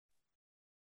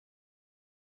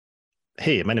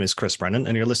Hey, my name is Chris Brennan,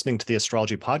 and you're listening to the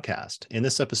Astrology Podcast. In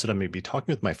this episode, I'm going to be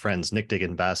talking with my friends Nick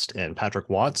Dagan Best and Patrick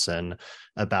Watson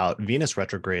about Venus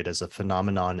retrograde as a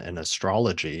phenomenon in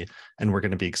astrology. And we're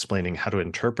going to be explaining how to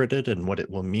interpret it and what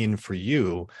it will mean for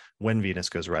you when Venus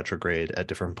goes retrograde at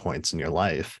different points in your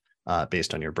life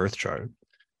based on your birth chart.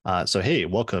 So, hey,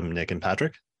 welcome, Nick and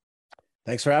Patrick.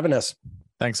 Thanks for having us.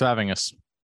 Thanks for having us.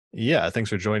 Yeah,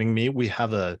 thanks for joining me. We have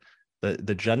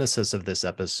the genesis of this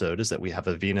episode is that we have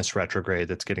a Venus retrograde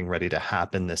that's getting ready to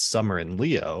happen this summer in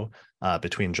Leo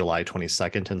between July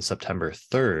 22nd and September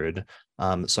 3rd.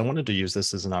 So I wanted to use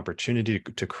this as an opportunity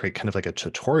to create kind of like a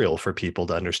tutorial for people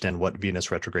to understand what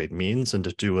Venus retrograde means and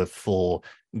to do a full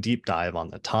deep dive on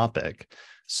the topic.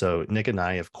 So Nick and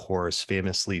I, of course,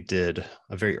 famously did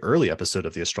a very early episode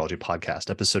of the Astrology Podcast,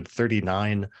 episode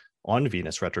 39 on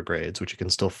Venus retrogrades, which you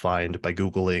can still find by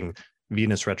Googling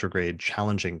Venus retrograde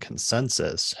challenging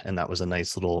consensus. And that was a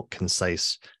nice little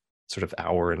concise sort of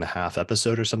hour and a half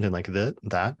episode or something like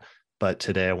that. But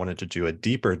today I wanted to do a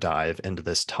deeper dive into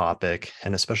this topic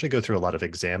and especially go through a lot of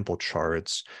example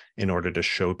charts in order to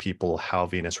show people how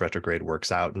Venus retrograde works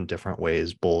out in different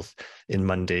ways, both in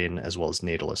mundane as well as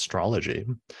natal astrology.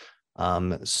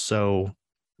 So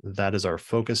that is our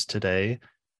focus today.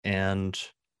 And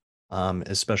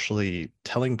especially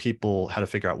telling people how to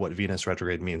figure out what Venus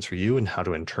retrograde means for you and how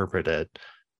to interpret it,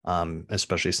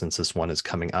 especially since this one is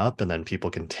coming up, and then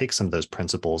people can take some of those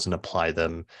principles and apply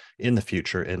them in the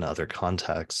future in other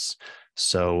contexts.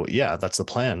 So yeah, that's the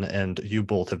plan. And you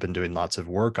both have been doing lots of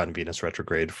work on Venus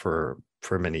retrograde for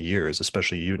many years,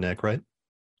 especially you, Nick, right?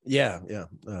 Yeah.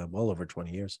 Well over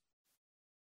 20 years.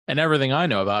 And everything I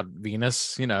know about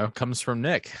Venus, comes from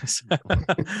Nick.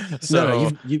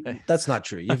 So that's not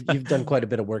true. You've done quite a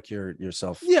bit of work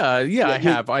yourself. Yeah, I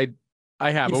have. I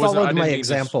have. You followed my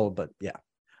example, but yeah.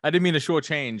 I didn't mean to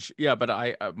shortchange. Yeah, but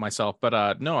I myself.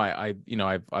 But no,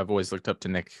 I've always looked up to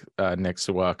Nick's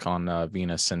work on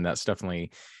Venus, and that's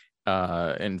definitely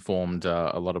informed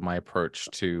a lot of my approach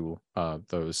to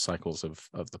those cycles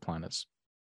of the planets.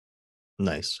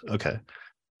 Nice. Okay.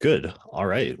 Good. All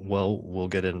right. Well, we'll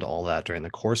get into all that during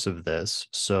the course of this.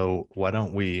 So why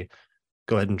don't we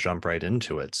go ahead and jump right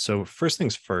into it? So first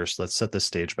things first, let's set the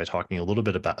stage by talking a little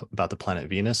bit about the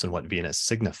planet Venus and what Venus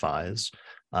signifies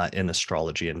in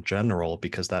astrology in general,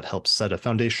 because that helps set a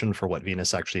foundation for what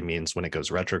Venus actually means when it goes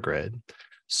retrograde.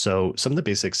 So some of the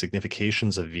basic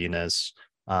significations of Venus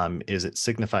is it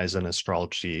signifies in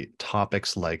astrology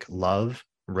topics like love,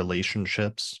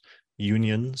 relationships,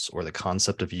 unions, or the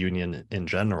concept of union in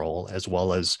general, as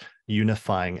well as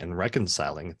unifying and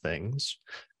reconciling things.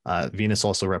 Venus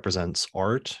also represents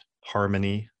art,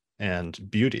 harmony, and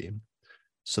beauty.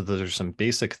 So those are some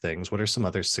basic things. What are some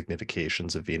other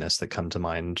significations of Venus that come to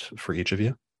mind for each of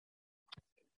you?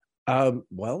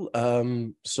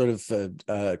 Sort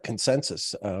of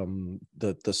consensus,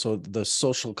 the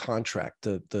social contract,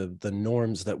 the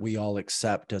norms that we all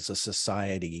accept as a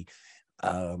society.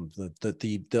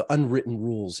 The unwritten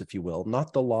rules, if you will,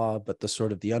 not the law, but the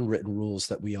sort of the unwritten rules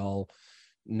that we all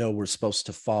know we're supposed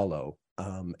to follow.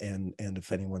 And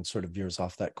if anyone sort of veers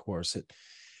off that course, it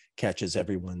catches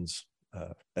everyone's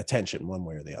attention one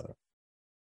way or the other.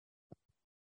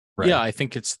 Right. Yeah, I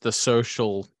think it's the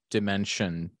social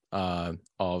dimension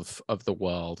of the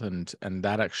world, and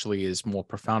that actually is more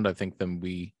profound, I think, than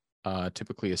we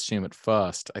typically assume at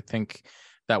first. I think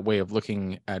that way of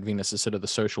looking at Venus as sort of the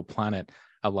social planet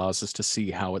allows us to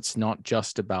see how it's not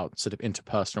just about sort of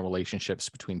interpersonal relationships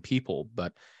between people,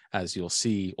 but as you'll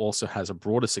see, also has a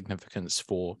broader significance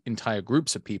for entire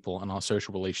groups of people and our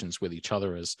social relations with each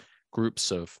other as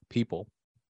groups of people.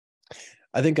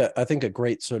 I think a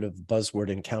great sort of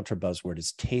buzzword and counter buzzword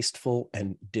is tasteful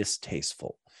and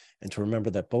distasteful. And to remember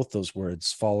that both those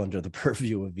words fall under the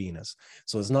purview of Venus.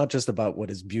 So it's not just about what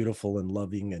is beautiful and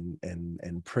loving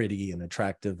and pretty and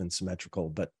attractive and symmetrical,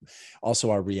 but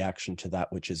also our reaction to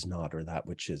that which is not, or that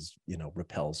which is,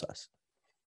 repels us.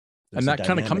 And that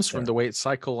kind of comes from the way its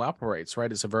cycle operates,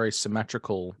 right? It's a very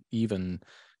symmetrical, even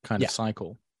kind of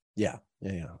cycle. Yeah.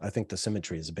 I think the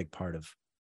symmetry is a big part of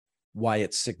why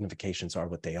its significations are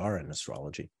what they are in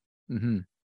astrology. Mm-hmm.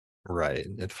 Right.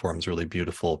 It forms really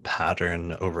beautiful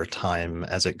pattern over time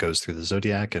as it goes through the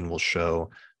zodiac, and we'll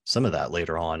show some of that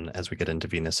later on as we get into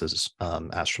Venus's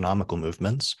astronomical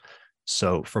movements.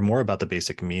 So for more about the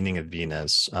basic meaning of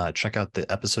Venus, check out the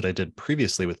episode I did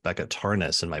previously with Becca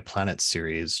Tarnas in my Planet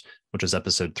series, which is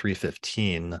episode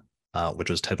 315,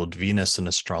 which was titled Venus in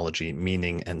Astrology,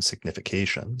 Meaning and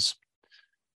Significations.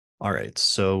 All right,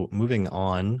 so moving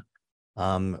on.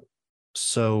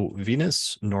 So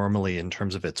Venus normally, in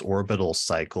terms of its orbital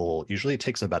cycle, usually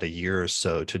takes about a year or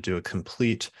so to do a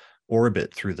complete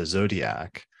orbit through the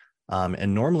zodiac.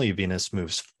 And normally Venus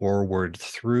moves forward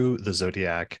through the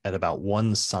zodiac at about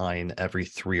one sign every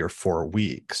 3 or 4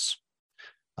 weeks.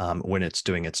 When it's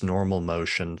doing its normal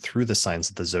motion through the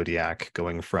signs of the zodiac,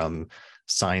 going from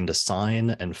sign to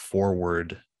sign and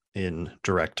forward in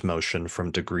direct motion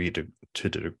from degree to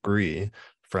degree,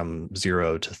 from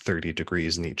 0 to 30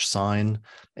 degrees in each sign,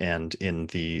 and in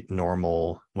the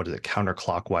normal,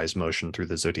 counterclockwise motion through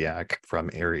the zodiac from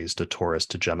Aries to Taurus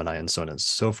to Gemini, and so on and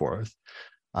so forth.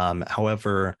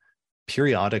 However,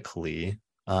 periodically,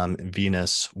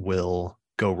 Venus will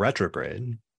go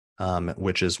retrograde,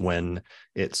 which is when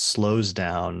it slows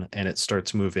down and it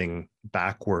starts moving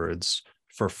backwards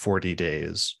for 40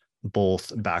 days,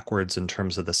 both backwards in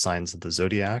terms of the signs of the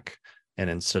zodiac, and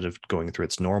instead of going through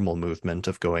its normal movement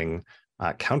of going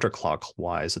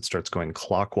counterclockwise, it starts going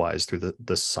clockwise through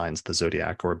the signs of the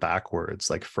zodiac, or backwards,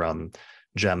 like from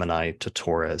Gemini to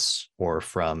Taurus, or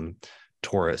from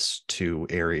Taurus to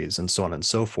Aries, and so on and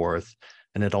so forth.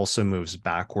 And it also moves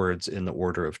backwards in the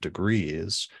order of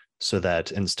degrees, so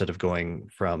that instead of going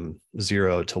from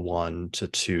 0 to 1 to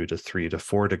 2 to 3 to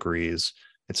 4 degrees,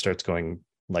 it starts going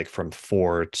like from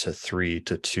 4 to 3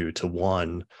 to 2 to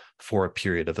 1 for a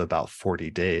period of about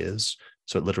 40 days.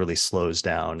 So it literally slows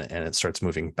down and it starts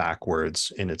moving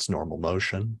backwards in its normal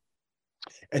motion.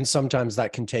 And sometimes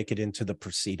that can take it into the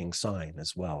preceding sign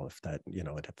as well, if that,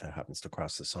 if that happens to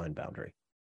cross the sign boundary.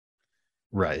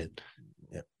 Right.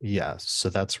 Yeah. So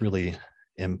that's really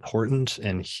important.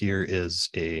 And here is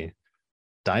a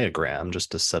diagram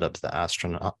just to set up the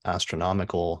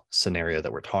astronomical scenario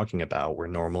that we're talking about, where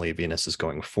normally Venus is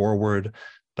going forward,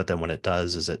 but then when it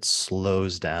does is it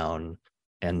slows down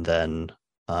and then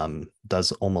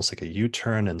does almost like a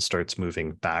U-turn and starts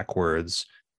moving backwards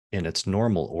in its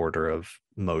normal order of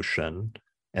motion.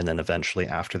 And then eventually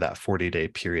after that 40-day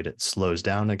period, it slows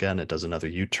down again. It does another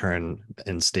U-turn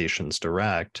and stations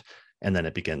direct, and then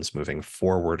it begins moving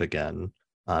forward again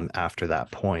after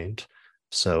that point.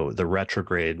 So the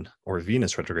retrograde or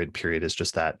Venus retrograde period is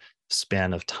just that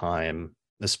span of time,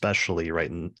 especially right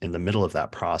in the middle of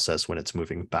that process when it's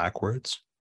moving backwards.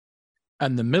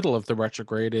 And the middle of the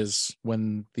retrograde is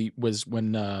when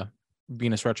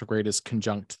Venus retrograde is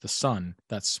conjunct the sun.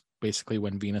 That's basically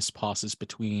when Venus passes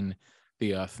between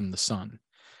the Earth and the sun.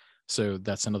 So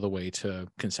that's another way to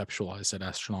conceptualize it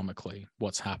astronomically.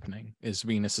 What's happening is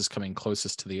Venus is coming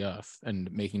closest to the Earth and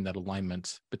making that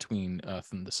alignment between Earth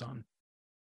and the sun.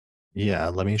 Yeah,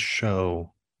 I'm going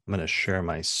to share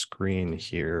my screen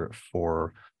here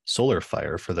for Solar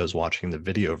Fire for those watching the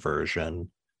video version,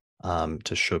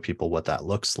 to show people what that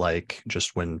looks like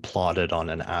just when plotted on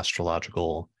an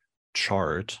astrological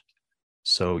chart.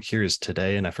 So here's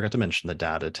today, and I forgot to mention the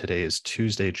data. Today is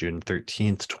Tuesday, June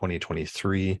 13th,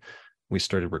 2023. We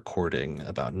started recording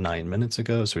about 9 minutes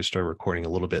ago, so we started recording a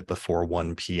little bit before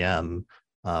 1 p.m.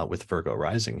 With Virgo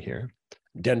rising here.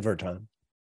 Denver time.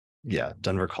 Yeah,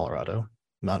 Denver, Colorado,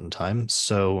 Mountain Time.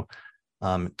 So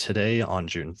today on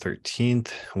June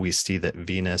 13th, we see that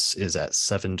Venus is at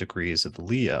 7 degrees of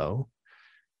Leo.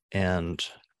 And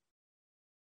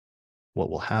what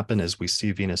will happen is we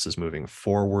see Venus is moving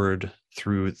forward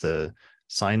through the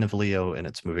sign of Leo, and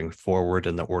it's moving forward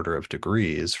in the order of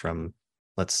degrees from,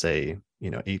 let's say,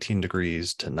 18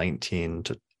 degrees to 19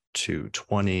 to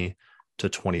 20 to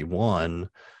 21.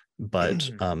 But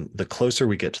the closer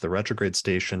we get to the retrograde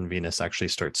station, Venus actually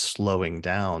starts slowing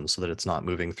down so that it's not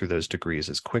moving through those degrees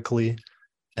as quickly.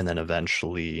 And then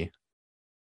eventually,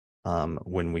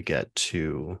 when we get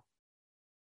to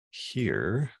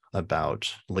here,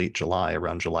 about late July,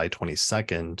 around July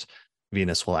 22nd,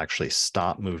 Venus will actually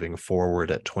stop moving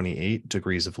forward at 28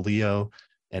 degrees of Leo,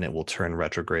 and it will turn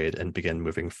retrograde and begin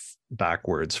moving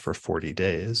backwards for 40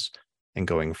 days. And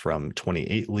going from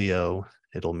 28 Leo,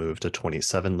 it'll move to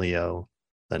 27 Leo,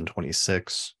 then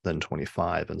 26, then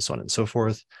 25, and so on and so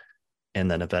forth. And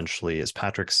then eventually, as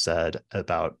Patrick said,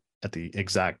 about at the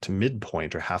exact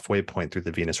midpoint or halfway point through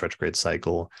the Venus retrograde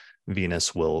cycle,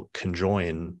 Venus will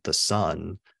conjoin the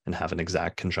sun and have an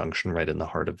exact conjunction right in the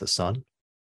heart of the sun.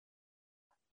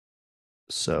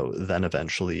 So then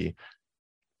eventually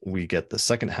we get the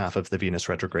second half of the Venus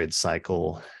retrograde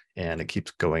cycle, and it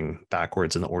keeps going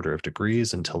backwards in the order of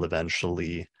degrees until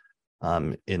eventually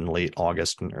in late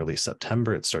August and early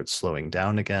September, it starts slowing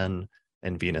down again,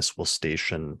 and Venus will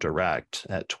station direct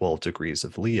at 12 degrees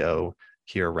of Leo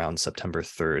here around September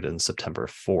 3rd and September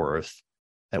 4th,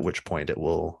 at which point it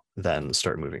will then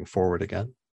start moving forward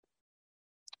again.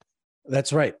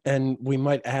 That's right. And we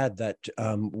might add that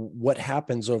what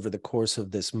happens over the course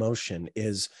of this motion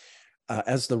is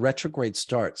as the retrograde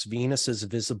starts, Venus is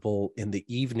visible in the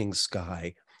evening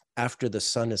sky after the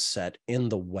sun is set in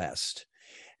the west.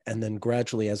 And then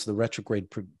gradually, as the retrograde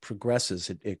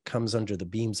progresses, it comes under the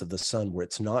beams of the sun where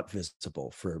it's not visible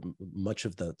for much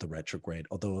of the retrograde,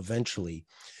 although eventually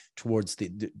towards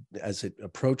as it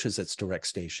approaches its direct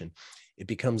station, it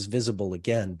becomes visible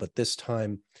again, but this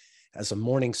time as a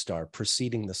morning star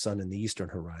preceding the sun in the eastern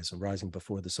horizon, rising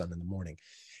before the sun in the morning.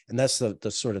 And that's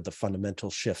the sort of the fundamental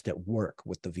shift at work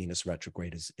with the Venus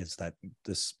retrograde is that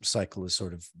this cycle is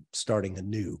sort of starting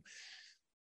anew.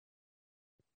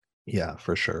 Yeah,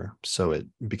 for sure. So it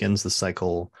begins the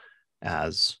cycle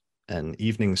as an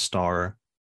evening star,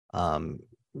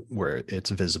 where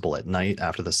it's visible at night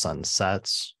after the sun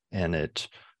sets, and it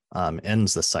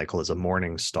ends the cycle as a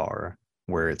morning star,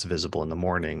 where it's visible in the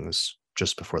mornings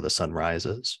just before the sun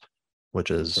rises,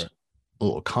 which is a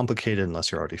little complicated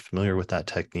unless you're already familiar with that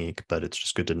technique, but it's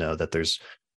just good to know that there's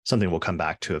something we'll come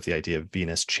back to of the idea of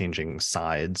Venus changing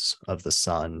sides of the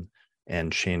sun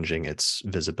and changing its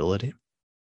visibility.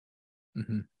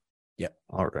 Mm-hmm. Yeah.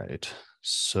 All right.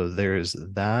 So there's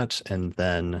that. And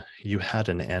then you had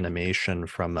an animation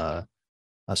from a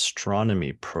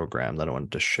astronomy program that I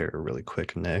wanted to share really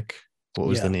quick, Nick. What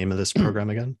was the name of this program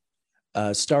again?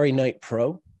 Starry Night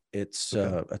Pro. It's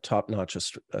a top-notch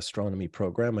astronomy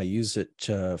program. I use it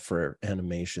for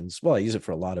animations. Well, I use it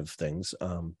for a lot of things,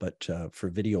 but for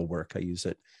video work, I use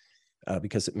it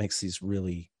because it makes these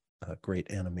really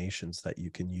great animations that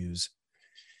you can use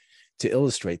to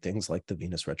illustrate things like the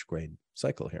Venus retrograde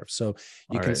cycle here. So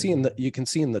you can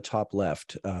see in the top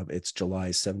left, it's July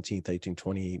 17th,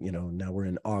 1820. Now we're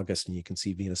in August, and you can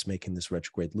see Venus making this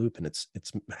retrograde loop, and it's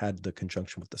had the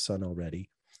conjunction with the sun already.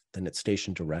 Then it's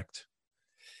stationed direct,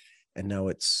 and now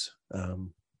it's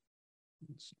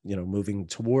moving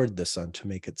toward the sun to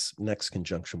make its next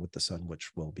conjunction with the sun,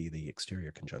 which will be the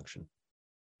exterior conjunction.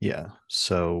 Yeah.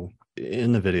 So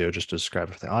in the video, just to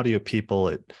describe for the audio people,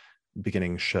 it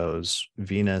beginning shows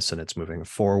Venus and it's moving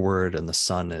forward, and the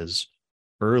sun is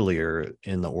earlier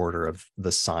in the order of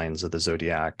the signs of the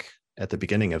zodiac at the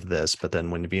beginning of this. But then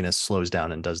when Venus slows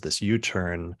down and does this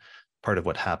U-turn, part of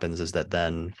what happens is that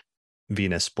then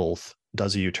Venus both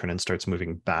does a U-turn and starts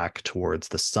moving back towards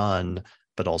the sun,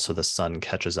 but also the sun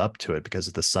catches up to it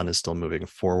because the sun is still moving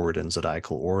forward in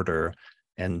zodiacal order.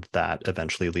 And that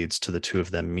eventually leads to the two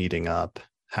of them meeting up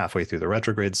halfway through the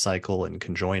retrograde cycle and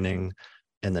conjoining.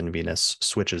 And then Venus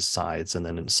switches sides, and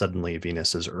then suddenly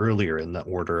Venus is earlier in the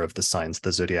order of the signs of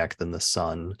the zodiac than the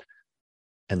sun,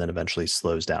 and then eventually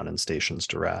slows down and stations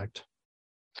direct.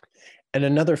 And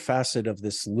another facet of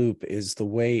this loop is the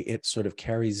way it sort of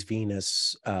carries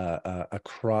Venus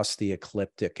across the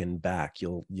ecliptic and back.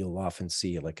 You'll often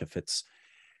see, like, if it's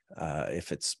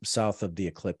south of the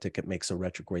ecliptic, it makes a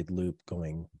retrograde loop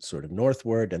going sort of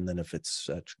northward, and then if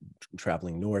it's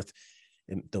traveling north,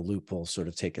 the loop will sort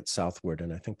of take it southward.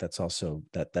 And I think that's also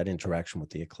that interaction with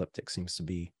the ecliptic seems to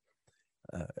be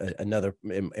another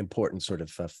important sort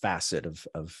of facet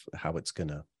of how it's going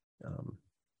to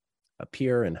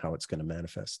appear and how it's going to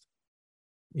manifest.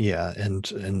 Yeah, and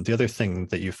the other thing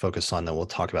that you focus on that we'll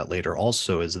talk about later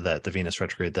also is that the Venus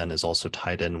retrograde then is also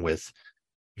tied in with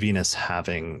Venus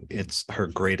having her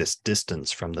greatest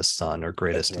distance from the sun, or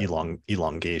greatest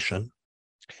elongation.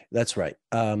 That's right.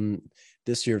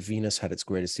 This year, Venus had its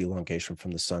greatest elongation from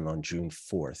the sun on June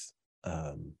 4th,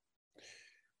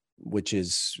 which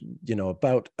is,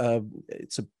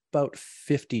 it's about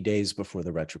 50 days before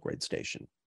the retrograde station.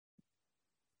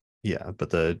 Yeah,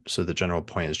 but the general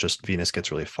point is just Venus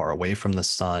gets really far away from the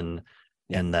sun,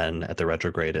 and then at the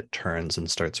retrograde, it turns and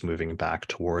starts moving back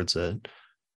towards it.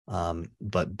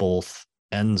 But both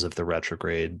ends of the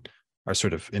retrograde are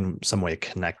sort of in some way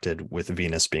connected with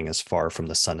Venus being as far from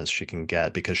the sun as she can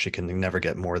get, because she can never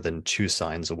get more than 2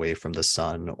 signs away from the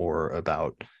sun, or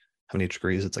about how many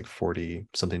degrees? It's like 40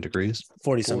 something degrees.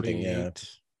 40 something, yeah.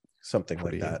 Something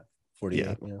 48. Like that.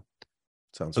 48, yeah.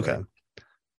 Sounds okay. Right.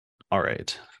 All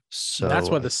right. So that's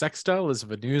why the sextile is a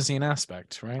Venusian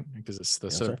aspect, right? Because it's the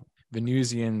sort of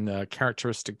Venusian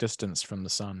characteristic distance from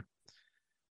the sun.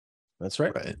 That's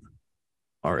right. Right.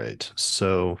 All right.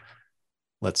 So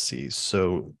let's see.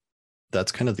 So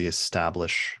that's kind of the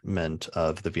establishment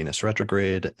of the Venus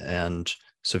retrograde. And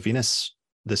so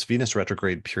this Venus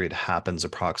retrograde period happens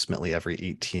approximately every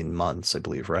 18 months, I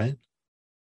believe, right?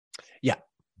 Yeah.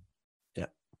 Yeah.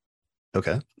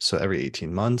 Okay. So every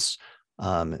 18 months,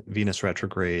 Venus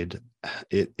retrograde,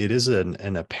 it is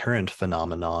an apparent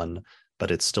phenomenon,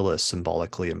 but it's still a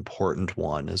symbolically important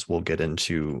one, as we'll get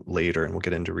into later, and we'll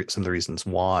get into some of the reasons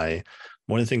why.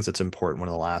 One of the things that's important, one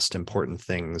of the last important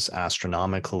things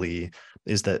astronomically,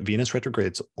 is that Venus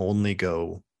retrogrades only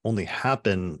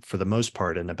happen for the most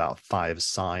part in about 5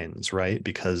 signs, right?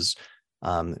 Because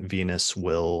Venus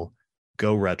will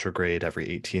go retrograde every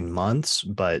 18 months,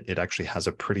 but it actually has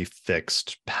a pretty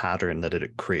fixed pattern that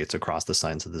it creates across the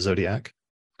signs of the zodiac.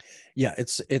 Yeah,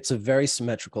 it's a very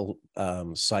symmetrical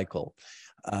cycle.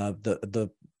 The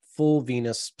full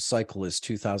Venus cycle is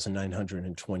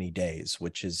 2,920 days,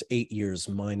 which is 8 years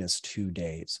minus 2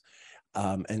 days.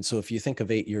 And so if you think of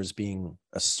 8 years being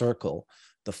a circle,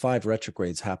 the 5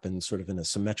 retrogrades happen sort of in a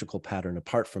symmetrical pattern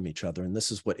apart from each other. And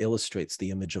this is what illustrates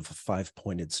the image of a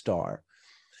 5-pointed star.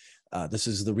 This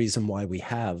is the reason why we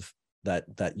have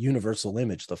that universal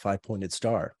image, the 5-pointed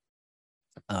star.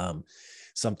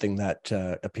 Something that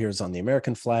appears on the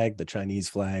American flag, the Chinese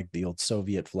flag, the old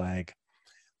Soviet flag,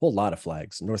 a whole lot of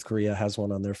flags. North Korea has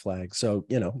one on their flag. So,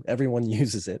 everyone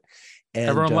uses it. And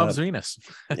everyone loves Venus.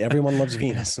 Everyone loves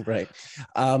Venus, right?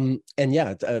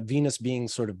 Venus being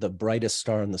sort of the brightest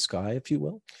star in the sky, if you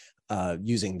will,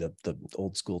 using the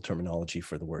old school terminology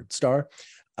for the word star.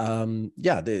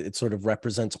 It sort of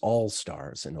represents all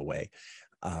stars in a way.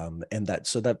 And that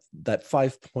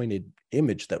 5-pointed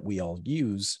image that we all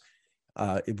use,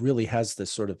 it really has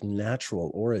this sort of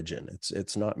natural origin.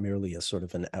 It's not merely a sort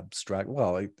of an abstract,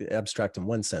 abstract in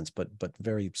one sense, but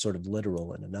very sort of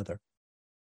literal in another.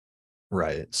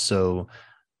 Right. So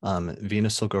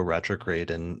Venus will go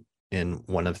retrograde in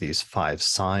one of these 5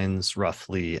 signs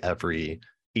roughly every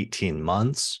 18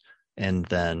 months. And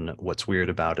then what's weird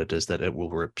about it is that it will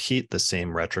repeat the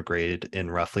same retrograde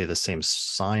in roughly the same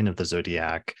sign of the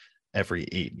zodiac every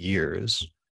 8 years.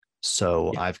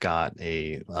 So I've got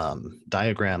a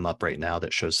diagram up right now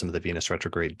that shows some of the Venus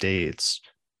retrograde dates.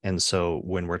 And so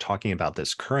when we're talking about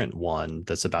this current one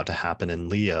that's about to happen in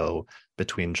Leo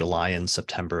between July and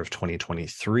September of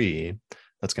 2023,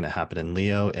 that's going to happen in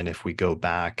Leo. And if we go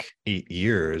back 8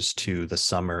 years to the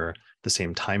summer, the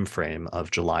same time frame of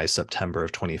July, September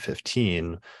of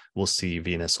 2015, we'll see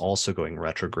Venus also going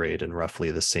retrograde in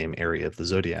roughly the same area of the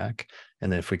zodiac.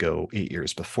 And then if we go 8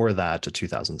 years before that to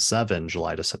 2007,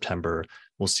 July to September,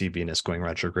 we'll see Venus going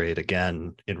retrograde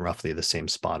again in roughly the same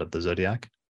spot of the zodiac.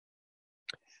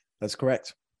 That's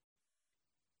correct.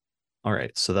 All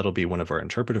right, so that'll be one of our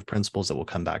interpretive principles that we'll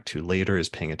come back to later, is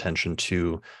paying attention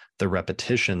to the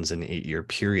repetitions in 8-year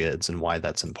periods and why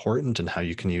that's important, and how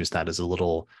you can use that as a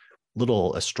little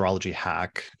astrology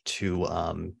hack to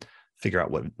figure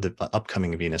out what the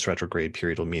upcoming Venus retrograde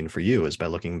period will mean for you, is by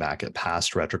looking back at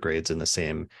past retrogrades in the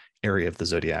same area of the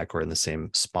zodiac or in the same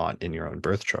spot in your own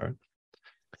birth chart.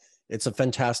 It's a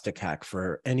fantastic hack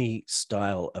for any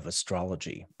style of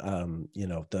astrology. Following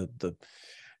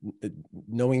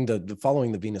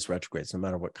the Venus retrogrades, no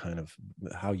matter what kind of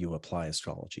how you apply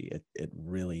astrology, it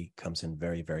really comes in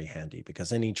very, very handy,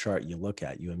 because any chart you look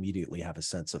at, you immediately have a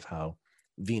sense of how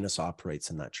Venus operates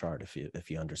in that chart if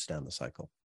you understand the cycle.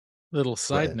 Little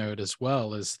side note as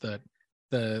well is that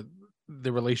the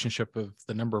relationship of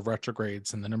the number of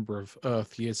retrogrades and the number of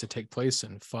Earth years that take place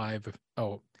in 5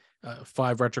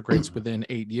 retrogrades within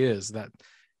 8 years, that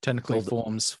technically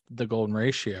forms the golden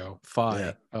ratio,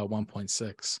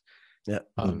 1.6. Yeah.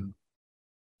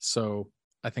 So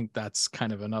I think that's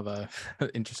kind of another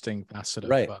interesting facet of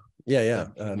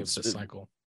the cycle.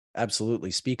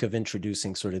 Absolutely. Speak of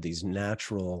introducing sort of these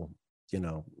natural,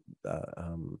 natural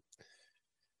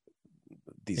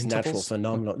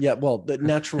phenomena. Yeah, well, the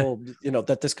natural,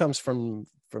 that this comes from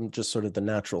just sort of the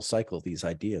natural cycle, these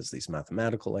ideas, these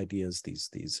mathematical ideas,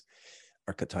 these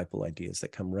archetypal ideas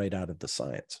that come right out of the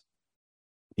science.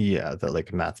 Yeah, that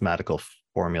like mathematical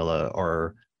formula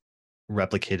are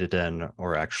replicated in,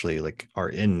 or actually like are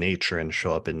in nature and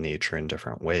show up in nature in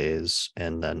different ways.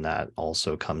 And then that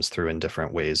also comes through in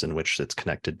different ways in which it's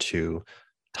connected to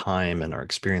time and our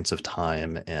experience of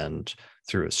time, and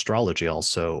through astrology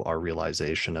also our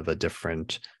realization of a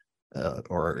different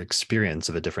or experience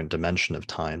of a different dimension of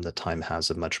time, that time has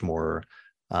a much more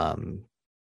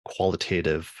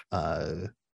qualitative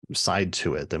side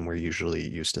to it than we're usually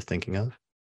used to thinking of.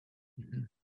 Mm-hmm.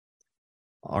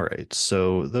 All right,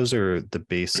 so those are the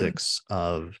basics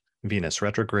of Venus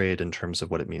retrograde in terms of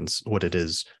what it means, what it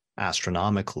is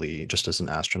astronomically, just as an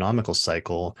astronomical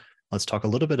cycle. Let's talk a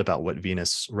little bit about what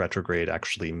Venus retrograde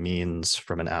actually means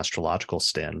from an astrological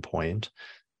standpoint.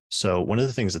 So one of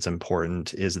the things that's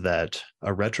important is that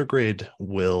a retrograde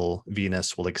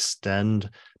Venus will extend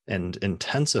and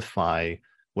intensify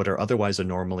what are otherwise a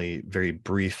normally very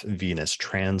brief Venus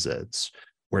transits,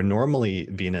 where normally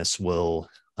Venus will,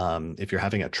 if you're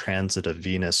having a transit of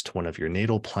Venus to one of your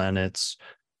natal planets,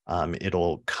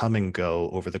 it'll come and go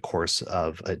over the course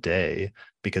of a day,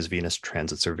 because Venus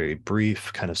transits are very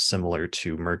brief, kind of similar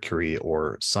to Mercury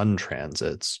or Sun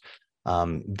transits.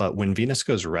 But when Venus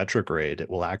goes retrograde, it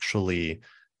will actually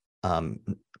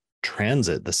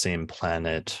transit the same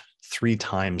planet 3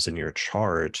 times in your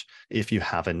chart if you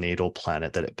have a natal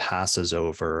planet that it passes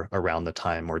over around the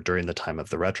time or during the time of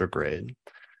the retrograde.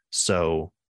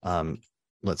 So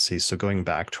let's see. So going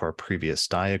back to our previous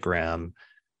diagram,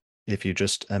 if you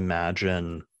just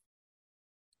imagine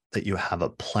that you have a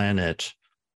planet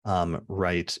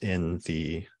right in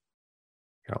the,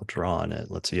 here, I'll draw on it.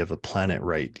 Let's say you have a planet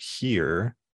right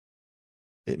here.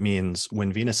 It means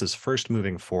when Venus is first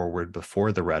moving forward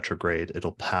before the retrograde,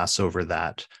 it'll pass over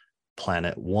that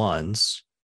planet once.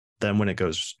 Then when it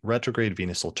goes retrograde,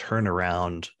 Venus will turn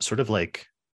around, sort of like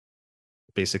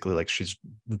basically like she's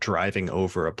driving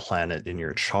over a planet in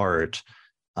your chart.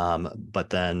 But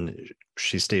then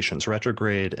she stations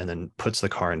retrograde and then puts the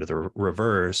car into the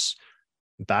reverse,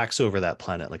 backs over that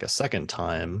planet like a second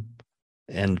time.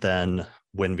 And then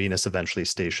when Venus eventually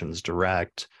stations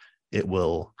direct, it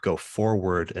will go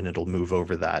forward and it'll move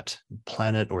over that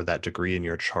planet or that degree in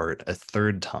your chart a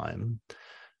third time.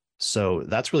 So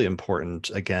that's really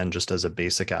important, again, just as a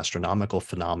basic astronomical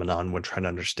phenomenon when trying to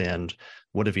understand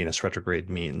what a Venus retrograde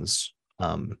means.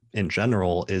 In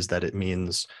general, is that it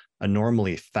means a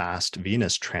normally fast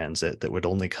Venus transit that would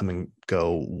only come and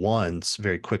go once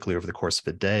very quickly over the course of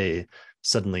a day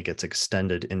suddenly gets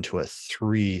extended into a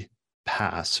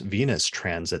 3-pass Venus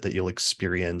transit that you'll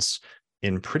experience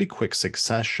in pretty quick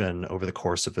succession over the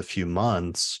course of a few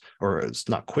months, or it's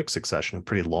not quick succession, a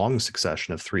pretty long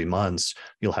succession of 3 months,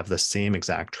 you'll have the same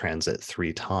exact transit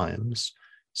 3 times.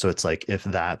 So it's like, if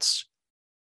that's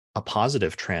a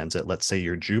positive transit, let's say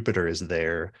your Jupiter is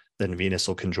there, then Venus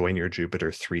will conjoin your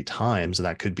Jupiter 3 times. And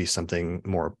that could be something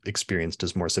more experienced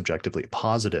as more subjectively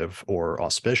positive or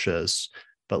auspicious.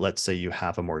 But let's say you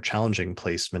have a more challenging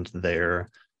placement there,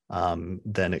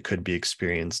 then it could be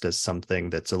experienced as something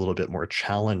that's a little bit more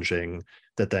challenging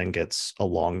that then gets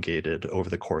elongated over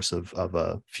the course of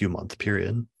a few month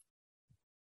period.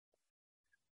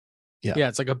 Yeah,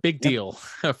 it's like a big deal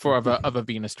for of a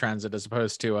Venus transit as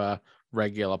opposed to a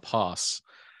regular pass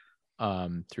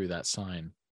through that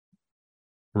sign.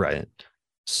 Right.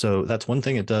 So that's one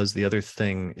thing it does. The other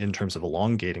thing in terms of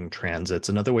elongating transits,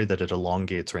 another way that it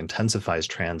elongates or intensifies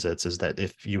transits is that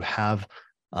if you have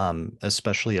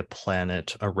especially a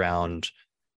planet around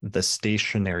the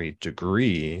stationary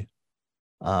degree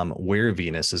where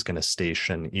Venus is going to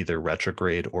station either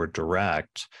retrograde or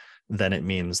direct, then it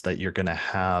means that you're going to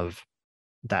have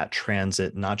that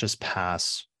transit not just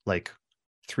pass like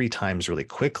 3 times really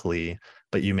quickly,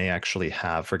 but you may actually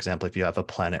have, for example, if you have a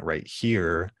planet right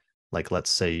here, like let's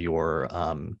say your,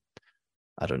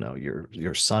 I don't know,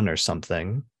 your sun or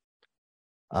something,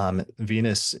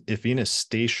 Venus, if Venus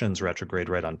stations retrograde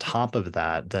right on top of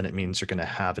that, then it means you're going to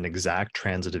have an exact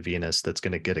transit of Venus that's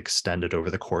going to get extended over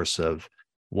the course of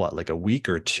what, like a week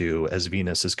or two, as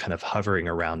Venus is kind of hovering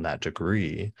around that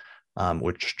degree,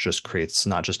 which just creates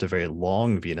not just a very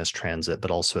long Venus transit,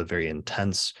 but also a very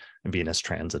intense Venus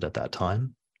transit at that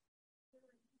time.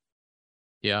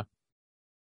 Yeah.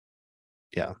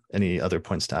 Yeah. Any other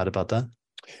points to add about that?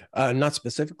 Not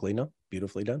specifically, no.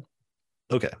 Beautifully done.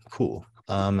 Okay, cool.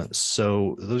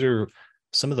 So those are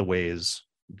some of the ways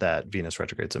that Venus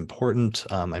retrograde is important.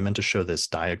 I meant to show this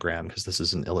diagram because this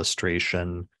is an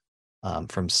illustration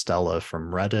from Stella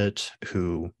from Reddit,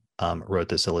 who wrote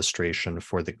this illustration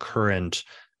for the current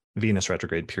Venus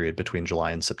retrograde period between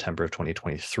July and September of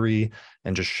 2023,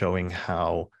 and just showing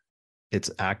how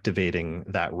it's activating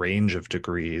that range of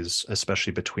degrees,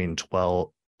 especially between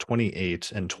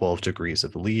 28 and 12 degrees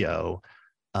of Leo,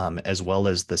 as well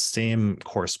as the same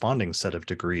corresponding set of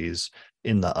degrees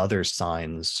in the other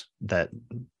signs that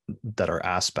are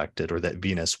aspected, or that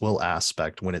Venus will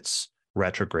aspect when it's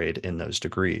retrograde in those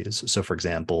degrees. So for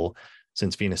example,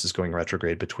 since Venus is going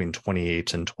retrograde between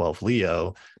 28 and 12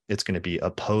 Leo, it's going to be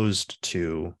opposed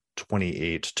to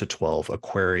 28 to 12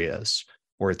 Aquarius,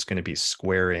 or it's going to be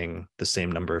squaring the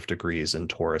same number of degrees in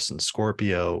Taurus and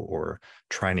Scorpio, or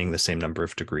trining the same number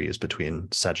of degrees between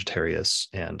Sagittarius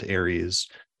and Aries,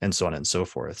 and so on and so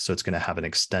forth. So it's going to have an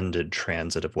extended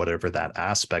transit of whatever that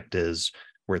aspect is,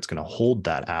 where it's going to hold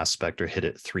that aspect or hit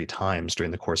it 3 times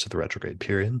during the course of the retrograde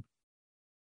period.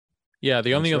 Yeah,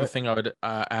 the only other thing I would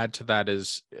add to that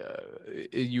is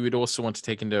you would also want to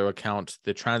take into account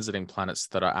the transiting planets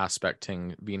that are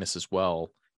aspecting Venus as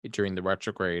well during the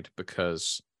retrograde,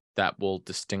 because that will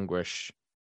distinguish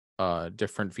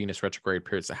different Venus retrograde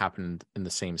periods that happen in the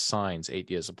same signs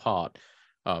 8 years apart.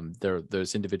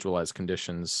 Those individualized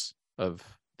conditions of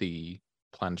the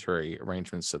planetary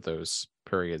arrangements of those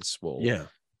periods will,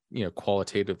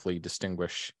 qualitatively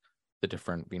distinguish the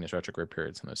different Venus retrograde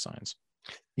periods in those signs.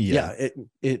 Yeah,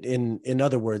 in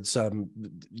other words,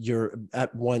 you're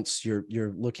at once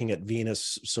you're looking at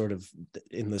Venus sort of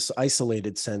in this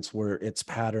isolated sense where its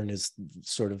pattern is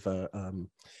sort of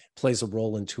plays a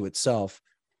role into itself,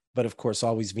 but of course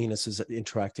always Venus is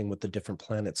interacting with the different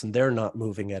planets, and they're not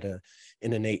moving at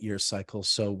in an 8-year cycle.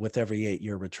 So with every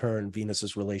 8-year return,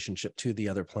 Venus's relationship to the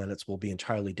other planets will be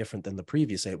entirely different than the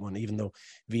previous 8 one, even though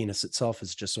Venus itself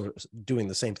is just sort of doing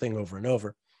the same thing over and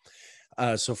over.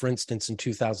 So for instance, in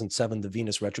 2007, the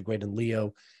Venus retrograde in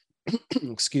Leo,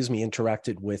 excuse me,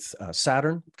 interacted with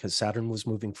Saturn, because Saturn was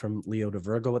moving from Leo to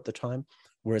Virgo at the time.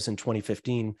 Whereas in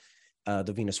 2015,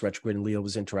 the Venus retrograde in Leo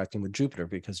was interacting with Jupiter,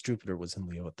 because Jupiter was in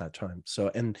Leo at that time.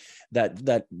 So, and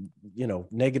that, you know,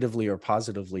 negatively or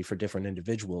positively for different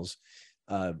individuals,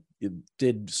 it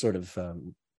did sort of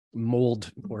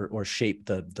mold or shape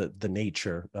the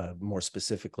nature, more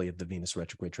specifically, of the Venus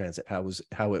retrograde transit,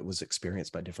 how it was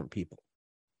experienced by different people.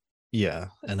 Yeah,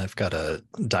 and I've got a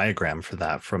diagram for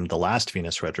that from the last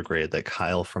Venus retrograde that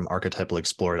Kyle from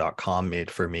archetypalexplorer.com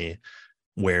made for me,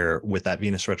 where with that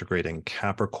Venus retrograde in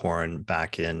Capricorn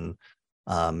back in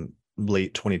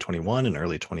late 2021 and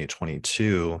early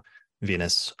 2022,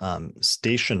 Venus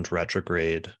stationed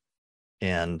retrograde,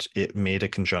 and it made a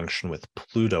conjunction with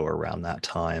Pluto around that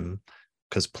time,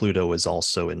 because Pluto was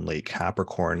also in late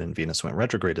Capricorn and Venus went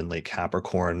retrograde in late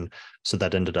Capricorn. So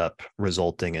that ended up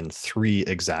resulting in 3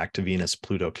 exact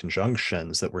Venus-Pluto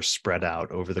conjunctions that were spread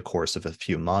out over the course of a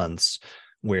few months,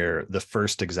 where the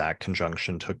first exact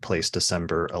conjunction took place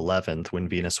December 11th when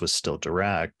Venus was still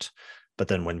direct. But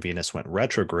then when Venus went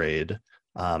retrograde,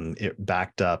 it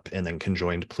backed up and then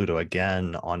conjoined Pluto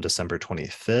again on December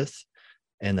 25th.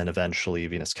 And then eventually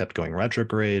Venus kept going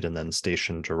retrograde and then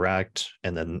stationed direct.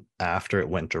 And then after it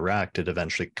went direct, it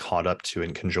eventually caught up to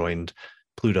and conjoined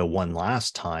Pluto one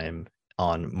last time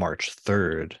on March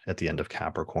 3rd at the end of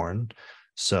Capricorn.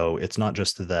 So it's not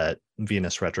just that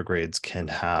Venus retrogrades can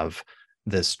have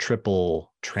this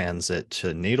triple transit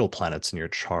to natal planets in your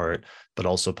chart, but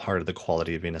also part of the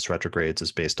quality of Venus retrogrades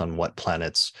is based on what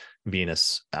planets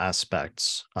Venus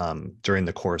aspects during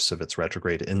the course of its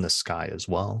retrograde in the sky as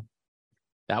well.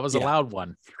 That was a loud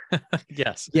one.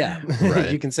 Yes. Yeah.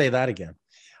 Right. You can say that again.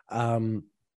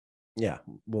 Yeah,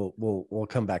 we'll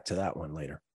come back to that one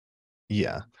later.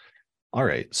 Yeah. All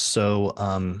right. So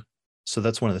so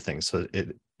that's one of the things. So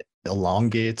it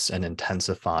elongates and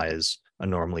intensifies a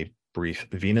normally brief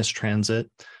Venus transit.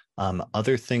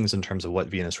 Other things in terms of what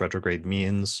Venus retrograde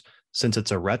means, since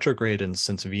it's a retrograde and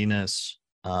since Venus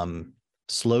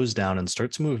slows down and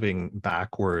starts moving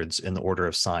backwards in the order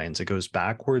of signs, it goes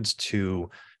backwards to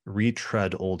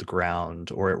retread old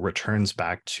ground, or it returns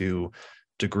back to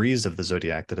degrees of the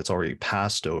zodiac that it's already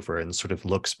passed over and sort of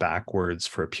looks backwards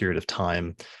for a period of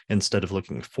time instead of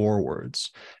looking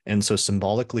forwards. And so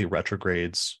symbolically,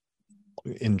 retrogrades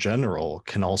in general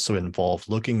can also involve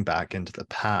looking back into the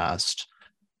past.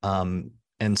 And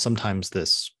sometimes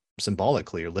this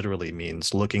symbolically or literally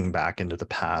means looking back into the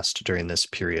past during this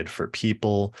period for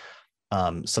people.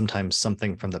 Sometimes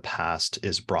something from the past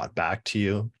is brought back to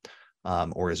you,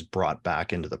 or is brought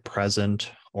back into the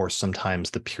present, or sometimes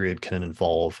the period can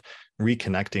involve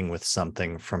reconnecting with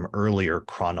something from earlier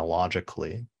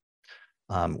chronologically,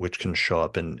 which can show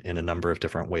up in a number of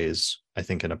different ways, I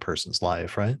think, in a person's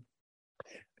life, right?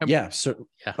 Yeah, certainly.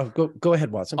 Yeah. Oh, go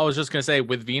ahead, Watson. I was just going to say,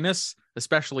 with Venus,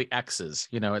 especially X's,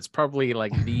 you know, it's probably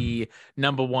like the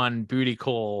 #1 booty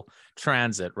call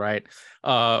transit, right?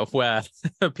 Where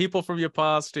people from your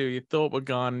past who you thought were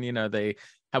gone, you know, they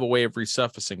have a way of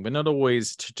resurfacing, but not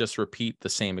always to just repeat the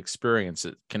same experience.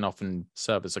 It can often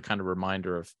serve as a kind of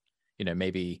reminder of, you know,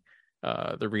 maybe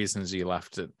the reasons you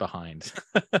left it behind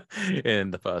in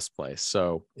the first place.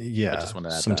 So yeah, I just want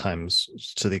to add sometimes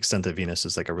that. To the extent that Venus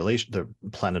is like the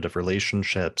planet of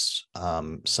relationships,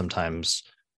 sometimes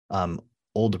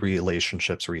old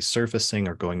relationships resurfacing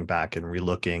or going back and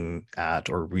relooking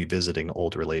at or revisiting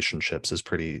old relationships is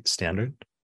pretty standard.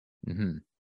 Mm-hmm.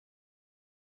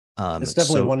 It's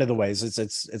definitely one of the ways.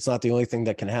 It's not the only thing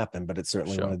that can happen, but it's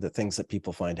certainly one of the things that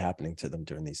people find happening to them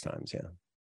during these times. Yeah.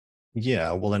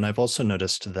 Yeah, well, and I've also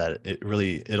noticed that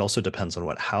it also depends on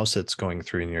what house it's going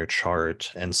through in your chart.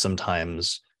 And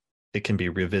sometimes it can be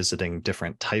revisiting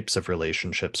different types of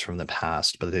relationships from the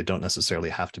past, but they don't necessarily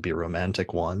have to be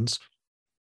romantic ones.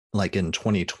 Like in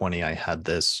 2020,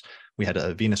 we had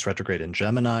a Venus retrograde in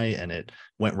Gemini, and it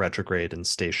went retrograde and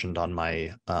stationed on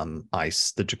my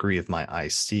the degree of my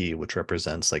IC, which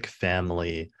represents like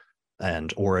family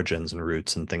and origins and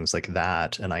roots and things like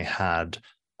that. And I had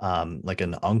like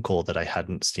an uncle that I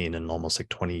hadn't seen in almost like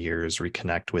 20 years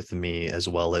reconnect with me, as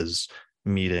well as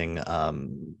meeting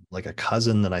like a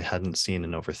cousin that I hadn't seen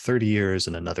in over 30 years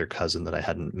and another cousin that I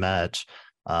hadn't met,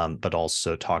 but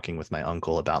also talking with my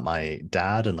uncle about my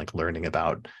dad and like learning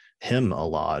about him a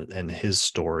lot and his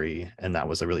story. And that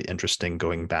was a really interesting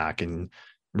going back and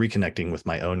reconnecting with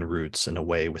my own roots in a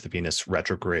way with Venus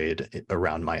retrograde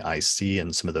around my IC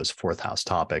and some of those fourth house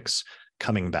topics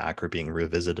coming back or being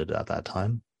revisited at that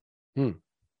time. Yeah,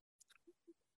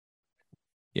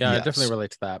 yes. I definitely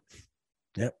relate to that.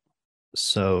 Yep.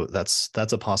 So that's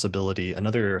a possibility.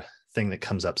 Another thing that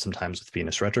comes up sometimes with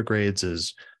Venus retrogrades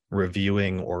is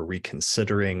reviewing or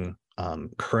reconsidering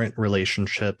current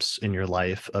relationships in your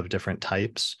life of different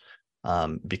types,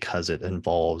 because it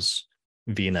involves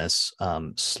Venus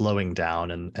slowing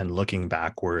down and looking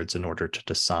backwards in order to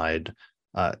decide,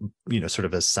 sort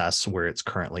of assess where it's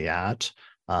currently at.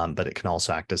 But it can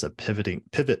also act as a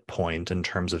pivot point in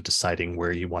terms of deciding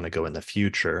where you want to go in the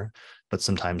future. But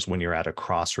sometimes when you're at a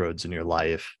crossroads in your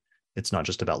life, it's not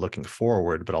just about looking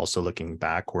forward, but also looking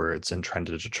backwards and trying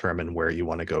to determine where you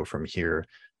want to go from here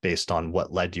based on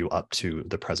what led you up to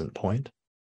the present point.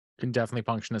 Can definitely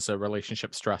function as a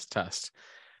relationship stress test.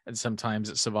 And sometimes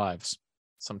it survives.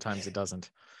 Sometimes it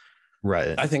doesn't.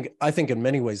 Right. I think in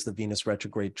many ways the Venus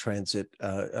retrograde transit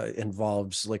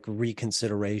involves like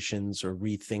reconsiderations or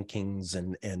rethinkings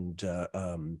and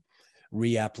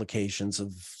reapplications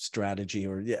of strategy.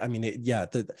 Or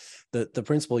the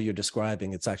principle you're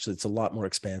describing, it's a lot more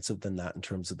expansive than that in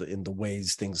terms of in the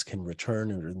ways things can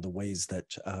return or in the ways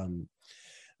that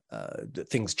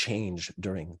things change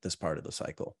during this part of the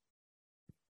cycle.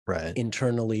 Right.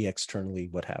 Internally, externally,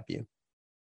 what have you.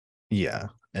 Yeah.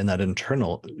 And that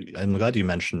internal, I'm glad you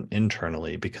mentioned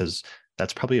internally, because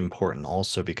that's probably important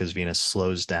also, because Venus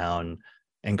slows down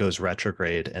and goes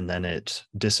retrograde and then it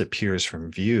disappears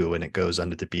from view and it goes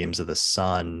under the beams of the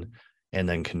sun and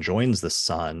then conjoins the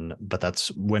sun. But that's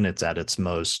when it's at its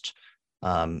most,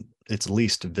 it's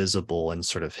least visible and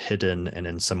sort of hidden. And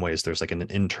in some ways there's like an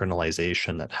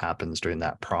internalization that happens during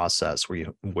that process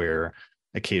where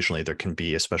occasionally there can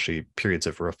be, especially periods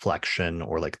of reflection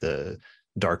or like the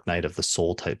dark night of the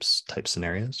soul type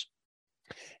scenarios.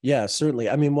 Yeah, certainly.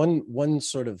 I mean, one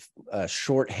sort of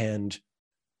shorthand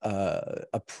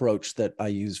approach that I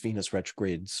use Venus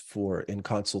retrogrades for in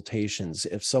consultations,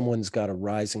 if someone's got a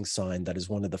rising sign that is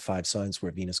one of the 5 signs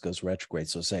where Venus goes retrograde,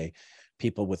 so say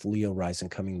people with Leo rising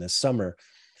coming this summer,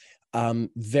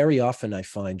 very often I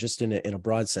find, just in a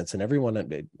broad sense, and everyone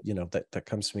that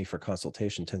comes to me for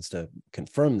consultation tends to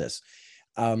confirm this.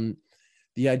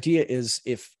 The idea is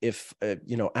if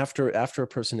after a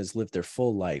person has lived their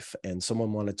full life and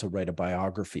someone wanted to write a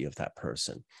biography of that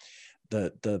person,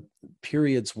 the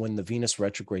periods when the Venus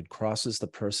retrograde crosses the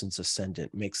person's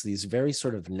ascendant makes these very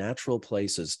sort of natural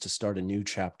places to start a new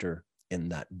chapter in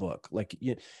that book. Like,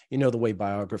 the way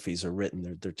biographies are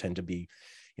written, there tend to be,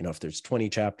 if there's 20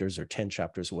 chapters or 10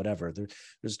 chapters or whatever,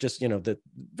 there's just, the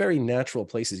very natural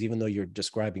places, even though you're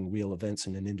describing real events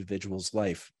in an individual's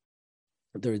life,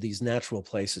 there are these natural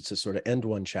places to sort of end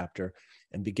one chapter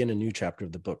and begin a new chapter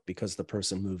of the book because the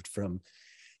person moved from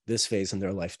this phase in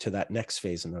their life to that next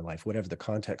phase in their life, whatever the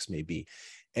context may be.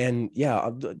 And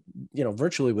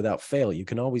virtually without fail, you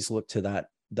can always look to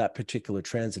that particular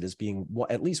transit as being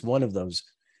at least one of those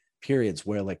periods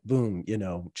where, like, boom,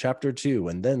 chapter 2,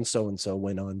 and then so-and-so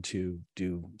went on to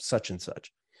do such and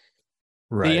such.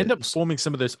 Right. They end up forming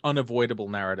some of those unavoidable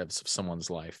narratives of someone's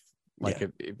life.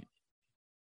 Like,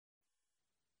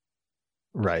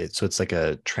 Right. So it's like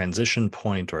a transition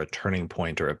point or a turning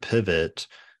point or a pivot,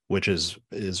 which is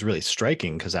really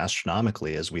striking because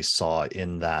astronomically, as we saw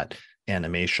in that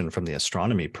animation from the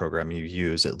astronomy program you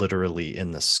use, it literally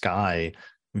in the sky,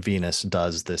 Venus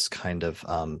does this kind of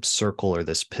circle or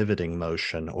this pivoting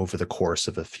motion over the course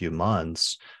of a few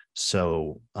months.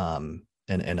 So and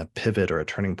a pivot or a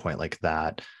turning point like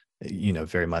that,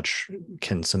 very much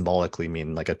can symbolically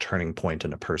mean like a turning point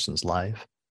in a person's life.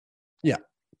 Yeah.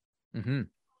 Mm-hmm.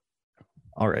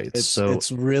 All right.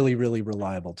 It's really, really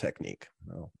reliable technique.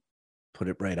 I'll put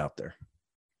it right out there.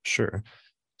 Sure.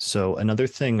 So another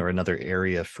thing or another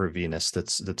area for Venus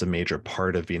that's a major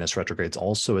part of Venus retrogrades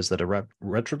also is that a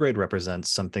retrograde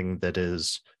represents something that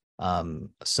is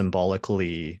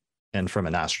symbolically and from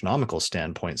an astronomical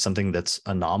standpoint, something that's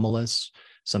anomalous,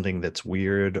 something that's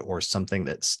weird, or something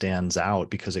that stands out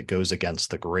because it goes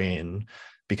against the grain.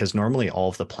 Because normally all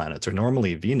of the planets, or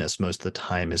normally Venus most of the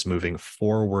time, is moving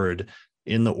forward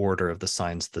in the order of the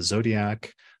signs of the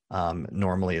zodiac.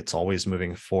 Normally it's always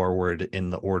moving forward in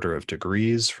the order of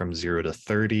degrees from 0 to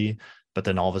 30. But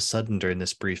then all of a sudden during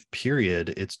this brief period,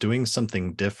 it's doing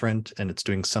something different and it's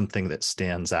doing something that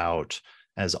stands out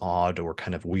as odd or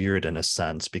kind of weird in a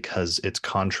sense, because it's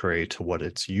contrary to what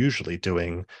it's usually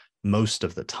doing most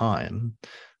of the time.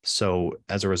 So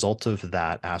as a result of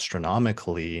that,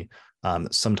 astronomically,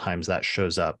 sometimes that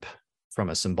shows up from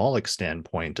a symbolic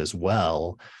standpoint as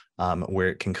well, where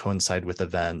it can coincide with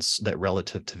events that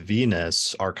relative to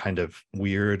Venus are kind of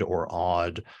weird or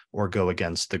odd or go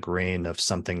against the grain of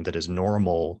something that is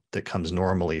normal, that comes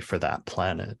normally for that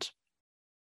planet.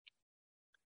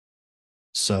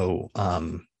 So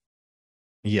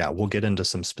yeah, we'll get into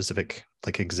some specific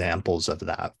like examples of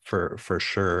that for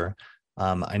sure.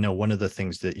 I know one of the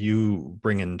things that you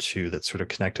bring into that's sort of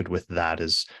connected with that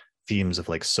is themes of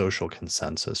like social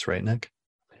consensus, right, Nick?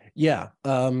 Yeah,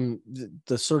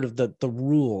 the sort of the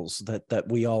rules that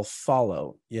we all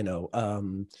follow, you know,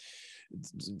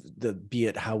 be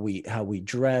it how we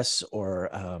dress, or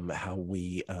how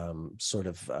we sort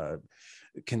of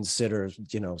consider,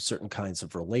 you know, certain kinds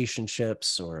of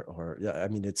relationships, or I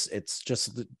mean, it's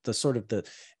just the sort of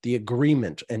the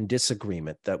agreement and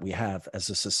disagreement that we have as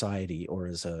a society or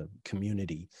as a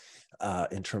community,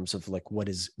 in terms of like what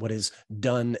is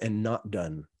done and not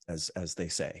done, as they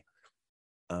say.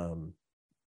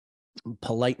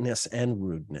 Politeness and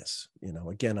rudeness, you know,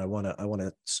 again, I want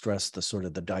to stress the sort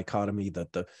of the dichotomy,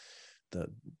 that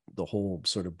the whole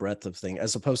sort of breadth of thing,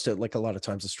 as opposed to like a lot of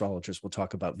times astrologers will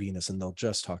talk about Venus and they'll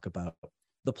just talk about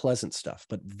the pleasant stuff,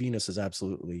 but Venus is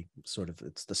absolutely sort of,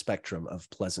 it's the spectrum of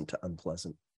pleasant to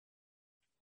unpleasant.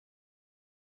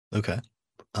 Okay.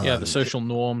 Yeah, the social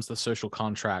norms, the social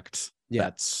contract. Yeah,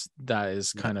 that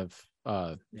is kind of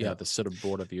the sort of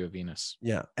broader view of Venus.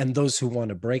 Yeah, and those who want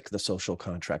to break the social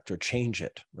contract or change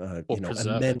it, or you know,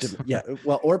 amend it. Yeah,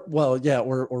 or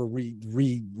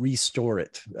restore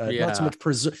it. Not so much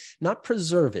not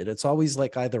preserve it. It's always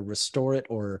like either restore it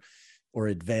or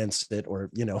advance it, or,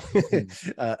 you know,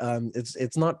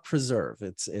 it's not preserve.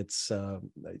 It's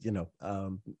you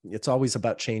know, it's always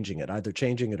about changing it, either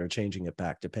changing it or changing it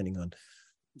back, depending on,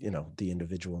 you know, the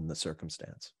individual and the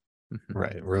circumstance.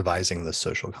 Right, revising the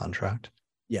social contract.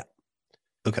 Yeah.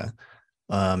 Okay.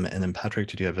 And then Patrick,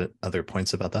 did you have other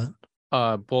points about that?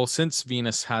 Well, since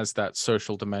Venus has that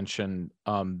social dimension,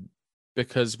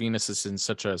 because Venus is in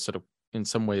such a sort of, in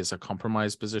some ways, a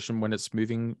compromised position when it's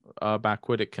moving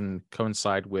backward, it can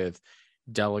coincide with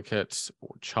delicate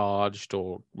or charged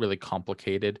or really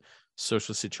complicated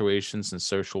social situations and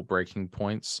social breaking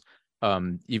points.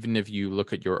 Even if you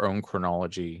look at your own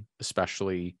chronology,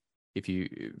 especially if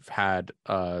you've had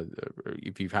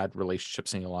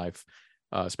relationships in your life,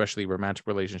 especially romantic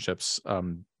relationships,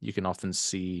 you can often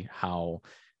see how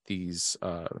these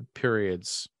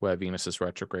periods where Venus is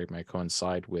retrograde may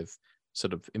coincide with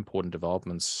sort of important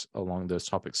developments along those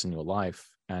topics in your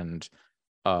life. And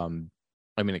I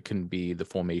mean, it can be the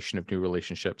formation of new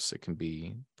relationships, it can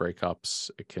be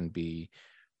breakups, it can be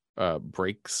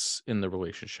breaks in the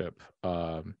relationship.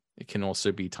 It can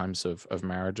also be times of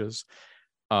marriages.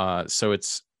 So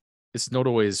it's not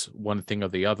always one thing or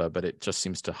the other, but it just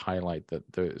seems to highlight that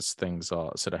those things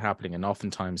are sort of happening. And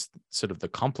oftentimes sort of the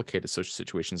complicated social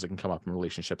situations that can come up in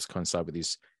relationships coincide with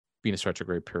these Venus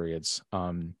retrograde periods.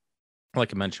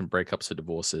 Like I mentioned, breakups or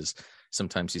divorces.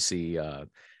 Sometimes you see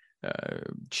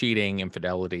cheating,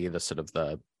 infidelity, the sort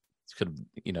of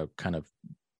you know, kind of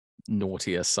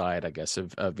naughtier side, I guess,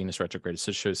 of Venus retrograde. So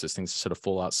it shows those things sort of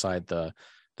fall outside the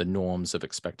norms of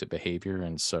expected behavior.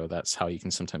 And so that's how you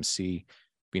can sometimes see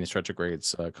Venus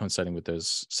retrogrades coinciding with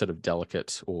those sort of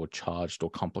delicate or charged or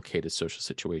complicated social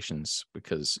situations,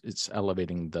 because it's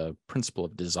elevating the principle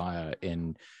of desire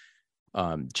in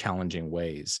challenging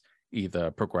ways, either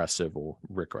progressive or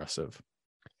regressive.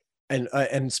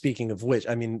 And speaking of which,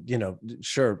 I mean, you know,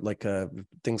 sure, like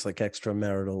things like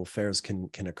extramarital affairs can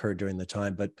occur during the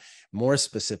time, but more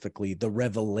specifically, the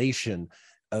revelation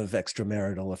of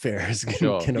extramarital affairs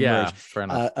can emerge. Yeah, fair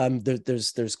enough.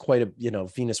 There's quite a, you know,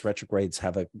 Venus retrogrades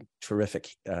have a terrific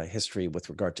history with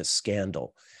regard to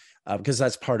scandal, because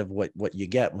that's part of what you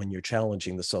get when you're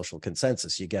challenging the social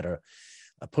consensus. You get a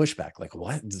pushback, like,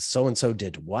 what, so and so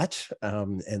did what,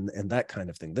 and that kind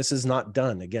of thing. This is not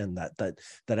done. Again, that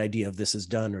idea of this is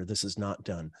done or this is not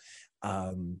done,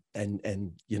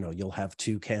 and you know, you'll have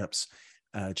two camps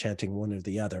chanting one or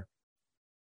the other.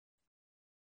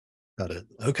 Got it.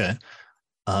 Okay.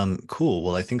 Cool.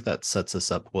 Well, I think that sets us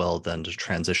up well then to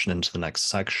transition into the next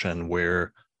section,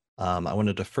 where I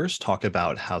wanted to first talk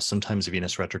about how sometimes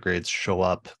Venus retrogrades show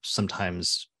up,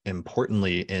 sometimes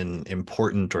importantly, in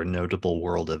important or notable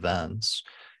world events.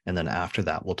 And then after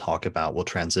that, we'll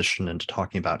transition into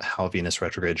talking about how Venus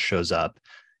retrograde shows up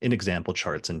in example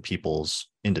charts in people's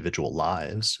individual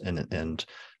lives and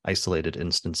isolated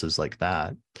instances like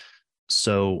that.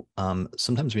 So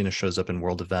sometimes Venus shows up in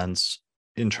world events.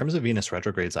 In terms of Venus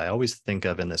retrogrades, I always think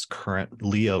of in this current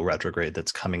Leo retrograde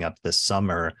that's coming up this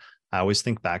summer, I always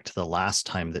think back to the last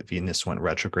time that Venus went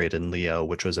retrograde in Leo,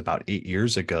 which was about 8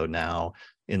 years ago now,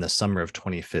 in the summer of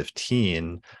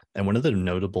 2015. And one of the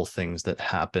notable things that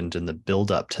happened in the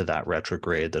buildup to that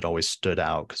retrograde that always stood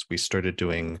out, because we started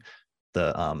doing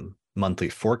the monthly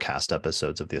forecast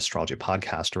episodes of the Astrology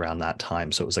podcast around that time.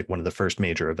 So it was like one of the first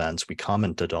major events we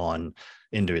commented on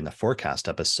in doing the forecast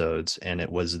episodes. And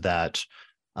it was that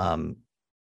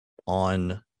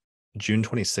on June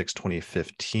 26,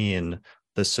 2015,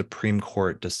 the Supreme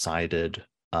Court decided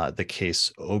the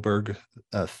case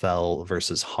Obergefell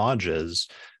versus Hodges,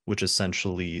 which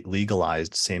essentially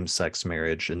legalized same-sex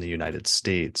marriage in the United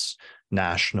States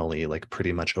nationally, like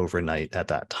pretty much overnight at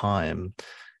that time.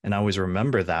 And I always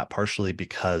remember that partially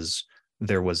because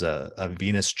there was a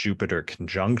Venus-Jupiter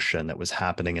conjunction that was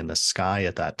happening in the sky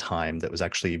at that time that was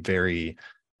actually very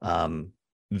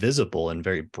visible and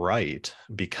very bright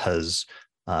because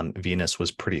Venus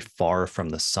was pretty far from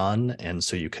the sun. And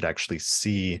so you could actually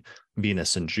see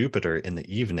Venus and Jupiter in the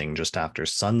evening just after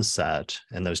sunset.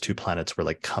 And those two planets were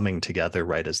like coming together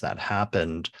right as that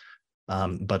happened.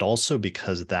 But also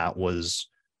because that was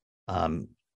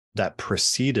that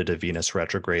preceded a Venus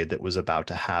retrograde that was about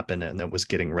to happen and that was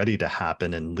getting ready to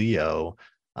happen in Leo,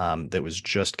 that was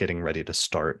just getting ready to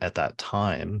start at that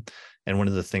time. And one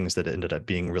of the things that ended up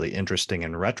being really interesting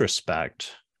in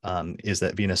retrospect is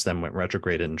that Venus then went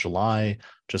retrograde in July,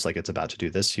 just like it's about to do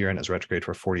this year, and it's retrograde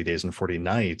for 40 days and 40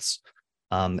 nights.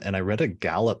 And I read a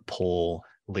Gallup poll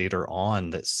later on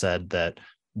that said that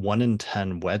 1 in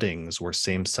 10 weddings were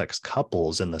same-sex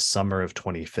couples in the summer of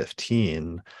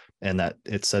 2015, and that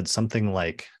it said something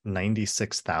like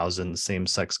 96,000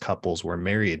 same-sex couples were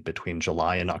married between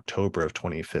July and October of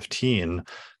 2015,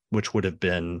 which would have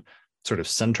been sort of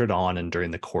centered on and during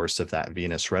the course of that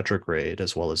Venus retrograde,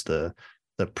 as well as the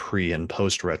pre and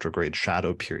post retrograde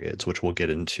shadow periods, which we'll get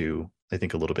into, I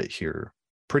think, a little bit here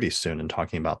pretty soon in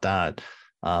talking about that.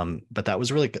 But that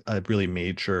was really a really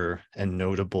major and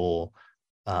notable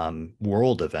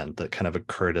world event that kind of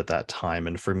occurred at that time.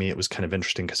 And for me, it was kind of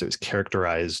interesting because it was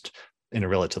characterized in a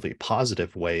relatively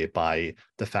positive way by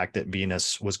the fact that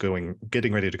Venus was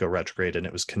getting ready to go retrograde, and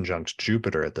it was conjunct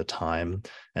Jupiter at the time.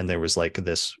 And there was like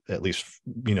this, at least,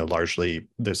 largely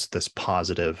this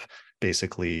positive,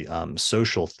 basically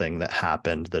social thing that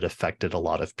happened that affected a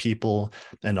lot of people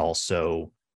and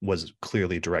also was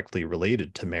clearly directly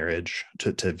related to marriage,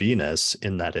 to Venus,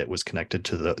 in that it was connected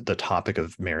to the topic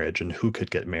of marriage and who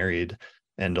could get married,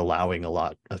 and allowing a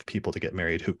lot of people to get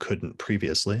married who couldn't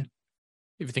previously.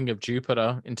 If you think of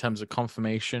Jupiter in terms of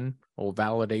confirmation or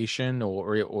validation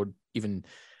or even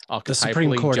archetypally, the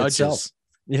Supreme Court judges. Itself.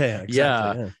 Yeah,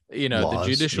 exactly. Yeah. Laws,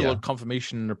 the judicial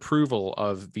confirmation and approval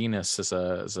of Venus as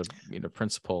a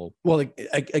principle. Well,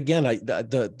 again,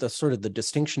 the sort of the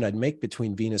distinction I'd make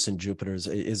between Venus and Jupiter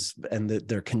is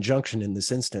their conjunction in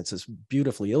this instance is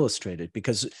beautifully illustrated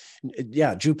because,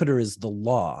 yeah, Jupiter is the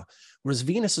law, whereas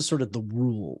Venus is sort of the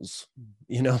rules,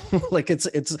 like it's,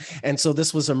 and so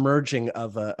this was a merging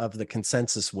of the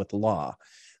consensus with law.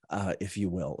 If you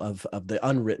will, of the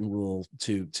unwritten rule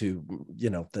to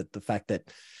the fact that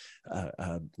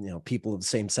people of the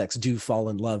same sex do fall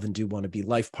in love and do want to be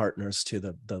life partners, to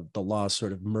the law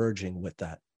sort of merging with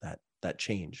that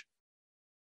change.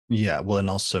 Yeah, well, and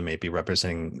also maybe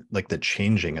representing like the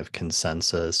changing of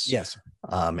consensus. Yes.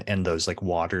 And those like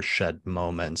watershed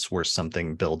moments where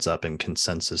something builds up and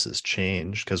consensus is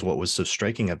changed. Because what was so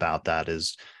striking about that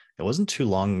is it wasn't too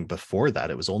long before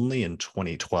that. It was only in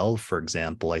 2012, for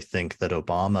example, I think that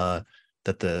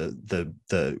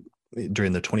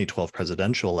during the 2012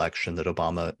 presidential election, that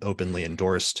Obama openly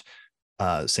endorsed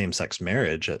same-sex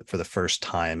marriage for the first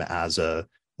time as a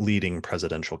leading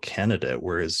presidential candidate.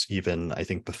 Whereas even I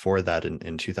think before that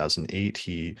in 2008,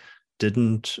 he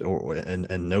didn't,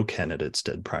 and no candidates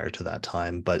did prior to that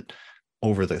time. But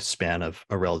over the span of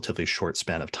a relatively short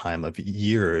span of time of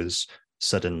years,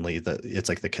 suddenly it's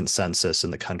like the consensus in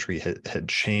the country had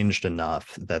changed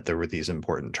enough that there were these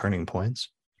important turning points.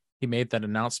 He made that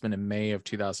announcement in May of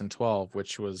 2012,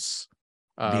 which was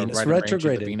Venus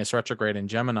retrograde. The Venus retrograde in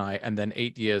Gemini. And then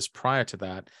 8 years prior to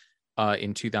that,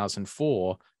 in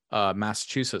 2004,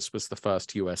 Massachusetts was the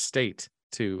first U.S. state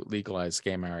to legalize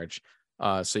gay marriage.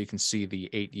 So you can see the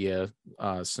 8-year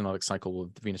synodic cycle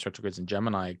of the Venus retrogrades in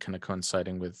Gemini kind of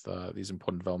coinciding with these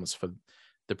important developments for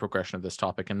the progression of this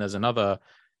topic. And there's another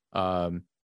one.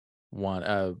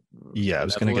 I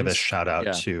was going to give a shout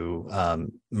out to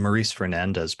Maurice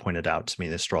Fernandez pointed out to me,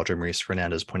 the astrologer Maurice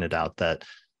Fernandez pointed out that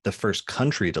the first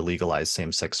country to legalize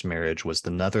same-sex marriage was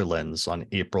the Netherlands on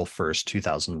April 1st,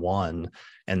 2001.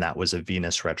 And that was a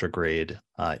Venus retrograde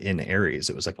in Aries.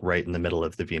 It was like right in the middle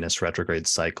of the Venus retrograde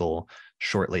cycle,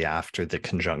 shortly after the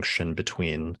conjunction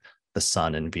between the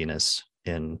Sun and Venus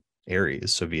in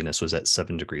Aries. So Venus was at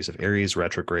 7 degrees of Aries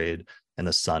retrograde, and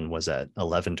the Sun was at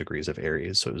 11 degrees of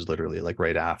Aries. So it was literally like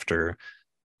right after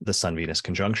the Sun-Venus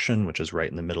conjunction, which is right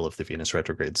in the middle of the Venus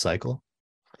retrograde cycle.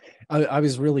 I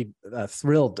was really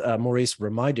thrilled. Maurice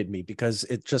reminded me, because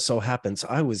it just so happens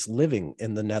I was living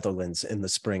in the Netherlands in the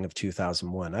spring of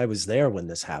 2001. I was there when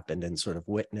this happened and sort of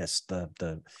witnessed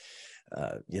the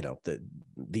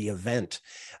event.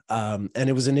 And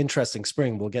it was an interesting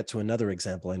spring. We'll get to another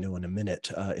example I know in a minute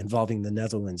involving the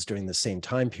Netherlands during the same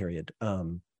time period.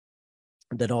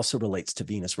 That also relates to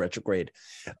Venus retrograde.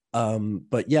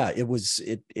 But yeah,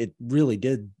 it really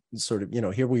did sort of,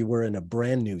 here we were in a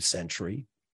brand new century.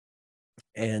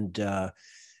 And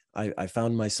I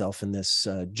found myself in this,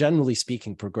 generally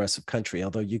speaking, progressive country,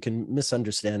 although you can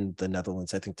misunderstand the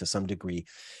Netherlands, I think, to some degree.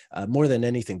 More than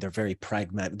anything, they're very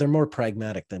pragmatic. They're more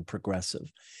pragmatic than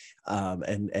progressive.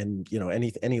 And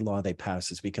any law they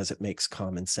pass is because it makes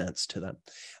common sense to them.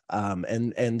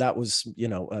 And that was,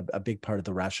 a big part of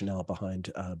the rationale behind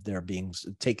their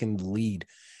taking the lead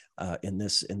in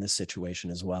this situation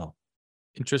as well.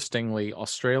 Interestingly,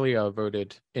 Australia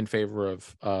voted in favor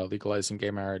of legalizing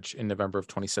gay marriage in November of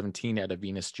 2017 at a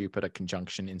Venus-Jupiter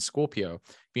conjunction in Scorpio.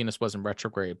 Venus wasn't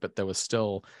retrograde, but there was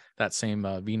still that same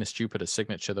Venus-Jupiter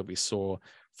signature that we saw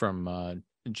from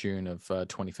June of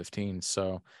 2015.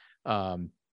 So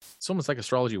it's almost like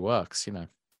astrology works,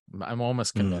 I'm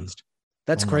almost convinced.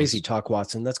 That's crazy talk,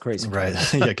 Watson. That's crazy. Right.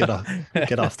 Yeah, get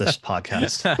off this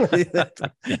podcast.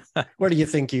 Where do you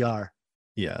think you are?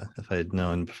 Yeah, if I had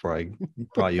known before I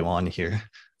brought you on here.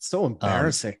 So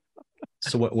embarrassing.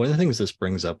 So one of the things this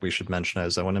brings up, we should mention,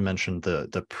 is I want to mention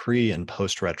the pre and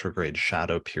post retrograde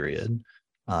shadow period,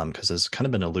 because it's kind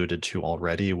of been alluded to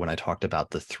already when I talked about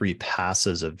the 3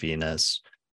 passes of Venus.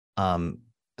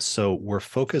 So we're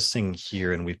focusing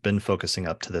here, and we've been focusing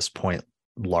up to this point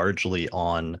largely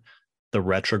on the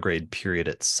retrograde period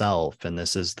itself, and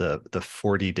this is the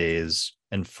 40 days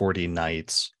and 40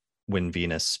 nights when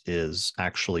Venus is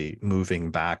actually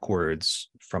moving backwards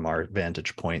from our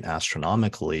vantage point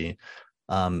astronomically.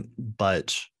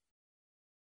 But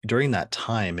during that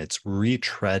time, it's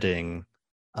retreading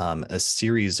a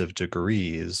series of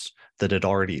degrees that had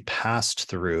already passed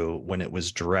through when it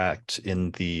was direct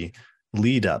in the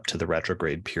lead up to the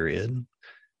retrograde period.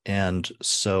 And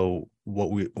so what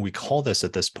we call this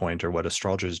at this point, or what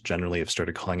astrologers generally have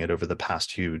started calling it over the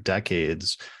past few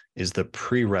decades, is the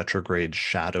pre-retrograde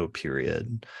shadow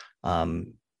period.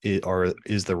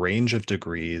 Is the range of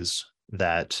degrees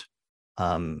that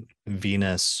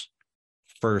Venus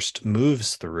first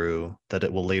moves through that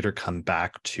it will later come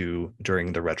back to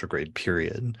during the retrograde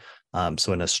period.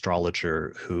 So an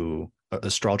astrologer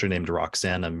named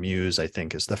Roxana Muse, I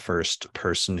think, is the first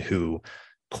person who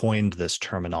coined this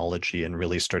terminology and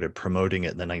really started promoting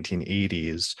it in the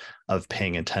 1980s, of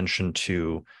paying attention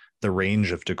to the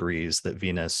range of degrees that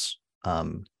Venus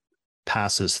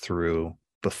passes through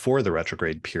before the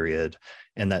retrograde period,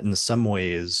 and that in some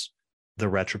ways the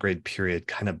retrograde period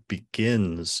kind of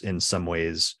begins in some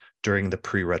ways during the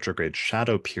pre-retrograde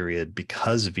shadow period,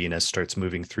 because Venus starts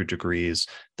moving through degrees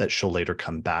that she'll later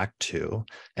come back to.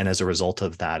 And as a result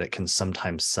of that, it can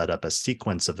sometimes set up a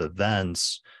sequence of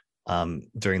events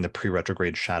during the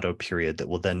pre-retrograde shadow period that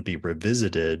will then be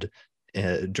revisited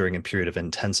during a period of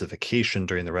intensification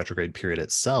during the retrograde period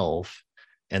itself.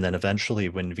 And then eventually,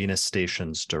 when Venus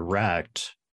stations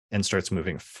direct and starts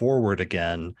moving forward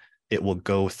again, it will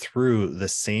go through the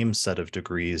same set of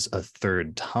degrees a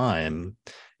third time.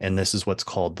 And this is what's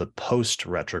called the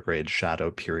post-retrograde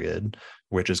shadow period,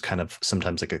 which is kind of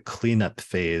sometimes like a cleanup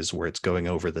phase where it's going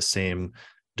over the same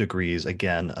degrees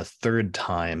again a third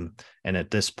time. And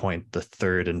at this point, the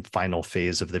third and final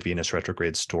phase of the Venus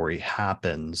retrograde story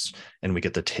happens, and we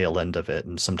get the tail end of it.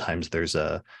 And sometimes there's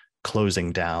a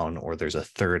closing down, or there's a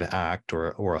third act,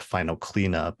 or a final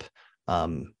cleanup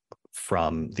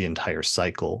from the entire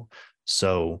cycle.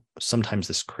 So sometimes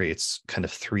this creates kind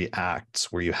of 3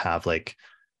 acts, where you have like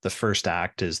the first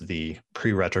act is the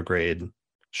pre-retrograde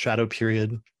shadow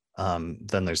period.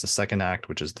 Then there's the second act,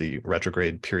 which is the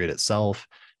retrograde period itself.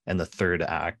 And the third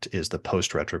act is the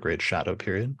post-retrograde shadow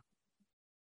period.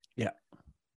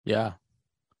 Yeah.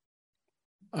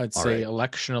 I'd say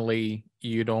electionally,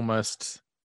 you'd almost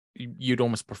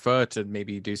prefer to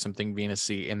maybe do something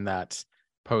Venus-y in that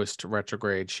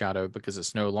post-retrograde shadow, because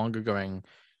it's no longer going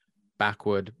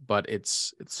backward, but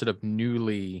it's sort of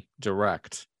newly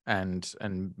direct.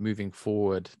 and moving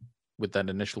forward with that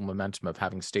initial momentum of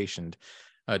having stationed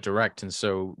direct. And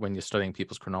so when you're studying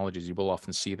people's chronologies, you will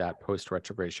often see that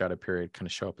post-retrograde shadow period kind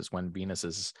of show up as when Venus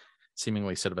is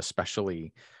seemingly sort of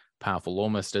especially powerful,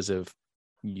 almost as if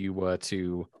you were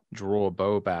to draw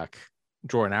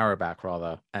an arrow back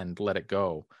rather, and let it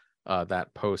go.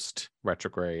 That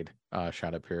post-retrograde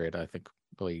shadow period, I think,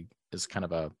 really is kind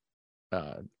of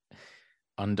a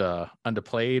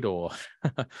underplayed or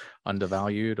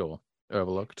undervalued or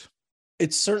overlooked.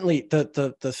 It's certainly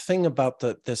the thing about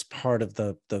this part of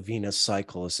the Venus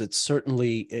cycle is it's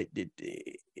certainly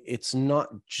it's not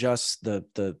just the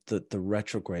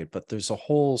retrograde, but there's a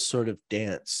whole sort of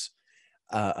dance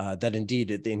that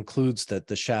indeed it includes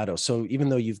the shadow. So even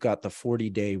though you've got the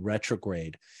 40-day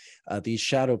retrograde, these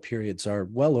shadow periods are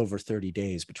well over 30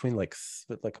 days, between like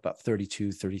about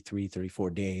 32, 33,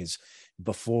 34 days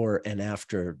before and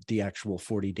after the actual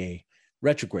 40-day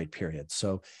retrograde period.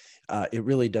 So it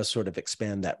really does sort of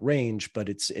expand that range, but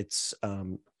it's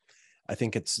I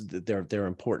think there are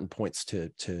important points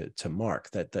to mark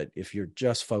that if you're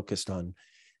just focused on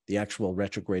the actual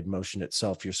retrograde motion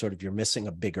itself, you're missing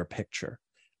a bigger picture.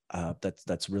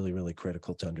 That's really, really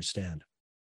critical to understand.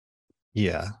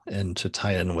 Yeah. And to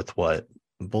tie in with what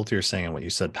both you're saying and what you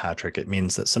said, Patrick, it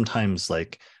means that sometimes,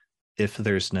 like, if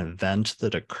there's an event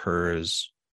that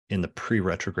occurs in the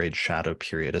pre-retrograde shadow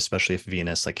period, especially if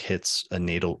Venus like hits an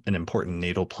important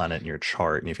natal planet in your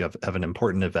chart, and if you have an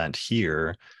important event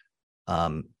here,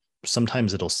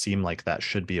 sometimes it'll seem like that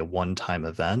should be a one-time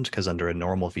event, because under a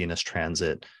normal Venus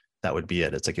transit, that would be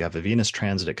it. It's like you have a Venus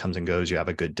transit, it comes and goes, you have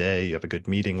a good day, you have a good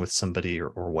meeting with somebody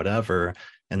or whatever,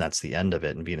 and that's the end of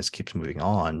it, and Venus keeps moving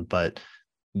on. But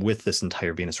with this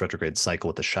entire Venus retrograde cycle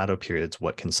with the shadow periods,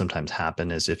 what can sometimes happen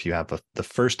is if you have the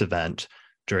first event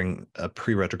during a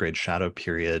pre-retrograde shadow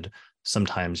period,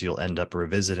 sometimes you'll end up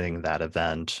revisiting that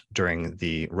event during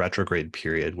the retrograde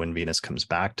period when Venus comes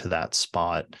back to that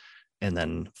spot. And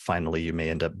then finally, you may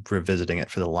end up revisiting it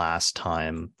for the last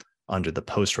time under the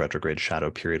post-retrograde shadow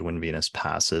period when Venus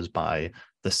passes by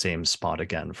the same spot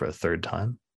again for a third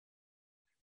time.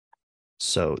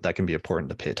 So that can be important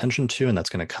to pay attention to, and that's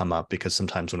going to come up because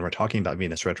sometimes when we're talking about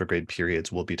Venus retrograde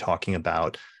periods, we'll be talking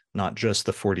about not just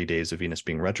the 40 days of Venus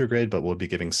being retrograde, but we'll be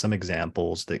giving some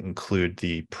examples that include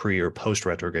the pre or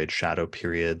post-retrograde shadow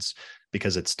periods,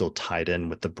 because it's still tied in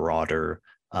with the broader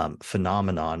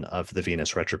phenomenon of the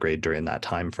Venus retrograde during that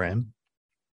time frame.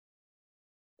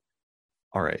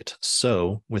 All right,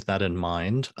 so with that in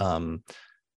mind,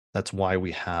 that's why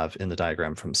we have in the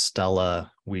diagram from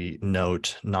Stella, we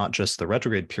note not just the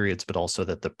retrograde periods, but also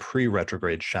that the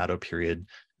pre-retrograde shadow period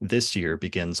this year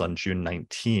begins on June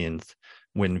 19th,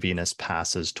 when Venus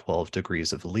passes 12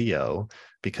 degrees of Leo,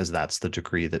 because that's the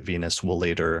degree that Venus will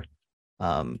later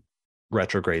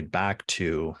retrograde back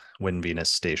to when Venus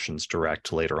stations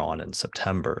direct later on in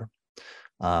September.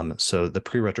 So the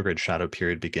pre-retrograde shadow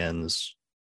period begins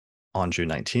on June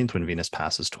 19th when Venus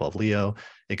passes 12 Leo.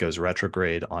 It goes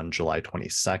retrograde on July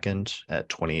 22nd at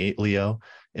 28 Leo.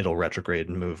 It'll retrograde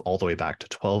and move all the way back to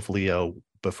 12 Leo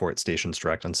before it stations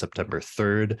direct on September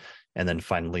 3rd. And then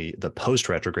finally, the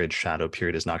post-retrograde shadow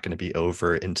period is not going to be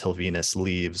over until Venus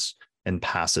leaves and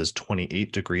passes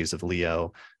 28 degrees of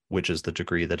Leo, which is the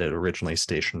degree that it originally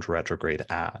stationed retrograde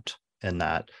at. And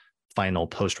that final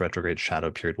post-retrograde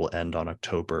shadow period will end on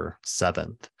October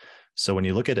 7th. So when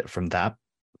you look at it from that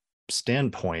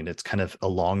standpoint, it's kind of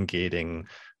elongating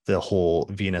the whole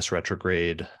Venus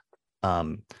retrograde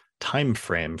time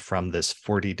frame from this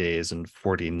 40 days and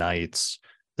 40 nights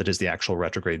that is the actual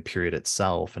retrograde period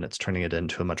itself, and it's turning it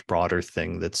into a much broader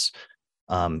thing that's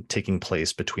taking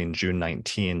place between June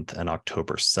 19th and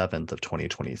October 7th of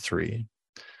 2023.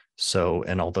 So,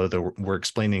 and although we're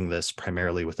explaining this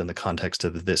primarily within the context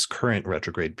of this current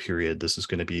retrograde period, this is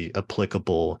going to be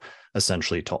applicable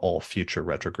essentially to all future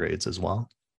retrogrades as well.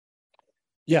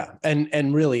 Yeah,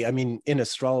 and really, I mean, in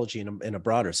astrology, in a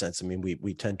broader sense, I mean,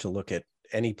 we tend to look at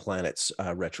any planet's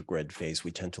retrograde phase.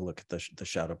 We tend to look at the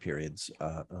shadow periods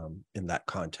in that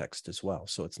context as well.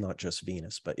 So it's not just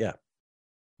Venus, but yeah.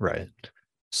 Right.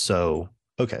 So,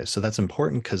 okay, so that's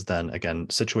important because then again,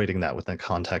 situating that within the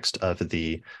context of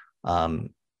the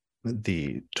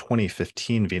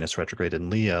 2015 Venus retrograde in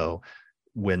Leo,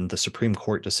 when the Supreme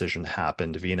Court decision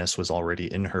happened, Venus was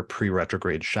already in her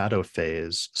pre-retrograde shadow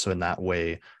phase. So in that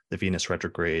way, the Venus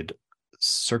retrograde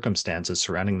circumstances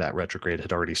surrounding that retrograde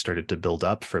had already started to build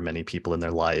up for many people in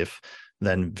their life.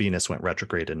 Then Venus went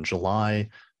retrograde in July,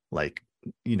 like,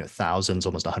 thousands,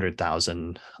 almost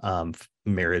 100,000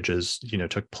 marriages,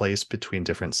 took place between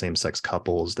different same-sex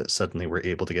couples that suddenly were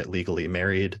able to get legally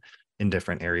married in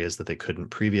different areas that they couldn't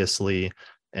previously.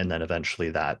 And then eventually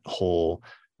that whole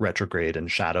retrograde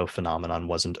and shadow phenomenon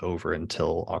wasn't over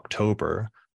until October.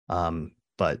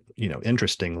 But,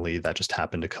 interestingly, that just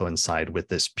happened to coincide with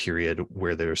this period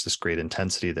where there's this great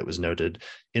intensity that was noted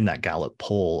in that Gallup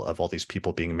poll of all these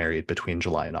people being married between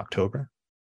July and October.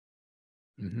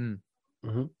 Mm-hmm.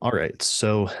 Mm-hmm. All right.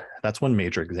 So that's one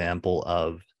major example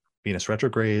of Venus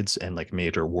retrogrades and like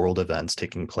major world events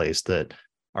taking place that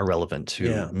are relevant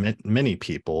to many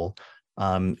people.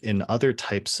 In other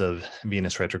types of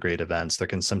Venus retrograde events, there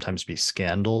can sometimes be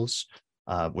scandals,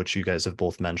 which you guys have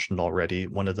both mentioned already.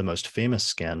 One of the most famous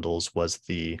scandals was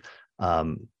the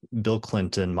Bill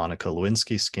Clinton, Monica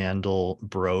Lewinsky scandal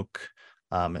broke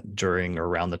during or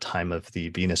around the time of the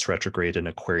Venus retrograde in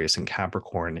Aquarius and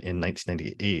Capricorn in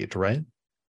 1998, right?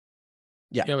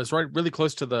 Yeah, it was really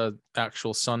close to the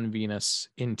actual Sun-Venus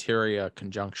interior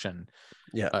conjunction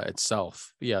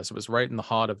itself. Yes, it was right in the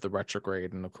heart of the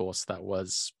retrograde, and of course that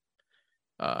was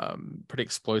pretty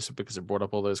explosive because it brought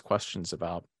up all those questions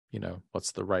about,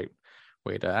 what's the right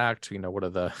way to act? What are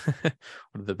the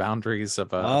what are the boundaries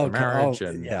of a marriage?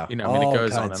 And it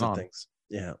goes on and on. Things.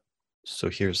 Yeah. So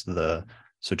here's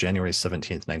so January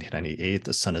 17th, 1998,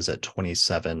 the sun is at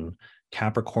 27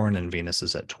 Capricorn and Venus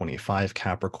is at 25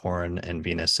 Capricorn, and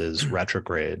Venus is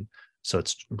retrograde. So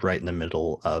it's right in the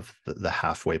middle of the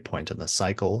halfway point in the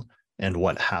cycle. And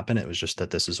what happened? It was just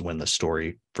that this is when the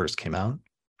story first came out.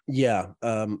 Yeah.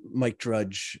 Mike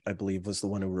Drudge, I believe, was the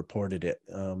one who reported it,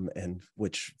 and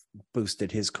which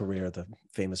boosted his career. The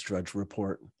famous Drudge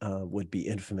Report would be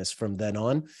infamous from then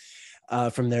on.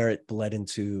 From there, it bled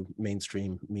into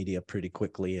mainstream media pretty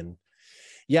quickly and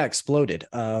exploded.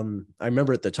 I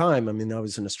remember at the time, I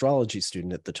was an astrology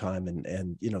student at the time,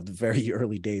 and the very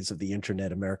early days of the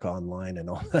internet, America Online and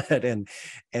all that,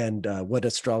 and what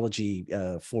astrology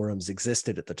forums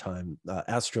existed at the time.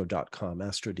 Astro.com,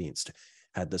 Astrodienst,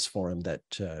 had this forum that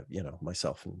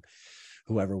myself and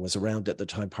whoever was around at the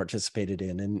time participated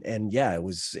in, and it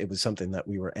was something that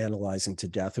we were analyzing to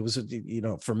death. It was,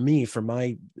 for me, for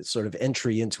my sort of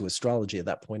entry into astrology at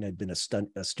that point, I'd been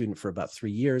a student for about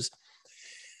 3 years.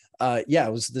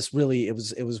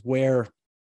 It was where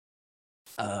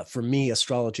for me,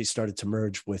 astrology started to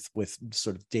merge with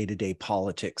sort of day-to-day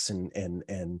politics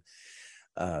and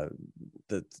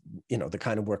the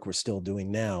kind of work we're still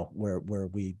doing now, where we're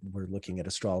looking at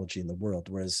astrology in the world.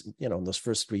 Whereas, in those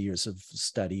first 3 years of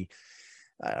study,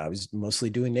 I was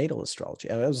mostly doing natal astrology.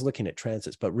 I was looking at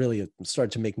transits, but really it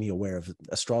started to make me aware of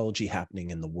astrology happening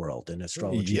in the world and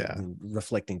astrology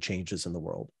reflecting changes in the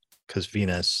world. Because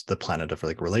Venus, the planet of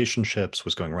like relationships,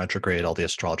 was going retrograde. All the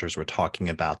astrologers were talking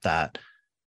about that,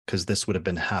 because this would have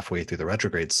been halfway through the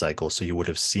retrograde cycle. So you would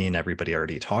have seen everybody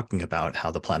already talking about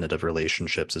how the planet of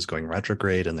relationships is going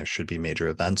retrograde and there should be major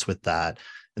events with that.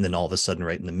 And then all of a sudden,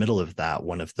 right in the middle of that,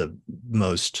 one of the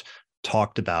most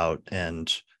talked about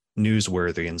and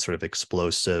newsworthy and sort of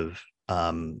explosive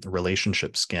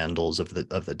relationship scandals of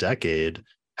the decade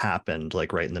happened,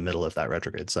 like right in the middle of that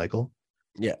retrograde cycle.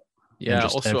 Yeah. Yeah.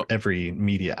 And just every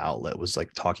media outlet was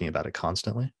like talking about it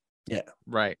constantly. Yeah.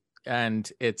 Right.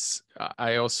 And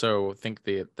I also think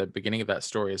the beginning of that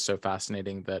story is so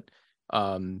fascinating that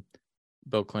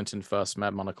Bill Clinton first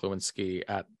met Monica Lewinsky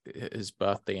at his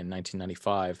birthday in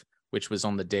 1995, which was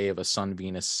on the day of a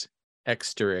Sun-Venus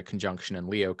exterior conjunction in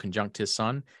Leo, conjunct his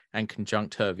sun and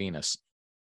conjunct her Venus.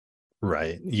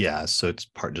 Right. Yeah. So it's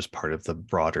part of the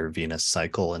broader Venus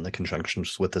cycle and the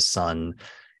conjunctions with the sun.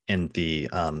 And the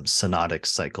synodic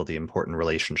cycle, the important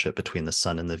relationship between the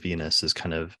sun and the Venus, is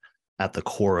kind of at the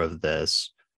core of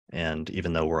this. And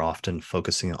even though we're often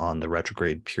focusing on the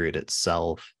retrograde period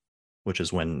itself, which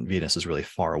is when Venus is really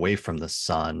far away from the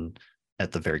sun,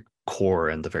 at the very core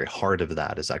and the very heart of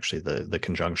that is actually the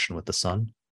conjunction with the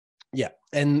sun. Yeah.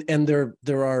 And there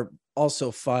are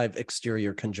also 5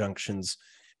 exterior conjunctions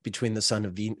between the sun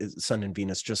and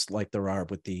Venus, just like there are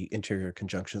with the interior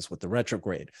conjunctions with the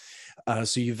retrograde.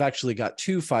 So you've actually got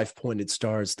 2 5-pointed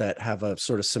stars that have a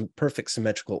sort of perfect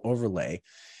symmetrical overlay.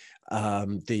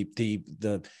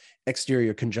 The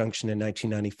exterior conjunction in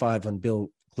 1995 on Bill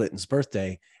Clinton's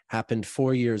birthday happened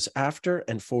 4 years after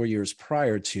and 4 years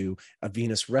prior to a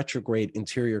Venus retrograde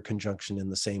interior conjunction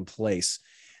in the same place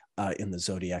in the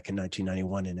zodiac in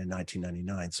 1991 and in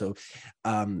 1999. So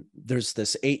there's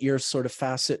this 8-year sort of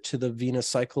facet to the Venus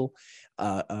cycle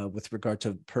with regard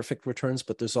to perfect returns,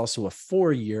 but there's also a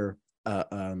 4-year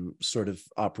sort of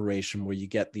operation where you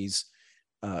get these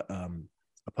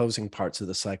opposing parts of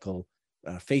the cycle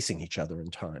facing each other in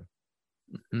time.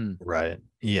 Mm-hmm. Right.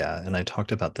 Yeah. And I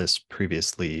talked about this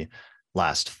previously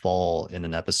last fall in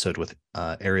an episode with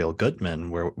Ariel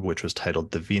Gutman, which was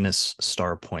titled The Venus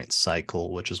Star Point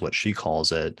Cycle, which is what she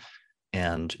calls it.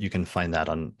 And you can find that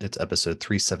on it's episode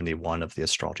 371 of the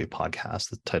Astrology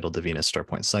podcast, titled The Venus Star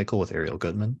Point Cycle with Ariel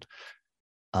Goodman.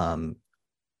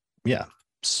 Yeah.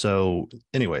 So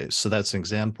anyway, so that's an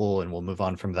example, and we'll move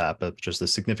on from that. But just the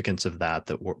significance of that,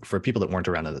 for people that weren't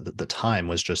around at the time,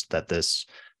 was just that this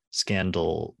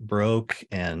scandal broke,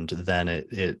 and then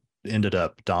it ended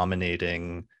up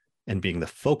dominating and being the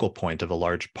focal point of a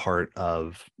large part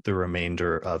of the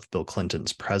remainder of Bill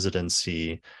Clinton's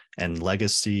presidency and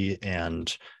legacy.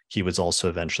 And he was also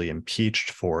eventually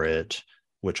impeached for it,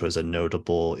 which was a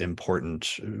notable,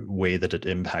 important way that it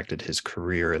impacted his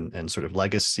career and sort of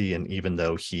legacy. And even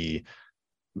though he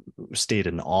stayed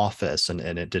in office and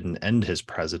it didn't end his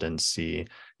presidency,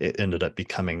 it ended up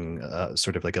becoming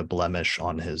sort of like a blemish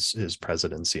on his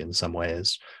presidency in some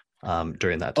ways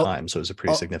during that time. So it was a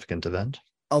pretty significant event.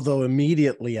 Although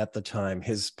immediately at the time,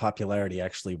 his popularity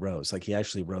actually rose. Like, he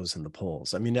actually rose in the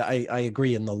polls. I mean, I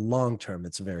agree in the long term,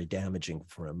 it's very damaging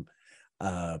for him.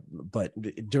 But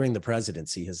during the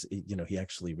presidency, he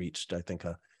actually reached, I think,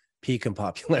 a peak in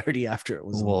popularity after it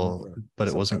was. But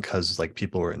it wasn't because like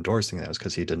people were endorsing that. It was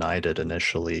because he denied it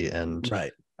initially. And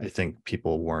right. I think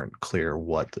people weren't clear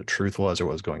what the truth was or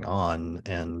what was going on.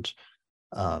 And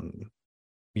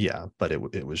yeah, but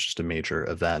it was just a major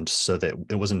event, so that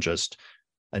it wasn't just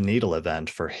a natal event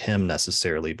for him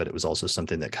necessarily, but it was also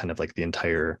something that kind of like the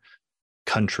entire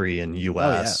country and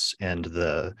US and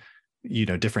the,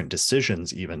 different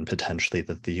decisions even potentially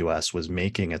that the US was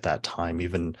making at that time.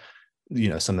 Even,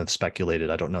 some have speculated,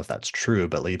 I don't know if that's true,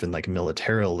 but even like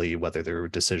militarily, whether there were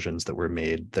decisions that were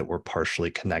made that were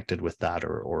partially connected with that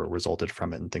or resulted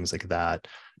from it and things like that.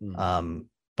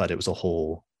 But it was a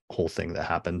whole thing that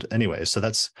happened anyway. So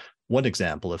that's one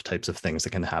example of types of things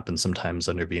that can happen sometimes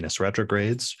under Venus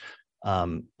retrogrades.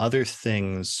 Other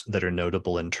things that are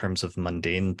notable in terms of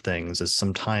mundane things is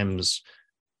sometimes,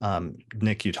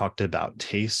 Nick, you talked about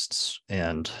tastes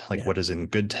and what is in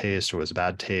good taste or was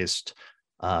bad taste.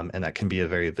 And that can be a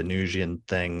very Venusian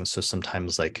thing. So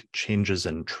sometimes like changes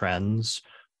in trends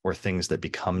or things that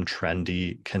become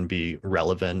trendy can be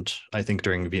relevant, I think,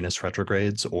 during Venus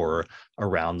retrogrades or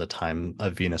around the time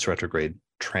of Venus retrograde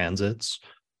transits.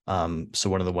 So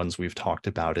one of the ones we've talked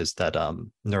about is that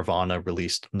Nirvana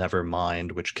released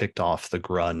Nevermind, which kicked off the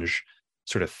grunge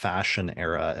sort of fashion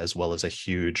era, as well as a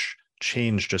huge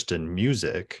change just in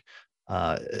music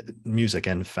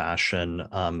and fashion.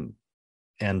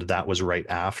 And that was right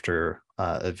after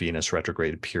a Venus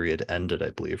retrograde period ended,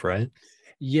 I believe, right?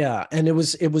 Yeah, and it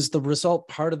was the result,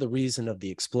 part of the reason of the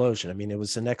explosion. I mean, it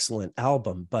was an excellent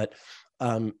album, but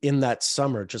in that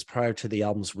summer, just prior to the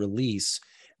album's release,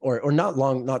 or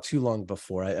not too long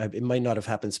before, it might not have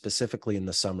happened specifically in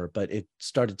the summer, but it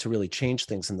started to really change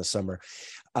things in the summer.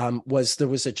 There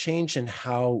was a change in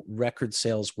how record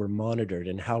sales were monitored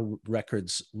and how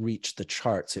records reached the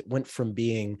charts. It went from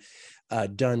being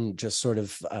done just sort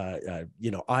of,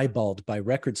 eyeballed by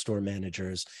record store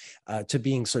managers to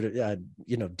being sort of,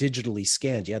 digitally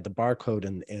scanned. You had the barcode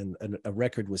and a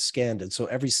record was scanned. And so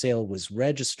every sale was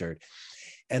registered.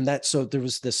 And so there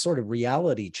was this sort of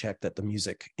reality check that the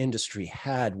music industry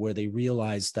had, where they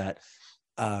realized that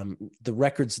the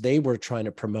records they were trying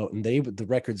to promote and the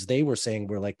records they were saying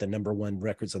were like the number one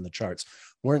records on the charts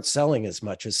weren't selling as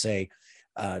much as, say,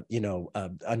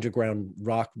 underground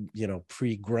rock,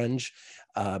 pre-grunge,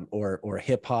 or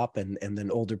hip hop, and then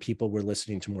older people were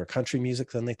listening to more country music.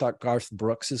 Then they thought Garth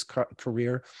Brooks's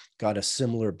career got a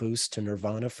similar boost to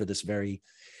Nirvana for this very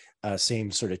same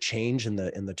sort of change in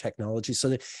the technology. So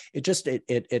that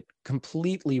it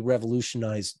completely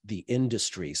revolutionized the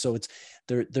industry. So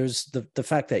there's the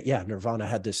fact that, Nirvana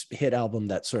had this hit album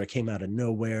that sort of came out of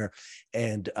nowhere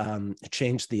and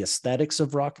changed the aesthetics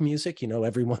of rock music.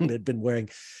 Everyone had been wearing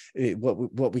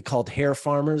what we called hair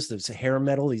farmers. There's hair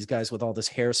metal, these guys with all this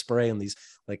hairspray and these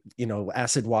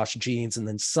acid wash jeans. And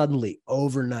then suddenly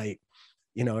overnight,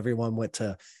 everyone went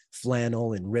to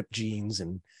flannel and ripped jeans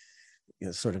and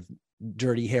sort of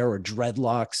dirty hair or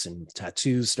dreadlocks, and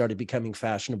tattoos started becoming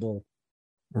fashionable.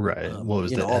 Right. Well, it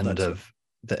was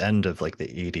the end of like the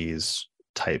 80s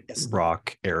type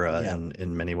rock era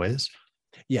in many ways.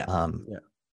 Yeah.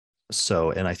 So,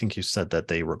 and I think you said that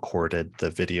they recorded the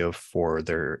video for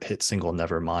their hit single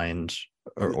Nevermind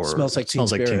or Smells Like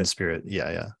Teen Spirit.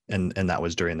 Yeah. And that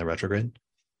was during the retrograde.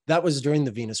 That was during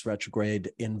the Venus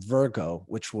retrograde in Virgo,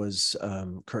 which was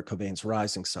Kurt Cobain's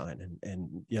rising sign.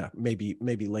 And maybe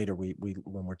later we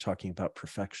when we're talking about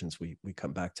perfections, we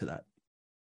come back to that.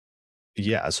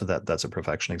 Yeah, so that's a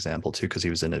perfection example too, because he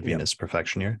was in a Venus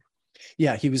perfection year.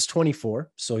 Yeah, he was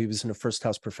 24, so he was in a first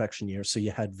house perfection year. So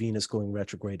you had Venus going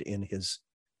retrograde in his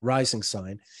rising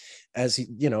sign. As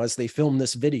as they filmed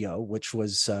this video, which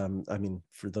was, I mean,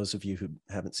 for those of you who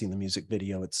haven't seen the music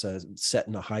video, it's set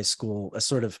in a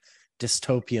sort of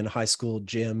dystopian high school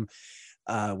gym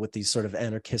with these sort of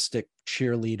anarchistic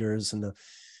cheerleaders and the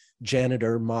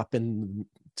janitor mopping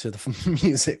to the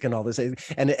music and all this,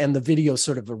 and the video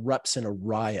sort of erupts in a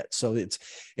riot. So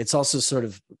it's also sort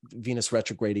of Venus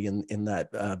retrograde in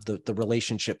that the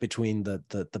relationship between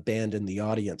the band and the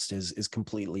audience is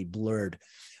completely blurred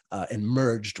and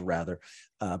merged rather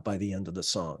by the end of the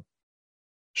song.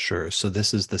 Sure. So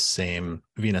this is the same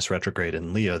Venus retrograde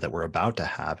in Leo that we're about to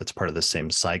have. It's part of the same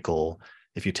cycle.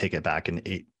 If you take it back in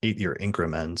eight-year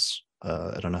increments,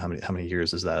 I don't know how many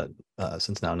years is that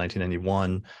since now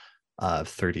 1991,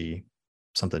 30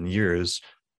 something years,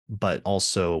 but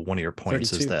also one of your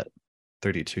points 32. Is that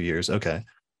 32 years. Okay.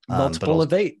 Multiple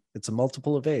of 8. It's a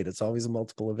multiple of 8. It's always a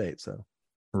multiple of 8. So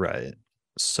right.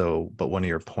 So, but one of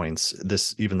your points,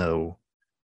 even though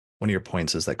one of your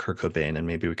points is that Kurt Cobain, and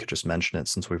maybe we could just mention it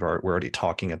since we're already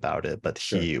talking about it, but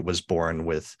he was born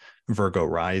with Virgo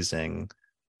rising,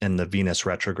 and the Venus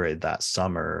retrograde that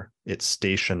summer, it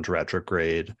stationed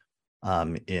retrograde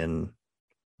in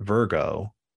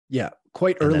Virgo. Yeah,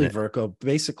 quite early Virgo,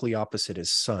 basically opposite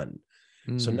his sun.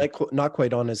 So not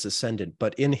quite on his ascendant,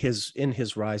 but in his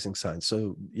rising sign.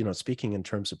 So, speaking in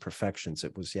terms of perfections,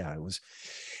 it was,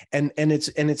 and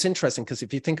it's interesting because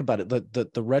if you think about it,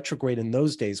 the retrograde in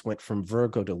those days went from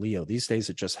Virgo to Leo. These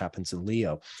days it just happens in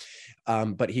Leo.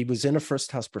 But he was in a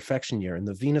first house perfection year, and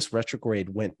the Venus retrograde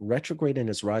went retrograde in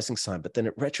his rising sign, but then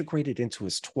it retrograded into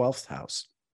his 12th house,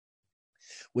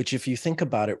 which, if you think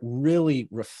about it, really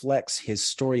reflects his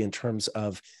story in terms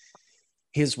of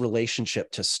his relationship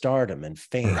to stardom and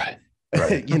fame. Right.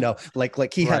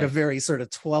 Like he had a very sort of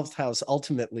 12th house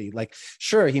ultimately. Like,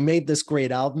 sure, he made this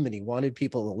great album and he wanted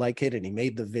people to like it, and he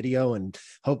made the video and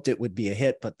hoped it would be a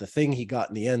hit, but the thing he got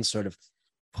in the end sort of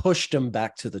pushed him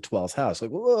back to the 12th house.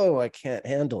 Like, whoa, I can't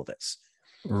handle this.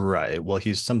 Right. Well,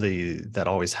 he's somebody that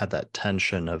always had that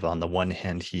tension of, on the one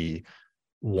hand, he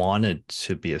wanted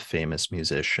to be a famous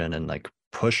musician and like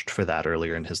pushed for that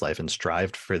earlier in his life and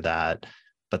strived for that.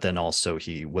 But then also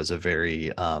he was a very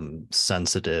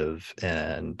sensitive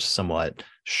and somewhat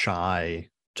shy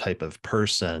type of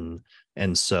person.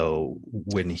 And so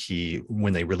when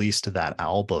they released that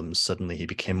album, suddenly he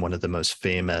became one of the most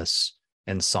famous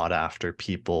and sought after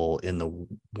people in the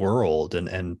world,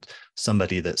 and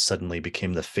somebody that suddenly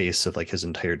became the face of like his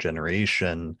entire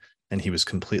generation. And he was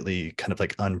completely kind of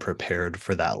like unprepared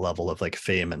for that level of like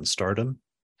fame and stardom.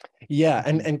 Yeah,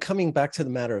 and coming back to the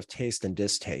matter of taste and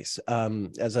distaste,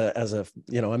 as a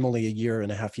I'm only a year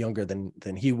and a half younger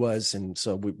than he was, and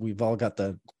so we've all got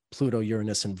the Pluto,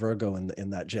 Uranus, and Virgo in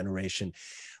that generation.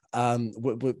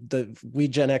 We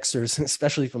Gen Xers,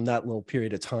 especially from that little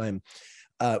period of time,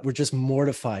 were just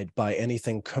mortified by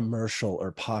anything commercial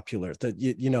or popular.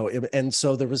 And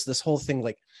so there was this whole thing,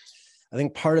 like, I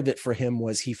think part of it for him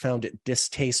was he found it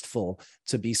distasteful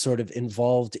to be sort of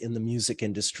involved in the music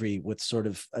industry with sort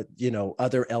of,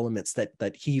 other elements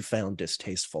that he found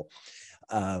distasteful.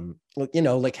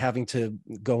 Like having to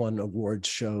go on awards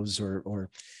shows or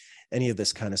any of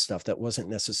this kind of stuff that wasn't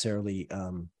necessarily,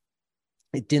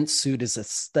 it didn't suit his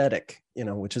aesthetic,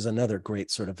 which is another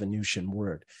great sort of Venusian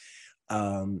word.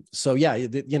 So yeah,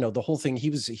 the whole thing, he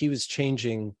was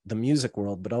changing the music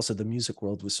world, but also the music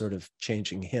world was sort of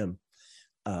changing him.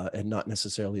 And not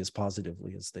necessarily as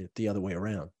positively as the other way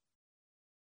around.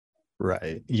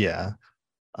 Right. Yeah.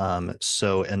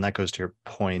 So, and that goes to your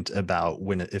point about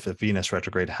if a Venus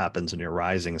retrograde happens in your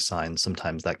rising sign,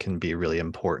 sometimes that can be a really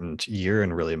important year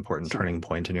and really important turning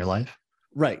point in your life.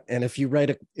 Right. And if you write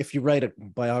a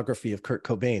biography of Kurt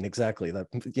Cobain, exactly that,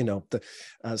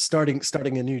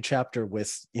 starting a new chapter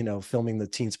with, filming the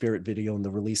Teen Spirit video and the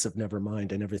release of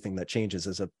Nevermind and everything that changes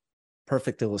is a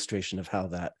perfect illustration of how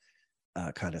that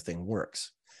kind of thing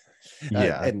works.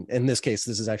 And in this case,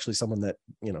 this is actually someone that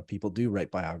people do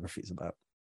write biographies about.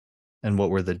 And what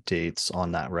were the dates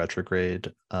on that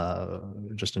retrograde,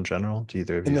 just in general? Do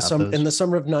either of you in the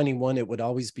summer of 91? It would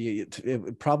always be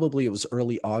it was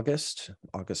early August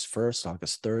 1st,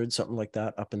 August 3rd, something like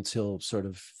that, up until sort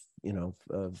of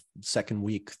second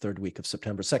week, third week of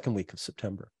September,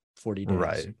 40 days.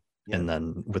 Right. Yeah. And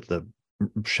then with the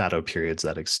shadow periods,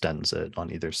 that extends it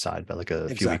on either side by like a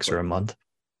few weeks or a month.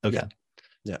 Okay.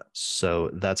 Yeah. So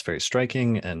that's very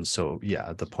striking. And so,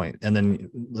 yeah, the point, and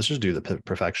then let's just do the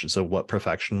perfection. So what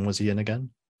perfection was he in again?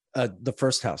 The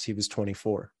first house. He was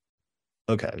 24.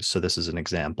 Okay. So this is an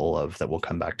example of that we'll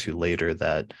come back to later,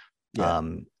 that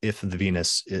if the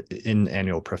Venus in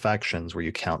annual perfections, where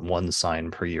you count one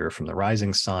sign per year from the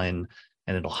rising sign,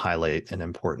 and it'll highlight an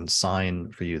important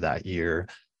sign for you that year.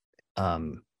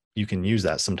 You can use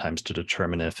that sometimes to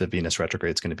determine if a Venus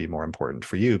retrograde is going to be more important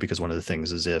for you, because one of the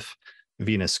things is if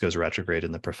Venus goes retrograde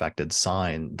in the perfected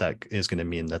sign, that is going to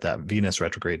mean that that Venus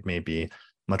retrograde may be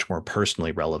much more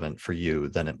personally relevant for you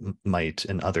than it might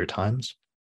in other times.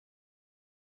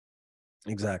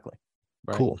 Exactly.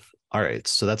 Right. Cool. All right.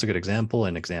 So that's a good example,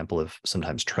 an example of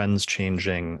sometimes trends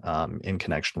changing in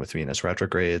connection with Venus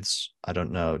retrogrades. I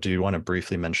don't know. Do you want to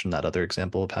briefly mention that other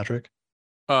example, Patrick?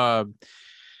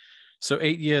 So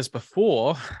 8 years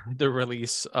before the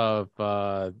release of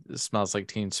Smells Like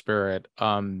Teen Spirit,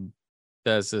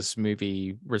 there's this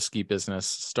movie, Risky Business,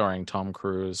 starring Tom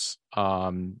Cruise,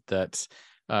 that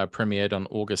premiered on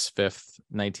August 5th,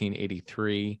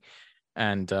 1983.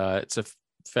 And it's a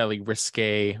fairly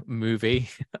risque movie.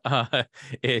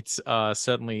 It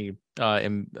certainly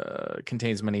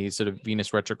contains many sort of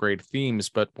Venus retrograde themes,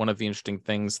 but one of the interesting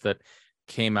things that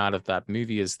came out of that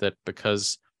movie is that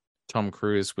because Tom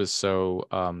Cruise was so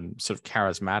sort of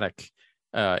charismatic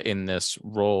in this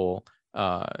role,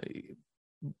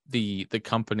 the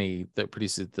company that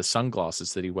produces the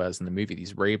sunglasses that he wears in the movie,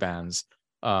 these Ray-Bans,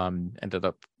 ended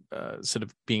up sort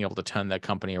of being able to turn their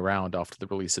company around after the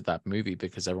release of that movie,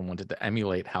 because everyone wanted to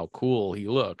emulate how cool he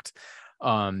looked.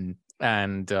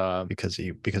 Because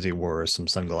he wore some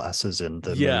sunglasses in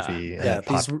the movie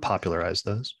and popularized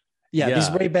those.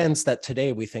 These Ray-Bans that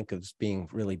today we think of as being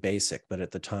really basic, but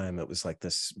at the time it was like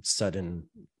this sudden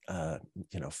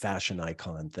fashion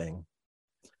icon thing.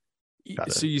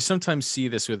 So you sometimes see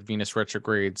this with Venus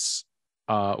retrogrades,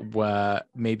 where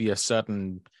maybe a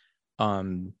certain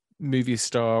movie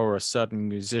star or a certain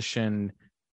musician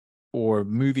or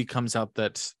movie comes out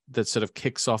that sort of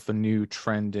kicks off a new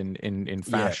trend in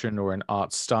fashion or in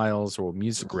art styles or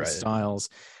musical styles.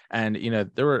 And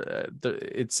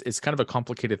it's kind of a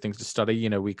complicated thing to study.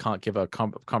 We can't give a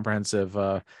comprehensive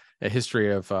a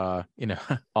history of art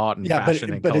and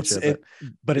fashion and culture.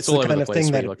 But it's the kind of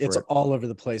thing that it's all over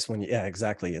the place when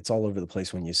exactly. It's all over the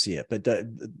place when you see it. But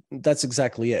that's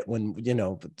exactly it. When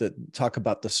talk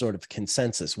about the sort of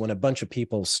consensus, when a bunch of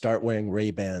people start wearing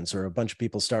Ray-Bans or a bunch of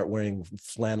people start wearing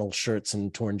flannel shirts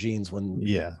and torn jeans, when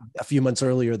a few months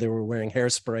earlier they were wearing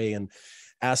hairspray and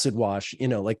acid wash,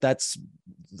 like that's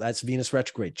Venus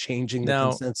retrograde, changing the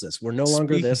consensus. We're no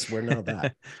longer this, we're now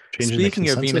that. Speaking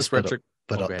of Venus retrograde,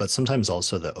 but sometimes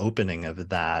also the opening of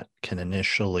that can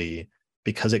initially,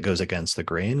 because it goes against the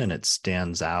grain and it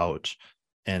stands out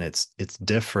and it's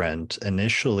different,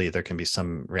 initially there can be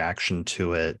some reaction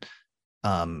to it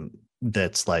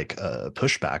that's like a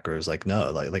pushback, or is like,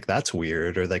 no, like that's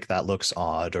weird, or like that looks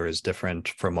odd or is different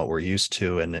from what we're used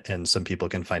to, and some people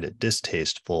can find it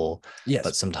distasteful.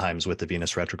 But sometimes with the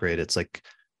Venus retrograde, it's like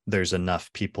there's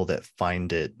enough people that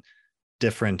find it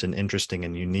different and interesting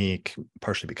and unique,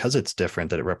 partially because it's different,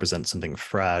 that it represents something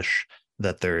fresh,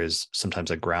 that there is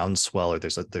sometimes a groundswell, or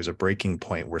there's a breaking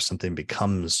point where something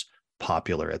becomes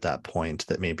popular at that point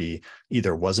that maybe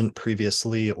either wasn't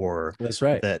previously, or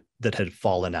that had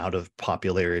fallen out of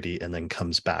popularity and then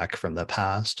comes back from the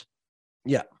past.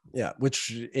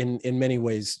 Which in many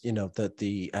ways, that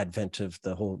the advent of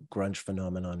the whole grunge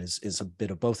phenomenon is a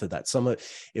bit of both of that.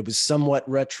 It was somewhat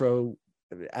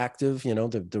retroactive,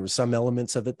 there were some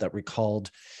elements of it that recalled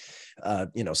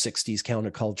 60s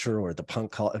counterculture, or the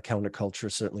punk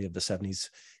counterculture, certainly of the 70s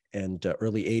and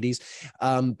early 80s,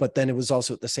 but then it was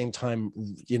also at the same time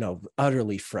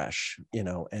utterly fresh,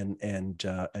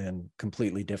 and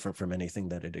completely different from anything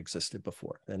that had existed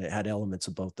before, and it had elements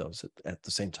of both those at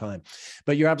the same time.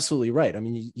 But you're absolutely right. I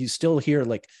mean, you still hear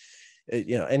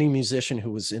any musician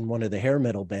who was in one of the hair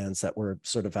metal bands that were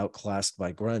sort of outclassed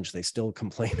by grunge, they still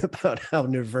complain about how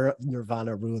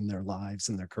Nirvana ruined their lives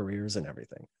and their careers and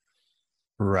everything.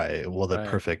 Right. Well, the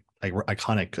perfect,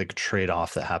 iconic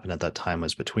trade-off that happened at that time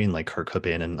was between like Kurt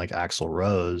Cobain and like Axl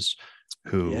Rose,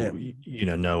 who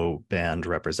no band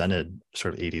represented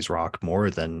sort of 80s rock more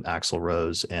than Axl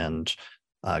Rose and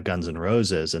Guns N'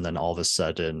 Roses, and then all of a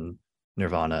sudden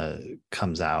Nirvana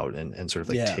comes out and sort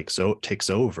of like takes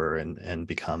over and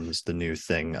becomes the new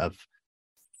thing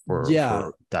for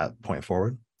that point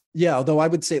forward. Yeah, although I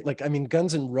would say,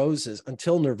 Guns N' Roses,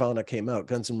 until Nirvana came out,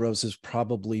 Guns N' Roses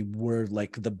probably were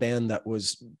like the band that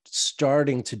was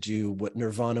starting to do what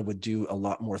Nirvana would do a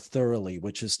lot more thoroughly,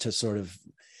 which is to sort of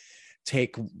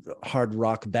take hard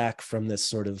rock back from this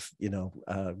sort of,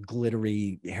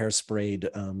 glittery, hairsprayed,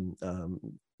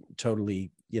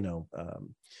 totally,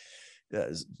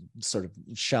 sort of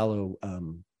shallow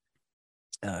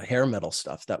hair metal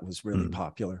stuff that was really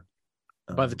popular.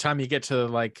 By the time you get to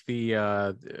like the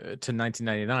to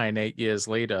 1999, 8 years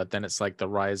later, then it's like the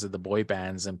rise of the boy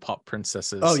bands and pop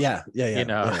princesses. Oh yeah,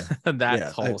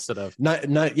 that whole sort of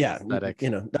aesthetic.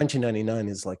 1999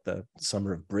 is like the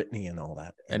summer of Britney and all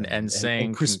that, and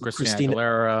saying Christina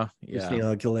Aguilera,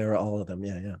 Christina Aguilera, all of them,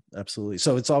 absolutely.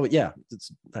 So it's always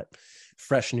it's that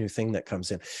fresh new thing that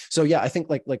comes in. So I think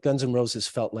like Guns N' Roses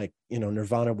felt like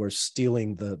Nirvana were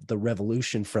stealing the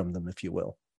revolution from them, if you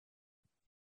will.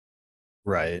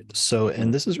 Right. So,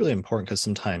 and this is really important because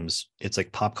sometimes it's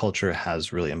like pop culture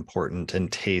has really important,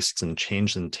 and tastes and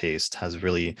change in taste has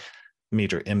really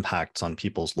major impacts on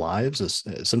people's lives,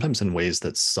 sometimes in ways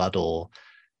that's subtle.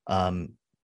 I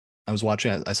was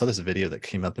watching, I saw this video that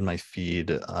came up in my feed.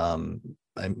 I'm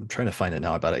trying to find it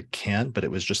now, but I can't, but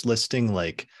it was just listing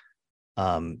like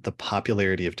the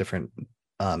popularity of different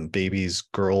babies,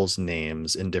 girls'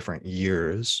 names in different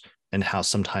years, and how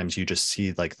sometimes you just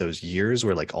see like those years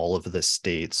where like all of the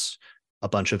states, a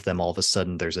bunch of them, all of a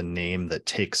sudden there's a name that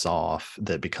takes off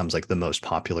that becomes like the most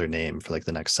popular name for like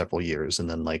the next several years. And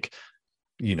then like,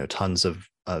 tons of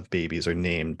babies are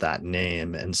named that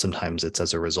name. And sometimes it's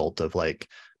as a result of like,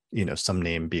 some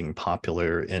name being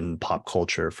popular in pop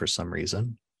culture for some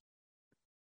reason.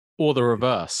 Or the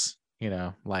reverse,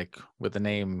 like with the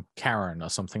name Karen or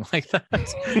something like that,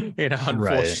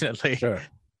 unfortunately. Right. Sure.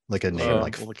 Like a name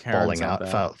like falling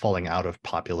out of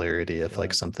popularity if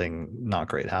like something not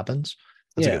great happens.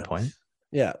 That's a good point.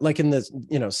 Yeah, like in the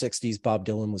 60s, Bob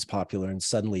Dylan was popular, and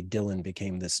suddenly Dylan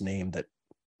became this name that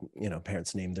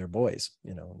parents named their boys.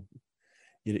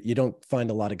 You don't find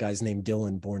a lot of guys named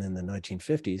Dylan born in the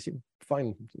 1950s. You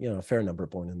find a fair number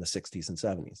born in the 60s and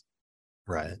 70s.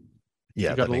 Right.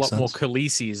 Yeah, you got a lot more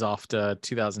Khaleesi's after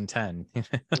 2010.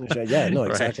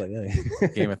 Exactly. Yeah.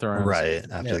 Game of Thrones. Right,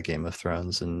 after the Game of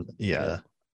Thrones. And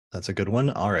that's a good one.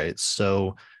 All right.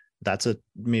 So that's a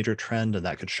major trend, and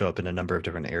that could show up in a number of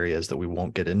different areas that we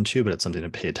won't get into, but it's something to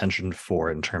pay attention for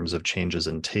in terms of changes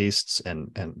in tastes and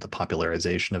the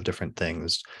popularization of different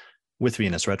things with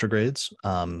Venus retrogrades.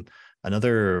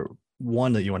 Another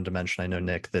one that you wanted to mention, I know,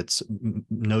 Nick, that's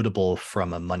notable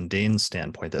from a mundane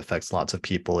standpoint that affects lots of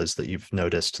people is that you've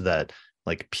noticed that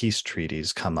like peace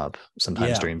treaties come up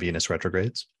sometimes during Venus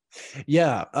retrogrades.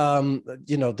 The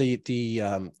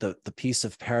Peace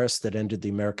of Paris that ended the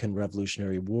American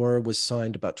Revolutionary War was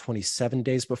signed about 27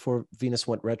 days before Venus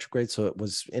went retrograde, so it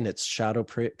was in its shadow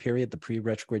period, the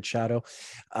pre-retrograde shadow.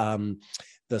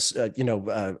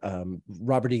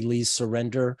 Robert E. Lee's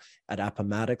surrender at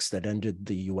Appomattox that ended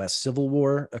the U.S. Civil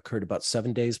War occurred about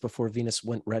 7 days before Venus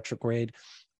went retrograde.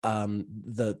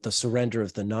 The surrender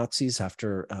of the Nazis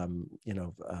after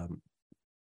in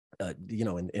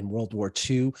World War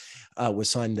II was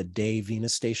signed the day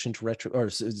Venus stationed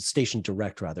stationed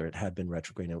direct, rather. It had been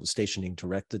retrograde. It was stationing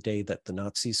direct the day that the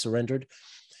Nazis surrendered.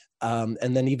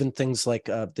 And then even things like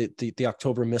the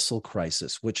October Missile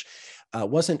Crisis, which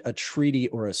wasn't a treaty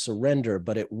or a surrender,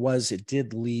 but it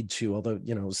did lead to, although,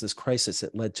 it was this crisis,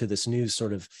 it led to this new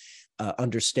sort of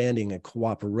understanding and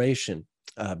cooperation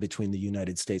between the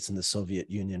United States and the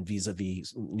Soviet Union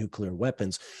vis-a-vis nuclear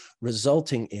weapons,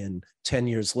 resulting in 10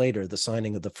 years later, the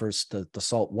signing of the first, the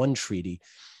SALT I treaty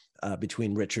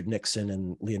between Richard Nixon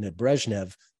and Leonid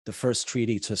Brezhnev, the first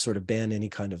treaty to sort of ban any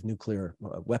kind of nuclear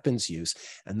weapons use.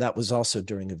 And that was also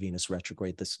during a Venus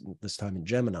retrograde, this time in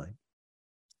Gemini.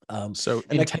 So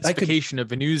intensification of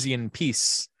Venusian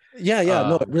peace.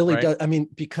 No, it really does. I mean,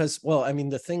 because,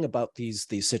 the thing about these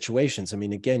situations,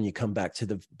 again, you come back to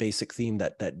the basic theme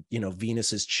that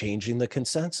Venus is changing the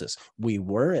consensus. We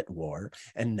were at war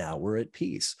and now we're at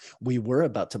peace. We were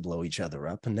about to blow each other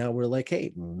up and now we're like,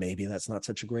 hey, maybe that's not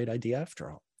such a great idea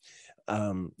after all.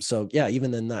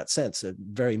 Even in that sense,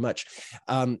 very much.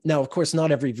 Now, of course,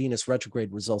 not every Venus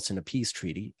retrograde results in a peace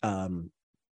treaty.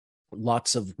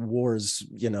 Lots of wars,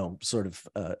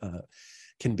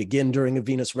 can begin during a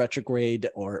Venus retrograde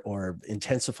or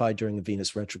intensify during a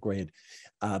Venus retrograde.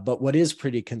 But what is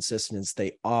pretty consistent is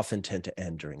they often tend to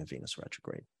end during a Venus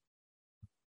retrograde.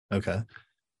 Okay.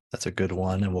 That's a good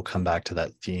one. And we'll come back to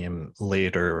that theme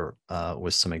later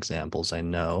with some examples, I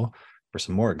know, or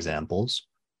some more examples.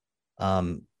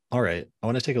 All right, I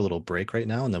want to take a little break right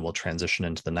now, and then we'll transition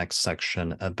into the next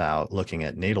section about looking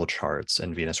at natal charts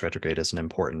and Venus retrograde as an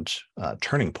important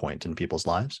turning point in people's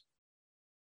lives.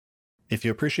 If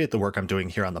you appreciate the work I'm doing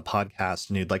here on the podcast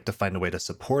and you'd like to find a way to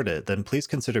support it, then please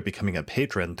consider becoming a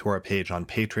patron through our page on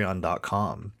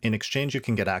patreon.com. In exchange, you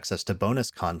can get access to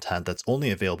bonus content that's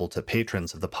only available to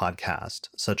patrons of the podcast,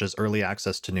 such as early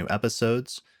access to new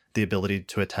episodes, the ability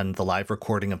to attend the live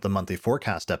recording of the monthly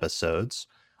forecast episodes,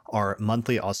 our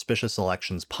monthly auspicious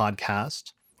elections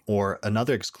podcast, or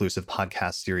another exclusive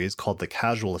podcast series called the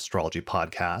Casual Astrology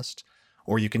Podcast,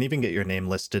 or you can even get your name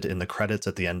listed in the credits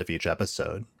at the end of each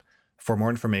episode. For more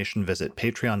information, visit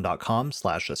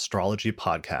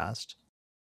patreon.com/astrologypodcast.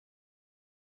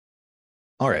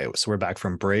 All right, so we're back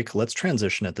from break. Let's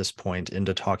transition at this point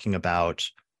into talking about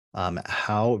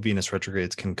how Venus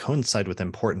retrogrades can coincide with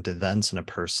important events in a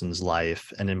person's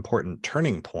life and important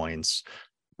turning points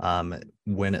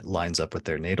when it lines up with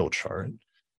their natal chart.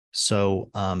 So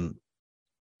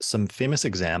some famous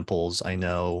examples, I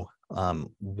know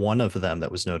one of them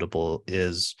that was notable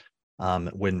is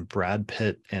when Brad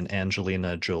Pitt and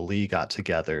Angelina Jolie got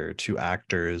together, two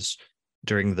actors,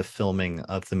 during the filming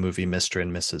of the movie Mr.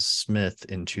 and Mrs. Smith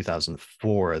in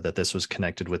 2004, that this was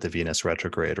connected with the Venus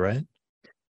retrograde, right?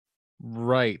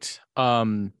 Right.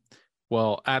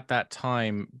 Well, at that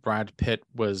time, Brad Pitt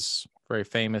was very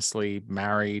famously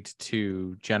married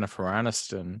to Jennifer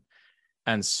Aniston.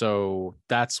 And so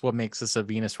that's what makes this a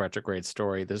Venus retrograde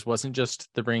story. This wasn't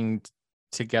just the bringing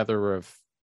together of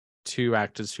two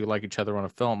actors who like each other on a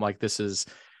film. Like, this is,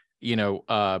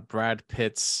 Brad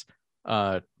Pitt's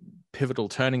pivotal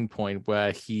turning point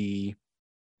where he,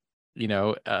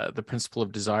 the principle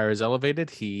of desire is elevated.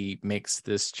 He makes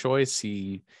this choice.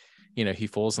 He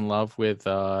falls in love with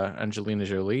Angelina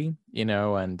Jolie,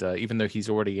 and even though he's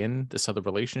already in this other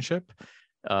relationship,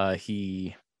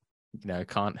 he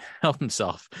can't help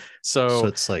himself. So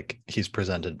it's like he's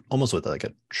presented almost with like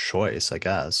a choice, I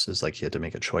guess. Is like he had to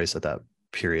make a choice at that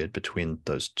period between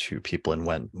those two people and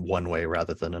went one way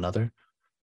rather than another.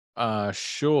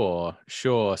 Sure.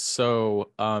 So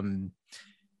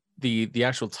the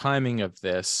actual timing of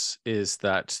this is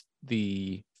that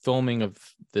the filming of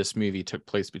this movie took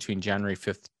place between January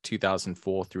 5th,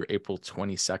 2004 through April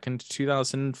 22nd,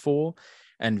 2004.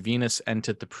 And Venus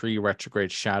entered the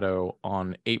pre-retrograde shadow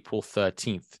on April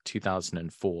 13th,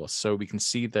 2004. So we can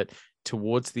see that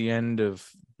towards the end of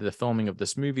the filming of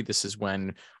this movie, this is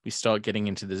when we start getting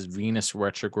into this Venus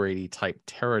retrograde type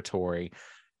territory.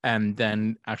 And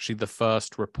then actually the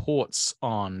first reports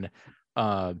on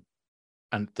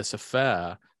and this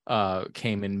affair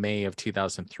came in May of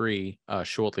 2003,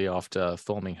 shortly after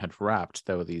filming had wrapped.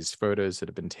 There were these photos that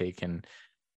had been taken,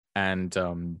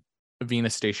 and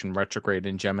Venus station retrograde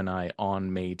in Gemini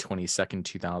on May 22nd,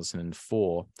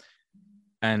 2004.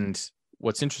 And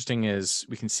what's interesting is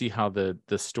we can see how the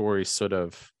story sort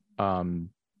of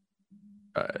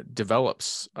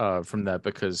develops from there,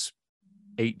 because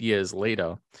 8 years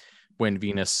later, when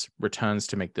Venus returns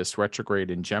to make this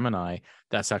retrograde in Gemini,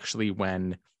 that's actually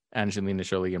when Angelina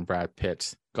Jolie and Brad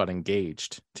Pitt got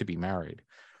engaged to be married.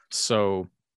 So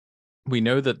we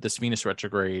know that this Venus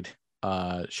retrograde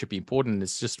should be important.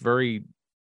 It's just very,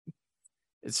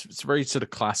 it's very sort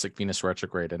of classic Venus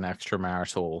retrograde, an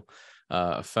extramarital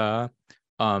affair.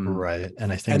 Right.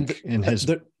 And I think in his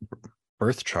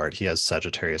birth chart, he has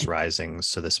Sagittarius rising.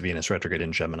 So this Venus retrograde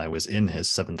in Gemini was in his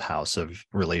 7th house of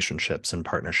relationships and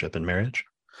partnership and marriage.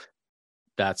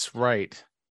 That's right.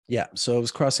 Yeah. So it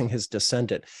was crossing his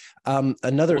descendant.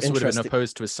 Another also interesting would have been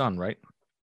opposed to his sun, right?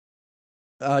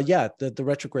 Yeah, the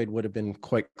retrograde would have been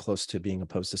quite close to being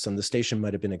opposed to Sun. The station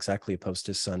might have been exactly opposed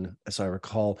to Sun, as I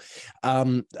recall.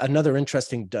 Another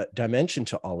interesting dimension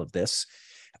to all of this,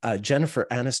 Jennifer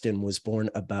Aniston was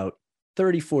born about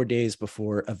 34 days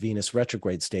before a Venus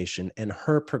retrograde station, and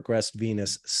her progressed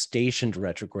Venus stationed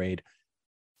retrograde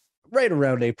right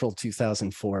around April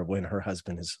 2004, when her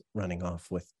husband is running off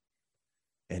with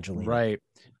Angelina. Right.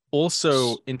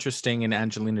 Also interesting in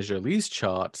Angelina Jolie's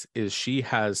chart is she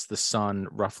has the sun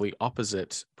roughly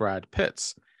opposite Brad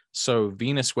Pitt's. So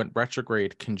Venus went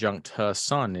retrograde conjunct her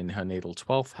sun in her natal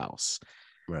 12th house.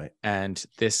 Right. And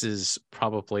this is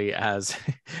probably as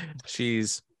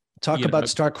she's... Talk about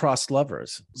star-crossed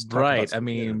lovers. Right. I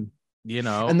mean,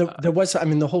 And there was,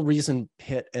 the whole reason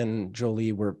Pitt and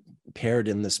Jolie were paired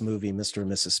in this movie, Mr.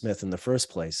 and Mrs. Smith, in the first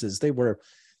place, is they were,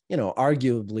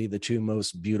 arguably the two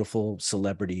most beautiful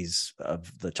celebrities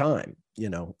of the time,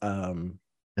 and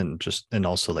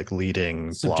also like leading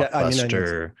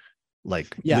blockbuster,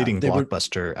 leading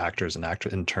blockbuster actors and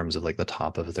actors in terms of like the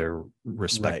top of their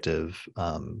respective,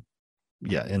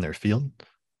 in their field.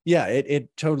 Yeah, it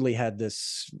totally had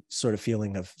this sort of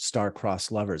feeling of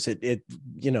star-crossed lovers.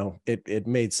 It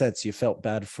made sense. You felt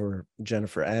bad for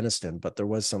Jennifer Aniston, but there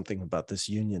was something about this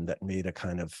union that made a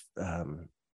kind of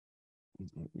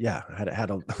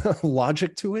had a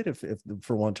logic to it, if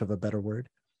for want of a better word.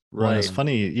 Right. Well, it's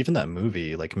funny, even that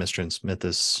movie, like Mr. and Smith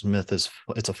is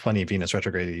it's a funny Venus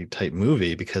retrograde type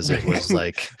movie, because it was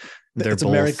like it's a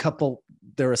married couple.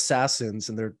 they're assassins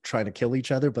and they're trying to kill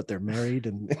each other, but they're married.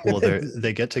 And well,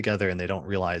 they get together and they don't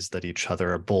realize that each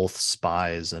other are both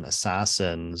spies and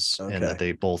assassins, and that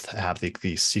they both have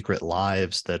these secret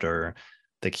lives that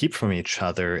they keep from each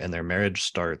other, and their marriage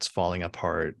starts falling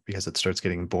apart because it starts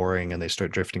getting boring and they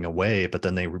start drifting away. But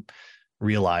then they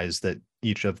realize that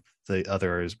each of the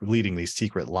other is leading these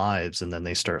secret lives, and then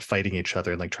they start fighting each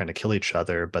other and like trying to kill each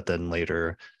other, but then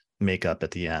later make up at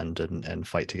the end and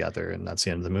fight together. And that's the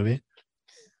end of the movie.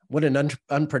 What an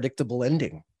unpredictable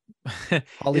ending.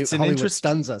 Hollywood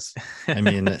stuns us. I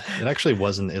mean, it actually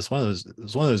wasn't. It was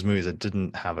one of those movies that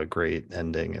didn't have a great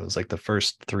ending. It was like the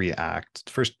first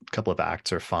couple of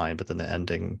acts are fine, but then the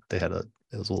ending it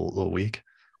was a little weak.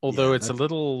 Although it's a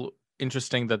little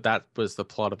interesting that was the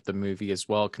plot of the movie as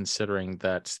well, considering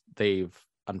that they've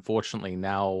unfortunately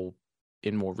now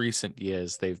in more recent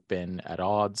years they've been at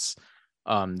odds.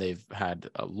 They've had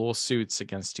lawsuits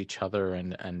against each other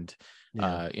and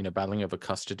battling over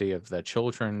custody of their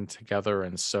children together,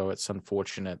 and so it's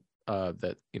unfortunate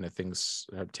that things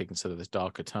have taken sort of this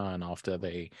darker turn after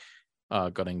they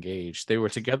got engaged. They were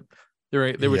together.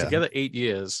 They were together 8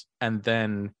 years, and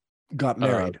then got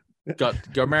married.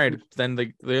 Got married. Then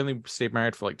they only stayed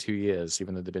married for like 2 years,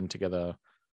 even though they've been together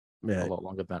a lot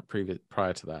longer than that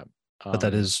prior to that. But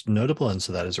that is notable, and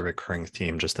so that is a recurring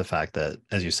theme. Just the fact that,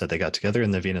 as you said, they got together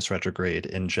in the Venus retrograde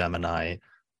in Gemini.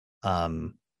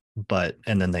 And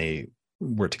then they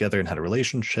were together and had a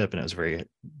relationship, and it was a very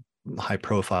high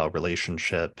profile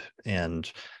relationship,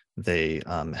 and they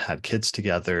had kids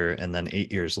together. And then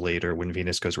 8 years later, when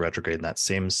Venus goes retrograde in that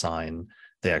same sign,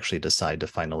 they actually decide to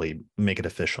finally make it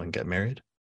official and get married.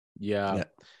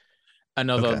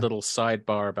 Another little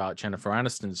sidebar about Jennifer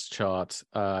Aniston's chart.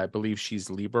 I believe she's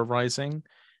Libra rising,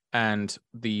 and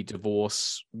the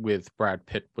divorce with Brad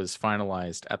Pitt was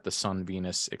finalized at the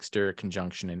Sun-Venus exterior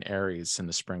conjunction in Aries in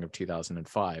the spring of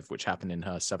 2005, which happened in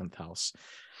her 7th house.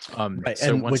 Right.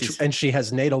 So and she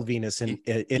has natal Venus in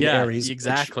Aries.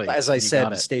 Exactly. Which, as I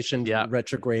said, stationed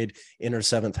retrograde in her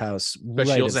 7th house. But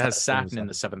she also has Saturn in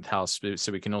the 7th house.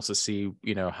 So we can also see,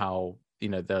 how,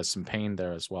 there's some pain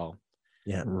there as well.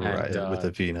 Yeah. Right. With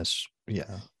the Venus.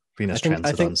 Yeah. Venus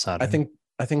transit on Saturn.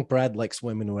 I think Brad likes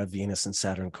women who have Venus and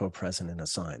Saturn co-present in a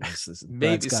sign.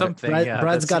 Maybe something.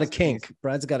 Brad's got a kink.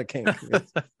 Brad's got a kink.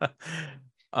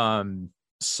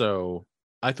 So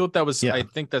I thought that was. I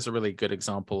think that's a really good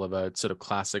example of a sort of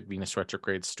classic Venus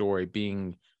retrograde story,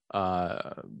 being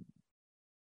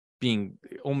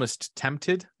almost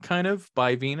tempted, kind of,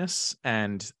 by Venus,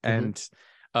 and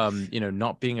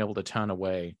not being able to turn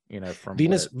away, from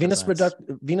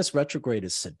Venus retrograde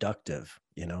is seductive.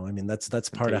 I mean, that's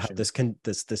part of how this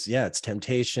it's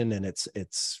temptation, and it's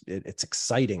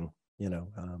exciting.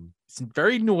 It's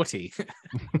very naughty.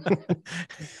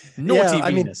 Naughty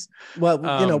Venus.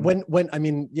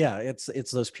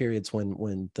 It's those periods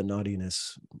when the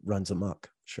naughtiness runs amok.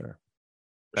 Sure.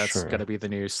 That's going to be the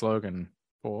new slogan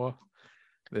for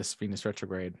this Venus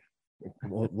retrograde.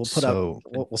 We'll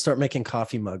start making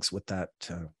coffee mugs with that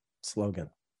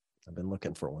slogan. I've been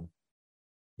looking for one.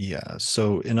 Yeah.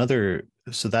 So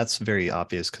that's very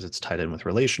obvious because it's tied in with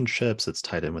relationships. It's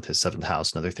tied in with his 7th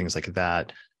house and other things like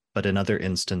that. But in other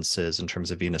instances, in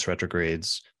terms of Venus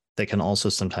retrogrades, they can also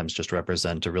sometimes just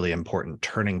represent a really important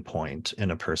turning point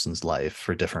in a person's life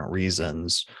for different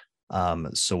reasons.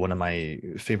 So one of my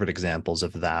favorite examples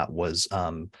of that was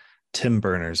Tim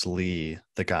Berners-Lee,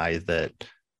 the guy that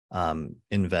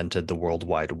invented the World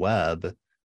Wide Web.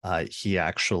 He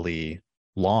actually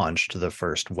launched the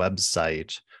first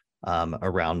website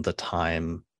around the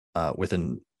time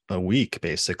within a week,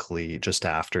 basically, just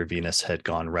after Venus had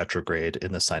gone retrograde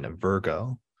in the sign of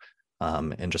Virgo.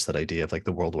 And just that idea of like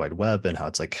the World Wide Web and how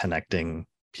it's like connecting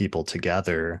people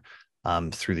together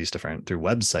through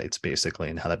websites, basically,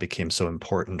 and how that became so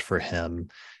important for him.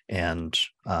 And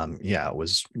it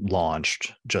was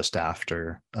launched just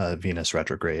after Venus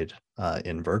retrograde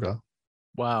in Virgo.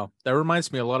 Wow. That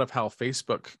reminds me a lot of how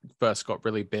Facebook first got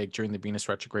really big during the Venus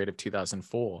retrograde of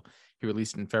 2004. He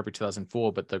released it in February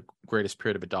 2004, but the greatest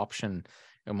period of adoption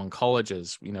among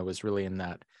colleges, was really in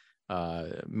that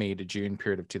May to June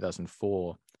period of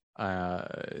 2004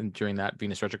 during that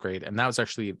Venus retrograde. And that was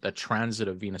actually the transit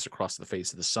of Venus across the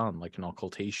face of the sun, like an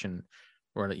occultation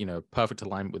or, perfect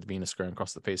alignment with Venus going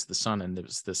across the face of the sun. And there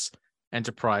was this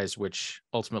enterprise which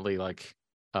ultimately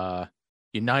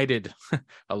united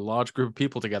a large group of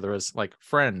people together as like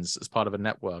friends, as part of a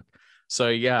network.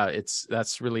 So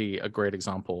that's really a great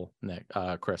example, Nick,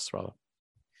 Chris, rather.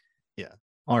 Yeah.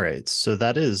 All right. So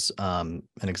that is an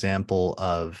example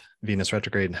of Venus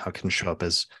retrograde and how it can show up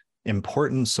as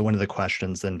important. So one of the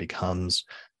questions then becomes,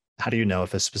 how do you know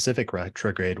if a specific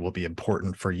retrograde will be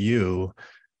important for you?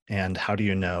 And how do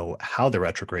you know how the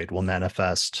retrograde will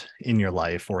manifest in your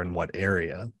life or in what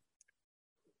area?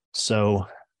 So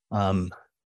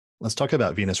let's talk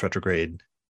about Venus retrograde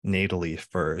natally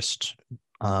first.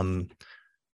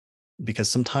 Because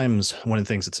sometimes one of the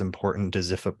things that's important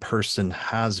is if a person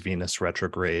has Venus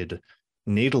retrograde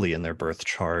natally in their birth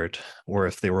chart, or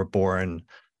if they were born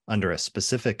under a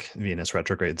specific Venus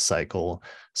retrograde cycle,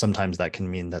 sometimes that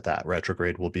can mean that that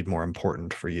retrograde will be more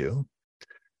important for you.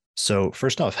 So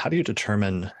first off, how do you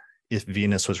determine if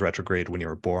Venus was retrograde when you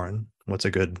were born? What's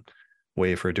a good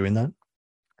way for doing that?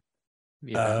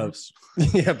 Yeah,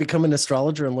 become an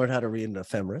astrologer and learn how to read an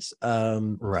ephemeris.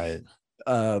 Right.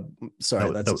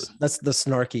 Sorry, that's the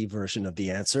snarky version of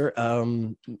the answer.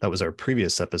 That was our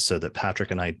previous episode that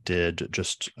Patrick and I did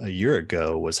just a year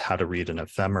ago, was how to read an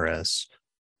ephemeris,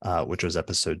 which was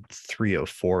episode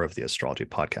 304 of the Astrology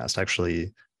podcast.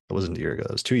 Actually, it wasn't a year ago,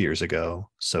 it was 2 years ago.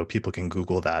 So people can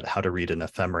Google that, how to read an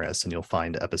ephemeris, and you'll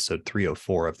find episode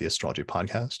 304 of the Astrology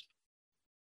podcast.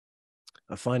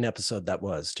 A fine episode that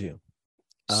was too.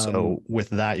 So with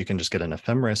that, you can just get an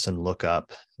ephemeris and look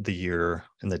up the year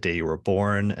and the day you were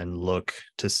born and look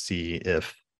to see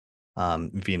if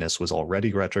Venus was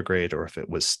already retrograde or if it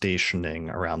was stationing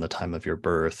around the time of your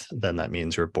birth. Then that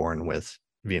means you're born with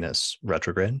Venus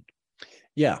retrograde.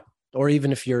 Yeah. Or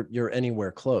even if you're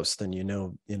anywhere close, then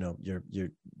your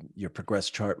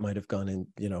progressed chart might have gone in,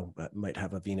 might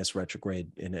have a Venus retrograde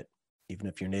in it, even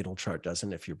if your natal chart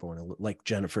doesn't, if you're born like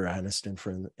Jennifer Aniston,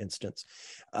 for instance,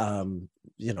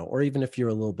 or even if you're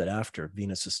a little bit after,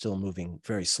 Venus is still moving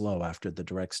very slow after the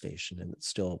direct station. And it's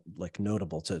still like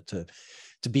notable to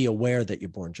be aware that you're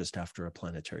born just after a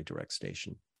planetary direct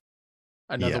station.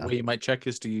 Another way you might check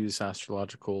is to use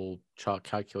astrological chart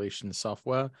calculation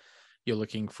software. You're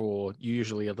looking for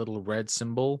usually a little red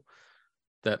symbol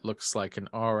that looks like an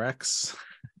RX.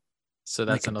 So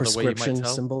that's like another way you might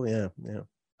tell. Symbol. Yeah.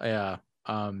 Yeah.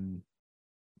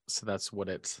 So that's what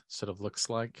it sort of looks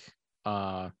like.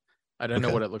 I don't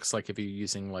know what it looks like if you're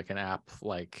using like an app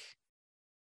like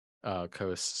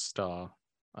CoStar.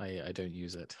 I don't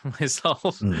use it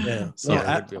myself. Yeah. So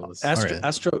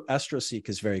AstroSeek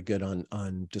is very good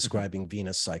on describing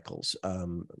Venus cycles,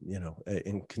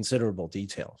 in considerable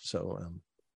detail. So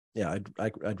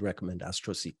I'd recommend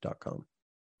astroseek.com.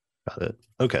 Got it.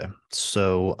 Okay.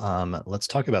 So let's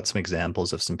talk about some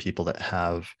examples of some people that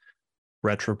have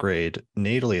retrograde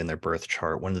natally in their birth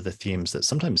chart. One of the themes that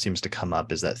sometimes seems to come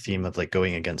up is that theme of like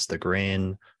going against the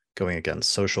grain, going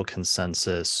against social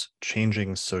consensus,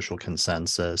 changing social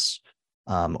consensus,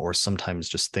 or sometimes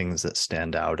just things that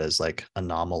stand out as like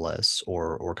anomalous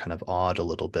or kind of odd a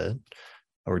little bit,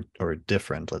 or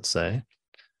different, let's say.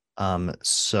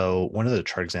 So one of the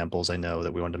chart examples I know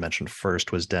that we wanted to mention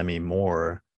first was Demi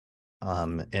Moore.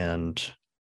 And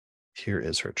here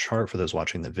is her chart for those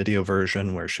watching the video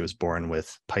version, where she was born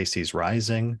with Pisces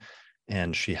rising,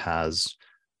 and she has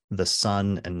the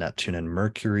Sun and Neptune and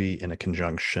Mercury in a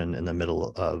conjunction in the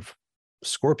middle of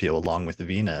Scorpio along with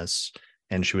Venus.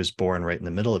 And she was born right in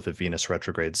the middle of a Venus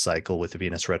retrograde cycle, with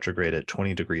Venus retrograde at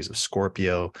 20 degrees of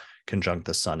Scorpio, conjunct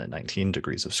the Sun at 19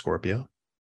 degrees of Scorpio.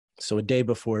 So a day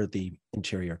before the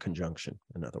interior conjunction,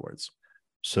 in other words.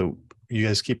 So you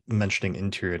guys keep mentioning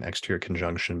interior and exterior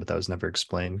conjunction, but that was never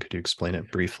explained. Could you explain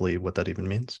it briefly, what that even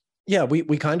means? Yeah,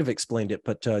 we kind of explained it,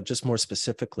 but just more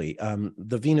specifically,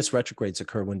 the Venus retrogrades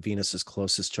occur when Venus is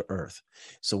closest to Earth.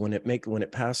 So when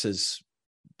it passes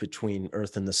between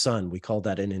Earth and the Sun, we call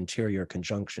that an interior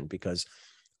conjunction, because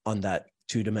on that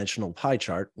two-dimensional pie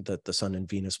chart, that the Sun and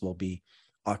Venus will be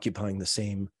occupying the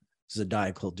same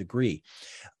zodiacal degree.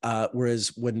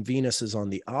 Whereas when Venus is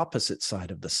on the opposite side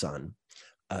of the Sun,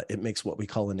 it makes what we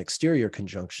call an exterior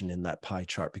conjunction in that pie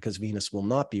chart, because Venus will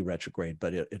not be retrograde,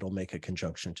 but it'll make a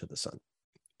conjunction to the Sun.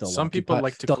 Some people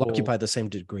like to occupy the same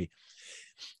degree.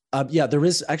 There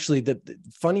is actually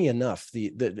funny enough,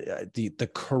 the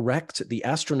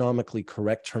astronomically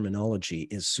correct terminology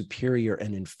is superior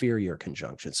and inferior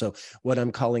conjunction. So what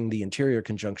I'm calling the interior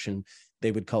conjunction,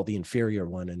 they would call the inferior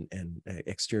one, and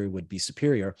exterior would be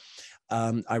superior.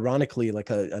 Ironically, like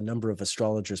a number of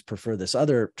astrologers prefer this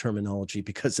other terminology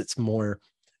because it's more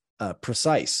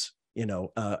precise,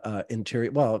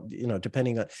 interior. Well,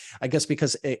 depending on, I guess,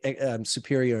 because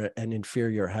superior and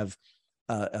inferior have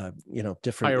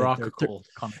different hierarchical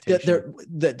connotation.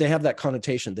 They have that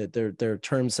connotation, that they're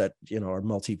terms that are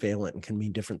multivalent and can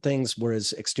mean different things,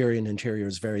 whereas exterior and interior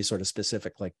is very sort of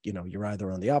specific, like you're either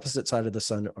on the opposite side of the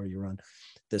Sun or you're on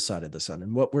this side of the Sun.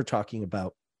 And what we're talking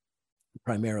about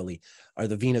primarily are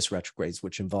the Venus retrogrades,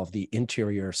 which involve the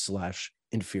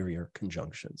interior/inferior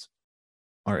conjunctions.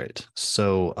 All right.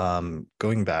 So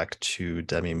going back to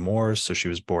Demi Moore, so she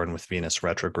was born with Venus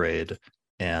retrograde.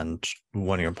 And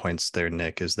one of your points there,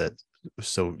 Nick, is that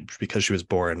so because she was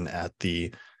born at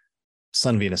the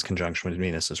Sun Venus conjunction when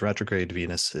Venus is retrograde,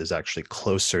 Venus is actually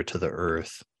closer to the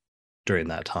Earth during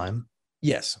that time.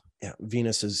 Yes. Yeah.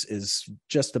 Venus is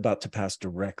just about to pass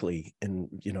directly in,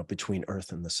 between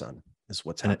Earth and the Sun is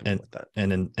what's happening with that.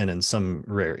 And in some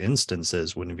rare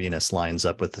instances, when Venus lines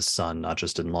up with the Sun, not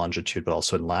just in longitude, but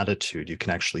also in latitude, you can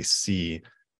actually see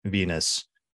Venus,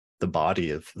 the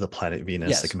body of the planet Venus,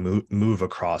 yes, like move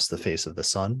across the face of the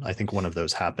Sun. I think one of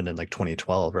those happened in like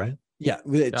 2012, right? Yeah.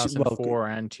 2004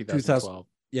 and 2012.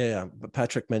 Yeah. But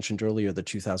Patrick mentioned earlier the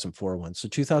 2004 one. So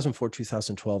 2004,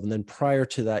 2012. And then prior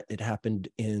to that, it happened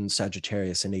in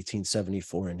Sagittarius in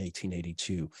 1874 and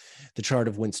 1882. The chart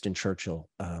of Winston Churchill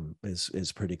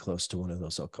is pretty close to one of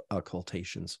those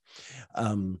occultations.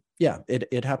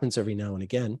 It happens every now and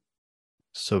again.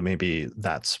 So maybe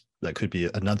that could be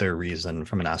another reason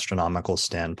from an astronomical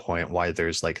standpoint why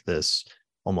there's like this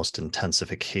almost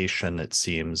intensification, it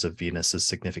seems, of Venus's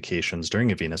significations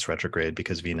during a Venus retrograde,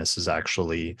 because Venus is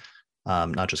actually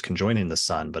not just conjoining the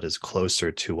Sun, but is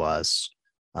closer to us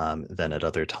than at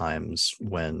other times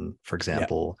when, for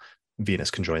example,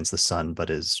 Venus conjoins the Sun, but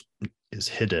is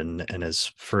hidden and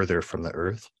is further from the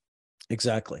Earth.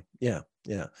 Exactly. Yeah.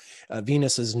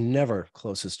 Venus is never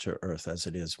closest to Earth as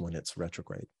it is when it's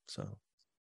retrograde. So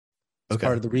okay.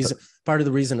 Part of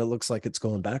the reason it looks like it's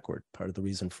going backward. Part of the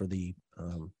reason for the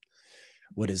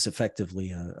what is effectively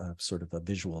a sort of a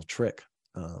visual trick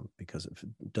because it's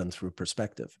done through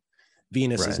perspective.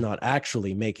 Venus is not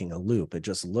actually making a loop. It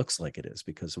just looks like it is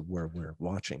because of where we're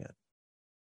watching it.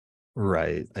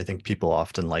 Right. I think people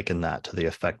often liken that to the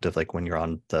effect of like when you're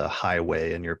on the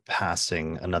highway and you're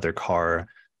passing another car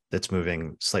that's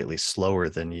moving slightly slower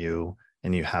than you,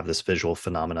 and you have this visual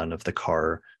phenomenon of the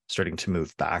car starting to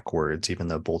move backwards, even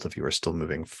though both of you are still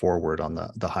moving forward on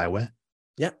the highway.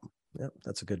 Yeah,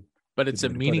 that's a good. But it's a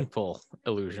meaningful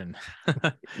illusion.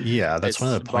 Yeah, that's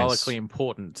one of the symbolically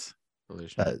important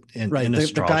illusion. In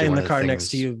the guy in the car next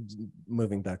to you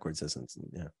moving backwards isn't.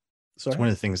 Yeah. Sorry? It's one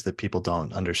of the things that people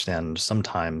don't understand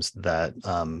sometimes, that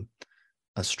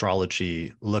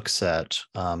astrology looks at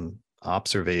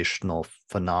observational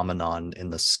phenomenon in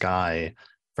the sky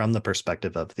from the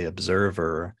perspective of the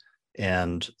observer,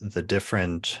 and the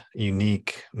different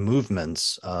unique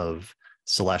movements of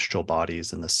celestial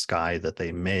bodies in the sky that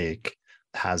they make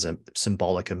has a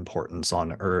symbolic importance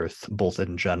on Earth, both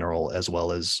in general as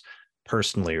well as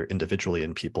personally or individually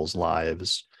in people's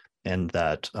lives. And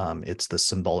that it's the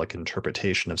symbolic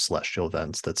interpretation of celestial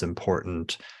events that's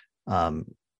important.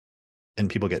 And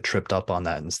people get tripped up on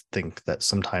that and think that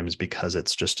sometimes because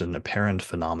it's just an apparent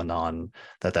phenomenon,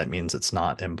 that means it's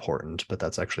not important, but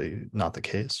that's actually not the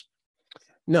case.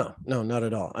 No, not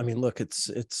at all. I mean, look,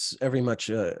 it's every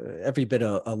bit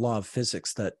a law of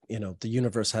physics that, the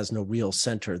universe has no real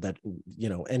center, that,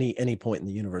 any point in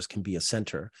the universe can be a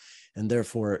center. And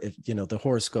therefore, if, the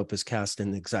horoscope is cast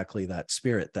in exactly that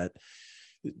spirit, that,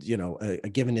 a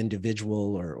given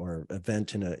individual or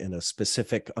event on a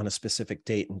specific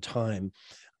date and time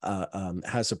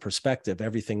has a perspective.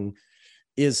 Everything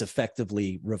is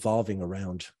effectively revolving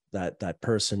around that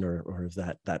person or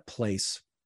that place.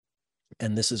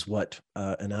 And this is what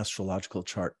an astrological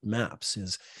chart maps,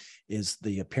 is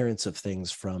the appearance of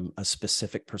things from a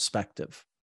specific perspective.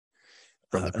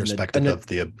 From the perspective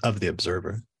of the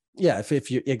observer. Yeah,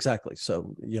 if you exactly.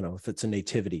 So, if it's a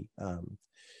nativity,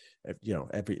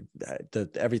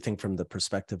 everything from the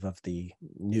perspective of the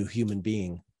new human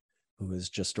being who has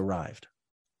just arrived.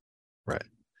 Right.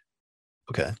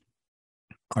 Okay.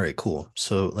 All right, cool.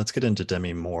 So let's get into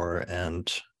Demi Moore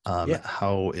and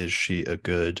how is she a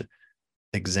good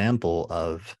example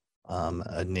of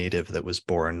a native that was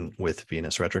born with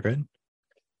Venus retrograde?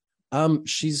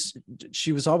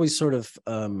 She was always sort of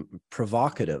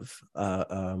provocative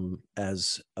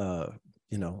as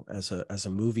as a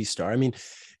movie star. I mean,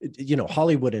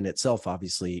 Hollywood in itself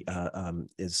obviously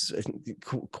is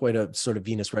quite a sort of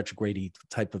Venus retrograde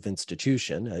type of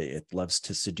institution. It loves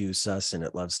to seduce us and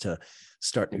it loves to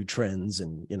start new trends,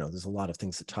 and there's a lot of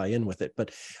things that tie in with it.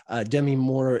 But Demi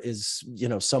Moore is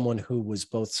someone who was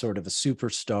both sort of a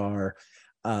superstar,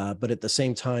 but at the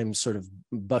same time sort of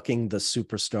bucking the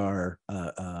superstar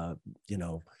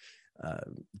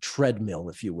treadmill,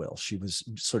 if you will. She was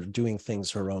sort of doing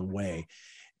things her own way,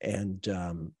 and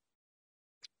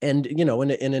in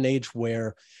an age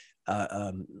where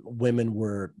women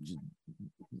were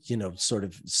sort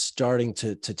of starting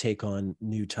to take on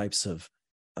new types of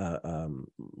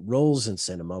roles in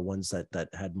cinema, ones that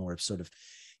had more sort of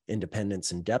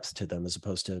independence and depth to them, as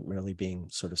opposed to merely being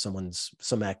sort of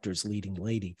some actor's leading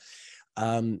lady.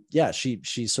 Yeah, she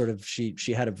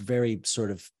had a very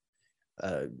sort of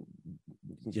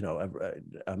you know,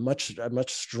 a much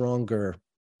stronger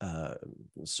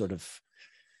sort of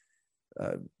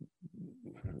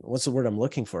what's the word I'm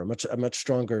looking for? A much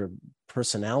stronger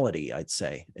personality, I'd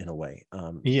say, in a way.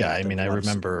 Yeah, I mean, I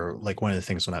remember like one of the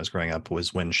things when I was growing up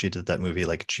was when she did that movie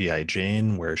like G.I.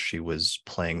 Jane, where she was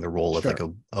playing the role of like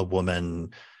a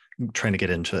woman trying to get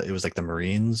into, it was like the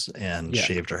Marines, and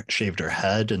shaved her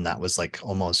head, and that was like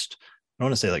almost, I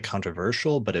don't want to say like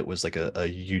controversial, but it was like a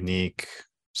unique,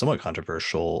 somewhat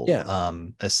controversial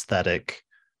aesthetic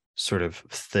sort of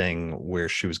thing, where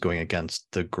she was going against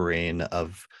the grain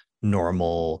of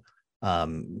normal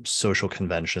social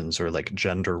conventions or like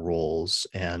gender roles,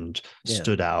 and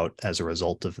stood out as a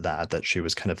result of that she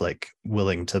was kind of like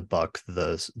willing to buck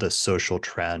the social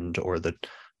trend or the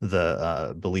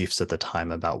beliefs at the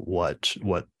time about what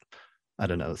I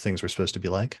don't know, things were supposed to be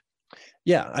like.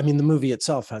 Yeah, I mean, the movie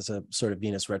itself has a sort of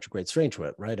Venus retrograde strange to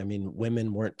it, right? I mean,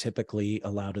 women weren't typically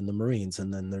allowed in the Marines,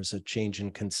 and then there's a change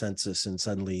in consensus, and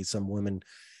suddenly some women,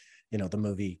 you know, the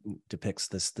movie depicts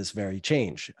this very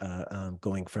change,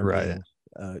 going from being,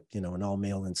 you know, an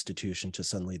all-male institution to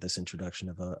suddenly this introduction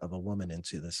of a woman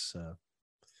into this.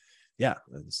 Yeah,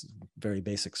 it's very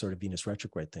basic sort of Venus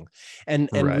retrograde thing, and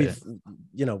we've,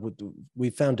 you know,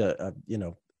 we found you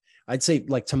know, I'd say,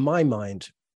 like, to my mind,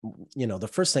 you know, the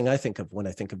first thing I think of when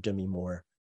I think of Demi Moore,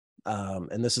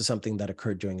 and this is something that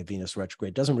occurred during a Venus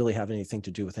retrograde, doesn't really have anything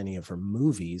to do with any of her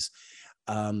movies.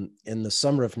 In the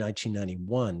summer of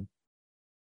 1991,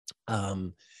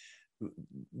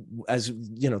 as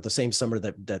you know, the same summer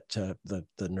that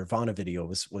the Nirvana video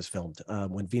was filmed,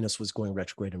 when Venus was going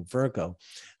retrograde in Virgo,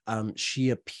 she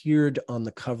appeared on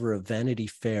the cover of Vanity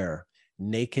Fair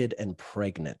naked and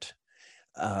pregnant.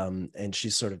 And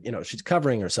she's sort of, you know, she's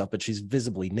covering herself, but she's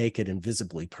visibly naked and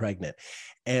visibly pregnant.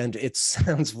 And it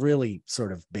sounds really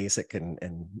sort of basic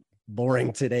and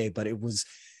boring today, but it was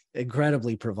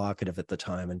incredibly provocative at the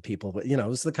time. And people, you know, it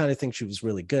was the kind of thing she was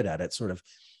really good at, sort of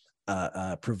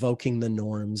provoking the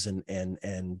norms and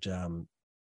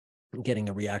getting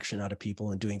a reaction out of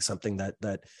people, and doing something that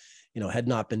you know, had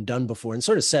not been done before, and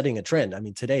sort of setting a trend. I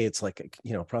mean, today it's like,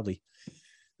 you know,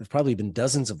 there's probably been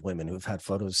dozens of women who've had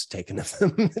photos taken of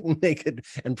them naked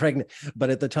and pregnant,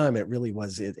 but at the time it really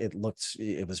was, it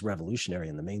was revolutionary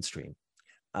in the mainstream.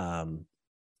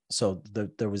 So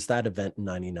there was that event in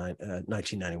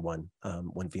 1991,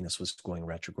 when Venus was going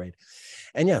retrograde.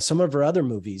 And yeah, some of her other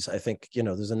movies, I think, you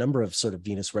know, there's a number of sort of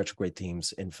Venus retrograde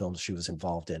themes in films she was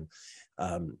involved in.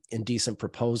 Indecent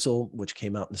Proposal, which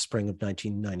came out in the spring of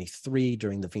 1993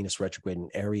 during the Venus retrograde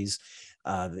in Aries.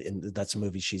 That's a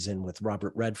movie she's in with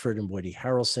Robert Redford and Woody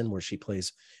Harrelson, where she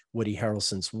plays Woody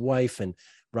Harrelson's wife. And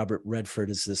Robert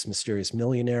Redford is this mysterious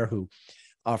millionaire who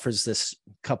offers this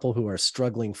couple who are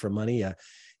struggling for money,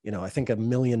 you know, I think $1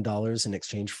 million in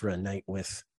exchange for a night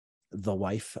with the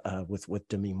wife, with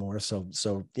Demi Moore.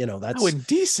 So you know, that's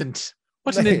indecent.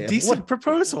 What an indecent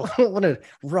proposal. What a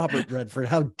Robert Redford.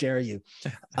 How dare you?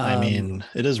 I mean,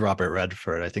 it is Robert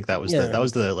Redford. I think that was that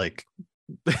was the like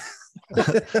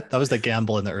that was the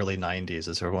gamble in the early 90s,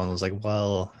 as everyone was like,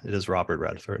 well, it is Robert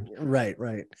Redford. Right.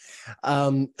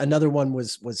 Another one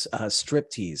was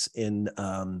Striptease in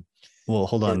well,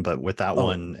 hold on, but with that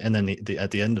one, and then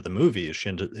at the end of the movie, she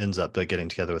ends up getting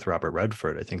together with Robert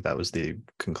Redford. I think that was the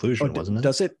conclusion, wasn't it?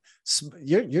 Does it?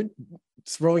 You're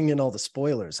throwing in all the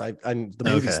spoilers. I'm the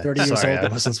movie's 30 years old. I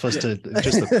wasn't supposed to.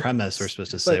 Just the premise. We're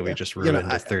supposed to say we just ruined, you know,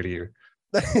 a 30-year.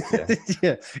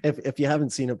 Yeah. If you haven't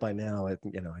seen it by now,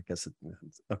 you know, I guess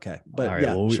it's okay. But all right,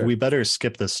 well, we better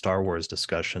skip the Star Wars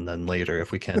discussion then later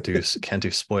if we can't do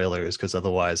spoilers, because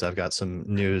otherwise I've got some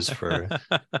news for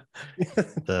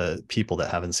the people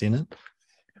that haven't seen it.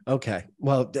 Okay,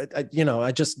 well, you know,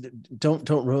 I just don't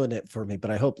ruin it for me, but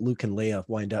I hope Luke and Leia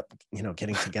wind up, you know,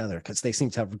 getting together, because they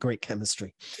seem to have great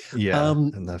chemistry. Yeah,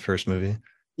 in the first movie.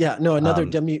 Yeah, no, another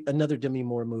Demi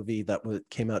Moore movie that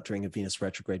came out during a Venus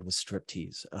retrograde was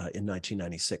Striptease in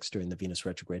 1996 during the Venus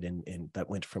retrograde in that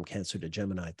went from Cancer to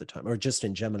Gemini at the time, or just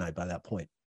in Gemini by that point.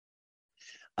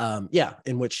 Yeah,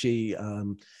 in which she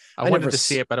I wanted to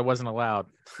see it, but I wasn't allowed.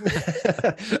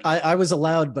 I was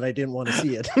allowed, but I didn't want to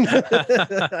see it.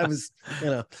 I was, you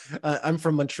know, I'm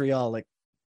from Montreal, like,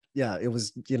 yeah, it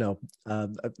was, you know,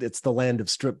 it's the land of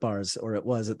strip bars, or it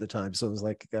was at the time. So it was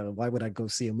like, why would I go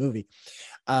see a movie?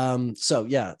 So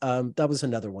yeah, that was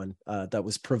another one that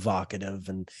was provocative,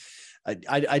 and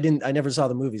I never saw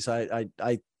the movie, so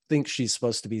I think she's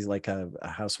supposed to be like a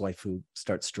housewife who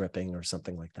starts stripping or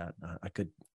something like that. I could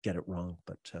get it wrong,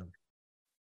 but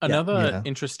Another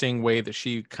interesting way that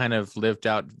she kind of lived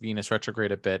out Venus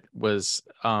retrograde a bit was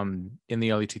in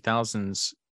the early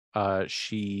 2000s.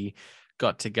 She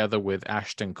got together with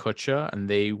Ashton Kutcher, and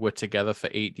they were together for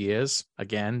 8 years.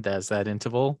 Again, there's that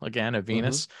interval again of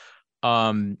Venus.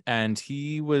 And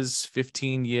he was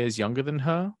 15 years younger than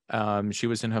her. She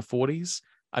was in her 40s.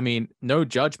 I mean, no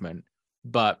judgment,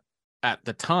 but at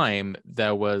the time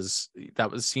it was a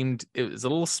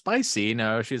little spicy. You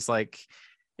know, she's like,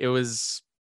 it was.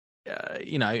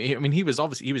 You know, I mean, he was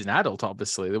an adult.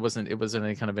 Obviously, it wasn't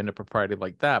any kind of impropriety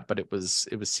like that, but it was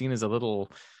seen as a little,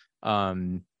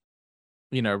 you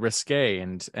know, risque,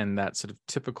 and that sort of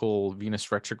typical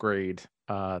Venus retrograde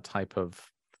type of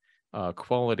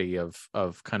quality of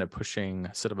kind of pushing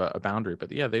sort of a boundary.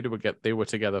 But yeah, they were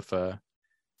together for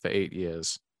 8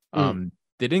 years.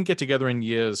 They didn't get together in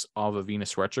years of a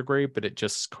Venus retrograde, but it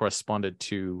just corresponded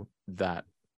to that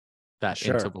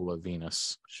interval of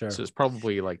Venus. So it's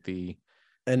probably like the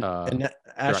and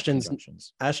Ashton's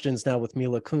now with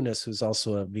Mila Kunis, who's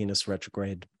also a Venus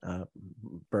retrograde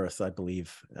birth, I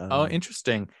believe. Oh,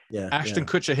 interesting. Yeah, Ashton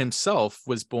Kutcher himself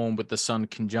was born with the Sun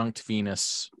conjunct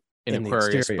Venus in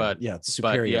Aquarius, but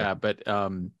superior.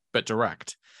 But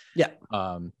direct. Yeah.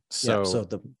 So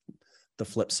the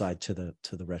flip side to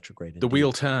the retrograde. The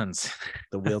wheel turns.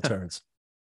 The wheel turns.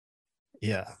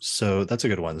 Yeah, so that's a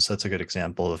good one. So that's a good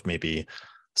example of maybe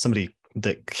somebody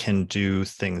that can do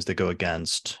things that go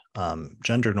against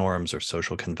gender norms or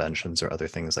social conventions or other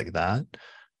things like that.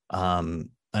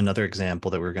 Another example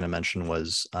that we were going to mention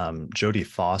was Jodie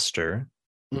Foster.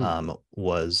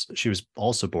 She was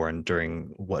also born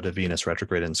during a Venus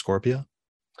retrograde in Scorpio.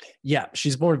 Yeah,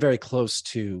 she's born very close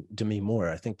to Demi Moore.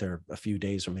 I think they're a few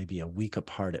days or maybe a week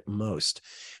apart at most.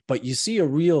 But you see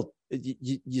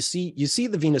you see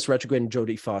the Venus retrograde in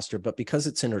Jodie Foster, but because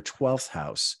it's in her 12th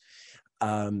house,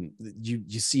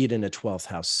 you see it in a 12th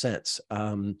house sense.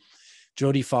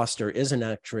 Jodie Foster is an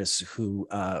actress who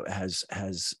has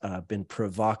been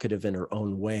provocative in her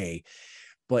own way,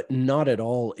 but not at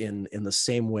all in the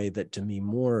same way that Demi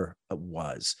Moore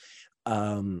was.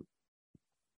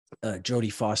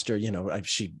 Jodie Foster, you know,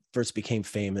 she first became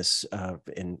famous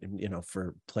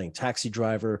for playing taxi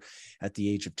driver at the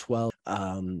age of 12.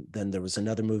 Then there was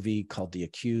another movie called The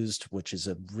Accused, which is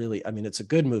it's a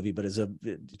good movie, but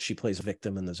she plays a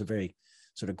victim, and there's a very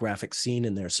sort of graphic scene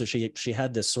in there. So she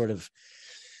had this sort of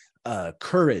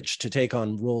courage to take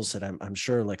on roles that I'm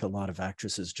sure, like a lot of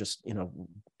actresses, just, you know,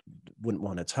 wouldn't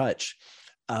want to touch.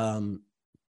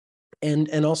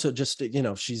 And also just, you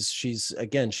know, she sort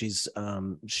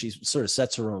of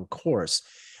sets her own course.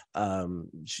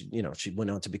 She went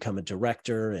on to become a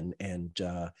director and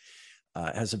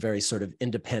has a very sort of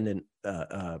independent,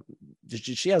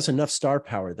 she has enough star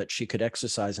power that she could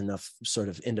exercise enough sort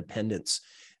of independence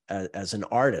as an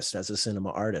artist, as a cinema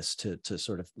artist, to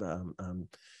sort of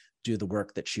do the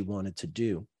work that she wanted to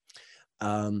do.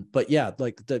 But yeah,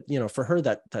 like for her,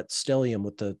 that stellium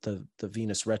with the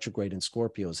Venus retrograde in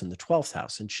Scorpio is in the 12th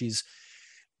house, and she's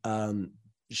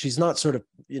not sort of,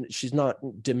 she's not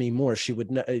Demi Moore. She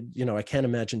would, I can't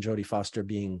imagine Jodie Foster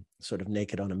being sort of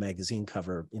naked on a magazine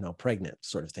cover, pregnant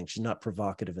sort of thing. She's not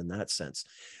provocative in that sense.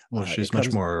 Well, she's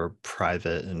much more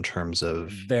private in terms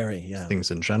of things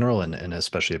in general, and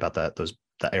especially about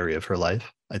that area of her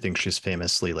life. I think she's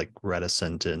famously like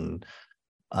reticent in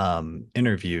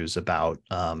interviews about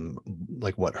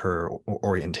like what her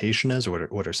orientation is, or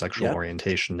what her sexual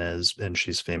orientation is, and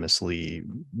she's famously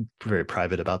very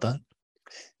private about that.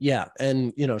 Yeah,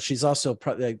 and she's also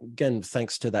again,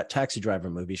 thanks to that Taxi Driver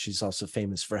movie, she's also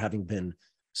famous for having been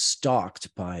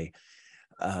stalked by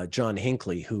John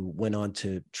Hinckley, who went on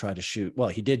to try to shoot, well,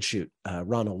 he did shoot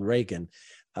Ronald Reagan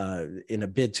in a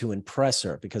bid to impress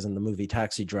her, because in the movie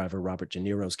Taxi Driver, Robert De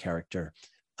Niro's character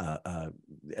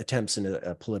attempts in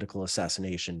a political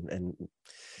assassination, and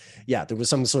there was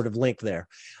some sort of link there.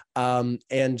 And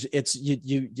it's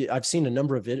I've seen a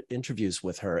number of interviews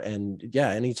with her, and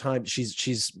anytime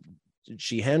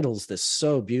she handles this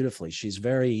so beautifully. She's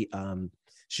very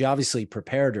she obviously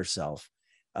prepared herself,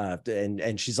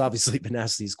 and she's obviously been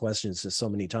asked these questions so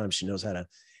many times, she knows how to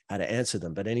answer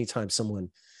them. But anytime someone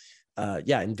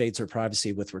invades her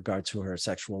privacy with regard to her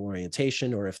sexual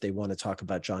orientation, or if they want to talk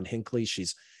about John Hinckley,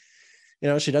 she's,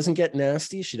 she doesn't get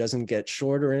nasty, she doesn't get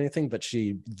short or anything, but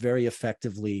she very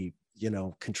effectively,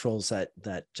 controls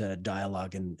that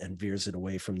dialogue and veers it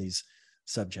away from these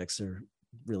subjects that are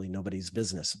really nobody's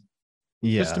business.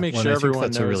 Yeah, just to make sure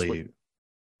everyone knows.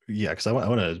 Because I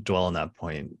want to dwell on that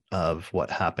point of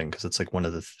what happened, because it's like one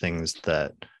of the things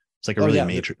that it's like a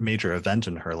really major event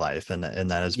in her life, and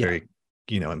that is very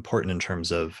important in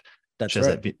terms of That's She has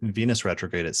right. that Venus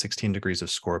retrograde at 16 degrees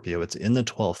of Scorpio. It's in the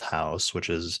 12th house, which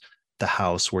is the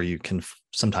house where you can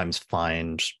sometimes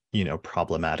find,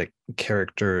 problematic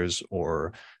characters,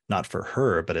 or not for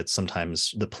her, but it's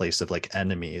sometimes the place of like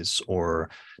enemies or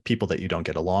people that you don't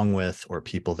get along with, or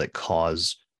people that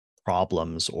cause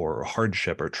problems or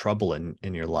hardship or trouble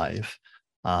in your life.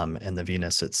 And the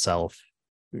Venus itself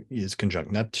is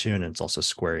conjunct Neptune, and it's also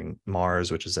squaring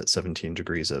Mars, which is at 17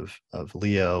 degrees of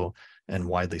Leo, and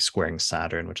widely squaring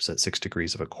Saturn, which is at 6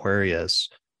 degrees of Aquarius,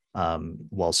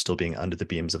 while still being under the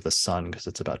beams of the sun, because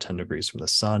it's about 10 degrees from the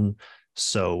sun.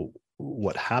 So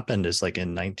what happened is, like,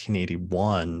 in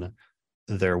 1981,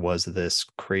 there was this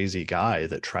crazy guy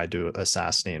that tried to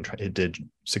assassinate, it did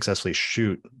successfully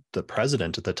shoot the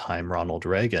president at the time, Ronald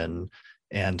Reagan,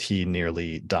 and he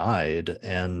nearly died.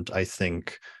 And I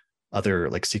think other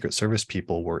like Secret Service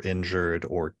people were injured,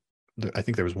 or I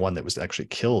think there was one that was actually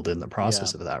killed in the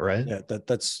process of that, right? Yeah,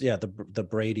 that's the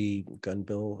Brady gun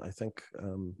bill, I think,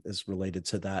 is related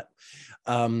to that.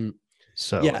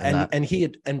 So yeah, and he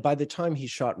had, and by the time he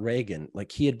shot Reagan,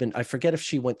 like, he had been, I forget if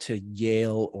she went to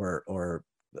Yale or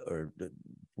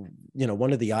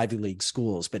one of the Ivy League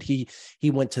schools, but he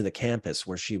went to the campus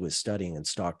where she was studying and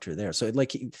stalked her there. So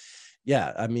like,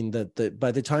 yeah, I mean,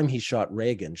 by the time he shot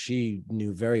Reagan, she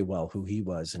knew very well who he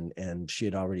was, and she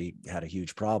had already had a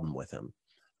huge problem with him.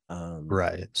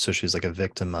 Right. So she's like a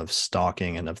victim of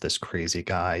stalking and of this crazy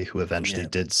guy who eventually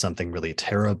did something really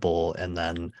terrible, and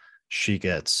then she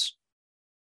gets,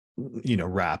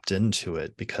 wrapped into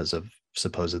it because of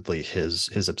supposedly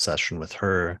his obsession with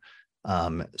her.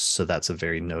 So that's a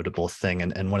very notable thing.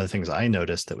 And one of the things I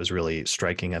noticed that was really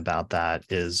striking about that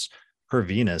is her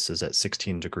Venus is at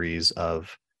 16 degrees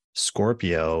of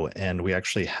Scorpio, and we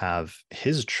actually have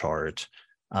his chart.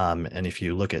 And if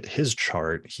you look at his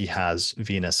chart, he has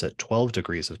Venus at 12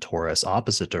 degrees of Taurus,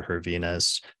 opposite to her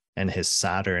Venus, and his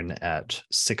Saturn at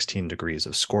 16 degrees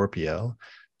of Scorpio.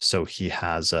 So he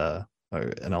has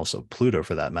and also Pluto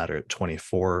for that matter, at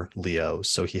 24 Leo.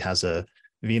 So he has a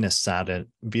Venus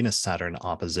Saturn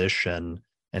opposition,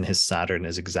 and his Saturn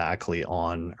is exactly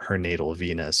on her natal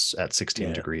Venus at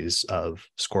 16 degrees of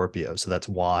Scorpio. So that's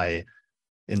why,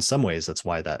 in some ways, that's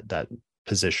why that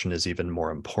position is even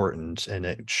more important. And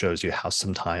it shows you how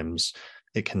sometimes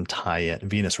it can tie in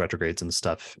Venus retrogrades and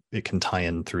stuff. It can tie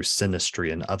in through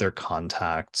synastry and other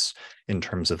contacts in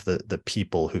terms of the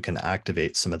people who can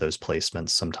activate some of those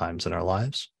placements sometimes in our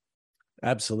lives.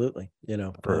 Absolutely.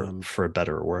 For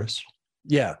better or worse.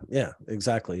 Yeah,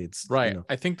 exactly. It's right.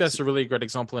 I think that's a really great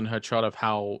example in her chart of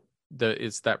how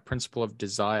it's that principle of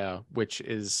desire, which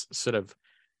is sort of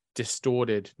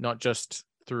distorted, not just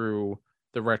through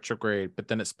the retrograde, but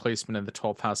then its placement in the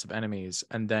 12th house of enemies,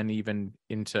 and then even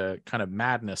into kind of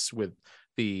madness with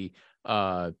the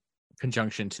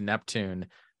conjunction to Neptune,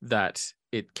 that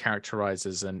it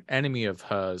characterizes an enemy of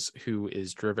hers who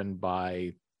is driven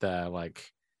by the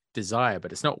like desire,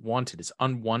 but it's not wanted, it's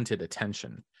unwanted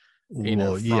attention,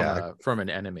 from an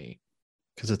enemy.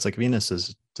 Because it's like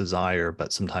Venus's desire,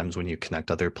 but sometimes when you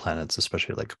connect other planets,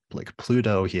 especially like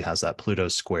Pluto, he has that Pluto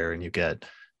square, and you get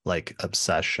like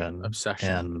obsession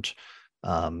and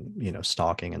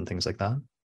stalking and things like that.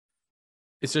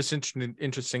 It's just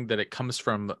interesting that it comes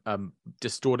from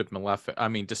distorted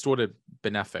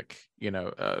benefic,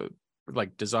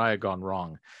 like desire gone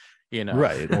wrong,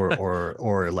 right?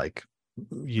 or like,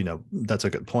 that's a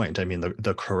good point. I mean,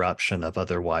 the corruption of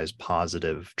otherwise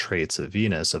positive traits of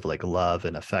Venus, of like love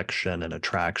and affection and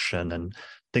attraction and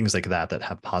things like that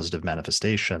have positive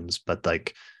manifestations, but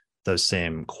like those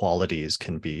same qualities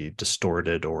can be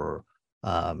distorted or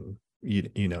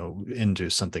into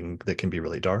something that can be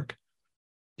really dark.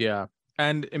 Yeah.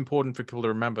 And important for people to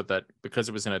remember that because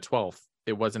it was in a 12th,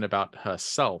 it wasn't about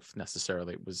herself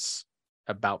necessarily. It was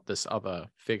about this other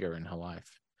figure in her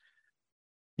life.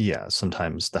 Yeah,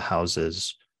 sometimes the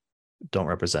houses don't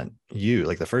represent you.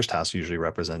 Like the first house usually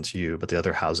represents you, but the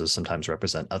other houses sometimes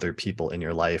represent other people in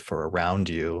your life or around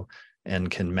you,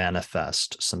 and can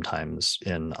manifest sometimes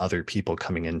in other people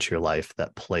coming into your life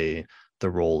that play the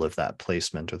role of that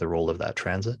placement or the role of that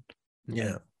transit.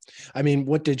 Yeah. I mean,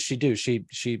 what did she do? She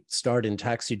starred in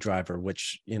Taxi Driver,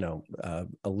 which,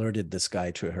 alerted this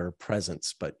guy to her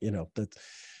presence. But,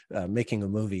 making a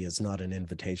movie is not an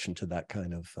invitation to that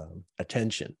kind of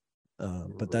attention.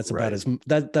 But that's about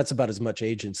that's about as much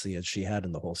agency as she had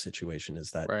in the whole situation, is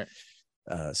that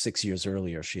 6 years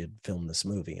earlier she had filmed this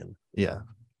movie, and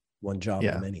one job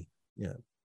of many. Yeah.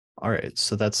 All right.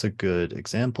 So that's a good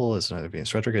example. It's another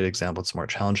Venus retrograde example. It's a more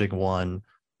challenging one.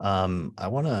 I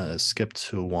want to skip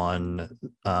to one.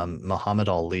 Muhammad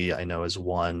Ali, I know, is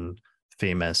one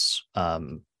famous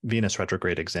Venus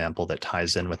retrograde example that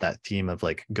ties in with that theme of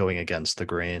like going against the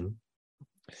grain.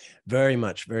 Very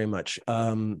much, very much.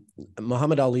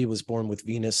 Muhammad Ali was born with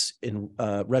Venus in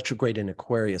retrograde in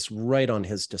Aquarius, right on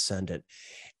his descendant.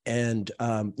 And,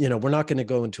 we're not going to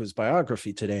go into his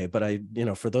biography today, but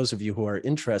for those of you who are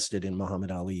interested in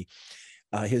Muhammad Ali,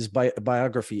 his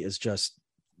biography is just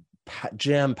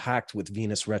jam-packed with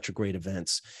Venus retrograde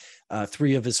events.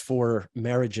 3 of his 4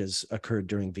 marriages occurred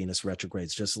during Venus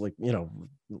retrogrades, just like,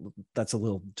 that's a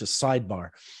little just sidebar.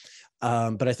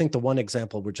 But I think the one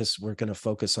example we're going to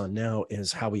focus on now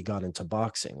is how he got into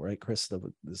boxing, right, Chris?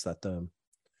 Is that the?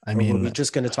 Or were we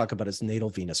just going to talk about his natal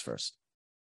Venus first?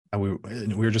 We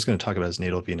were just going to talk about his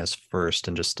natal Venus first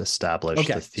and just establish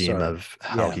the theme of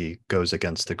how he goes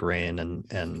against the grain,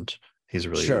 and he's a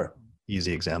really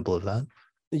easy example of that.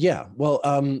 Yeah, well,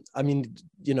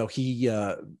 he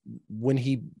when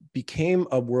he became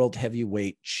a world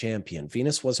heavyweight champion,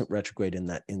 Venus wasn't retrograde in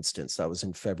that instance. That was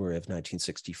in February of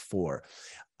 1964.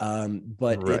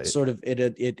 But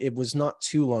it was not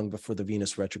too long before the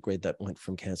Venus retrograde that went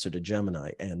from Cancer to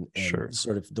Gemini, and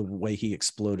sort of the way he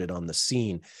exploded on the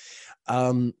scene.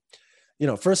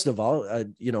 First of all,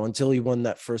 until he won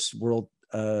that first world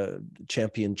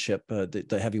championship,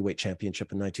 the heavyweight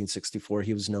championship in 1964,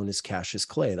 he was known as Cassius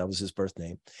Clay. That was his birth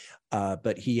name.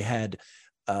 But he had,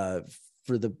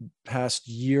 for the past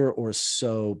year or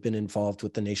so, been involved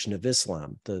with the Nation of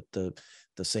Islam,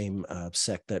 the same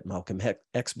sect that Malcolm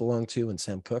X belonged to, and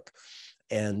Sam Cooke.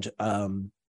 And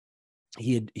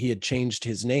he had changed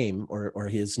his name, or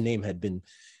his name had been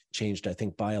changed, I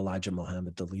think, by Elijah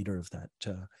Muhammad, the leader of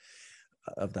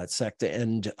that sect,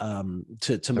 and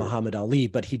to Muhammad Ali,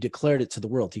 but he declared it to the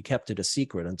world. He kept it a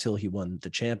secret until he won the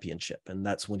championship, and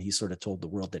that's when he sort of told the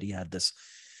world that he had this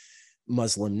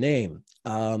Muslim name.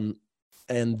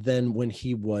 And then when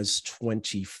he was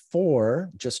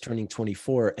 24, just turning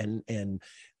 24, and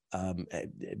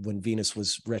when Venus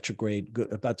was retrograde,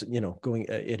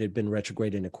 it had been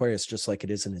retrograde in Aquarius, just like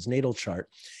it is in his natal chart.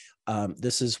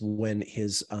 This is when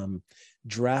his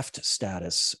draft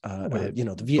status,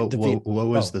 what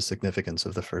was the significance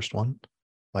of the first one?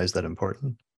 Why is that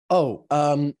important?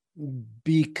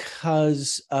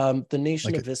 Because the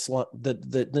Nation of Islam,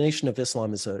 the Nation of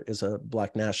Islam is a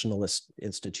Black nationalist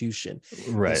institution,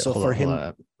 right? So for him,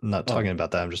 I'm not talking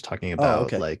about that. I'm just talking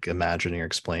about like imagining or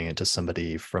explaining it to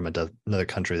somebody from another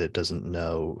country that doesn't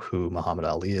know who Muhammad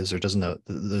Ali is, or doesn't know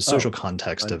the social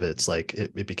context of it. It's like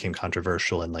it became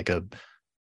controversial in like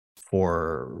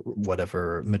for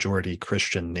whatever majority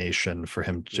Christian nation, for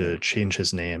him to change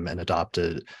his name and adopt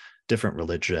a different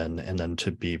religion, and then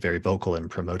to be very vocal in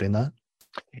promoting that.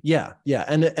 Yeah.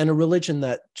 And a religion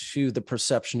that, to the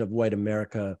perception of white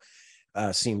America,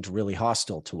 seemed really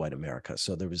hostile to white America.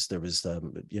 So there was that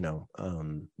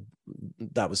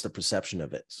was the perception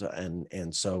of it. So,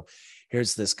 and so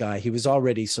here's this guy, he was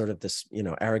already sort of this,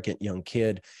 arrogant young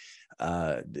kid.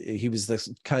 He was this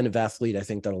kind of athlete, I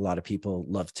think, that a lot of people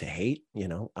love to hate,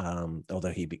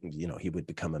 although he would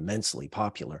become immensely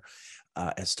popular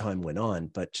as time went on.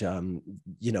 But,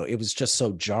 it was just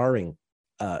so jarring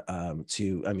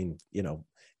to,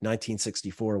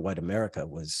 1964 white America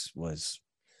was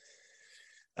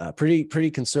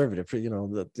pretty conservative.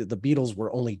 The Beatles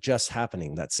were only just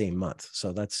happening that same month.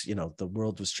 So that's, the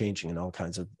world was changing in all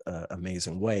kinds of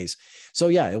amazing ways. So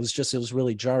yeah, it was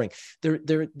really jarring.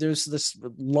 There's this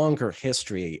longer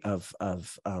history of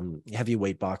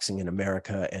heavyweight boxing in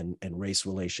America, and race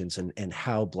relations, and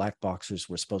how Black boxers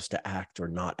were supposed to act or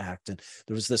not act. And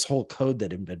there was this whole code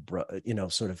that had been,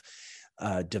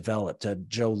 developed.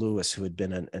 Joe Louis, who had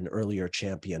been an earlier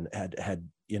champion, had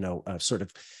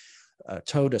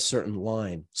towed a certain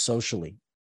line socially.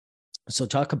 So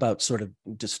talk about sort of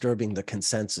disturbing the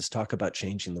consensus, talk about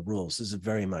changing the rules. This is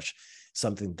very much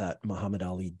something that Muhammad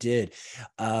Ali did.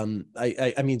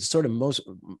 Sort of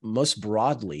most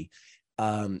broadly,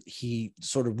 he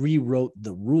sort of rewrote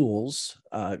the rules,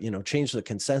 changed the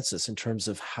consensus in terms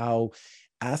of how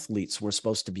athletes were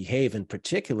supposed to behave, and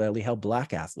particularly how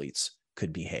Black athletes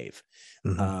could behave.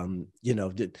 Mm-hmm.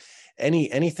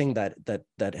 Anything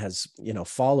that has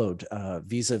followed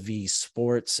vis-a-vis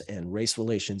sports and race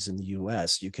relations in the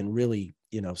U.S., you can really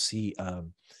see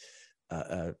an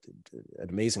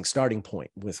amazing starting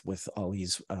point with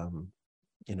Ali's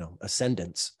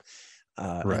ascendance.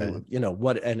 Right.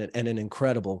 And an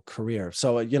incredible career.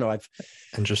 So I've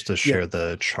just to share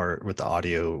the chart with the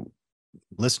audio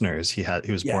listeners, he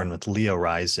was born with Leo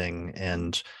rising,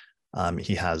 and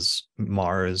he has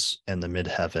Mars in the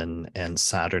midheaven and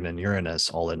Saturn and Uranus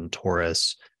all in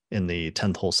Taurus in the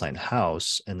 10th whole sign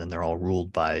house. And then they're all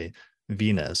ruled by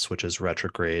Venus, which is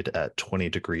retrograde at 20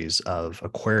 degrees of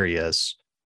Aquarius,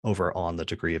 over on the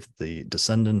degree of the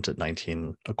descendant at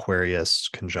 19 Aquarius,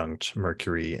 conjunct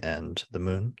Mercury and the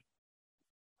moon.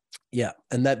 Yeah,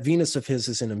 and that Venus of his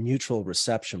is in a mutual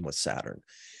reception with Saturn.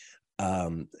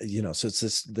 You know, so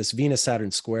it's this Venus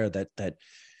Saturn square that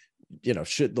you know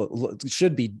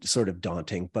should be sort of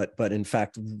daunting, but in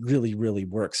fact really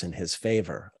works in his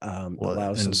favor. Well,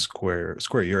 allows and him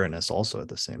square Uranus also at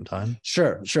the same time.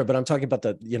 Sure, but I'm talking about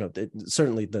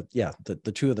certainly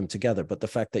the two of them together, but the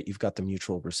fact that you've got the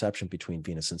mutual reception between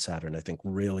Venus and Saturn, I think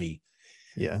really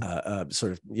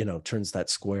sort of turns that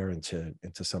square into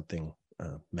something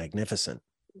magnificent.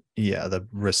 Yeah, the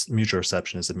mutual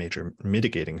reception is a major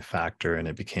mitigating factor, and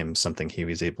it became something he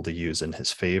was able to use in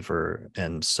his favor.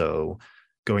 And so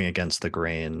going against the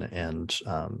grain and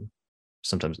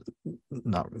sometimes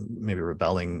not maybe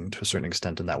rebelling to a certain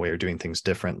extent in that way or doing things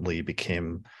differently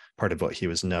became part of what he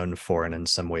was known for, and in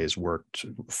some ways worked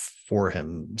for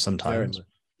him sometimes.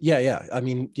 Yeah. I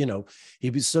mean, he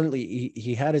was certainly,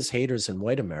 he had his haters in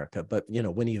white America, but,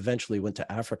 when he eventually went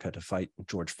to Africa to fight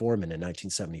George Foreman in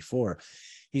 1974,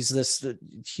 he's this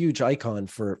huge icon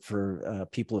for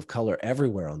people of color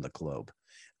everywhere on the globe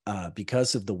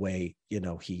because of the way,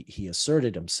 he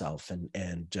asserted himself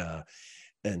and there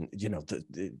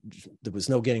was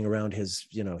no getting around his,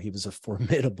 he was a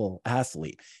formidable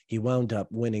athlete. He wound up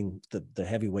winning the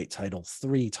heavyweight title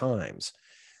 3 times.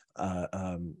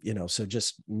 So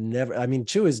just never, I mean,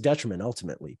 to his detriment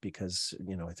ultimately, because,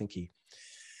 I think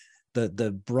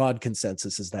the broad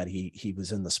consensus is that he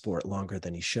was in the sport longer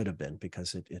than he should have been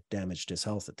because it damaged his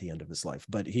health at the end of his life.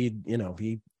 But he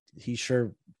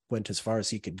sure went as far as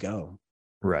he could go.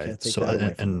 Right. So,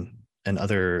 and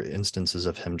other instances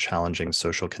of him challenging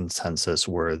social consensus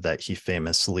were that he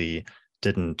famously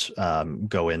didn't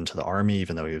go into the army,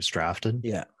 even though he was drafted.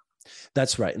 Yeah.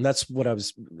 That's right. And that's what I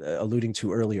was alluding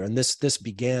to earlier. And this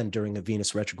began during a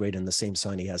Venus retrograde in the same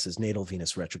sign he has his natal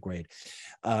Venus retrograde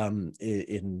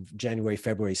in January,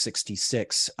 February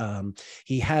 66.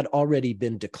 He had already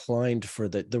been declined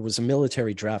there was a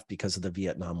military draft because of the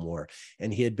Vietnam War.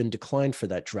 And he had been declined for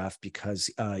that draft because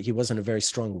he wasn't a very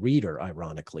strong reader,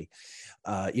 ironically.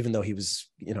 Even though he was,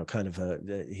 kind of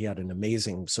he had an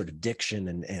amazing sort of diction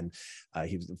and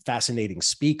he was a fascinating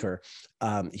speaker.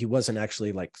 He wasn't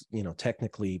actually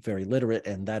technically very literate,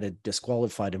 and that had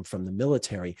disqualified him from the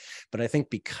military. But I think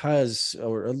because,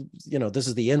 this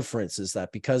is the inference, is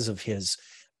that because of his,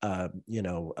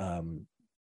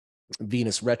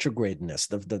 Venus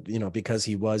retrogradeness, because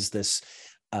he was this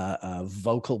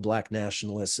vocal Black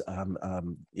nationalist,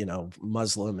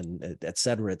 Muslim, and et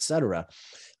cetera,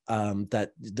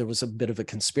 that there was a bit of a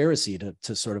conspiracy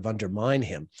to sort of undermine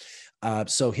him.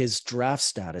 So his draft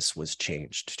status was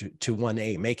changed to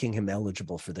 1A, making him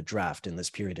eligible for the draft in this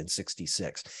period in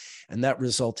 66. And that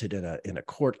resulted in a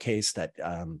court case that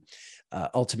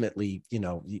ultimately,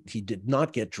 he did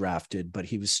not get drafted, but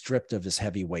he was stripped of his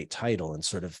heavyweight title, and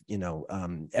sort of,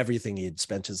 everything he had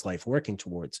spent his life working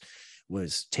towards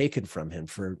was taken from him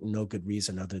for no good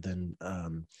reason other than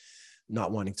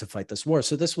not wanting to fight this war.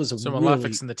 So this was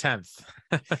Malefics in the 10th.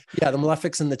 Yeah, the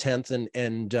Malefics in the 10th,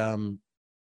 and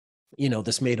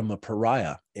this made him a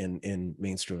pariah in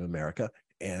mainstream America.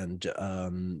 And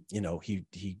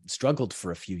he struggled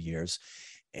for a few years,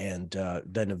 and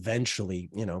then eventually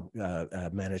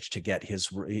managed to get his,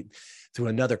 through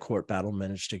another court battle,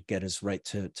 managed to get his right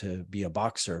to be a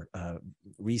boxer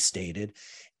restated,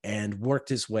 and worked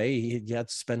his way. He had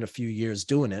to spend a few years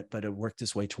doing it, but it worked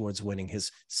his way towards winning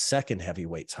his second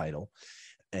heavyweight title.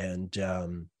 And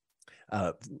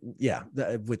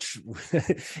which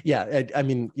I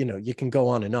mean, you can go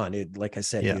on and on. Like I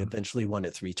said, he eventually won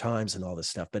it 3 times and all this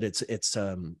stuff, but it's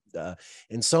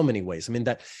in so many ways. I mean,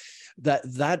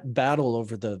 that battle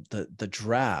over the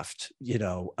draft,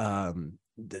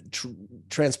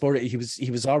 transported, he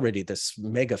was already this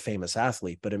mega famous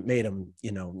athlete, but it made him,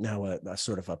 now a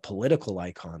sort of a political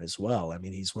icon as well. I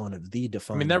mean, he's one of the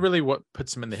defined. I mean, that really what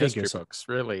puts him in the history books,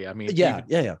 really. I mean, yeah.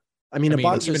 I mean, a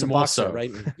boxer's a boxer, so.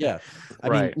 right? Yeah. I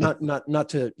mean, not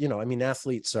to, I mean,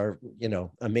 athletes are,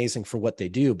 amazing for what they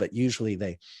do, but usually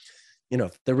they,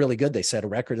 if they're really good, they set a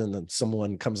record, and then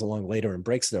someone comes along later and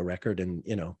breaks their record, and,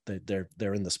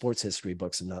 they're in the sports history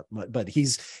books and not much, but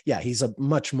he's a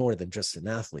much more than just an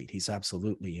athlete. He's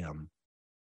absolutely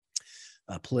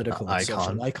a political and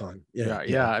social icon.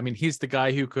 Yeah. I mean, he's the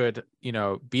guy who could,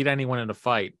 beat anyone in a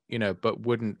fight, but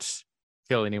wouldn't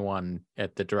kill anyone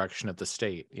at the direction of the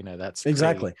state. That's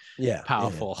exactly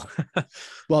powerful. Yeah.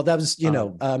 Well, that was,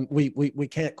 we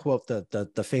can't quote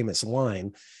the famous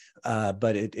line,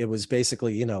 but it was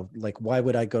basically, why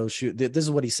would I go shoot? This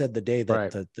is what he said the day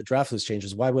that the draft was changed: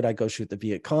 is, why would I go shoot the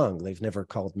Viet Cong? They've never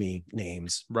called me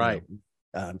names. Right.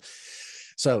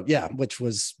 So yeah, which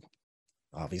was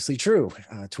obviously true.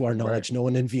 To our knowledge, no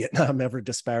one in Vietnam ever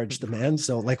disparaged the man.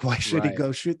 So like, why should he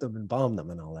go shoot them and bomb them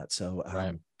and all that? So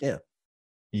yeah.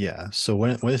 Yeah. So one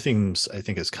of the things I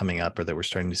think is coming up, or that we're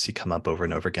starting to see come up over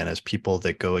and over again, is people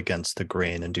that go against the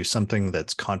grain and do something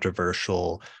that's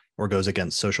controversial or goes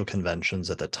against social conventions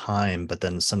at the time, but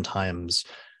then sometimes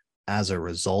as a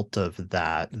result of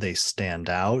that, they stand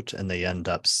out and they end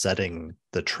up setting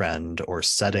the trend or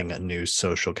setting a new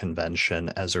social convention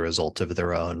as a result of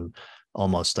their own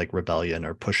almost like rebellion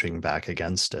or pushing back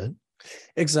against it.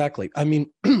 Exactly. I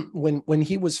mean, when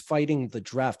he was fighting the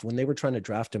draft, when they were trying to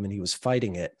draft him and he was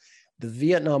fighting it, the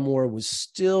Vietnam War was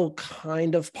still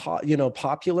kind of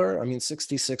popular. I mean,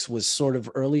 66 was sort of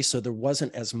early, so there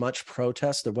wasn't as much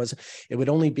protest. It would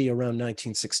only be around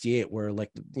 1968 where,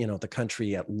 like, the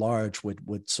country at large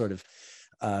would sort of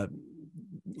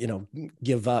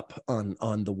give up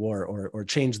on the war or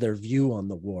change their view on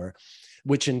the war,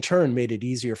 which in turn made it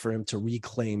easier for him to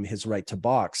reclaim his right to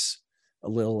box a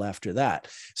little after that.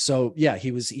 So yeah, he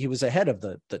was ahead of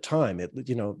the time.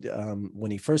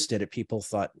 When he first did it, people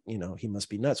thought, he must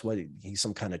be nuts. What, he's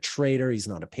some kind of traitor, he's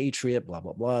not a patriot, blah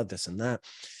blah blah, this and that.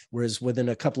 Whereas within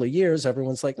a couple of years,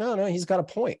 everyone's like, no, he's got a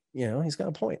point. He's got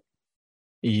a point.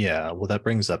 Yeah, well, that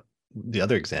brings up the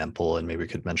other example, and maybe we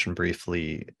could mention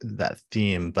briefly that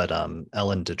theme, but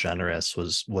Ellen DeGeneres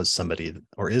was somebody,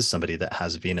 or is somebody, that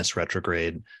has Venus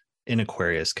retrograde in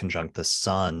Aquarius conjunct the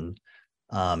sun.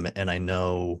 And I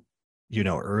know,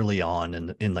 early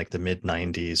on in like the mid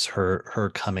 90s, her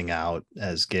coming out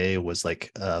as gay was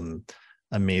like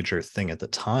a major thing at the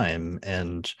time.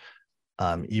 And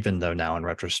even though now in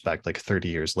retrospect, like 30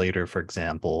 years later, for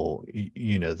example,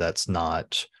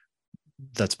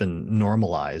 that's been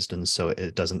normalized. And so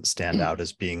it doesn't stand out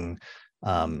as being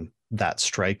that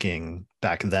striking.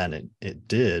 Back then it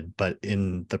did, but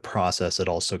in the process, it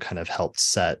also kind of helped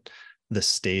set the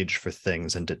stage for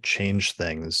things and to change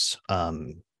things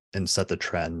and set the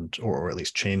trend, or at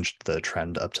least changed the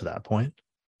trend up to that point.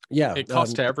 Yeah, it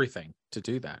cost her everything to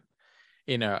do that.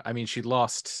 I mean, she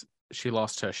lost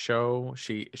her show.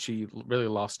 She really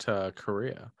lost her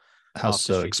career. How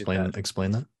so? Explain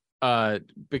that.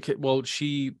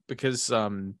 Because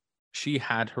she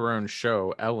had her own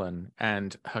show, Ellen,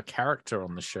 and her character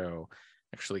on the show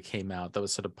actually came out. That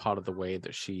was sort of part of the way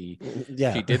that she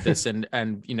did this, and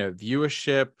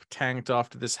viewership tanked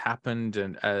after this happened,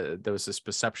 and there was this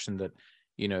perception that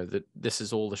that this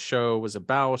is all the show was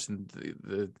about, and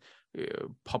the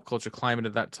pop culture climate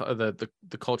at that time,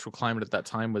 the cultural climate at that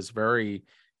time was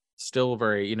still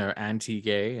very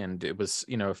anti-gay, and it was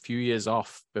a few years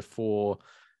off before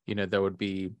there would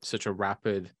be such a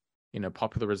rapid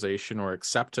popularization or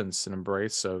acceptance and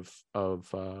embrace of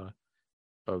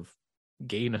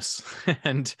gayness.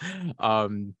 And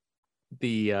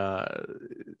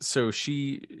so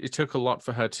it took a lot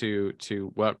for her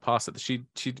to work past it. She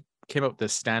came up with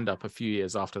this stand-up a few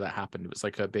years after that happened. It was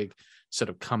like a big sort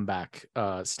of comeback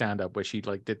stand-up where she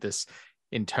like did this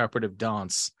interpretive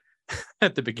dance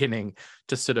at the beginning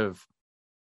to sort of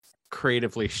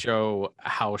creatively show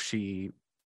how she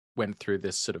went through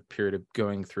this sort of period of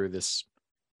going through this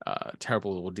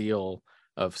terrible ordeal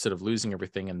of sort of losing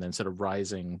everything and then sort of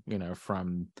rising,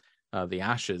 from the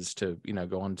ashes to,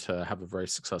 go on to have a very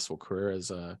successful career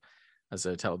as a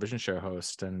television show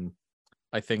host. And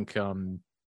I think,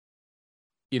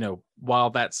 while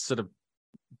that's sort of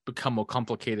become more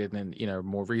complicated and,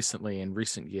 more recently in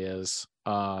recent years,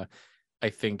 I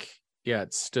think, she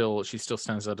still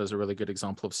stands out as a really good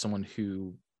example of someone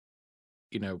who,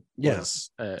 was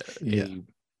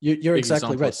you're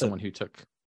exactly right. Someone who took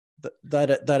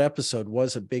that episode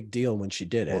was a big deal when she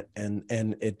did it, and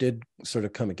it did sort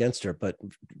of come against her, but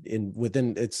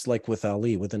it's like with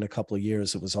Ali, within a couple of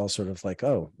years it was all sort of like,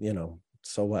 oh,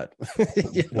 so what?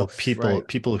 Well,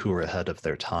 people who were ahead of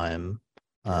their time,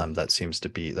 that's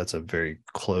a very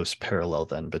close parallel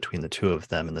then between the two of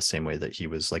them, in the same way that he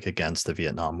was like against the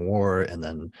Vietnam War, and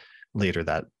then later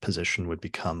that position would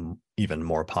become even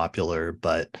more popular,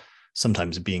 but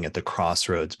sometimes being at the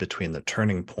crossroads between the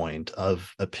turning point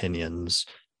of opinions,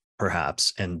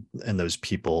 perhaps, and those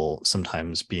people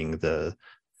sometimes being the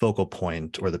focal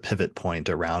point or the pivot point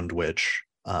around which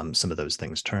some of those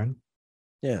things turn.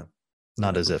 Yeah.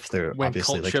 Not as if they're when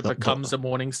obviously culture like becomes a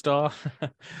morning star,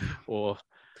 or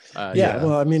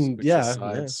well, I mean,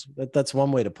 that's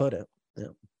one way to put it.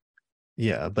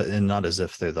 Yeah, but and not as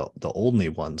if they're the only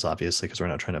ones, obviously, because we're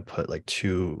not trying to put like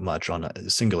too much on a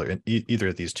singular either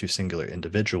of these two singular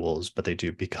individuals, but they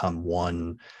do become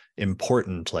one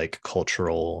important like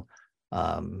cultural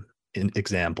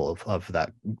example of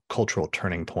that cultural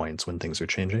turning points when things are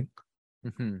changing.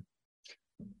 Mm-hmm.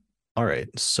 All right,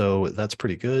 so that's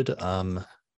pretty good.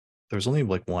 There's only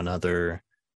like one other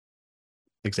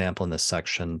example in this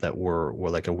section that were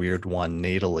like a weird one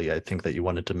natally, I think, that you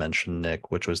wanted to mention,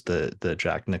 Nick, which was the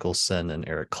Jack Nicholson and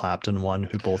Eric Clapton one,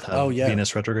 who both have Oh yeah,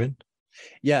 Venus retrograde.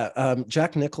 yeah.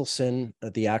 Jack Nicholson,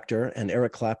 the actor, and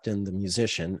Eric Clapton, the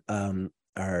musician,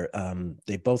 are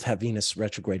they both have Venus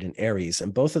retrograde in Aries,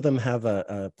 and both of them have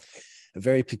a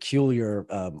very peculiar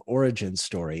origin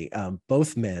story.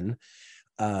 Both men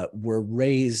were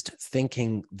raised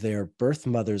thinking their birth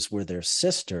mothers were their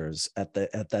sisters,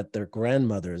 that their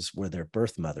grandmothers were their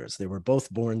birth mothers. They were both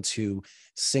born to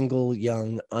single,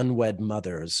 young, unwed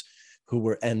mothers who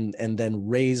were and then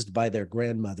raised by their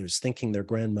grandmothers, thinking their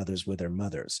grandmothers were their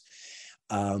mothers.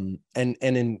 And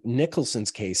in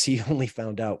Nicholson's case, he only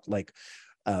found out like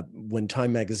when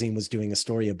Time magazine was doing a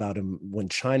story about him when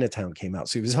Chinatown came out.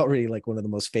 So he was already like one of the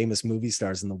most famous movie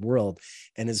stars in the world,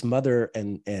 and his mother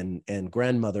and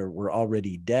grandmother were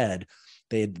already dead.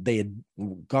 They had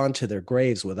gone to their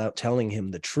graves without telling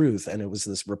him the truth, and it was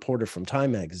this reporter from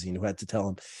Time magazine who had to tell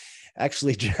him,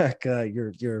 actually, Jack,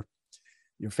 your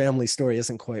family story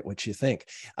isn't quite what you think.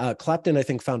 Clapton, I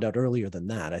think, found out earlier than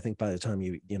that. I think by the time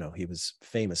he was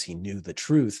famous, he knew the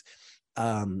truth.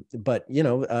 But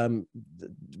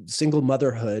single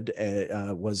motherhood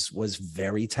was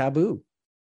very taboo.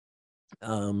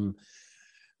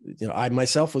 I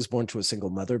myself was born to a single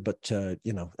mother, but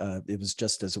it was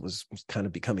just as it was kind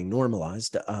of becoming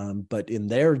normalized. But in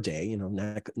their day,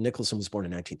 Nicholson was born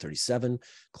in 1937,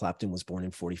 Clapton was born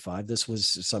in 45. This was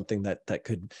something that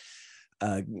could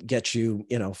get you,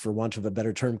 for want of a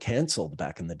better term, canceled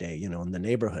back in the day, in the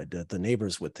neighborhood. The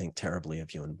neighbors would think terribly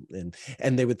of you,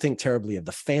 and they would think terribly of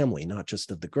the family, not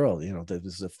just of the girl. There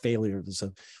was a failure, there's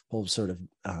a whole sort of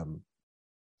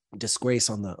disgrace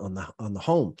on the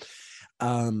home.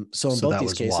 So in both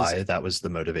these cases, why that was the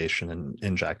motivation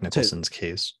in Jack Nicholson's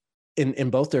case.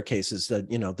 In both their cases,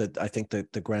 that I think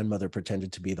that the grandmother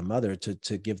pretended to be the mother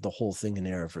to give the whole thing an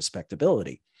air of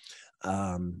respectability.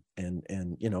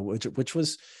 Which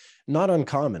was not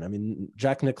uncommon. I mean,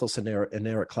 Jack Nicholson and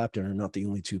Eric Clapton are not the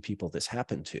only two people this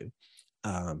happened to,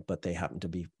 but they happen to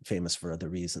be famous for other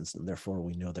reasons, and therefore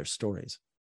we know their stories.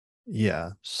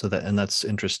 Yeah, that's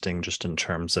interesting, just in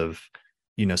terms of,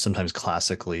 sometimes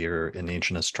classically or in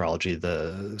ancient astrology,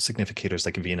 the significators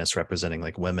like Venus representing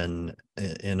like women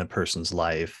in a person's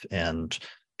life, and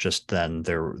just then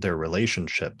their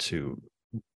relationship to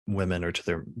women or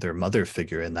to their mother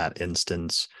figure in that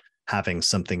instance having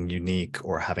something unique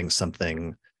or having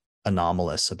something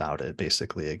anomalous about it,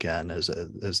 basically, again, as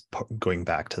going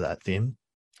back to that theme.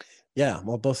 Yeah,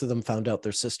 well, both of them found out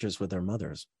their sisters were their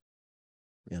mothers.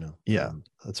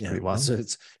 That's pretty wild. So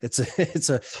it's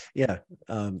a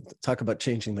talk about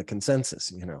changing the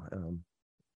consensus.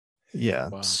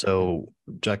 Wow. So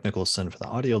Jack Nicholson, for the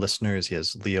audio listeners, he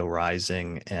has Leo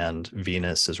rising, and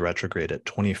Venus is retrograde at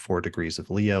 24 degrees of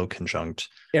Leo, conjunct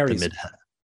Aries.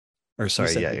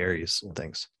 the Aries.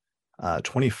 Thanks.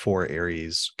 24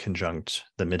 Aries conjunct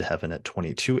the midheaven at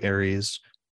 22 Aries.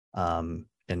 And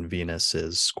Venus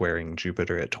is squaring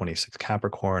Jupiter at 26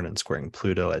 Capricorn and squaring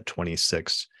Pluto at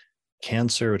 26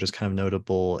 Cancer, which is kind of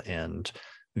notable. And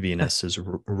Venus is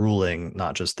ruling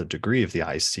not just the degree of the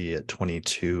IC at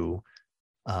 22.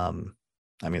 I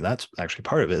mean, that's actually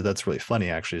part of it. That's really funny,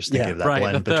 actually, just thinking of that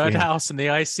blend the third house and the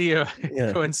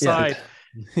IC coincide.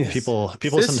 People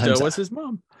Sister sometimes was his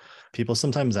mom. People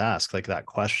sometimes ask like that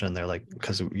question. They're like,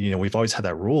 because we've always had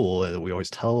that rule that we always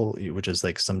tell you, which is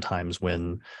like sometimes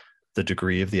when the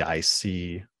degree of the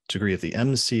IC, degree of the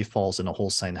MC falls in a whole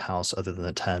sign house other than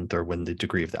the 10th, or when the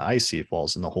degree of the IC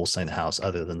falls in the whole sign house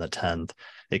other than the 10th,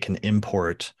 it can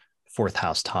import fourth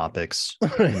house topics.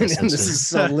 This is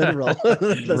so literal.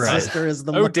 The right. Sister is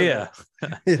the mother. Oh dear.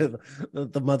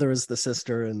 The mother is the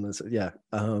sister, and this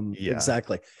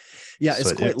exactly. Yeah, so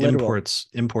it's quite literal.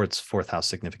 Imports fourth house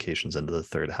significations into the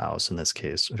third house, in this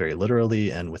case, very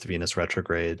literally, and with Venus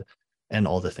retrograde and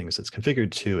all the things it's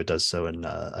configured to, it does so in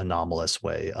an anomalous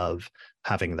way of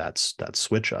having that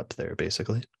switch up there,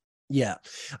 basically. Yeah,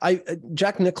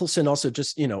 Jack Nicholson also,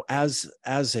 just as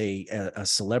a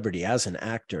celebrity, as an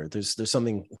actor, there's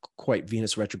something quite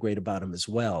Venus retrograde about him as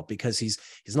well, because he's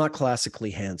not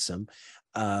classically handsome,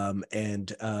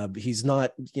 and he's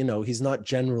not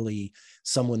generally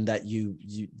someone that you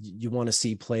want to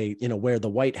see play, wear the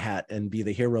white hat and be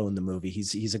the hero in the movie.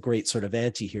 He's a great sort of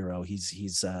anti-hero.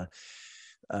 He's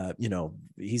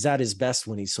at his best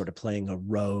when he's sort of playing a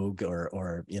rogue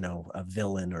or a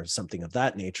villain or something of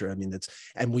that nature. I mean,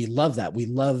 and we love that. We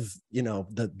love,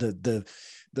 the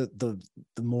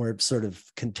more sort of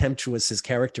contemptuous his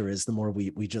character is, the more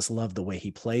we just love the way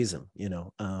he plays him,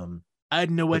 I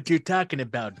know what you're talking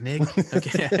about, Nick.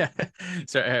 Okay.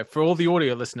 So for all the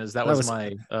audio listeners, that was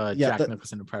my Jack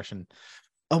Nicholson impression.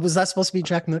 Oh, was that supposed to be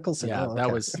Jack Nicholson? Yeah, okay.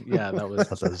 that was well,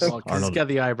 because he's got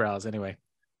the eyebrows anyway.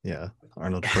 Yeah,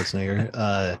 Arnold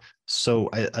Schwarzenegger. So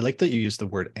I like that you use the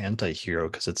word anti-hero,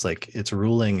 because it's like it's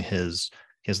ruling his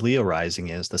Leo rising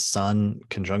is the Sun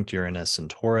conjunct Uranus in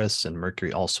Taurus, and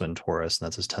Mercury also in Taurus, and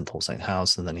that's his 10th whole sign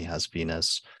house. And then he has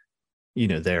Venus,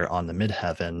 there on the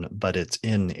midheaven, but it's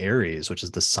in Aries, which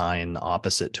is the sign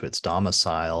opposite to its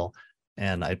domicile.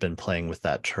 And I've been playing with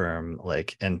that term,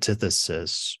 like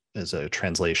antithesis is a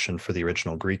translation for the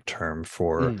original Greek term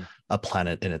for a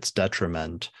planet in its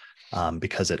detriment,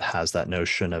 because it has that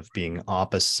notion of being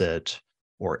opposite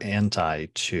or anti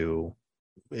to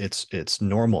its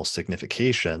normal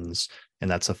significations.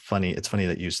 And it's funny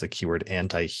that you use the keyword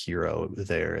anti-hero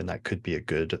there, and that could be a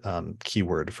good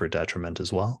keyword for detriment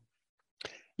as well.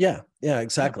 Yeah,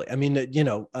 exactly. I mean, the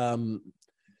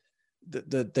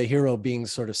hero being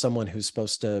sort of someone who's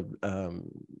supposed to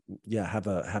have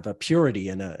a purity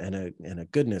and a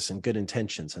goodness and good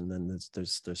intentions, and then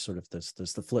there's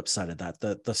the flip side of that,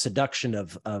 the seduction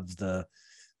of the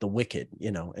wicked,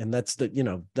 and that's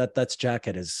that's Jack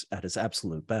at his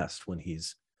absolute best when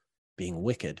he's being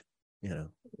wicked,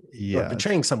 or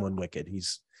betraying someone wicked.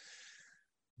 He's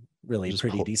really a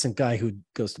pretty decent guy who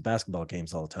goes to basketball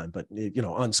games all the time, but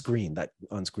on screen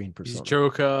persona. He's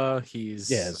Joker.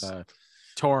 He's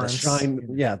Torrance.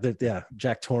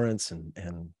 Jack Torrance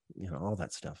and all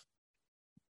that stuff.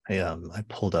 I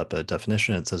pulled up a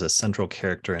definition. It says a central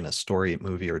character in a story,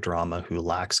 movie, or drama who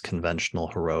lacks conventional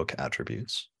heroic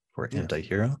attributes for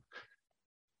anti-hero.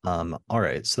 All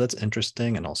right, so that's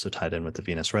interesting, and also tied in with the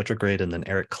Venus retrograde. And then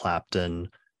Eric Clapton,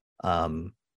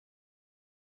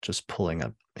 just pulling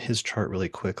up his chart really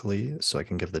quickly so I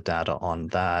can give the data on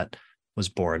that, was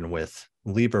born with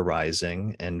Libra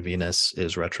rising, and Venus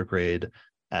is retrograde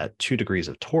at 2 degrees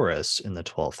of Taurus in the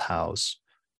 12th house.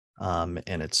 And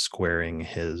it's squaring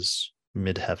his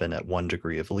midheaven at 1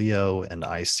 degree of Leo, and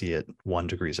I see it 1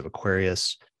 degrees of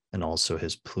Aquarius, and also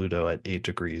his Pluto at 8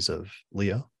 degrees of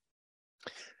Leo.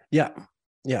 Yeah.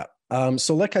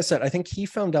 So like I said, I think he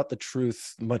found out the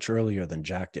truth much earlier than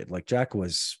Jack did. Like Jack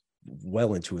was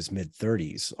well into his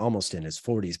mid-30s, almost in his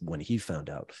 40s when he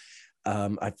found out.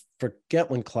 I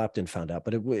forget when Clapton found out,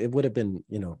 but it would have been,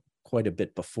 quite a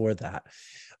bit before that.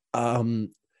 And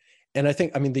I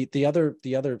think, the other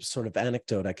sort of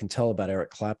anecdote I can tell about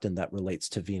Eric Clapton that relates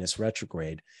to Venus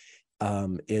retrograde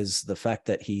is the fact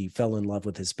that he fell in love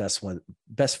with his best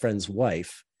friend's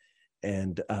wife,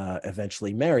 and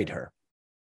eventually married her.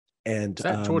 And is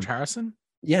that George Harrison?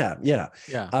 Yeah. Okay.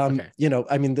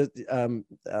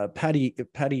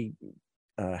 Patty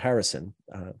Harrison,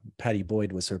 Patty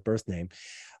Boyd was her birth name.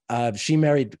 She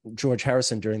married George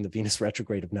Harrison during the Venus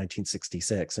retrograde of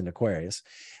 1966 in Aquarius.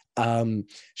 George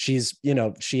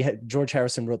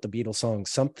Harrison wrote the Beatles song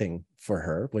 "Something" for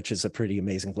her, which is a pretty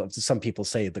amazing love. Some people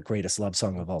say the greatest love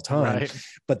song of all time. Right.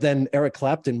 But then Eric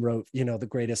Clapton wrote, the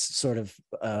greatest sort of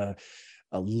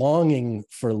a longing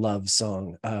for love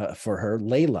song for her.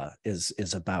 Layla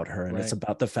is about her, and it's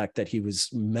about the fact that he was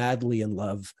madly in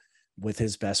love with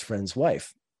his best friend's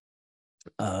wife.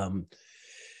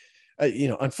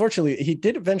 Unfortunately, he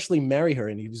did eventually marry her,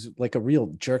 and he was like a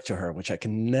real jerk to her, which I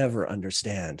can never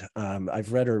understand.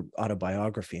 I've read her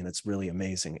autobiography, and it's really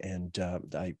amazing. And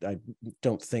I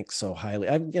don't think so highly.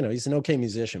 He's an okay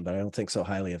musician, but I don't think so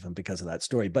highly of him because of that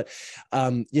story. But it's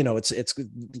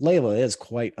Layla is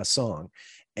quite a song,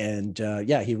 and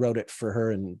he wrote it for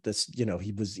her. And this,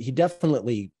 he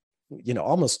definitely,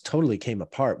 almost totally came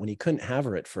apart when he couldn't have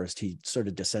her at first. He sort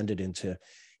of descended into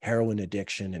heroin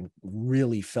addiction and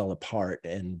really fell apart.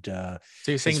 And so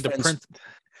you're saying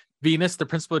Venus, the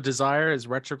principle of desire, is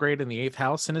retrograde in the 8th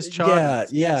house in his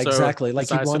chart? Yeah, so exactly. Like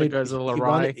he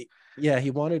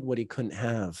wanted what he couldn't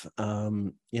have.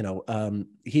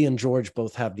 He and George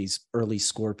both have these early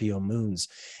Scorpio moons,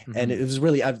 and it was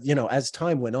really, as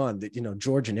time went on, that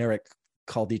George and Eric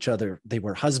called each other, they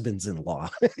were husbands-in-law.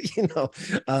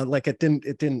 Like it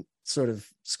didn't sort of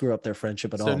screw up their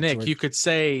friendship at all. So Nick, George, you could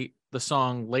say the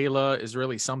song Layla is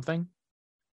really something.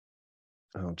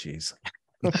 Oh geez.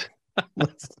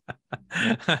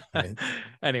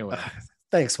 Anyway,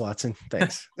 thanks, Watson.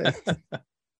 Thanks.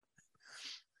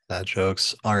 Bad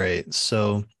jokes. All right,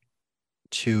 so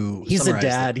he's a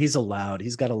dad. He's allowed.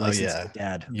 He's got a license to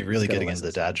dad. You're really getting into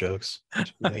the dad jokes,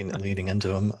 leading into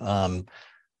them.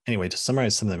 Anyway, to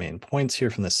summarize some of the main points here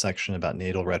from this section about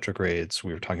natal retrogrades,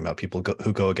 we were talking about people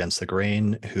who go against the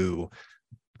grain, who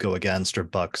go against or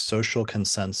buck social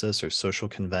consensus or social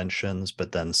conventions,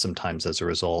 but then sometimes as a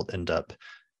result end up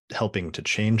helping to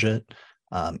change it.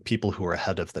 people who are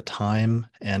ahead of the time.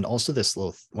 And also this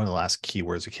one of the last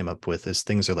keywords we came up with is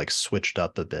things are like switched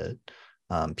up a bit.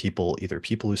 People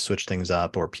who switch things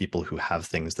up or people who have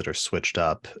things that are switched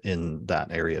up in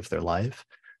that area of their life.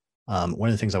 One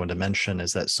of the things I wanted to mention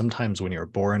is that sometimes when you're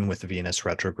born with Venus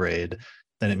retrograde,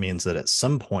 then it means that at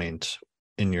some point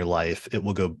in your life, it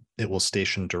will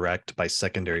station direct by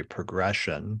secondary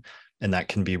progression. And that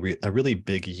can be a really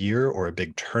big year or a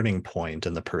big turning point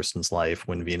in the person's life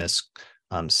when Venus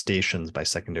stations by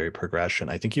secondary progression.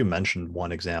 I think you mentioned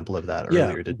one example of that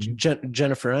earlier, didn't you?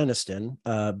 Jennifer Aniston,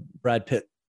 Brad Pitt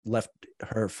left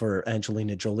her for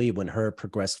Angelina Jolie when her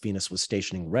progressed Venus was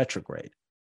stationing retrograde.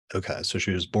 Okay, so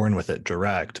she was born with it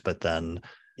direct, but then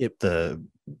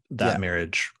that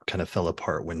marriage kind of fell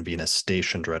apart when Venus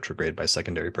stationed retrograde by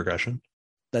secondary progression.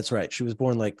 That's right. She was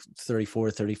born like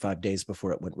 34, 35 days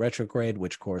before it went retrograde,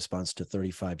 which corresponds to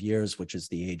 35 years, which is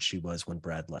the age she was when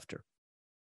Brad left her.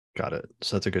 Got it.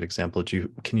 So that's a good example.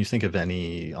 Can you think of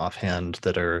any offhand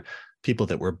that are people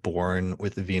that were born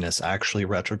with Venus actually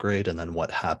retrograde, and then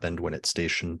what happened when it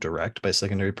stationed direct by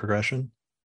secondary progression?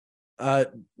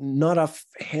 Not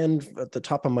offhand at the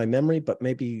top of my memory, but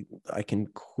maybe I can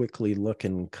quickly look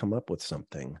and come up with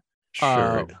something.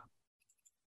 Sure.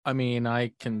 I mean,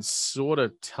 I can sort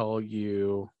of tell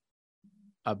you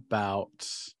about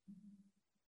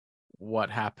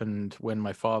what happened when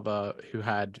my father, who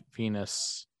had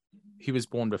Venus, he was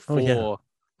born before. Oh, yeah.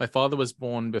 My father was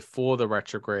born before the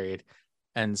retrograde.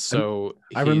 And so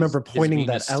I remember pointing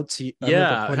that out to you.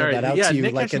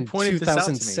 Nick like in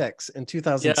 2006. In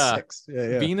 2006.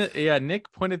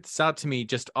 Nick pointed this out to me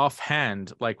just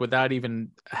offhand, like without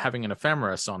even having an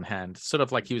ephemeris on hand, sort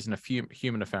of like he was in a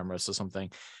human ephemeris or something.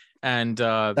 And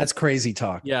that's crazy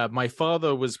talk. Yeah, my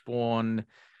father was born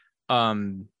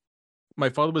just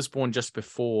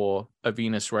before a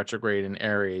Venus retrograde in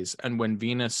Aries, and when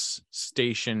Venus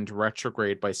stationed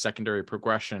retrograde by secondary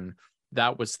progression,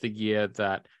 that was the year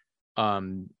that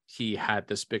he had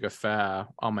this big affair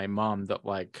on my mom that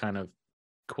like kind of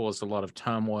caused a lot of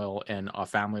turmoil in our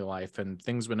family life, and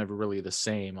things were never really the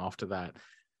same after that.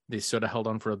 They sort of held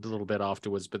on for a little bit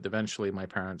afterwards, but eventually my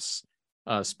parents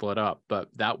split up. But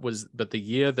the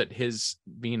year that his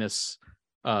Venus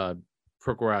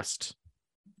progressed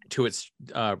to its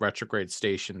retrograde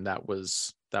station, that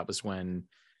was when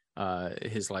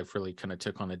his life really kind of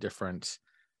took on a different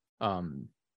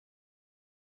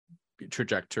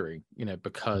trajectory,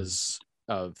 because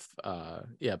of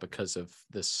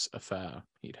this affair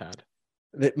he'd had.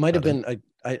 It might have been,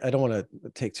 I don't want to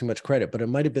take too much credit, but it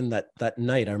might have been that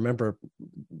night. I remember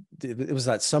it was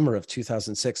that summer of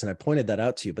 2006, and I pointed that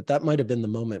out to you, but that might have been the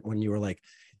moment when you were like,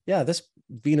 yeah, this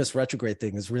Venus retrograde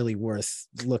thing is really worth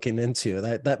looking into.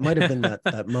 That might have been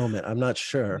that moment. I'm not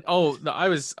sure. Oh, no, I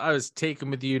was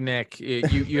taken with you, Nick.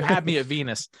 You had me at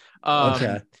Venus.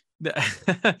 Okay.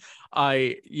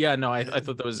 I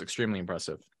thought that was extremely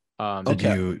impressive.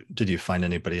 Did you find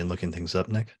anybody in looking things up,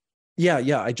 Nick?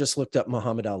 Yeah. I just looked up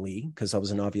Muhammad Ali because that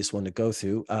was an obvious one to go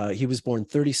through. He was born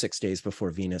 36 days before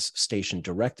Venus stationed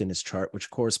direct in his chart, which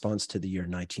corresponds to the year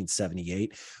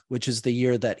 1978, which is the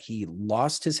year that he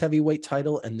lost his heavyweight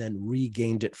title and then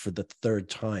regained it for the third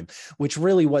time, which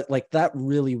really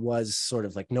was sort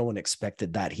of like no one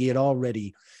expected that. He had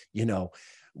already,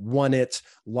 won it,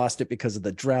 lost it because of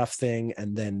the draft thing,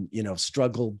 and then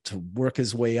struggled to work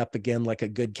his way up again like a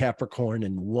good Capricorn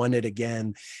and won it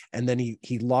again. And then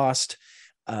he lost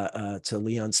to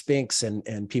Leon Spinks,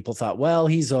 and people thought, well,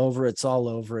 he's over, it's all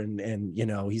over, and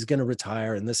he's going to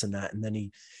retire and this and that. And then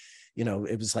he,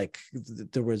 it was like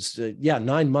there was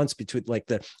 9 months between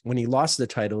when he lost the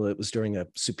title, it was during a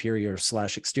superior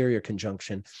 / exterior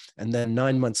conjunction, and then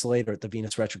 9 months later at the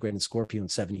Venus retrograde in Scorpio in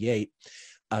 78.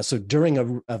 So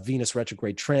during a Venus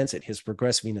retrograde transit, his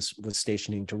progressed Venus was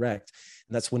stationing direct.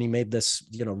 And that's when he made this,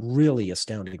 really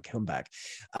astounding comeback.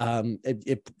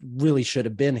 It really should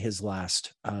have been his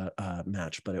last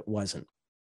match, but it wasn't.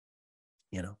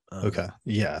 Okay.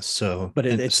 Yeah. So, but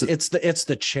it's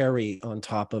the cherry on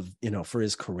top of, for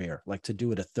his career. Like, to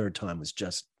do it a third time was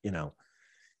just,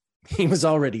 he was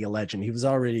already a legend. He was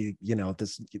already,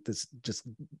 this just,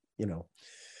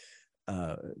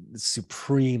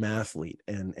 supreme athlete,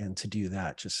 and to do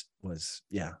that just was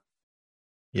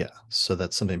so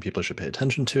that's something people should pay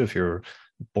attention to. If you're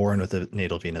born with a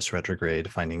natal Venus retrograde,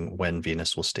 finding when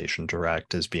Venus will station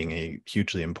direct as being a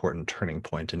hugely important turning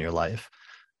point in your life.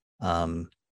 All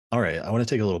right, I want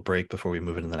to take a little break before we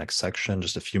move into the next section,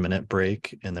 just a few minute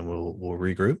break, and then we'll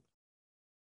regroup.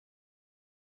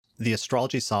 The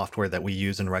astrology software that we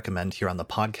use and recommend here on the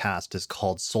podcast is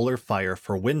called SolarFire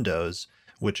for Windows,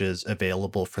 which is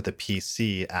available for the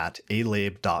PC at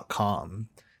alabe.com.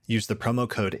 Use the promo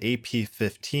code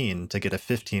AP15 to get a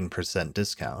 15%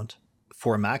 discount.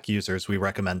 For Mac users, we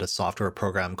recommend a software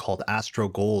program called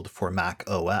AstroGold for Mac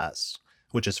OS,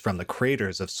 which is from the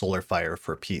creators of SolarFire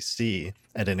for PC,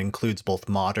 and it includes both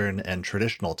modern and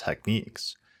traditional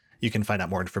techniques. You can find out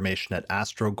more information at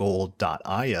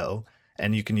astrogold.io,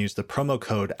 and you can use the promo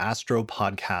code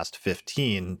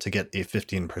AstroPodcast15 to get a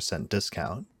 15%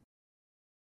 discount.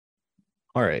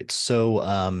 All right, so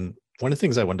one of the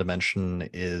things I wanted to mention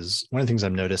is one of the things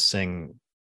I'm noticing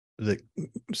that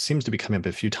seems to be coming up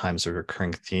a few times, a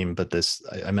recurring theme, but this,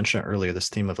 I mentioned it earlier, this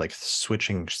theme of like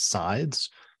switching sides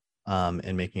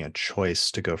and making a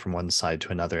choice to go from one side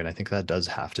to another. And I think that does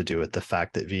have to do with the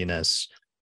fact that Venus,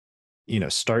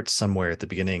 starts somewhere at the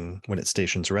beginning when it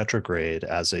stations retrograde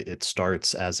it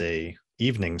starts as a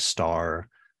evening star,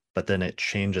 but then it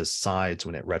changes sides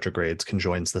when it retrogrades,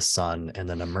 conjoins the sun, and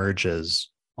then emerges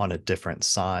on a different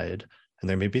side. And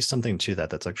there may be something to that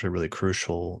that's actually really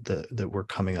crucial that we're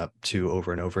coming up to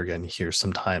over and over again here,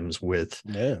 sometimes with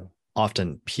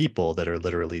often people that are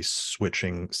literally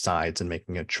switching sides and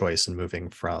making a choice and moving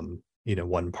from,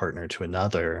 one partner to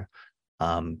another.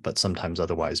 But sometimes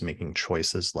otherwise making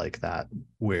choices like that,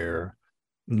 where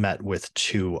met with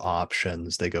two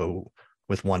options, they go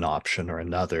with one option or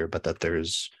another, but that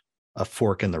there's a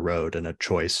fork in the road and a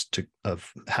choice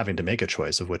of having to make a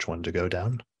choice of which one to go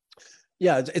down.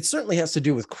 Yeah, it certainly has to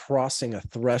do with crossing a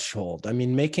threshold. I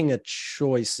mean, making a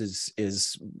choice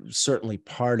is certainly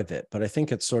part of it, but I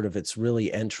think it's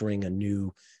really entering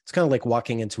it's kind of like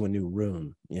walking into a new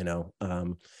room,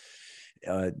 the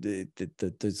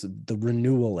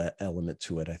renewal element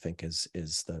to it, I think, is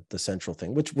the central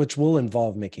thing, which will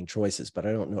involve making choices, but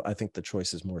I don't know. I think the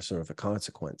choice is more sort of a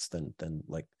consequence than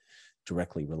like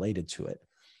directly related to it.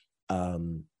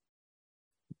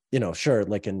 Sure,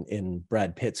 like in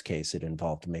Brad Pitt's case, it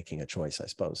involved making a choice, I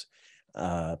suppose,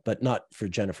 but not for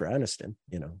Jennifer Aniston.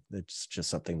 It's just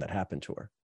something that happened to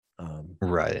her.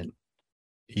 Right.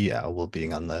 Yeah. Well,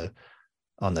 being on the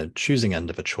choosing end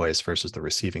of a choice versus the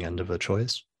receiving end of a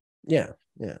choice. Yeah.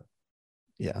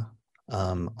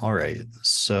 All right.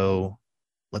 So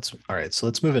let's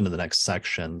move into the next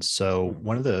section. So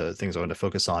one of the things I want to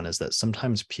focus on is that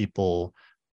sometimes people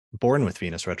born with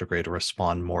Venus retrograde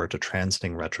respond more to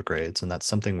transiting retrogrades. And that's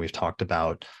something we've talked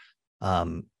about a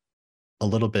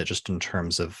little bit just in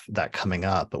terms of that coming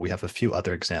up, but we have a few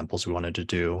other examples we wanted to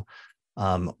do.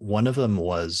 One of them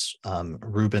was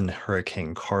Reuben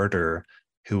Hurricane Carter,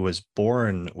 who was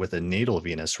born with a natal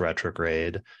Venus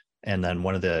retrograde. And then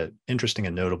one of the interesting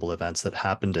and notable events that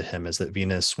happened to him is that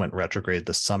Venus went retrograde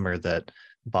the summer that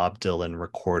Bob Dylan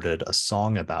recorded a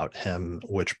song about him,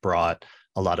 which brought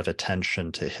a lot of attention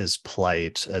to his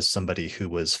plight as somebody who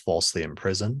was falsely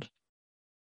imprisoned.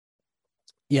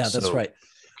 Yeah, that's right.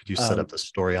 Could you set up the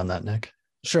story on that, Nick?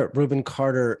 Sure. Reuben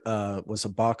Carter was a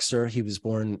boxer. He was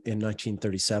born in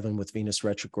 1937 with Venus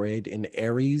retrograde in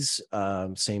Aries,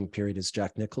 same period as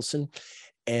Jack Nicholson.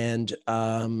 And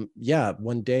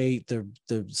one day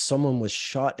someone was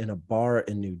shot in a bar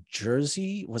in New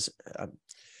Jersey.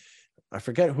 I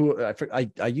forget who.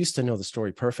 I used to know the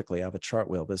story perfectly. I have a chart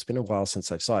wheel, but it's been a while since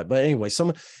I saw it. But anyway,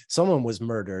 someone was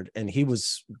murdered, and he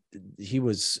was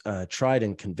tried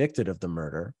and convicted of the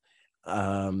murder.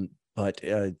 But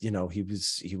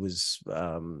he was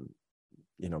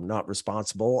not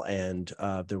responsible, and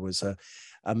there was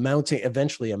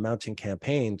eventually a mounting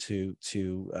campaign to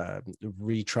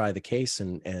retry the case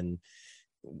and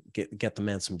get the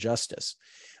man some justice.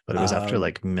 But it was after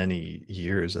like many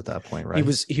years at that point, right?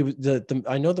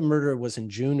 I know the murder was in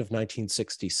June of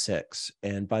 1966.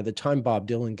 And by the time Bob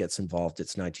Dylan gets involved,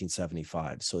 it's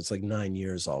 1975. So it's like 9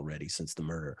 years already since the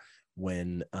murder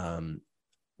when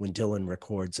Dylan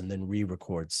records and then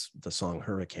re-records the song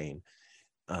Hurricane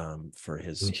for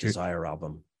his Desire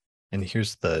album. And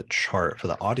here's the chart for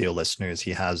the audio listeners.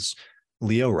 He has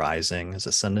Leo rising, his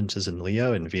ascendant is in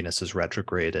Leo, and Venus is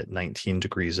retrograde at 19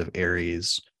 degrees of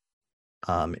Aries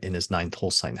in his ninth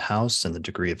whole sign house, and the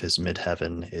degree of his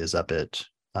midheaven is up at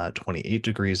 28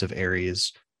 degrees of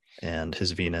Aries, and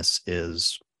his Venus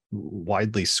is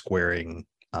widely squaring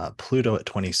Pluto at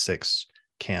 26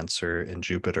 Cancer and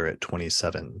Jupiter at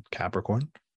 27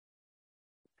 Capricorn,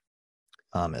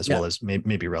 as well as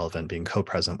maybe relevant being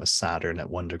co-present with Saturn at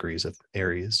 1 degrees of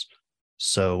Aries.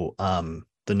 So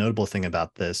the notable thing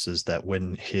about this is that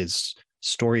when his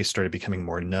story started becoming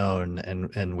more known,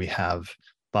 and we have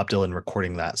Bob Dylan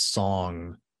recording that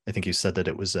song, I think you said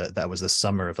that that was the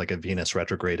summer of like a Venus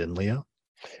retrograde in Leo.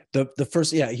 The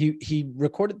first, he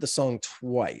recorded the song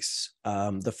twice.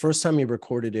 The first time he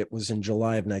recorded it was in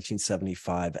July of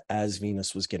 1975 as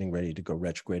Venus was getting ready to go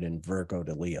retrograde in Virgo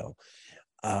to Leo.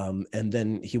 And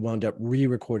then he wound up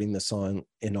re-recording the song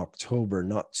in October,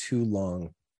 not too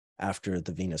long after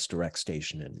the Venus direct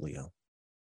station in Leo.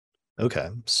 Okay,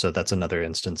 so that's another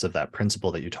instance of that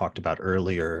principle that you talked about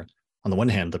earlier. On the one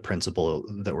hand, the principle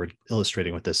that we're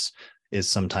illustrating with this is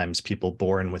sometimes people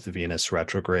born with Venus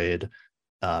retrograde,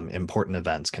 important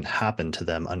events can happen to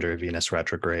them under Venus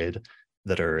retrograde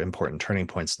that are important turning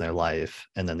points in their life.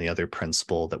 And then the other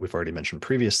principle that we've already mentioned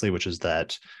previously, which is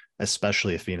that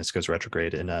especially if Venus goes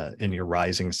retrograde in your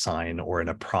rising sign or in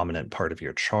a prominent part of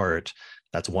your chart,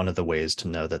 that's one of the ways to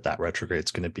know that that retrograde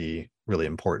is going to be really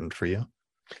important for you.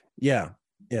 Yeah.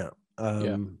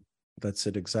 That's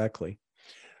it exactly.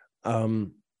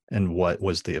 And what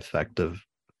was the effect of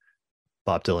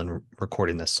Bob Dylan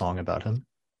recording this song about him?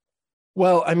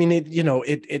 Well, I mean,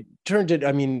 it turned it.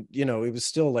 I mean, it was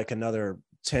still like another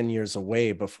 10 years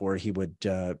away before he would,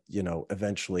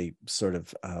 eventually sort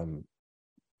of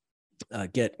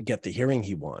get the hearing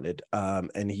he wanted,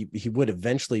 and he would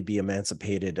eventually be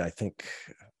emancipated. I think,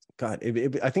 God,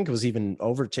 I think it was even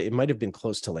over to. It might have been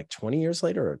close to like 20 years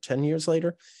later or 10 years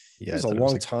later. Yeah, it was a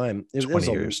long time.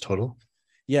 20 years total.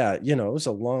 Yeah, it was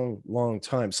a long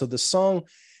time. So the song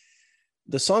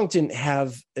didn't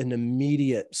have an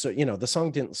immediate, the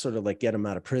song didn't sort of like get him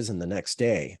out of prison the next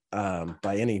day,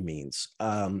 by any means.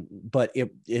 But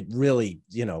it really,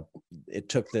 it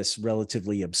took this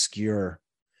relatively obscure,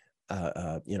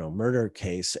 murder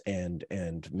case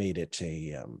and made it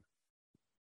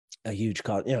a huge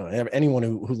cause. Anyone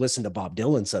who listened to Bob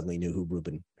Dylan suddenly knew who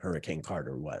Reuben Hurricane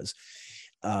Carter was.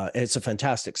 It's a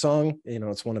fantastic song.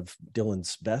 It's one of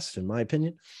Dylan's best, in my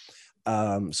opinion.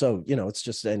 So it's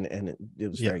just and it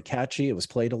was very catchy. It was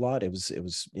played a lot. It was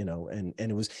and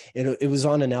it was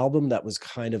on an album that was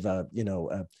kind of a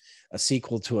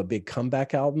sequel to a big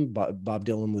comeback album. Bob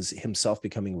Dylan was himself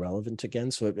becoming relevant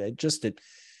again. So it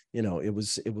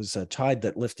was a tide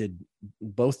that lifted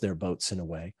both their boats in a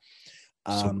way.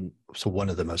 So one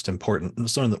of the most important,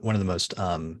 one of the most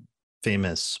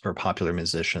famous or popular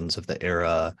musicians of the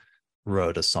era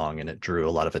wrote a song, and it drew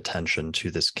a lot of attention to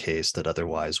this case that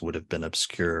otherwise would have been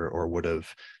obscure or would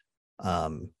have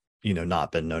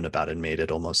not been known about, and made it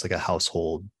almost like a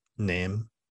household name.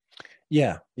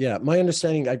 Yeah. My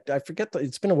understanding, I forget,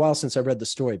 it's been a while since I read the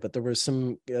story, but there were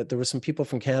some people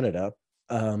from Canada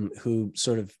who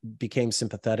sort of became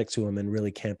sympathetic to him and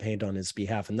really campaigned on his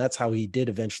behalf, and that's how he did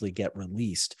eventually get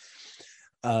released.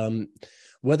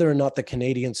 Whether or not the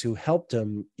Canadians who helped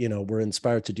him, were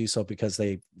inspired to do so because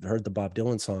they heard the Bob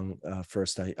Dylan song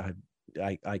first,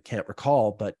 I can't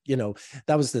recall, but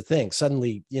that was the thing.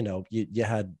 Suddenly, you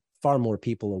had far more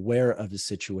people aware of his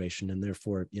situation, and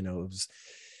therefore,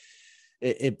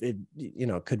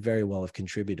 it could very well have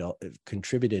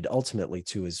contributed ultimately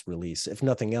to his release. If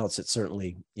nothing else, it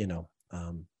certainly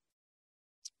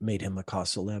made him a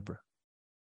cause célèbre.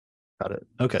 Got it.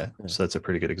 Okay, so that's a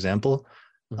pretty good example.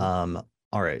 Mm-hmm.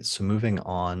 All right, so moving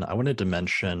on, I wanted to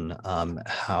mention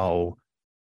how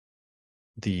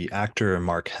the actor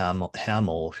Mark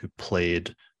Hamill, who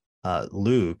played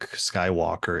Luke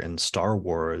Skywalker in Star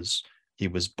Wars, he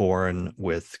was born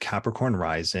with Capricorn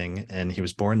rising, and he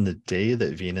was born the day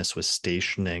that Venus was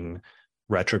stationing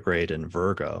retrograde in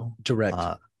Virgo. Direct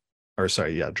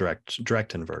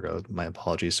in Virgo. My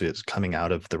apologies. So it's coming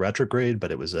out of the retrograde,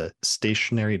 but it was a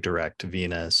stationary direct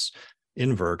Venus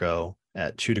in Virgo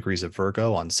at 2 degrees of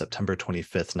Virgo on September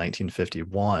 25th,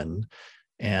 1951.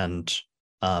 And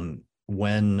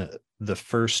when the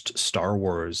first Star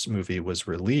Wars movie was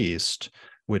released,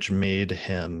 which made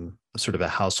him sort of a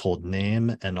household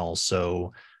name, and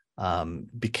also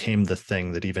became the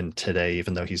thing that even today,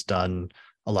 even though he's done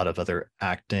a lot of other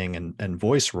acting and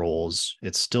voice roles,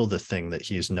 it's still the thing that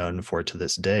he's known for to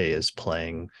this day, is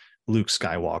playing Luke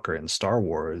Skywalker in Star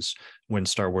Wars. When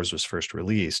Star Wars was first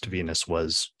released, Venus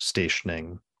was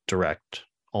stationing direct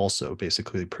also,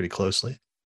 basically pretty closely.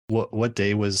 What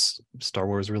day was Star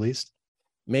Wars released?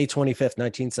 May 25th,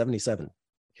 1977.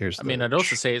 I'd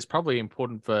also say it's probably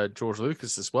important for George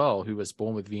Lucas as well, who was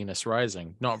born with Venus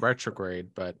rising, not retrograde,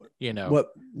 but we're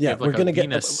going to get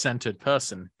Venus-centered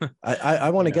person. I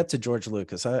want to get to George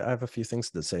Lucas. I have a few things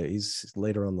to say. He's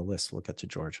later on the list. We'll get to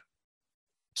George.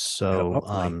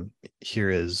 So here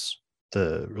is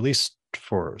the release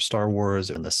for Star Wars,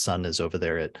 and the sun is over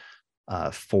there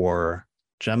at 4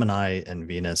 Gemini, and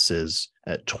Venus is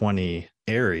at 20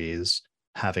 Aries,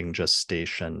 having just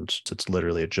stationed. So it's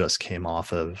literally, it just came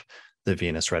off of the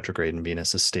Venus retrograde, and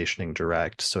Venus is stationing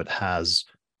direct. So it has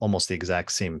almost the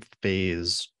exact same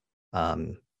phase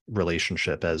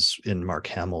relationship as in Mark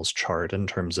Hamill's chart in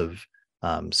terms of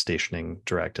stationing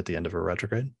direct at the end of a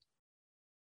retrograde.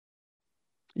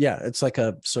 Yeah, it's like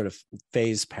a sort of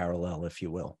phase parallel, if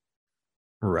you will.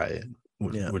 Right.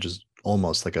 Yeah. Which is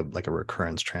almost like a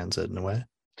recurrence transit in a way.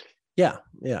 Yeah,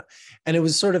 yeah. And it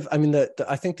was sort of, I mean,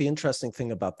 I think the interesting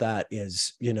thing about that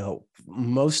is, you know,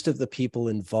 most of the people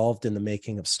involved in the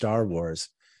making of Star Wars,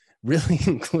 really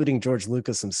including George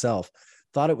Lucas himself,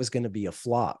 thought it was going to be a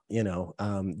flop. You know,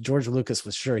 George Lucas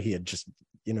was sure he had just,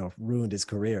 you know, ruined his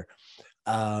career.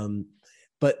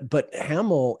 But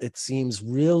Hamill, it seems,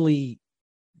 really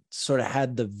sort of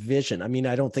had the vision. I mean,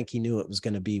 I don't think he knew it was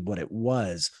going to be what it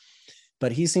was,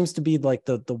 but he seems to be like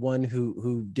the one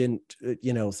who didn't,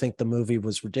 you know, think the movie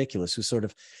was ridiculous, who sort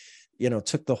of, you know,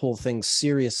 took the whole thing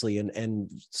seriously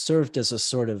and served as a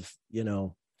sort of, you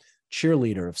know,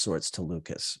 cheerleader of sorts to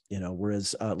Lucas, you know,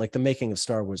 whereas like the making of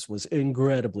Star Wars was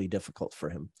incredibly difficult for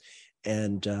him.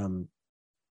 And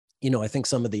you know, I think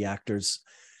some of the actors,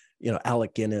 you know,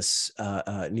 Alec Guinness,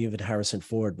 and even Harrison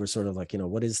Ford were sort of like, you know,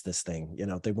 what is this thing? You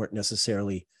know, they weren't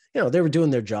necessarily, you know, they were doing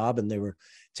their job and they were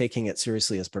taking it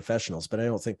seriously as professionals, but I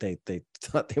don't think they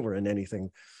thought they were in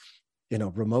anything, you know,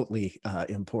 remotely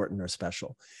important or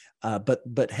special.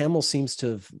 But Hamill seems to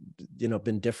have, you know,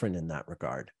 been different in that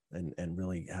regard and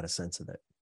really had a sense of it.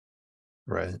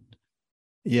 Right.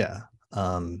 Yeah.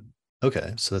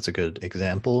 Okay. So that's a good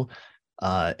example.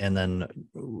 And then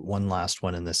one last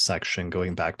one in this section,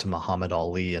 going back to Muhammad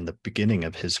Ali and the beginning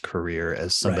of his career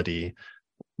as somebody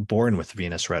born with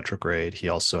Venus retrograde. He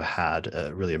also had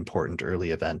a really important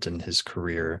early event in his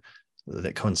career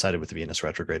that coincided with Venus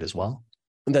retrograde as well.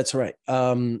 That's right.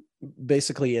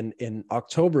 Basically, in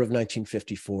October of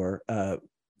 1954,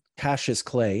 Cassius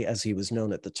Clay, as he was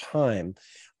known at the time,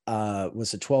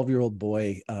 was a 12-year-old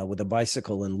boy with a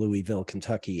bicycle in Louisville,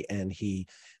 Kentucky, and he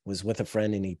was with a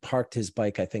friend and he parked his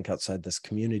bike, I think, outside this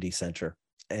community center.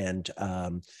 And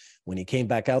when he came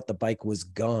back out, the bike was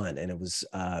gone, and it was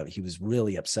he was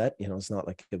really upset. You know, it's not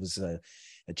like it was a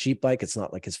cheap bike. It's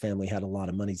not like his family had a lot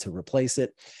of money to replace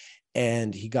it.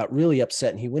 And he got really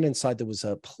upset, and he went inside. There was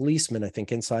a policeman, I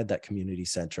think, inside that community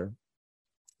center.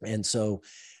 And so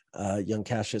young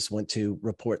Cassius went to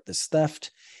report this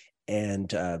theft.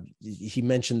 And he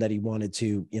mentioned that he wanted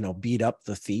to, you know, beat up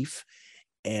the thief.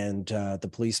 And the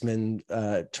policeman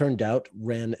turned out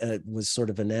was sort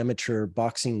of an amateur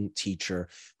boxing teacher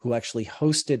who actually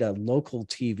hosted a local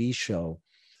TV show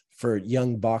for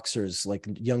young boxers, like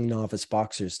young novice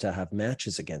boxers, to have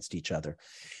matches against each other.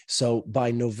 So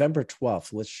by November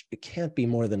 12th, which it can't be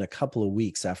more than a couple of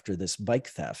weeks after this bike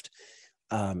theft,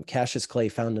 Cassius Clay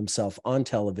found himself on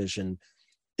television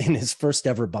in his first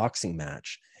ever boxing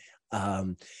match.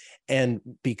 And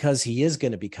because he is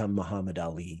going to become Muhammad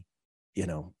Ali, you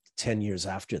know, 10 years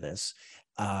after this,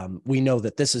 we know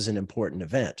that this is an important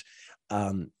event.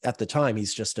 At the time,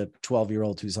 he's just a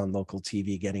 12-year-old who's on local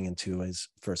TV getting into his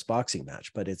first boxing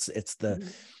match, but it's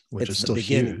which is still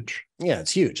beginning. Huge. Yeah,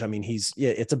 it's huge. I mean,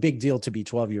 it's a big deal to be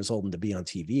 12 years old and to be on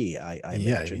TV. I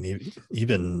imagine. I mean,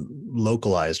 even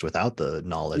localized without the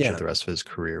knowledge of the rest of his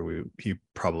career, he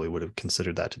probably would have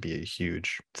considered that to be a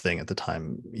huge thing at the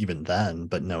time, even then.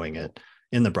 But knowing it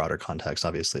in the broader context,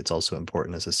 obviously, it's also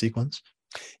important as a sequence.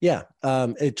 Yeah,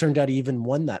 it turned out he even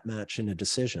won that match in a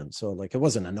decision. So, like, it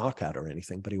wasn't a knockout or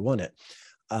anything, but he won it.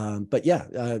 But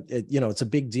yeah, you know, it's a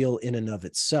big deal in and of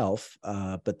itself.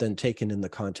 But then taken in the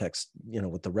context, you know,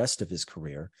 with the rest of his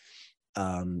career,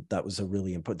 that was a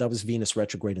really important. That was Venus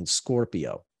retrograde in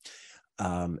Scorpio,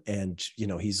 and you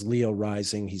know, he's Leo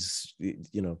rising. He's,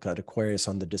 you know, got Aquarius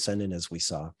on the descendant, as we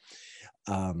saw.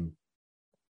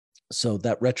 So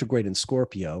that retrograde in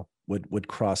Scorpio would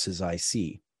cross his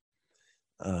IC.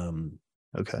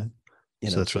 Okay.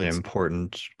 So that's really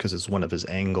important because it's one of his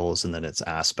angles, and then it's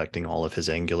aspecting all of his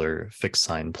angular fixed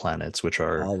sign planets, which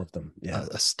are all of them. Yeah.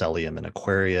 A stellium in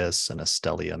Aquarius and a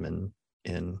stellium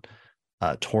in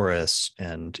Taurus,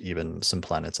 and even some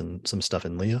planets and some stuff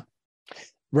in Leo.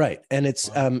 Right. And it's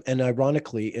and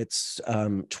ironically, it's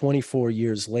 24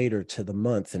 years later to the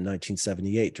month in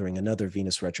 1978, during another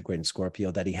Venus retrograde in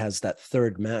Scorpio, that he has that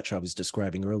third match I was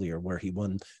describing earlier, where he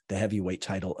won the heavyweight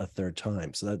title a third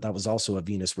time. So that was also a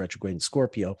Venus retrograde in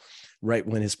Scorpio, right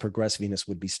when his progressed Venus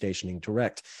would be stationing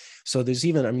direct. So there's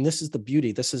even, I mean, this is the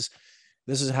beauty. This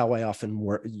is how I often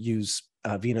use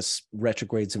Venus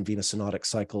retrogrades and Venus synodic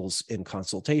cycles in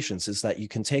consultations, is that you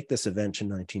can take this event in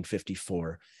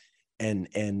 1954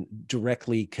 and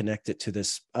directly connect it to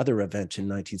this other event in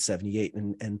 1978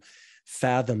 and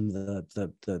fathom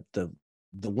the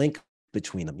link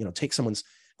between them. You know, take someone's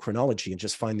chronology and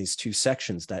just find these two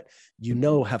sections that, you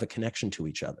know, have a connection to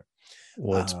each other.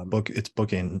 Well, it's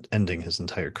ending his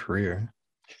entire career.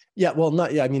 Yeah, well,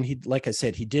 not. Yeah, I mean, like I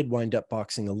said, he did wind up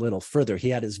boxing a little further. He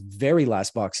had his very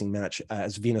last boxing match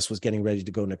as Venus was getting ready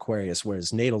to go in Aquarius, where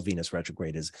his natal Venus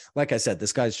retrograde is. Like I said,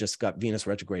 this guy's just got Venus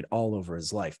retrograde all over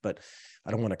his life. But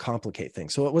I don't want to complicate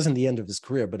things. So it wasn't the end of his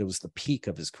career, but it was the peak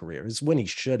of his career. It's when he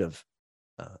should have,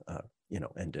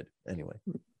 ended anyway.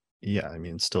 Yeah, I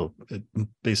mean, still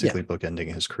basically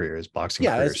bookending his career. His boxing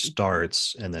career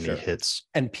starts, and then he hits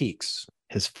and peaks.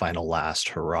 His final last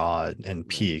hurrah and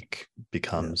peak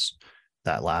becomes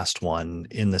that last one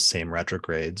in the same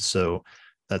retrograde. So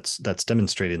that's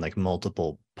demonstrating like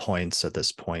multiple points at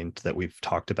this point that we've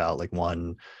talked about, like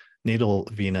one, natal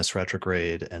Venus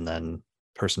retrograde, and then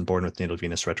person born with natal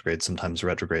Venus retrograde, sometimes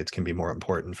retrogrades can be more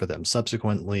important for them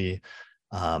subsequently.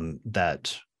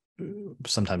 That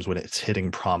sometimes when it's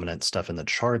hitting prominent stuff in the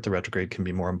chart, the retrograde can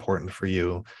be more important for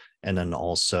you. And then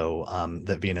also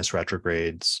that Venus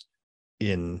retrogrades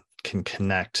can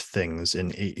connect things in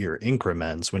 8-year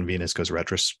increments. When Venus goes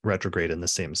retrograde in the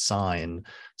same sign,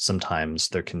 sometimes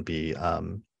there can be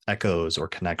echoes or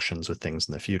connections with things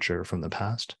in the future from the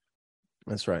past.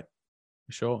 That's right.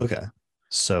 Sure. Okay.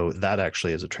 So that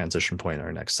actually is a transition point in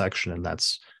our next section. And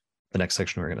that's the next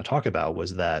section we're going to talk about,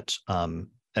 was that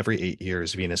every 8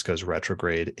 years, Venus goes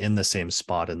retrograde in the same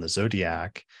spot in the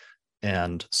zodiac.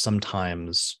 And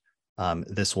sometimes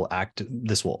this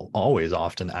will always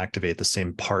often activate the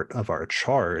same part of our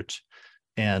chart.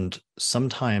 And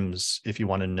sometimes if you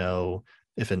want to know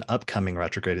if an upcoming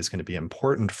retrograde is going to be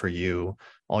important for you,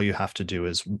 all you have to do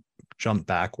is jump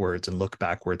backwards and look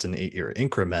backwards in 8-year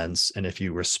increments. And if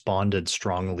you responded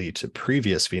strongly to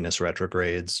previous Venus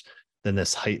retrogrades, then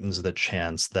this heightens the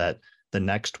chance that the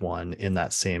next one in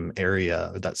that same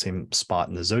area, that same spot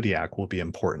in the zodiac, will be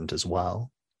important as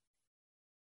well.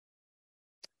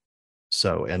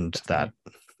 So, and that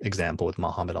example with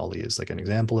Muhammad Ali is like an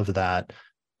example of that.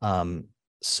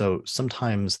 So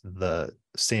sometimes the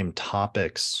same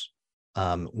topics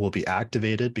will be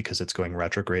activated because it's going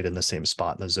retrograde in the same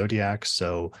spot in the zodiac.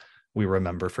 So we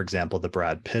remember, for example, the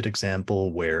Brad Pitt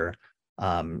example where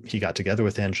he got together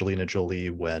with Angelina Jolie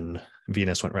when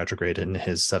Venus went retrograde in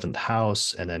his 7th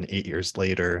house. And then 8 years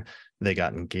later, they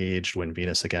got engaged when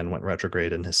Venus again went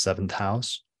retrograde in his 7th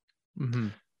house. Mm-hmm.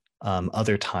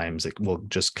 Other times it will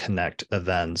just connect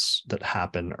events that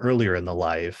happen earlier in the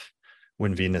life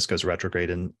when Venus goes retrograde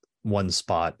in one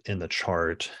spot in the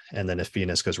chart. And then if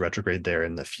Venus goes retrograde there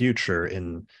in the future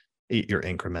in 8-year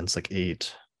increments, like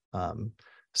 8,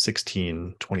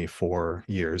 16, 24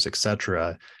 years,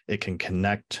 etc., it can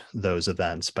connect those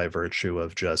events by virtue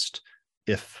of just,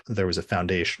 if there was a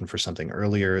foundation for something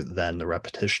earlier, then the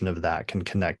repetition of that can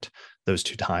connect those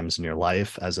two times in your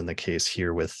life, as in the case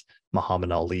here with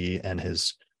Muhammad Ali and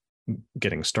his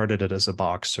getting started as a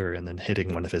boxer and then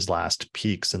hitting one of his last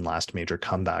peaks and last major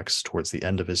comebacks towards the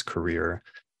end of his career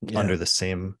under the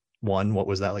same one. What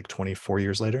was that, like 24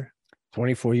 years later?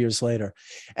 24 years later.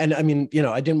 And I mean,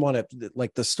 I didn't want to,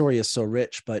 like, the story is so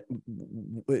rich, but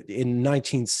in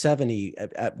 1970,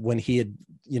 when he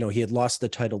had lost the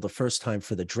title the first time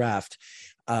for the draft,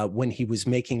 when he was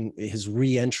making his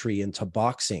re-entry into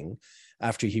boxing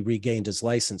after he regained his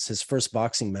license, his first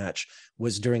boxing match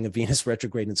was during a Venus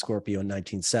retrograde in Scorpio in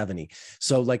 1970.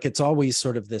 So like, it's always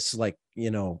sort of this, like,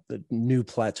 the new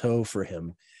plateau for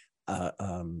him.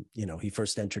 He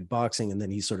first entered boxing and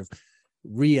then he sort of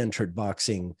re-entered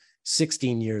boxing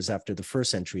 16 years after the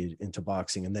first entry into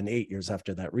boxing, and then 8 years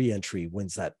after that re-entry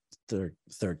wins that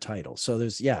third title. So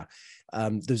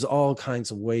there's all kinds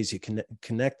of ways you can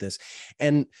connect this.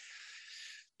 And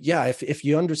if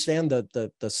you understand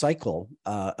the cycle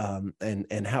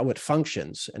and how it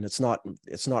functions, and it's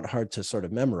not hard to sort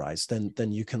of memorize,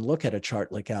 then you can look at a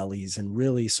chart like Ali's and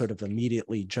really sort of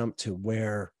immediately jump to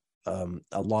where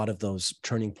a lot of those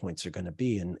turning points are going to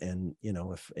be. And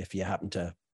if you happen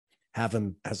to have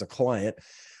him as a client,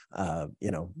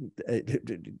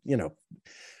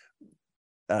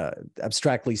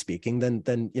 abstractly speaking, then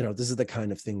this is the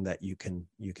kind of thing that you can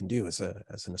do as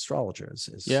an astrologer.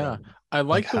 I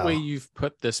like the way you've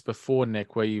put this before,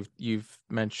 Nick, where you've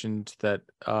mentioned that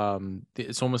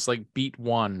it's almost like beat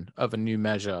one of a new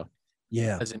measure.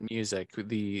 As in music,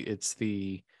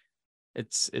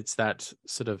 it's that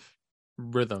sort of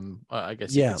rhythm, I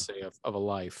guess you could say, of a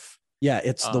life.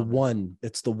 It's the one.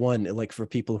 It's the one. Like, for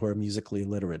people who are musically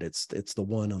illiterate, it's the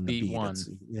one on the beat. One.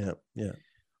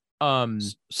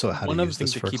 So how do you use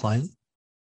this for a client?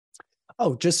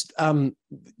 Oh, just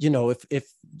if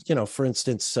for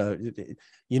instance,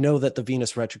 that the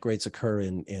Venus retrogrades occur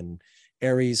in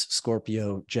Aries,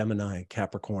 Scorpio, Gemini,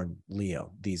 Capricorn,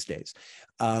 Leo these days.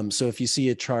 So if you see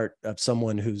a chart of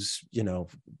someone who's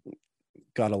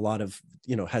got a lot of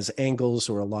has angles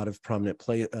or a lot of prominent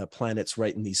planets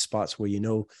right in these spots where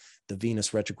the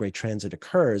Venus retrograde transit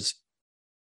occurs,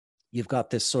 you've got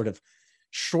this sort of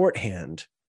shorthand.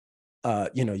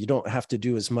 You don't have to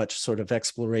do as much sort of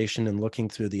exploration and looking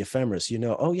through the ephemeris.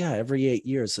 Oh yeah, every 8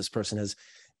 years this person has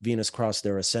Venus cross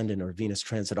their ascendant or Venus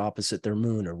transit opposite their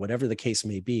moon, or whatever the case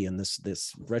may be in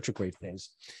this retrograde phase.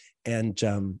 And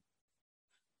sorry,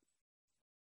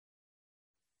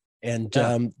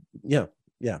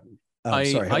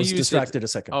 I was distracted a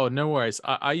second. Oh, no worries.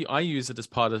 I use it as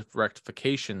part of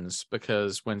rectifications,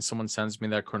 because when someone sends me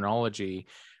their chronology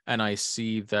and I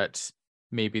see that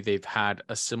maybe they've had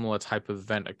a similar type of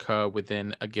event occur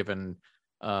within a given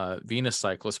Venus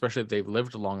cycle, especially if they've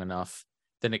lived long enough,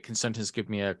 then it can sometimes give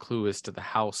me a clue as to the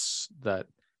house that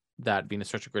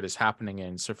Venus retrograde is happening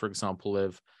in. So, for example,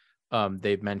 if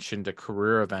they've mentioned a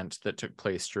career event that took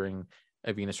place during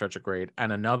a Venus retrograde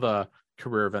and another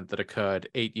career event that occurred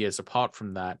 8 years apart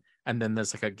from that, and then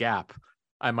there's like a gap,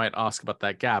 I might ask about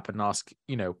that gap and ask,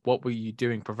 what were you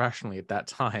doing professionally at that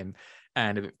time?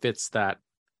 And if it fits that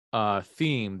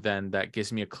theme, then that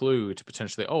gives me a clue to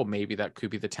potentially, maybe that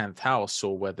could be the 10th house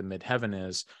or where the midheaven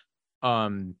is.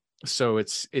 So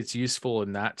it's useful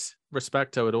in that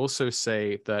respect. I would also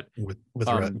say that with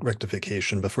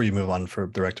rectification, before you move on for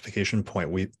the rectification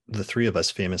point, the three of us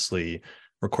famously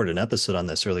recorded an episode on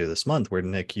this earlier this month where,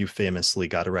 Nick, you famously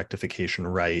got a rectification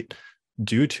right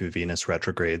due to Venus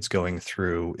retrogrades going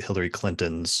through Hillary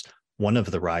Clinton's one of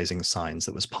the rising signs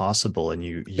that was possible. And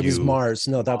it was Mars.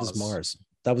 No, that was Mars.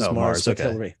 That was Mars with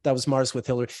Hillary. That was Mars with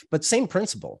Hillary. But same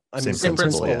principle. Same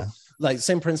principle. Yeah. Like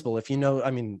same principle. If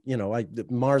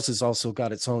Mars has also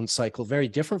got its own cycle, very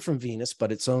different from Venus,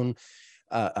 but its own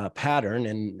pattern.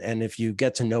 And if you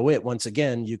get to know it, once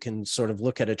again, you can sort of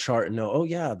look at a chart and know,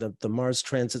 the Mars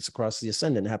transits across the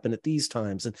ascendant happen at these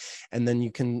times. And then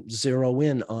you can zero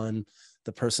in on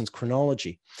the person's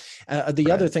chronology.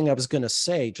 The other thing I was going to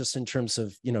say, just in terms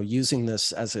of, using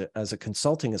this as a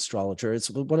consulting astrologer, it's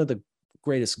one of the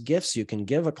greatest gifts you can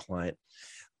give a client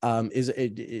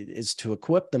is to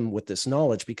equip them with this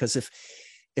knowledge. Because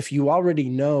if you already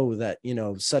know that,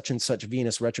 such and such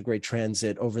Venus retrograde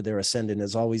transit over their ascendant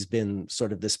has always been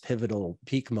sort of this pivotal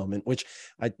peak moment, which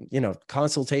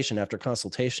consultation after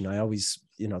consultation, I always,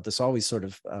 this always sort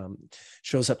of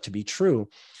shows up to be true.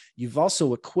 You've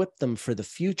also equipped them for the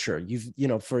future.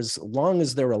 For as long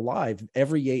as they're alive,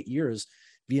 every 8 years,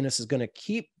 Venus is going to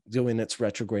keep doing its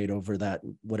retrograde over that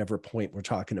whatever point we're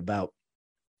talking about.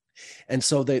 And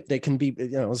so they can be,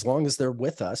 as long as they're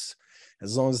with us,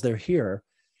 as long as they're here,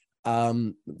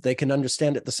 they can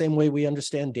understand it the same way we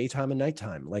understand daytime and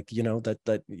nighttime. Like,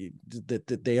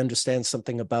 that they understand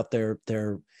something about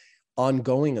their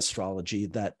ongoing astrology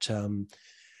that,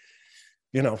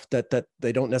 that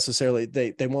they don't necessarily,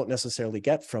 they won't necessarily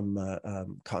get from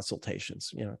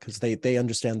consultations, because they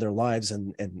understand their lives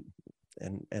and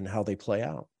how they play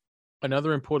out.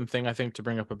 Another important thing I think to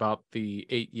bring up about the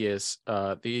 8 years,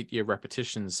 the 8-year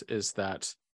repetitions, is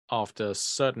that after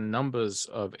certain numbers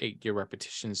of 8-year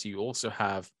repetitions, you also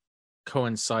have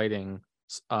coinciding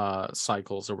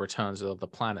cycles or returns of other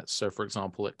planets. So, for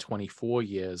example, at 24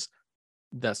 years,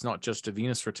 that's not just a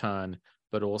Venus return,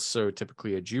 but also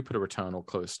typically a Jupiter return or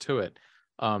close to it.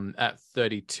 At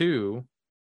 32,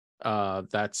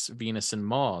 that's Venus and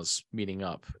Mars meeting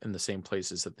up in the same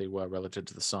places that they were relative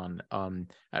to the sun.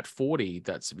 At 40,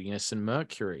 that's Venus and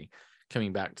Mercury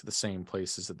coming back to the same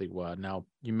places that they were. Now,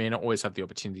 you may not always have the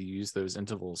opportunity to use those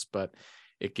intervals, but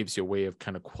it gives you a way of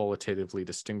kind of qualitatively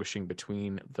distinguishing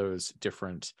between those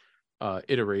different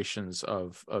iterations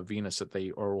of Venus, that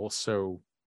they are also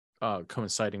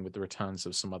coinciding with the returns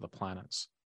of some other planets.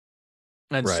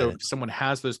 And so if someone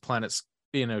has those planets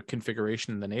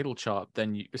configuration in the natal chart,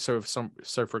 then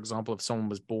for example, if someone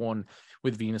was born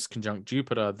with Venus conjunct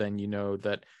Jupiter, then you know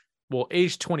that, well,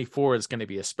 age 24 is going to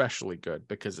be especially good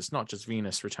because it's not just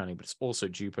Venus returning, but it's also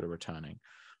Jupiter returning.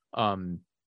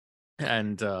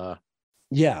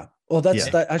 Yeah, well,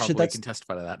 actually that's can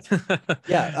testify to that.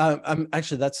 Yeah,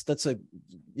 actually that's a,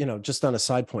 just on a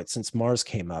side point, since Mars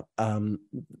came up, the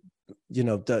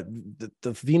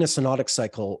Venus synodic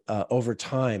cycle over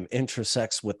time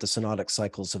intersects with the synodic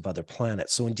cycles of other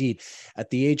planets. So indeed, at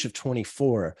the age of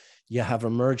 24, you have a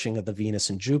merging of the Venus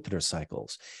and Jupiter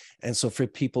cycles. And so for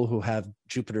people who have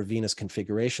Jupiter-Venus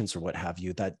configurations or what have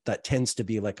you, that tends to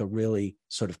be like a really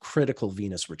sort of critical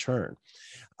Venus return.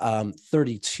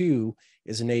 32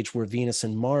 is an age where Venus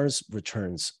and Mars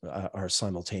returns are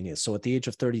simultaneous. So at the age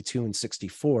of 32 and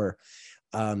 64,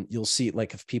 you'll see,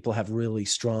 like, if people have really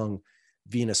strong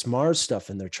Venus-Mars stuff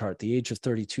in their chart, the age of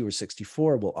 32 or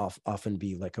 64 will often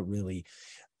be like a really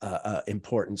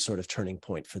important sort of turning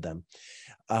point for them.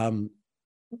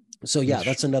 So yeah,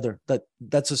 that's another,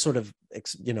 that's a sort of,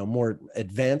 more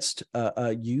advanced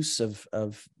use of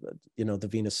the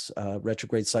Venus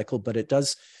retrograde cycle, but it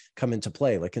does come into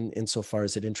play, like insofar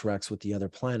as it interacts with the other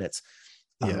planets.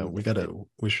 Yeah,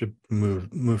 we should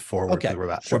move forward. Okay,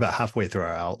 we're sure. about halfway through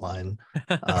our outline.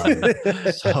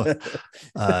 So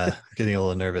getting a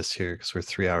little nervous here because we're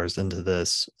 3 hours into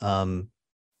this.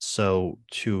 So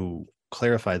to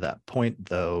clarify that point,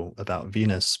 though, about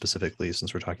Venus specifically,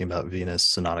 since we're talking about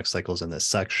Venus synodic cycles in this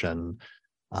section,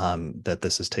 that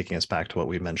this is taking us back to what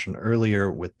we mentioned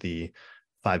earlier with the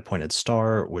 5-pointed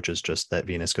star, which is just that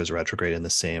Venus goes retrograde in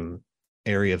the same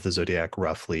area of the zodiac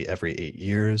roughly every 8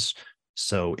 years.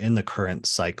 So in the current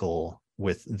cycle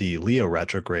with the Leo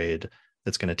retrograde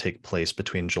that's going to take place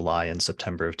between July and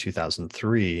September of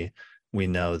 2003, we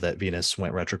know that Venus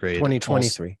went retrograde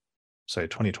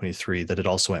 2023, that it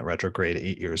also went retrograde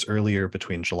 8 years earlier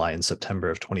between July and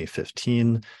September of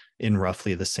 2015 in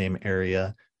roughly the same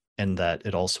area, and that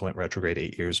it also went retrograde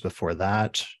 8 years before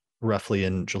that, roughly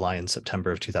in July and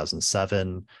September of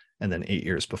 2007, and then 8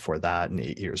 years before that and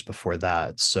 8 years before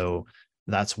that. So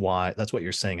that's what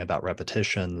you're saying about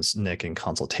repetitions, Nick, in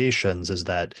consultations, is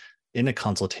that in a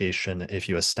consultation, if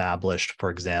you established,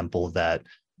 for example, that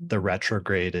the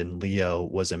retrograde in Leo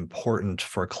was important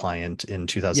for a client in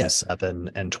 2007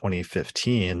 yes. and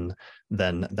 2015,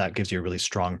 then that gives you a really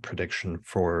strong prediction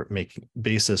for making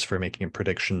a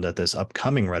prediction that this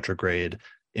upcoming retrograde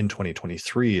in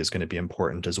 2023 is going to be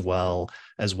important as well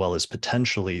as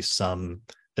potentially some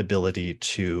ability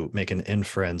to make an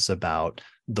inference about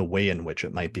the way in which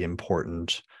it might be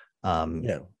important,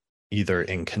 either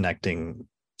in connecting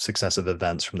successive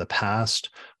events from the past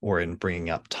or in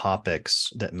bringing up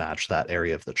topics that match that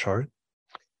area of the chart.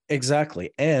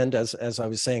 Exactly. And as I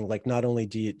was saying, like, not only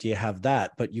do you have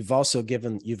that, but you've also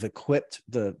equipped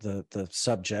the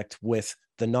subject with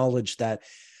the knowledge that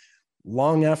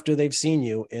long after they've seen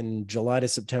you in July to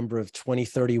September of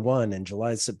 2031 and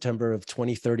July to September of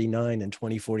 2039 and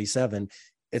 2047,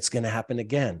 it's going to happen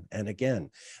again and again.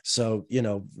 So,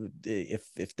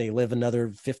 if they live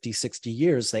another 50, 60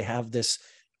 years, they have this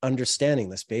understanding,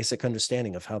 this basic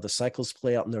understanding of how the cycles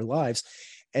play out in their lives.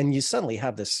 And you suddenly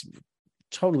have this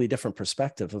totally different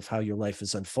perspective of how your life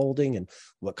is unfolding and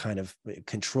what kind of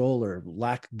control or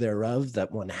lack thereof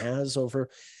that one has over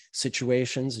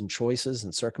situations and choices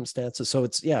and circumstances. So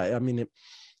it's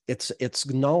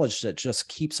knowledge that just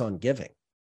keeps on giving.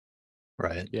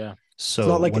 Right. Yeah. So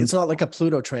it's not like a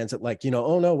Pluto transit, like,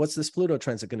 oh no, what's this Pluto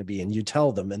transit going to be? And you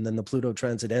tell them, and then the Pluto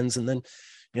transit ends, and then,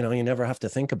 you never have to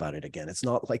think about it again. It's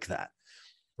not like that.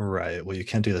 Right. Well, you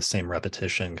can't do the same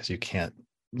repetition because you can't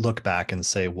look back and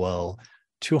say, well,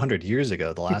 200 years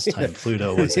ago, the last time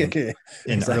Pluto was in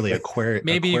exactly. Early Aquarius.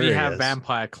 Maybe if you have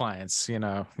vampire clients, you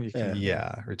can...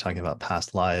 we're talking about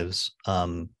past lives.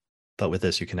 But with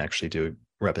this, you can actually do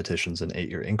repetitions in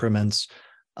 8-year increments.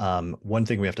 One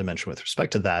thing we have to mention with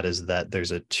respect to that is that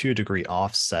there's a 2-degree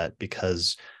offset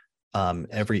because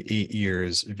every 8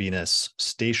 years, Venus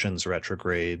stations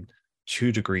retrograde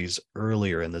 2 degrees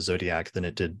earlier in the zodiac than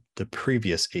it did the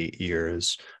previous 8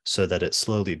 years, so that it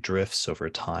slowly drifts over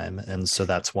time. And so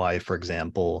that's why, for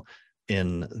example,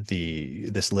 in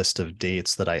this list of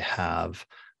dates that I have,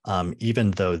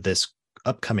 even though this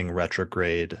upcoming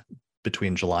retrograde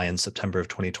between July and September of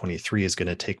 2023 is going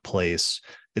to take place,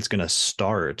 it's going to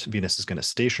start, Venus is going to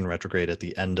station retrograde at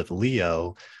the end of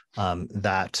Leo.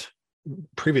 That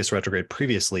previous retrograde,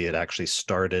 previously it actually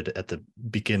started at the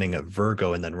beginning of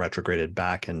Virgo and then retrograded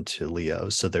back into Leo.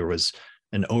 So there was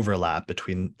an overlap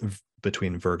between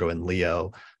Virgo and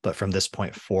Leo, but from this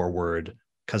point forward,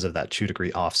 because of that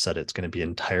 2-degree offset, it's going to be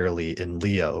entirely in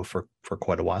Leo for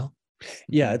quite a while.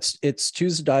 Yeah, it's 2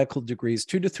 zodiacal degrees,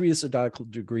 2 to 3 zodiacal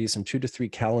degrees, and 2 to 3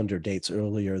 calendar dates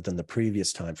earlier than the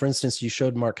previous time. For instance, you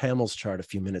showed Mark Hamill's chart a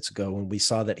few minutes ago, and we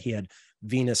saw that he had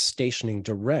Venus stationing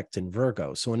direct in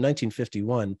Virgo. So in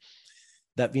 1951,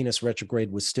 that Venus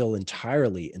retrograde was still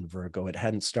entirely in Virgo. It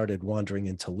hadn't started wandering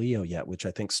into Leo yet, which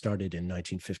I think started in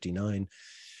 1959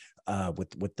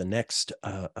 with the next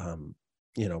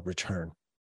return.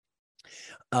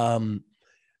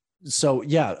 So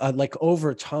yeah, like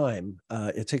over time,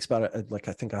 it takes about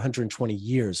I think 120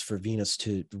 years for Venus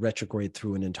to retrograde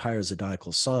through an entire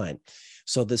zodiacal sign.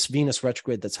 So this Venus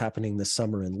retrograde that's happening this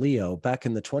summer in Leo, back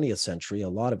in the 20th century,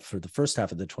 for the first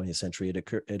half of the 20th century,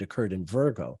 it occurred in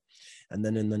Virgo. And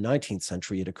then in the 19th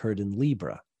century, it occurred in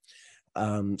Libra.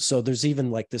 So there's even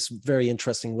like this very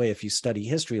interesting way, if you study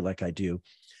history like I do,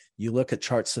 you look at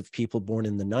charts of people born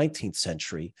in the 19th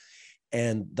century,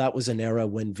 And that was an era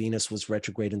when Venus was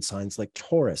retrograde in signs like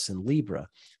Taurus and Libra,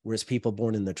 whereas people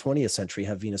born in the 20th century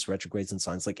have Venus retrogrades in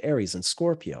signs like Aries and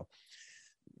Scorpio.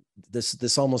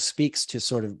 This almost speaks to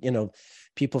sort of,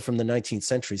 people from the 19th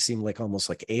century seem like almost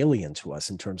like alien to us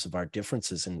in terms of our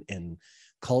differences in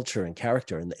culture and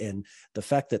character. And the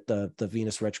fact that the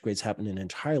Venus retrogrades happen in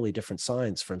entirely different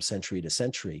signs from century to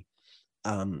century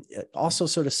it also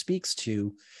sort of speaks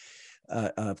to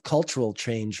cultural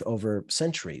change over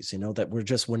centuries,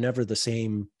 that we're never the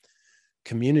same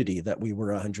community that we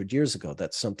were 100 years ago,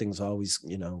 that something's always,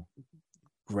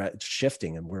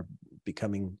 shifting, and we're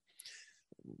becoming,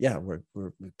 we're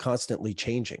constantly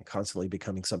changing, constantly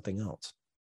becoming something else.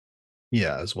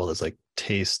 Yeah, as well as like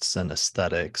tastes and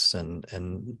aesthetics and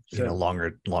Sure.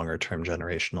 longer term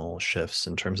generational shifts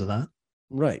in terms of that.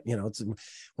 Right. It's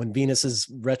when Venus is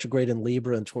retrograde in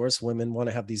Libra and Taurus, women want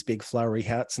to have these big flowery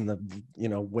hats and the,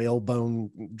 whalebone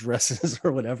dresses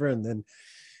or whatever. And then,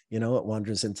 it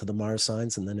wanders into the Mars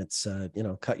signs, and then it's,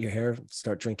 cut your hair,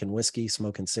 start drinking whiskey,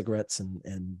 smoking cigarettes,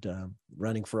 and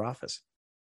running for office.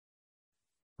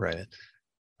 Right.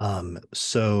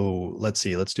 So let's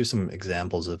see, let's do some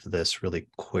examples of this really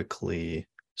quickly.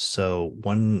 So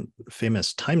one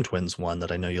famous time twins one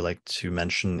that I know you like to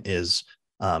mention is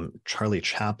Charlie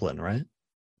Chaplin, right?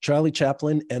 Charlie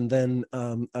Chaplin, and then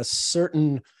a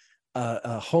certain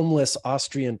homeless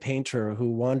Austrian painter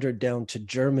who wandered down to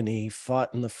Germany,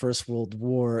 fought in the First World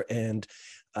War, and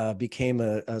became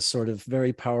a sort of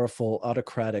very powerful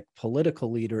autocratic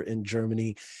political leader in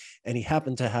Germany. And he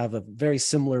happened to have a very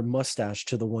similar mustache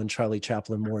to the one Charlie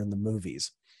Chaplin wore in the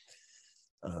movies.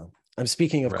 I'm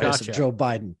speaking, of course, of Joe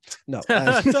Biden. No.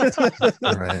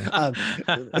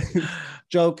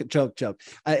 Joke.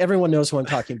 Everyone knows who I'm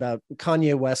talking about.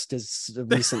 Kanye West has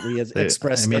recently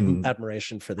expressed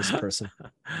admiration for this person.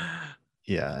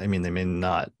 Yeah, I mean, they may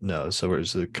not know. So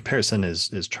whereas the comparison is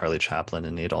Charlie Chaplin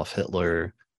and Adolf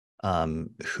Hitler,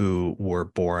 who were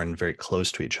born very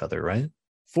close to each other, right?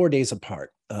 4 days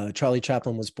apart. Charlie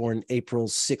Chaplin was born April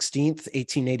 16th,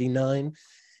 1889.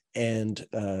 And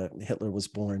Hitler was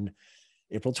born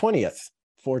April 20th,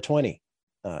 4/20,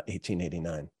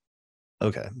 1889.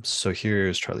 Okay, so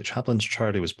here's Charlie Chaplin's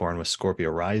chart. He was born with Scorpio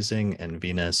rising and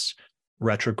Venus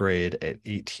retrograde at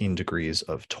 18 degrees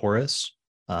of Taurus,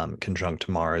 conjunct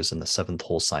Mars in the 7th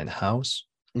whole sign house.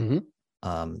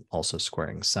 Mm-hmm. Also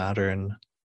squaring Saturn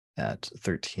at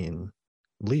 13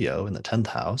 Leo in the 10th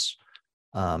house.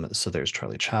 So there's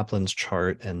Charlie Chaplin's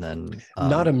chart, and then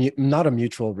not a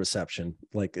mutual reception.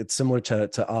 Like, it's similar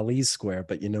to Ali's square,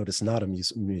 but you notice not a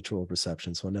mutual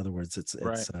reception. So in other words, it's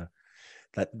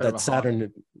that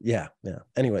Saturn. Yeah.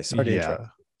 Anyway, sorry to interrupt.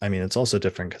 I mean, it's also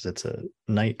different because it's a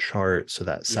night chart, so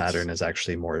that Saturn is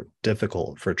actually more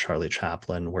difficult for Charlie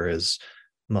Chaplin, whereas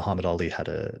Muhammad Ali had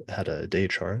a day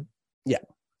chart. Yeah.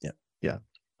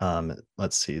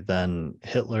 Let's see. Then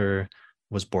Hitler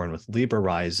was born with Libra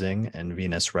rising and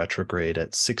Venus retrograde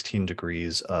at 16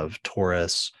 degrees of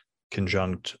Taurus,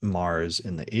 conjunct Mars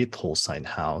in the 8th whole sign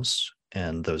house.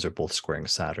 And those are both squaring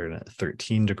Saturn at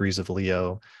 13 degrees of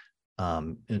Leo.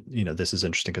 This is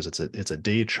interesting because it's a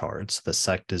day chart. So the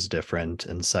sect is different,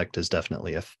 and sect is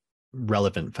definitely a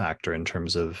relevant factor in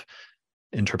terms of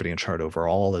interpreting a chart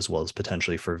overall, as well as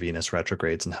potentially for Venus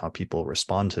retrogrades and how people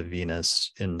respond to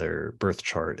Venus in their birth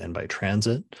chart and by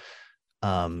transit.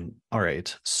 All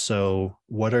right. So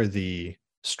what are the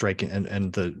striking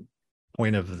and the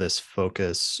point of this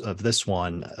focus of this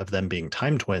one of them being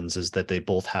time twins is that they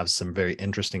both have some very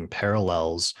interesting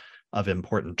parallels of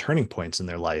important turning points in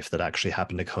their life that actually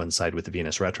happen to coincide with the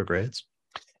Venus retrogrades.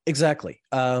 Exactly.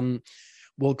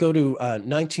 We'll go to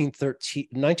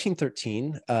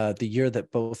 1913, the year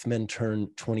that both men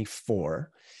turned 24.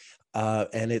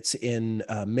 And it's in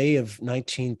May of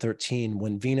 1913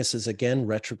 when Venus is again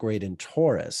retrograde in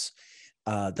Taurus.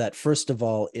 That first of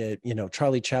all,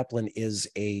 Charlie Chaplin is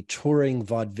a touring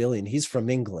vaudevillian. He's from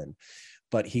England,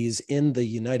 but he's in the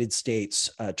United States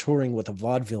touring with a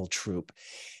vaudeville troupe.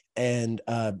 And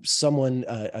a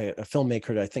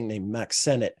filmmaker, I think named Max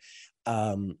Sennett,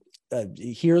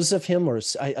 hears of him, or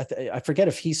I forget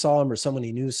if he saw him or someone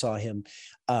he knew saw him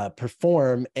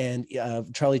perform. And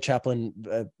Charlie Chaplin,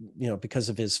 because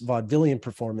of his vaudevillian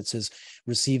performances,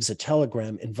 receives a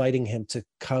telegram inviting him to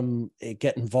come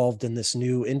get involved in this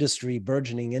new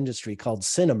burgeoning industry called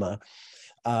cinema,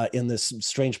 in this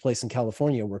strange place in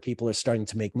California where people are starting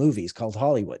to make movies called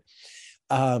Hollywood.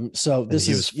 So this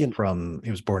he was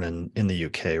born in the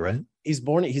UK, right?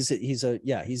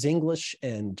 He's English,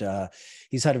 and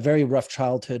he's had a very rough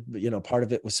childhood. Part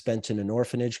of it was spent in an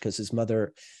orphanage because his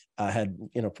mother had,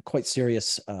 quite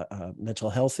serious mental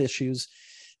health issues.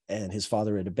 and his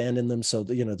father had abandoned them. So,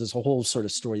 there's a whole sort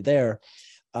of story there.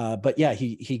 But yeah,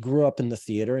 he grew up in the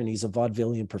theater, and he's a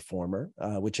vaudevillian performer,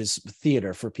 which is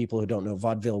theater for people who don't know.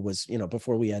 Vaudeville was,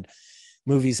 before we had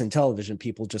movies and television,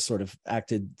 people just sort of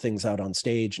acted things out on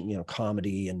stage, and,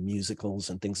 comedy and musicals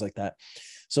and things like that.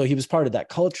 So he was part of that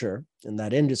culture in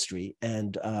that industry.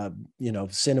 And,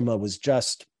 cinema was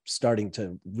just starting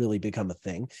to really become a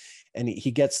thing. And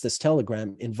he gets this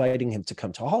telegram inviting him to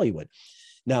come to Hollywood.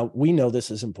 Now, we know this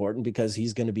is important because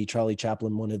he's going to be Charlie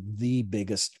Chaplin, one of the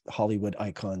biggest Hollywood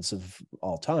icons of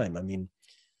all time. I mean,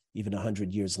 even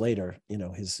 100 years later,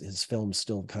 his films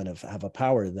still kind of have a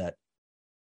power that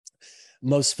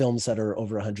most films that are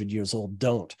over 100 years old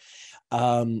don't.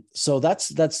 So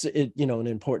that's it, an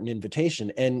important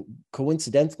invitation. And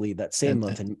coincidentally, that same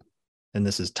month, and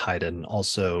this is tied in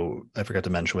also, I forgot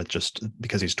to mention, with just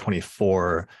because he's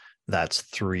 24, that's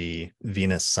 3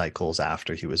 Venus cycles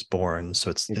after he was born. So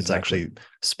it's actually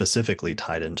specifically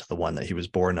tied into the one that he was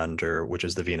born under, which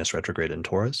is the Venus retrograde in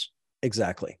Taurus.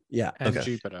 Exactly. Yeah. And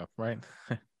Jupiter, right?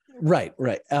 Right.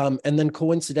 And then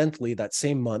coincidentally, that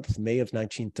same month, May of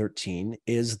 1913,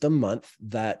 is the month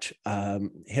that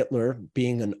Hitler,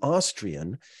 being an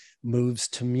Austrian, moves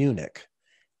to Munich.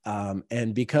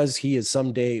 And because he is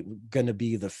someday going to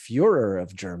be the Führer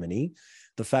of Germany,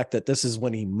 the fact that this is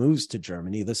when he moves to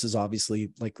Germany, this is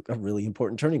obviously like a really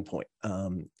important turning point.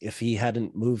 If he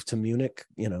hadn't moved to Munich,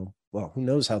 well, who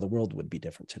knows how the world would be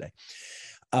different today.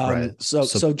 Right.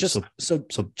 So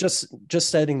just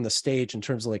setting the stage in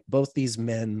terms of like both these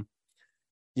men,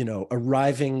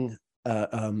 arriving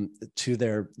to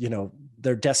their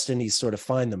destinies sort of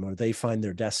find them, or they find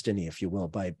their destiny, if you will,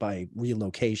 by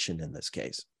relocation in this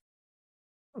case.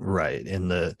 Right.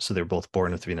 So they're both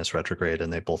born with Venus retrograde,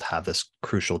 and they both have this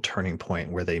crucial turning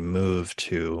point where they move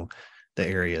to the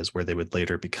areas where they would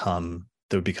later become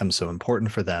so important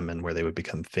for them, and where they would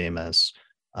become famous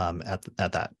at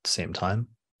that same time.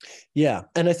 Yeah.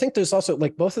 And I think there's also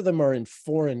like both of them are in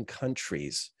foreign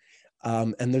countries.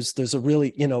 And there's a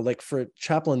really, like for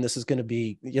Chaplin, this is going to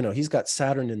be, he's got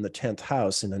Saturn in the 10th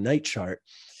house in a night chart.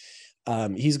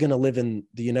 He's going to live in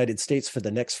the United States for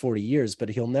the next 40 years, but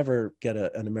he'll never get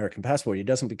an American passport. He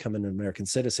doesn't become an American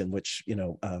citizen, which,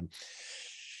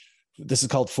 this is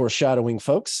called foreshadowing,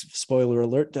 folks. Spoiler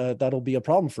alert, that'll be a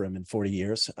problem for him in 40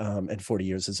 years. And 40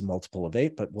 years is a multiple of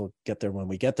 8, but we'll get there when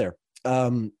we get there.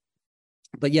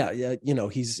 But yeah,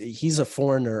 he's a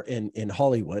foreigner in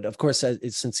Hollywood. Of course,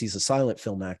 since he's a silent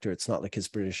film actor, it's not like his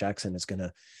British accent is going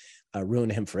to ruin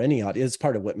him for any audience. It's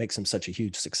part of what makes him such a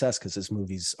huge success, because his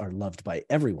movies are loved by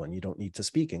everyone. You don't need to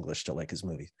speak English to like his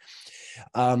movies.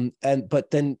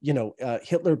 But then,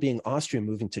 Hitler being Austrian,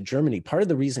 moving to Germany, part of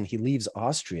the reason he leaves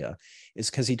Austria is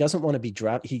because he doesn't want to be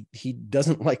drafted. He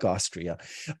doesn't like Austria.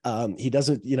 He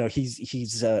doesn't,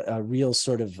 he's a real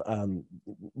sort of,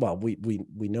 well, we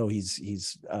know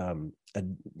he's a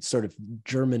sort of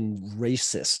German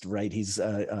racist, right? He's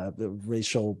a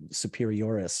racial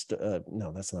superiorist.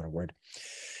 No, that's not a word.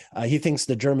 He thinks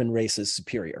the German race is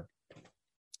superior.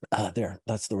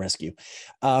 That's the rescue.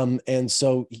 And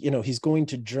so, he's going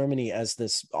to Germany as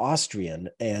this Austrian,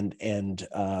 and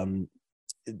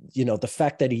the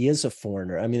fact that he is a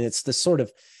foreigner, I mean, it's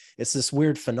this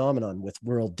weird phenomenon with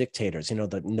world dictators.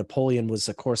 That Napoleon was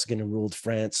a Corsican who ruled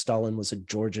France, Stalin was a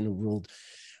Georgian who ruled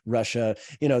Russia.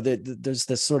 There's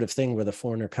this sort of thing where the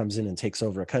foreigner comes in and takes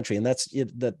over a country, and that's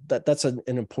an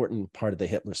important part of the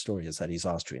Hitler story, is that he's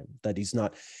Austrian, that he's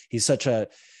such a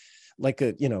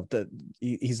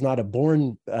he's not a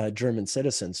born German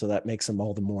citizen, so that makes him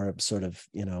all the more sort of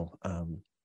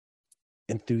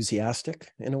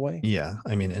enthusiastic in a way. Yeah,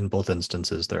 I mean, in both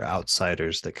instances, they're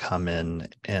outsiders that come in,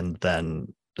 and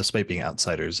then, despite being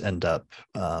outsiders, end up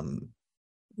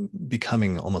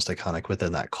becoming almost iconic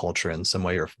within that culture in some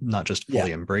way, or not just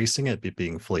fully embracing it, but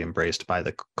being fully embraced by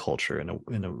the culture in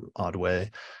an odd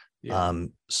way. Yeah.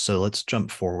 So let's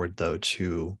jump forward though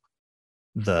to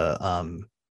the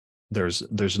there's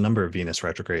a number of Venus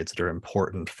retrogrades that are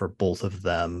important for both of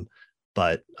them,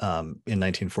 but in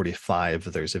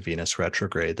 1945 there's a Venus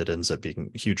retrograde that ends up being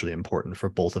hugely important for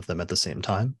both of them at the same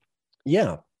time.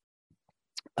 Yeah.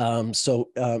 So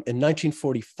in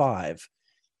 1945,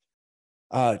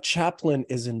 Chaplin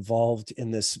is involved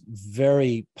in this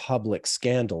very public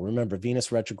scandal. Remember,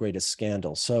 Venus retrograde is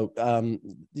scandal. So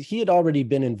he had already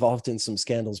been involved in some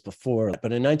scandals before,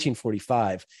 but in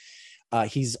 1945,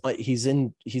 he's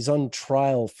on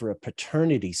trial for a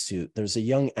paternity suit. There's a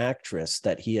young actress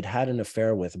that he had an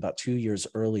affair with about 2 years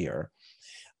earlier,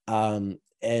 and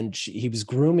he was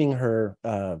grooming her.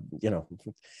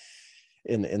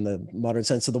 in the modern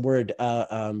sense of the word,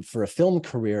 for a film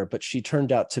career, but she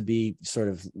turned out to be sort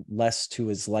of less to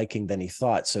his liking than he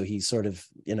thought. So he sort of,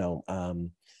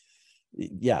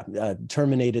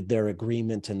 terminated their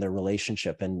agreement and their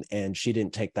relationship, and she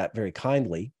didn't take that very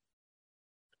kindly.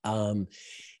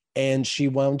 And she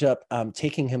wound up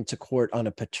taking him to court on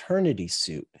a paternity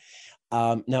suit.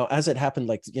 Now, as it happened,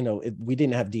 we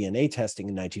didn't have DNA testing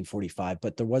in 1945,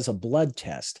 but there was a blood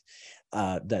test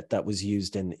that was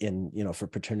used for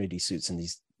paternity suits in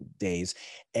these days.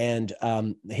 And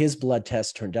his blood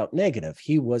test turned out negative.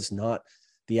 He was not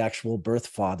the actual birth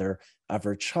father of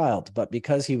her child, but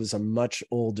because he was a much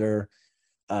older,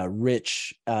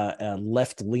 rich,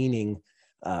 left-leaning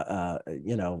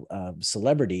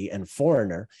celebrity and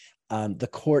foreigner, the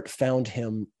court found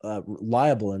him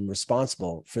liable and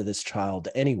responsible for this child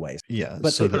anyways. Yeah.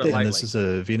 But and this is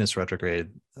a Venus retrograde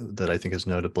that I think is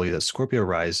notably the Scorpio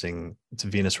rising. It's a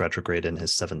Venus retrograde in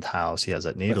his 7th house. He has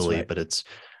that natally, right, but it's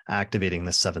activating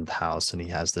the 7th house, and he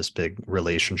has this big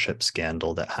relationship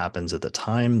scandal that happens at the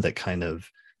time that kind of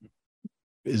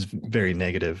is very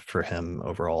negative for him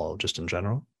overall, just in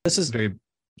general. This is very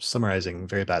summarizing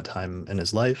very bad time in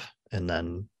his life. And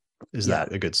then is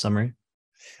that a good summary?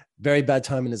 Very bad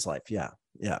time in his life. Yeah.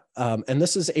 And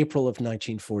this is April of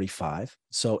 1945.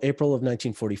 So April of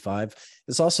 1945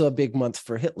 is also a big month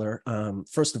for Hitler.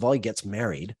 First of all, he gets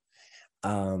married.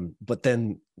 But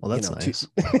then, well, that's nice.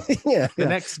 The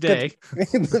next day.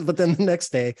 But then the next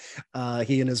day,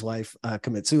 he and his wife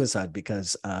commit suicide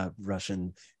because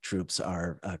Russian troops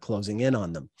are closing in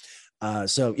on them.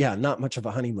 So not much of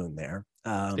a honeymoon there.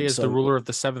 He is the ruler of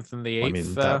the 7th and the 8th. I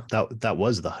mean, that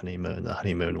was the honeymoon. The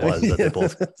honeymoon was that they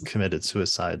both committed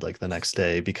suicide like the next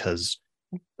day because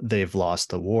they've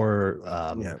lost the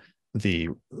war. The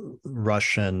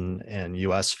Russian and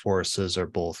US forces are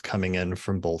both coming in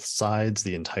from both sides.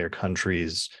 The entire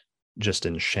country's just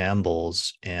in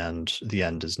shambles, and the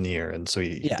end is near. And so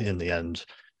he, in the end,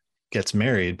 gets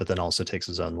married, but then also takes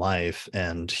his own life.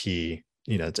 And he,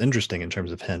 it's interesting in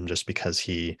terms of him just because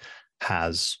he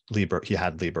had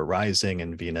Libra rising,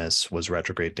 and Venus was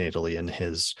retrograde natally in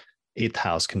his 8th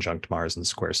house conjunct Mars and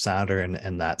square Saturn.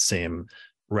 And that same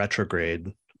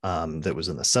retrograde that was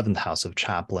in the 7th house of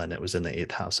Chaplin, it was in the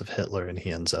 8th house of Hitler, and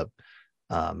he ends up,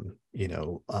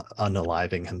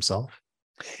 unaliving himself.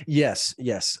 Yes,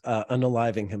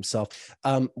 unaliving himself.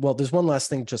 Well, there's one last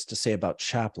thing just to say about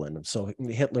Chaplin. So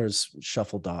Hitler's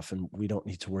shuffled off, and we don't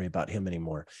need to worry about him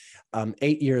anymore.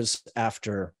 8 years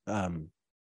after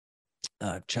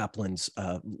Chaplin's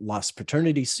lost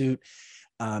paternity suit,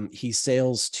 he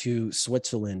sails to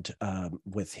Switzerland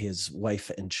with his wife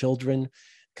and children,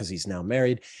 because he's now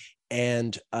married.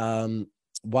 And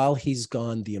while he's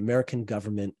gone, the American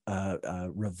government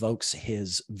revokes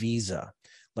his visa.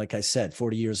 Like I said,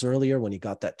 40 years earlier, when he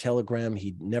got that telegram,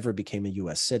 he never became a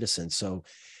U.S. citizen. So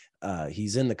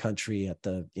he's in the country at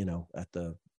the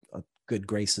good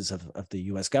graces of the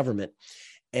U.S. government.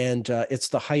 And it's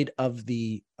the height of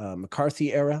the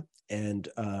McCarthy era. And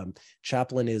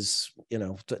Chaplin is,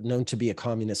 known to be a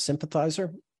communist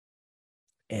sympathizer.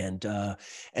 And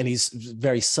he's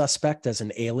very suspect as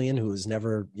an alien who has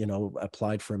never,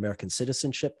 applied for American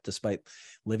citizenship, despite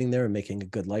living there and making a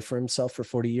good life for himself for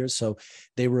 40 years. So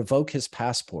they revoke his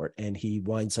passport, and he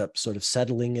winds up sort of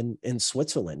settling in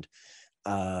Switzerland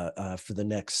for the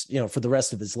next, for the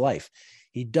rest of his life.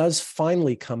 He does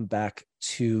finally come back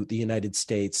to the United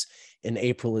States in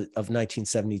April of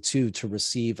 1972 to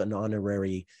receive an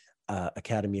honorary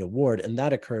Academy Award. And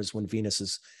that occurs when Venus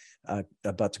is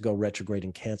about to go retrograde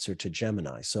in Cancer to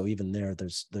Gemini. So even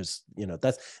there's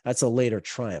that's a later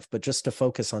triumph. But just to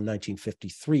focus on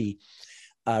 1953,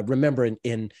 remember in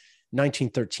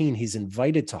 1913 he's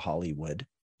invited to Hollywood,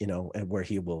 and where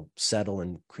he will settle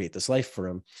and create this life for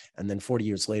him. And then 40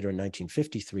 years later, in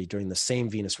 1953, during the same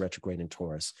Venus retrograde in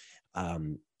Taurus,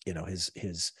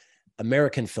 his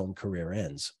American film career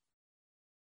ends.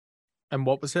 And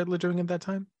what was Hitler doing at that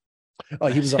time? Oh,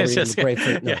 he was already in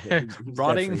the grave.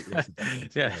 Rotting.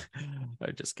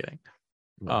 I'm just kidding.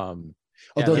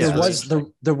 Although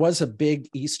there was a big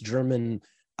East German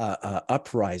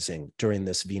uprising during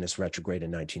this Venus retrograde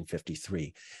in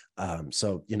 1953.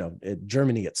 So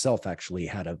Germany itself actually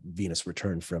had a Venus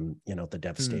return from the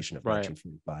devastation of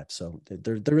 1945. So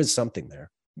there is something there,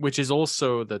 which is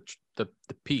also the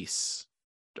peace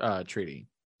treaty.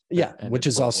 Yeah, which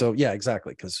is also,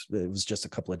 exactly, because it was just a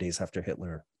couple of days after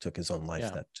Hitler took his own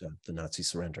life that the Nazis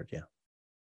surrendered. Yeah.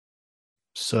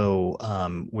 So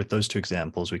with those two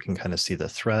examples, we can kind of see the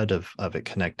thread of it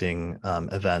connecting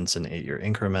events in 8-year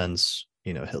increments.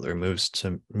 Hitler moves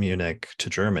to Munich, to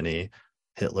Germany.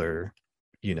 Hitler,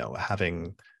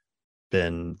 having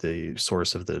been the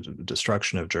source of the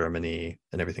destruction of Germany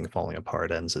and everything falling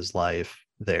apart, ends his life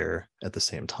there at the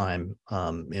same time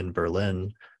in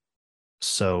Berlin.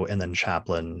 So, and then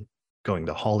Chaplin going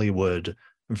to Hollywood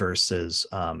versus,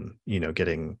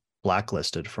 getting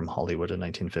blacklisted from Hollywood in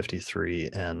 1953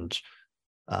 and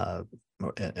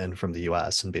from the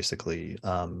US, and basically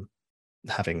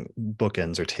having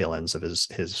bookends or tail ends of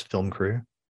his film career.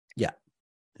 Yeah.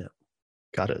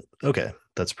 Got it. Okay.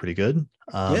 That's pretty good.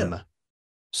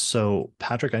 So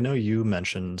Patrick, I know you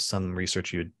mentioned some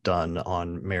research you'd done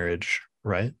on marriage,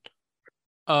 right?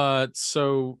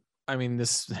 So I mean,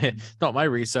 this not my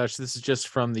research. This is just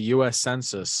from the U.S.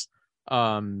 Census.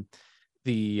 So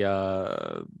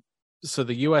the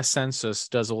U.S. Census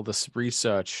does all this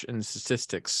research and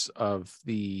statistics of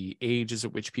the ages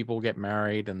at which people get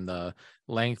married and the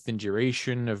length and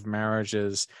duration of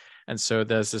marriages. And so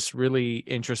there's this really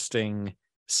interesting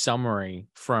summary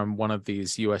from one of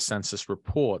these U.S. Census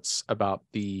reports about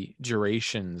the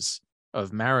durations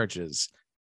of marriages.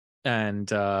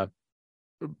 And I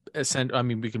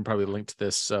mean, we can probably link to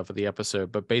this for the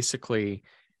episode, but basically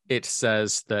it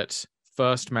says that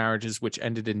first marriages which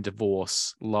ended in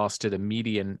divorce lasted a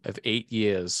median of 8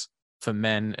 years for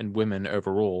men and women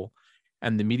overall,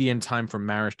 and the median time from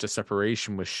marriage to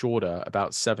separation was shorter,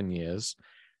 about 7 years.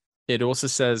 It also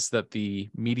says that the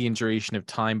median duration of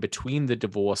time between the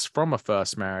divorce from a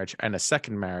first marriage and a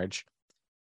second marriage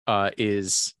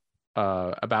is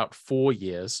about 4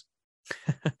 years.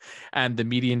 And the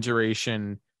median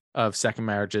duration of second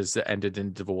marriages that ended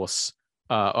in divorce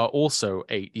are also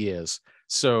 8 years.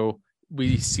 So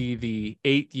we see the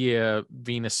 8-year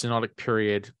Venus synodic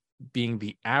period being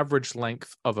the average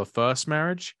length of a first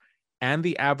marriage and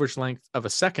the average length of a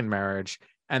second marriage,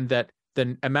 and that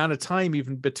the amount of time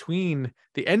even between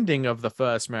the ending of the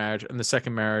first marriage and the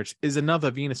second marriage is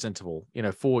another Venus interval,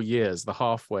 4 years, the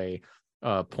halfway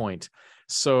point.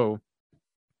 So,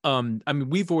 I mean,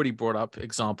 we've already brought up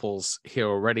examples here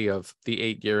already of the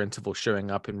 8-year interval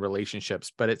showing up in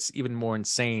relationships, but it's even more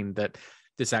insane that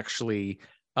this actually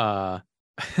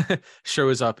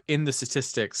shows up in the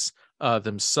statistics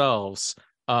themselves.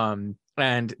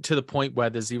 And to the point where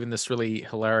there's even this really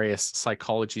hilarious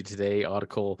Psychology Today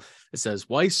article that says,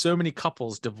 why so many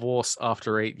couples divorce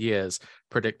after 8 years?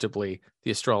 Predictably,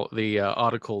 the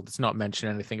article does not mention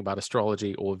anything about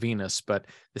astrology or Venus, but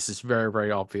this is very,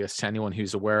 very obvious to anyone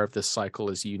who's aware of this cycle,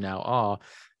 as you now are,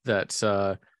 that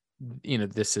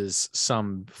this is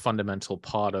some fundamental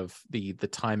part of the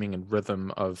timing and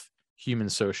rhythm of human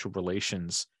social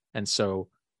relations. And so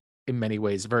in many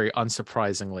ways, very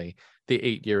unsurprisingly, the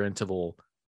 8-year interval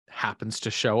happens to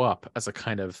show up as a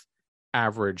kind of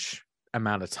average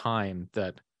amount of time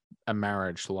that a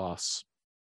marriage lasts.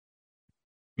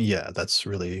 Yeah, that's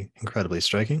really incredibly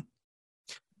striking.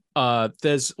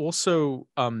 There's also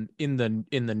in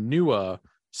the newer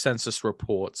census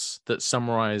reports that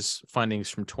summarize findings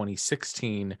from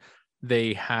 2016,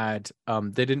 they had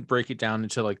they didn't break it down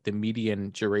into like the median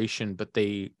duration, but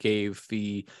they gave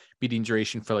the median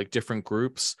duration for like different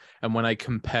groups. And when I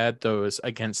compared those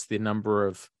against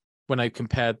when I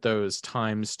compared those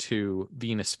times to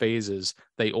Venus phases,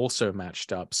 they also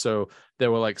matched up. So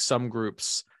there were like some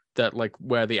groups that like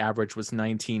where the average was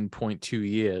 19.2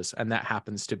 years, and that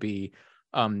happens to be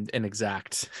an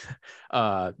exact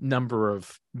number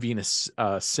of Venus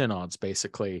synods,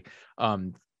 basically,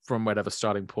 from whatever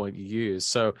starting point you use.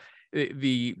 So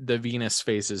the Venus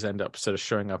phases end up sort of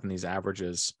showing up in these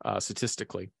averages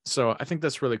statistically. So I think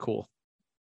that's really cool.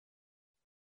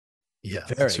 Yeah,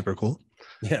 that's super cool.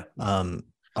 Yeah.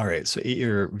 All right. So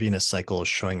 8-year Venus cycle is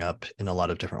showing up in a lot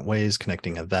of different ways,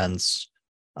 connecting events,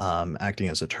 acting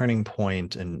as a turning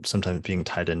point, and sometimes being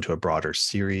tied into a broader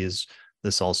series.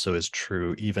 This also is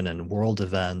true even in world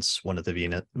events. One of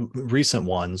the recent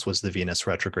ones was the Venus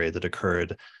retrograde that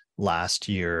occurred last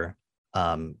year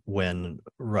when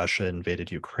Russia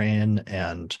invaded Ukraine.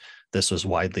 And this was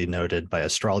widely noted by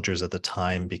astrologers at the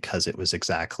time because it was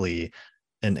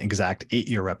an exact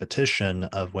 8-year repetition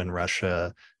of when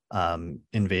Russia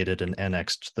invaded and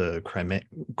annexed the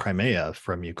Crimea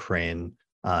from Ukraine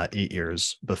 8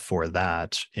 years before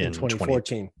that in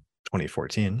 2014.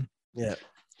 2014. Yeah.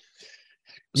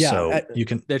 So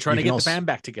they're trying to get the band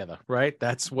back together, right?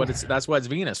 That's why it's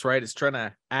Venus, right? It's trying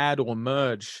to add or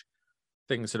merge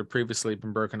things that have previously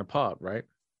been broken apart, right?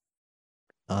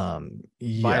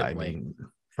 Yeah, I mean,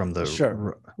 from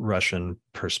the Russian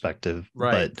perspective,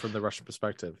 right? But from the Russian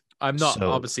perspective, I'm not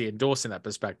obviously endorsing that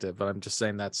perspective, but I'm just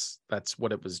saying that's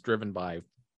what it was driven by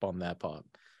on their part.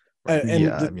 Right?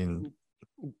 I mean,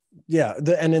 Yeah,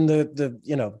 and in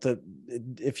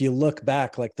if you look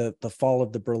back, like the fall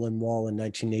of the Berlin Wall in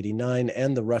 1989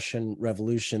 and the Russian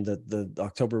Revolution, the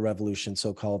October Revolution,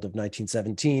 so-called, of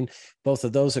 1917, both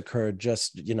of those occurred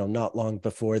just not long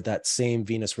before that same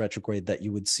Venus retrograde that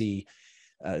you would see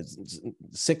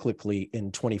cyclically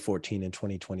in 2014 and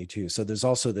 2022. So there's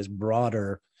also this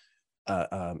broader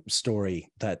story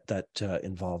that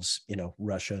involves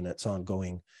Russia and its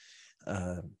ongoing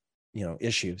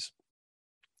issues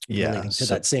relating to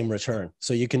that same return.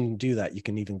 So you can do that. You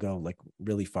can even go like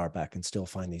really far back and still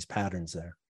find these patterns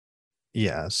there.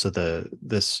 Yeah, so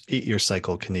this 8-year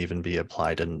cycle can even be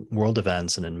applied in world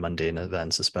events and in mundane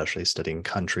events, especially studying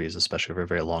countries, especially over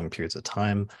very long periods of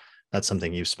time. That's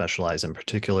something you specialize in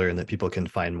particular, and that people can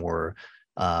find more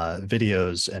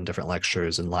videos and different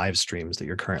lectures and live streams that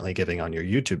you're currently giving on your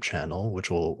YouTube channel,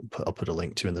 which I'll put a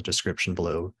link to in the description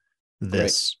below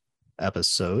this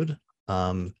episode.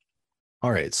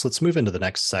 All right, so let's move into the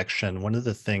next section. One of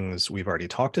the things we've already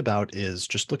talked about is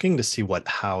just looking to see what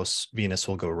house Venus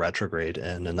will go retrograde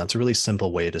in. And that's a really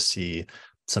simple way to see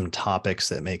some topics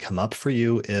that may come up for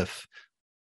you if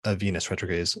a Venus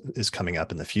retrograde is coming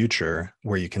up in the future,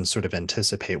 where you can sort of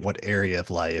anticipate what area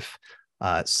of life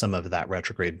some of that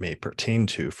retrograde may pertain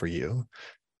to for you.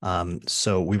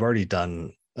 So we've already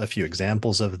done a few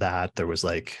examples of that. There was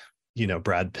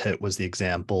Brad Pitt was the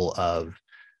example of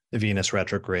Venus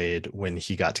retrograde when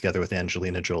he got together with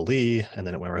Angelina Jolie, and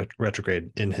then it went retrograde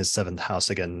in his 7th house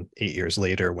again 8 years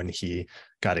later when he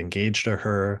got engaged to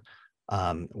her.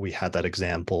 We had that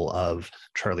example of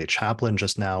Charlie Chaplin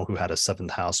just now, who had a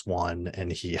 7th house one, and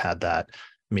he had that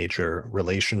major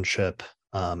relationship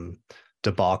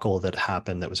debacle that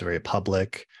happened that was very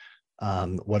public.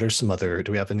 What are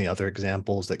do we have any other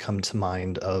examples that come to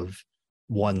mind of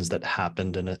ones that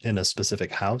happened in a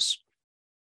specific house?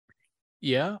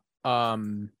 Yeah.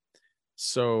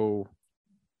 So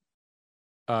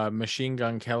Machine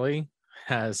Gun Kelly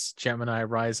has Gemini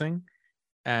rising,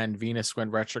 and Venus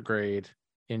went retrograde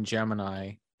in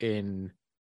Gemini in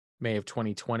May of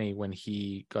 2020 when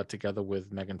he got together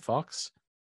with Megan Fox.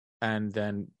 And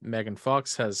then Megan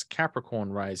Fox has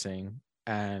Capricorn rising,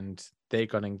 and they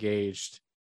got engaged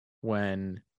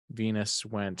when Venus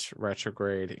went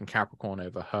retrograde in Capricorn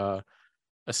over her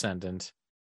ascendant.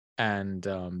 And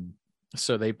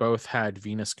so they both had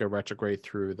Venus go retrograde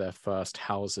through their first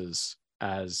houses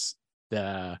as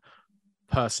their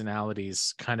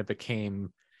personalities kind of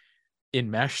became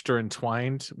enmeshed or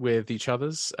entwined with each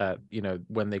other's,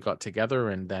 when they got together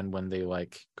and then when they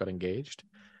got engaged.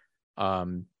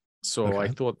 So I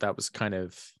thought that was kind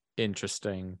of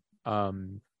interesting,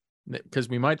 because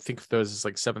we might think of those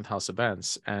as 7th house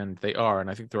events, and they are, and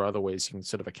I think there are other ways you can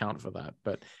sort of account for that.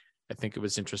 But I think it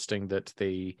was interesting that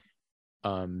they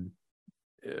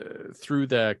through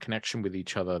their connection with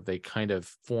each other, they kind of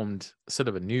formed sort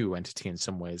of a new entity in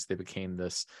some ways. They became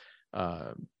this,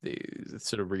 they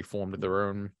sort of reformed their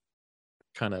own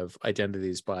kind of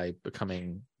identities by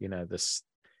becoming, this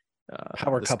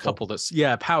power couple.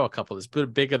 Power couple that's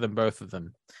bigger than both of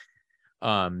them.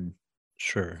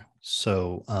 Sure.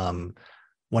 So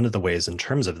one of the ways in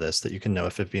terms of this that you can know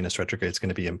if a Venus retrograde is going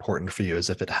to be important for you is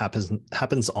if it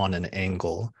happens on an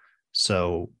angle.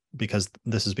 So because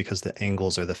the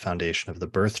angles are the foundation of the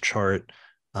birth chart.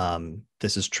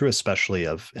 This is true especially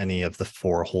of any of the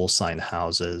 4 whole sign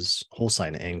houses, whole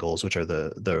sign angles, which are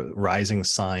the rising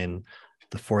sign,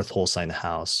 the 4th whole sign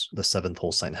house, the 7th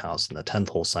whole sign house, and the 10th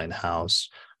whole sign house.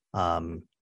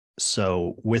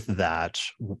 So with that,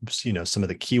 some of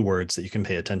the keywords that you can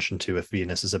pay attention to if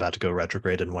Venus is about to go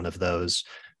retrograde in one of those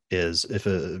is if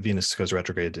a Venus goes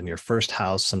retrograde in your 1st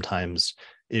house, sometimes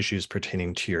issues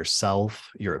pertaining to yourself,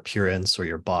 your appearance, or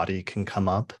your body can come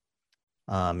up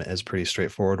as pretty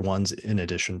straightforward ones, in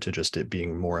addition to just it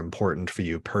being more important for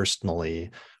you personally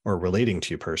or relating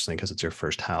to you personally because it's your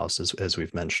 1st house, as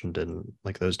we've mentioned in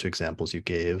those 2 examples you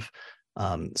gave.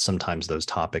 Sometimes those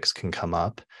topics can come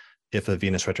up. If a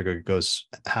Venus retrograde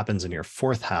happens in your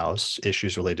 4th house,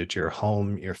 issues related to your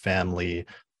home, your family,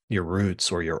 your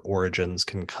roots, or your origins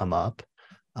can come up.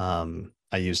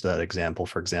 I used that example,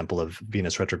 for example, of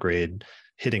Venus retrograde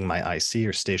hitting my IC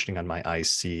or stationing on my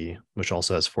IC, which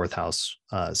also has 4th house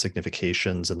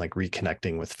significations and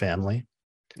reconnecting with family.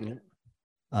 Yeah.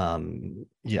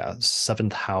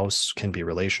 7th house can be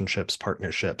relationships,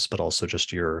 partnerships, but also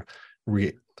just your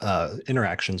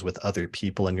interactions with other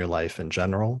people in your life in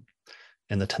general.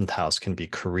 And the 10th house can be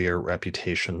career,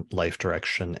 reputation, life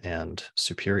direction, and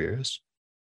superiors.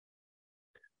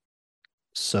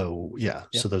 So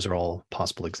so those are all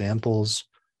possible examples.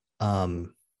 Does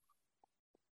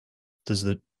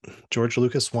the George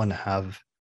Lucas one have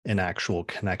an actual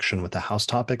connection with the house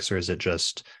topics, or is it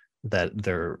just that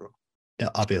they're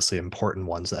obviously important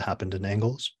ones that happened in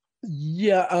angles?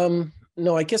 Yeah,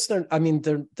 no, I guess they're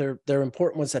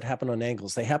important ones that happen on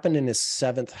angles. They happen in his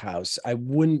 7th house. I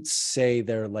wouldn't say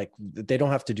they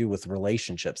don't have to do with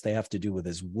relationships. They have to do with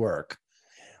his work.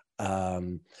 But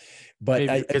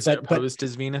maybe because it opposed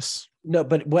his Venus. No,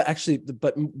 but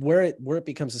where it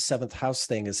becomes a 7th house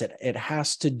thing is it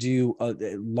has to do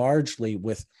largely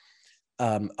with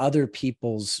other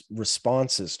people's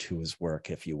responses to his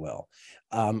work, if you will,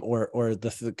 or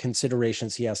the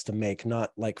considerations he has to make,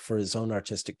 not like for his own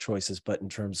artistic choices, but in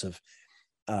terms of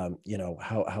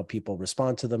how people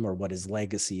respond to them, or what his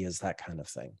legacy is, that kind of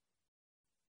thing.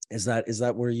 Is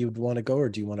that where you'd want to go, or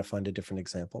do you want to find a different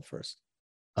example first?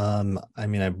 I'm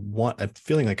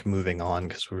feeling like moving on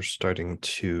because we're starting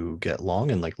to get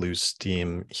long and like lose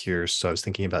steam here. So I was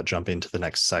thinking about jumping to the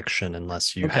next section,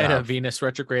 unless you I had a Venus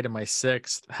retrograde in my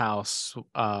 6th house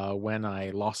when I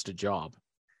lost a job.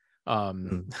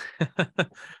 And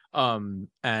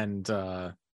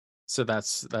so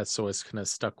that's always kind of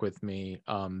stuck with me,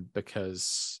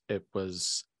 because it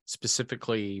was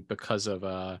specifically because of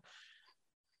a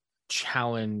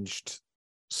challenged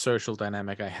social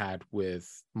dynamic I had with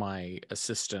my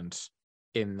assistant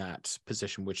in that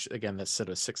position, which again, that's sort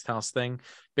of 6th house thing.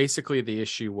 Basically, the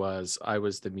issue was I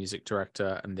was the music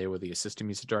director and they were the assistant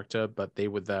music director, but they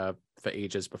were there for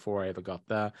ages before I ever got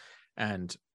there,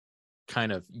 and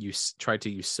kind of tried to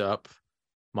usurp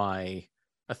my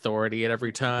authority at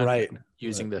every turn, right,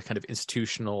 using the kind of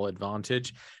institutional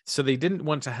advantage. So they didn't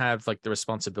want to have like the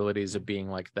responsibilities of being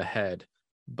like the head,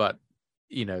 but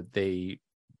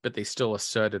they still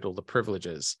asserted all the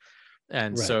privileges.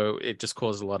 And so it just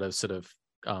caused a lot of sort of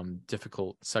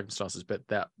difficult circumstances. But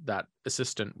that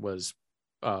assistant was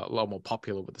a lot more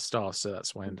popular with the staff, so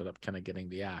that's why I ended up kind of getting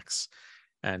the axe.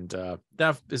 And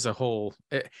that is a whole,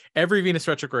 every Venus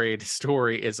retrograde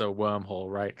story is a wormhole,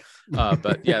 right?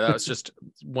 But yeah, that was just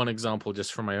one example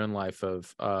just from my own life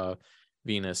of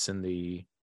Venus in the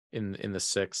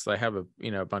 6th. I have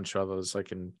a bunch of others I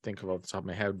can think of off the top of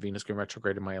my head. Venus going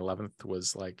retrograde in my 11th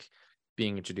was like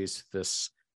being introduced to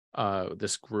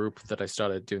this group that I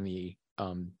started doing the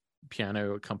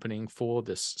piano accompanying for,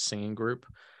 this singing group.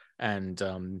 And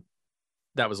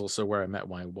that was also where I met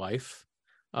my wife,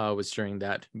 was during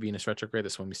that Venus retrograde.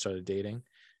 That's when we started dating.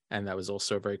 And that was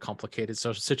also a very complicated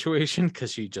social situation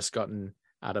because she'd just gotten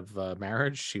out of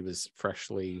marriage. She was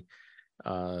freshly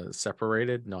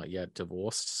separated, not yet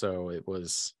divorced. So it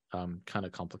was kind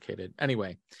of complicated.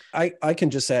 Anyway, I can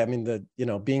just say, I mean,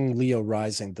 being Leo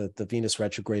rising, the Venus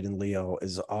retrograde in Leo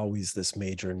is always this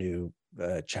major new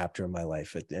chapter in my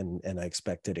life, and I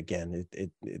expect it again.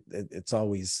 It's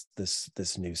always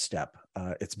this new step.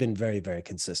 It's been very, very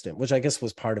consistent, which I guess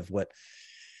was part of what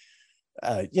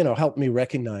helped me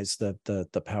recognize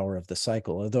the power of the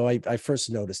cycle. Although I first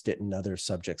noticed it in other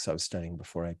subjects I was studying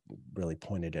before I really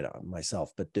pointed it out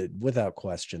myself. But without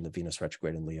question, the Venus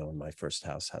retrograde in Leo in my 1st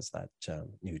house has that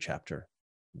new chapter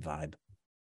vibe.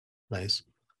 Nice.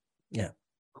 Yeah.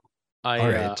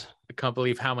 I can't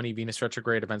believe how many Venus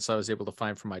retrograde events I was able to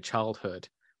find from my childhood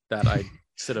that I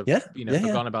sort of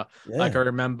forgotten about. Yeah. Like I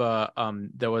remember I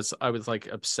was like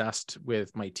obsessed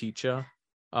with my teacher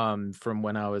from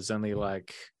when I was only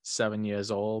like 7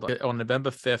 years old, on November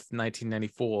 5th,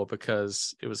 1994,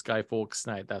 because it was Guy Fawkes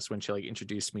night. That's when she like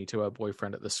introduced me to her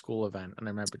boyfriend at the school event, and I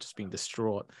remember just being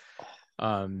distraught.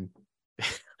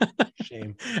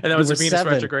 Shame. And that was a Venus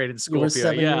retrograde in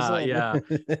Scorpio. Yeah.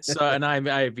 So, and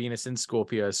I have Venus in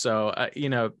Scorpio. So,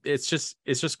 it's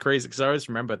just crazy because I always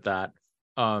remembered that.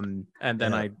 And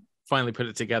then I finally put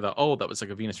it together. Oh, that was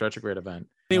like a Venus retrograde event.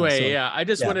 Anyway, I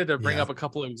just wanted to bring up a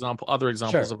couple of other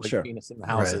examples of like Venus in the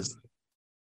houses.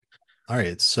 All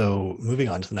right. So moving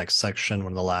on to the next section,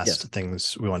 one of the last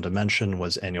things we wanted to mention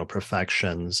was annual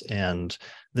profections. And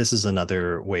this is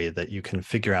another way that you can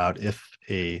figure out if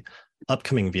a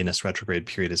upcoming Venus retrograde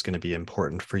period is going to be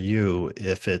important for you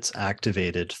if it's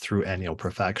activated through annual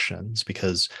profections,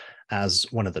 because as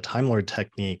one of the Time Lord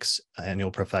techniques, annual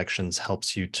profections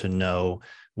helps you to know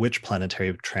which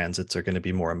planetary transits are going to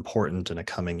be more important in a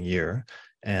coming year.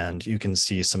 And you can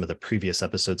see some of the previous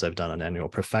episodes I've done on annual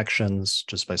profections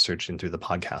just by searching through the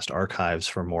podcast archives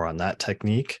for more on that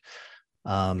technique.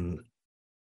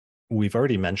 We've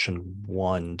already mentioned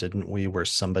one, didn't we, where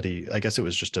somebody, I guess it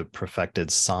was just a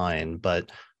perfected sign, but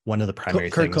one of the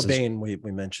primary things Kurt Cobain, we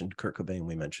mentioned Kurt Cobain,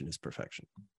 we mentioned his perfection.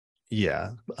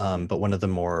 Yeah, but one of the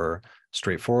more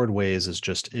straightforward ways is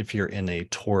just if you're in a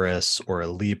Taurus or a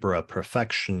Libra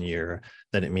perfection year,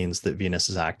 then it means that Venus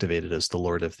is activated as the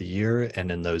Lord of the year.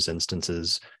 And in those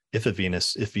instances, if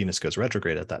Venus goes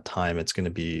retrograde at that time, it's going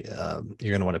to be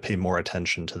you're going to want to pay more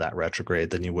attention to that retrograde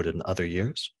than you would in other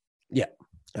years. Yeah,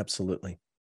 absolutely.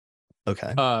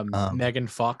 Okay. Megan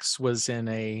Fox was in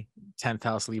a 10th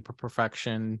house Libra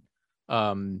perfection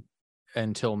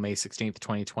until May 16th,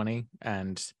 2020.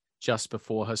 And just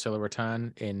before her solar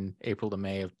return in April to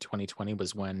May of 2020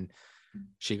 was when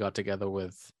she got together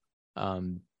with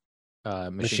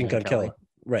Machine Gun Kelly.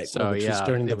 Right. So which was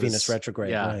during the Venus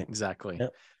retrograde. Yeah, right. Exactly. Yeah.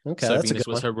 Okay. So that's Venus a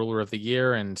good was one. her ruler of the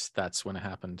year, and that's when it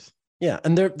happened. Yeah,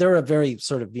 and they're a very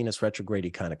sort of Venus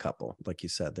retrograde kind of couple, like you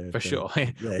said. For sure.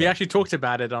 We actually talked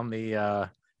about it on the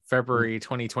February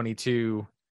 2022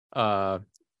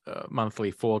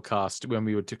 monthly forecast when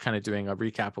we were kind of doing a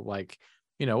recap of like,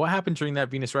 what happened during that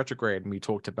Venus retrograde, and we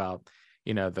talked about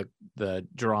the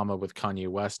drama with Kanye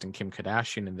West and Kim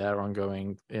Kardashian and their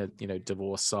ongoing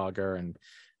divorce saga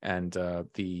and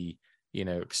the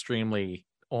extremely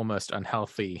almost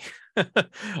unhealthy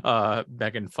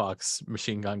Megan Fox,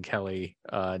 Machine Gun Kelly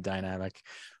dynamic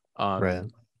right.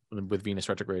 with Venus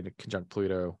retrograde conjunct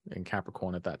Pluto in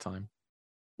Capricorn at that time.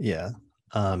 Yeah.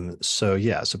 So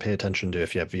pay attention to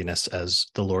if you have Venus as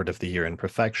the Lord of the year in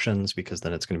perfections, because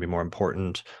then it's going to be more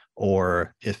important.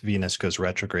 Or if Venus goes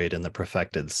retrograde in the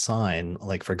perfected sign,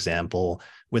 like for example,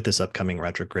 with this upcoming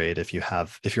retrograde, if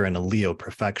you're in a Leo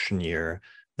perfection year,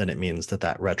 then it means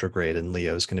that retrograde in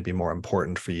Leo is going to be more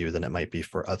important for you than it might be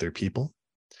for other people.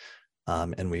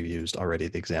 And we've used already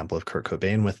the example of Kurt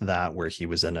Cobain with that, where he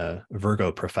was in a Virgo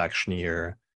perfection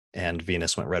year and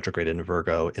Venus went retrograde in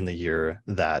Virgo in the year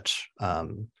that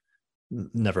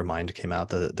Nevermind came out,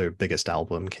 their biggest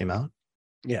album came out.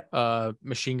 Yeah.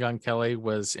 Machine Gun Kelly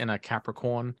was in a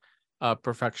Capricorn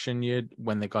perfection year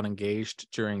when they got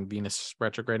engaged during Venus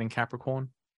retrograde in Capricorn.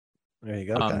 There you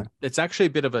go. Okay. It's actually a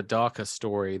bit of a darker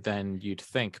story than you'd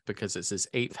think, because it's his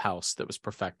 8th house that was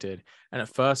perfected. And at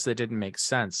first it didn't make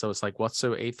sense. So it's like, what's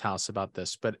so 8th house about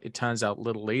this? But it turns out a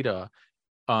little later,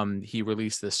 he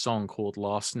released this song called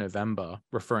Last November,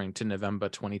 referring to November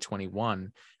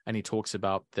 2021. And he talks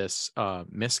about this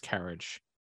miscarriage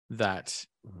that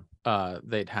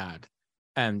they'd had.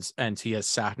 And he has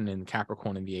Saturn in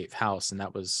Capricorn in the 8th house. And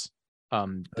that was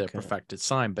the perfected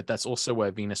sign. But that's also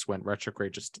where Venus went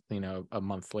retrograde just a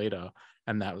month later,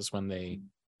 and that was when they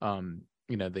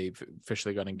they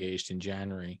officially got engaged in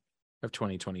January of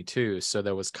 2022. So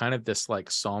there was kind of this like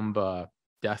somber,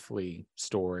 deathly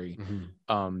story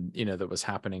that was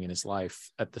happening in his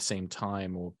life at the same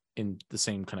time, or in the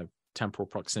same kind of temporal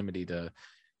proximity to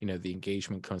the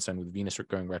engagement coinciding with Venus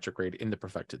going retrograde in the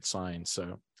perfected sign.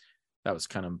 So that was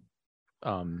kind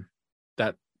of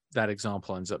that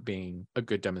example ends up being a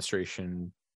good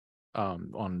demonstration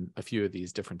on a few of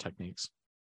these different techniques.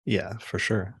 Yeah, for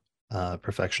sure.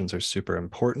 Perfections are super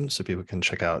important, so people can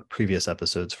check out previous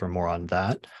episodes for more on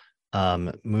that.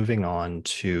 Moving on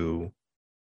to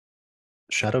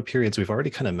shadow periods, we've already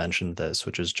kind of mentioned this,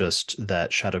 which is just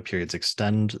that shadow periods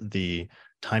extend the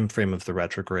time frame of the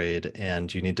retrograde,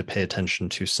 and you need to pay attention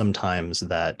to sometimes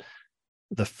that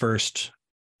the first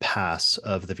pass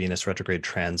of the Venus retrograde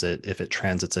transit, if it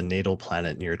transits a natal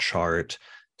planet in your chart,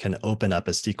 can open up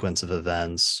a sequence of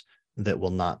events that will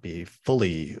not be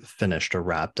fully finished or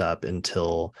wrapped up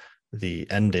until the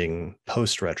ending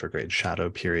post-retrograde shadow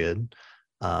period.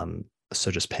 So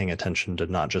just paying attention to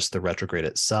not just the retrograde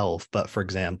itself, but for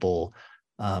example,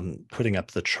 putting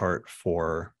up the chart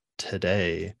for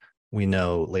today, we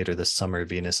know later this summer,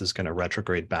 Venus is going to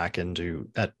retrograde back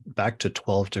to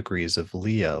 12 degrees of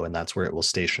Leo, and that's where it will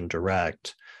station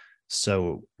direct.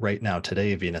 So right now,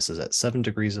 today, Venus is at 7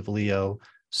 degrees of Leo.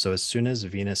 So as soon as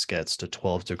Venus gets to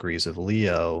 12 degrees of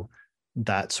Leo,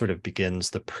 that sort of begins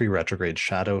the pre-retrograde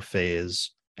shadow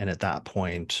phase. And at that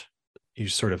point, you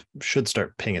sort of should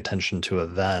start paying attention to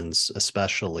events,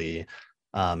 especially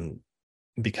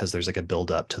because there's like a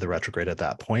buildup to the retrograde at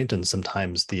that point. And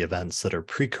sometimes the events that are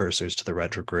precursors to the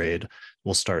retrograde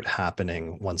will start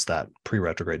happening once that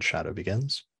pre-retrograde shadow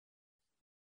begins.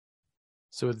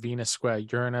 So with Venus square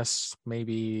Uranus,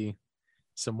 maybe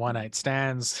some one-night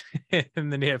stands in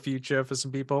the near future for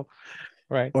some people,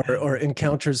 right? Or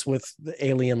encounters with the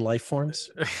alien life forms.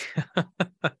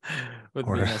 With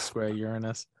Venus square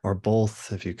Uranus. Or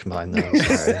both, if you combine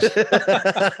those.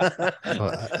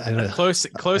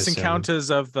 Close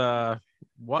encounters of the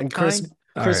what and kind?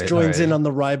 Chris joins in on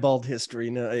the ribald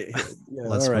history.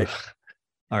 Let's all right.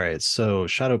 All right. So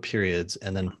shadow periods,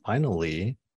 and then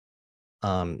finally,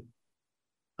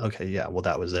 okay, yeah. Well,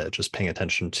 that was it. Just paying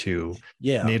attention to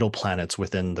natal planets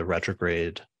within the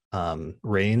retrograde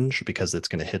range, because it's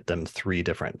going to hit them 3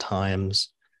 different times.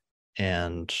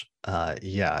 And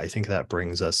I think that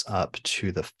brings us up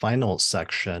to the final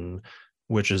section,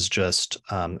 which is just,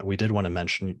 we did want to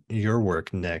mention your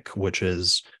work, Nick, which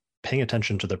is paying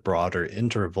attention to the broader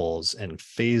intervals and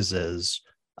phases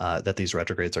that these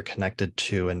retrogrades are connected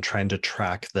to, and trying to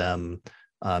track them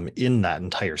in that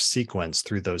entire sequence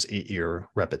through those 8-year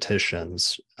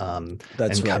repetitions,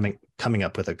 That's and right. coming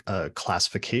up with a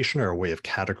classification or a way of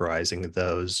categorizing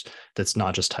those that's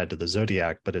not just tied to the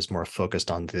zodiac, but is more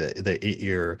focused on the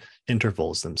 8-year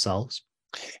intervals themselves.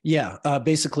 Yeah,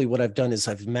 basically what I've done is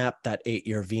I've mapped that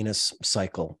 8-year Venus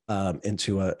cycle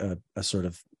into a sort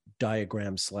of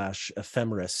diagram /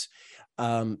 ephemeris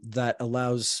that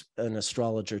allows an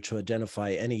astrologer to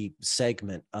identify any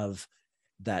segment of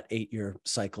that 8-year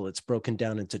cycle. It's broken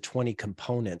down into 20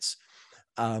 components.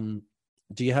 Do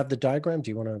you have the diagram?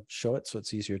 Do you want to show it so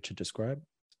it's easier to describe?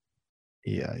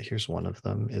 Yeah, here's one of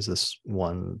them. Is this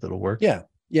one that'll work? Yeah.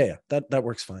 That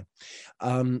works fine.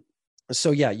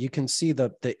 So yeah, you can see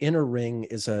the inner ring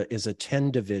is a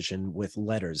 10 division with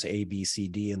letters A, B, C,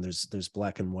 D, and there's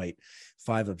black and white,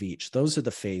 5 of each. Those are the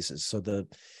phases. So the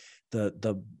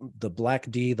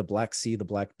black D, the black C, the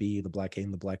black B, the black A,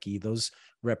 and the black E, those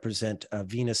represent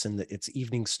Venus in its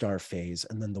evening star phase,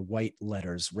 and then the white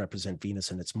letters represent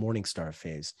Venus in its morning star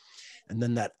phase. And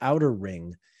then that outer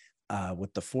ring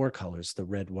with the 4 colors, the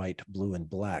red, white, blue, and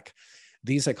black,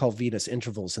 these I call Venus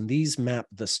intervals, and these map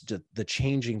the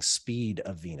changing speed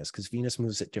of Venus, because Venus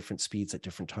moves at different speeds at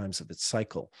different times of its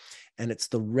cycle. And it's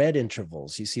the red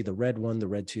intervals. You see the red 1, the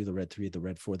red 2, the red 3, the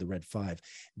red 4, the red 5.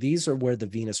 These are where the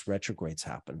Venus retrogrades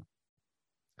happen.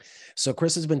 So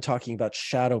Chris has been talking about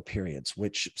shadow periods,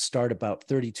 which start about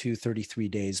 32, 33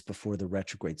 days before the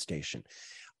retrograde station.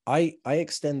 I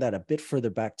extend that a bit further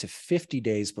back to 50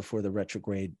 days before the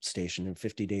retrograde station and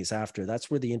 50 days after.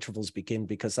 That's where the intervals begin,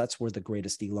 because that's where the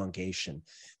greatest elongation,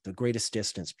 the greatest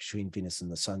distance between Venus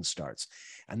and the sun starts.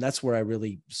 And that's where I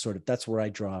really that's where I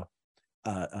draw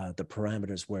the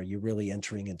parameters, where you're really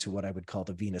entering into what I would call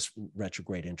the Venus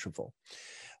retrograde interval.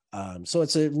 So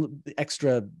it's an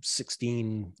extra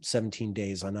 16, 17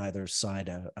 days on either side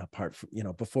apart from,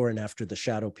 before and after the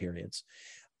shadow periods.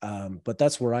 But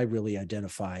that's where I really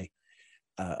identify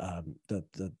the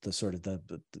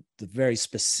very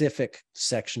specific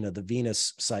section of the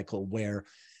Venus cycle where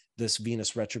this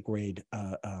Venus retrograde,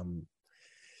 the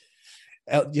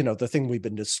thing we've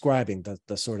been describing,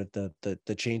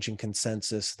 the changing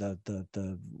consensus,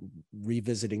 the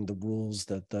revisiting the rules,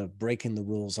 the breaking the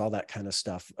rules, all that kind of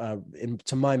stuff,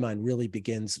 to my mind, really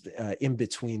begins in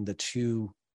between the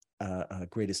two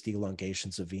greatest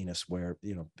elongations of Venus, where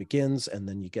begins, and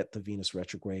then you get the Venus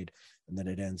retrograde, and then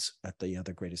it ends at the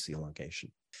other greatest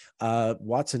elongation.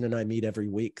 Watson and I meet every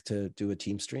week to do a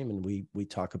team stream, and we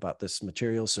talk about this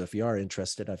material. So if you are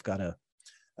interested, I've got a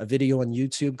video on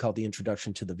YouTube called The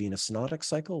Introduction to the Venus Synodic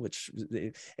Cycle, which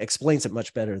explains it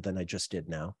much better than I just did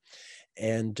now.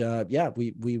 And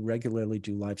we regularly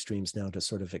do live streams now to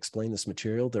sort of explain this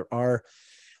material. There are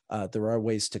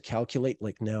ways to calculate,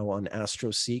 like now on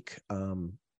AstroSeek,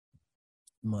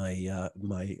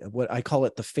 what I call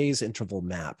it the phase interval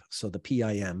map. So the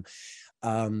PIM.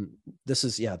 This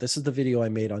is the video I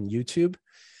made on YouTube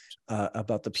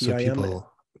about the PIM. So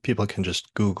people can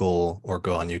just Google or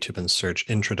go on YouTube and search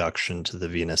Introduction to the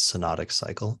Venus Synodic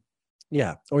Cycle.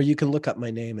 Yeah, or you can look up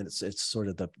my name, and it's sort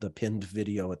of the pinned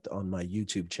video on my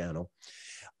YouTube channel.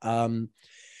 And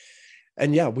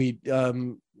yeah, we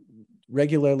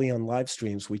regularly on live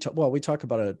streams, we talk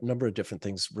about a number of different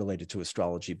things related to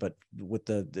astrology, but with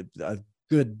a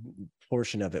good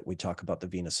portion of it, we talk about the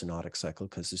Venus synodic cycle,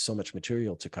 because there's so much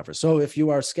material to cover. So if you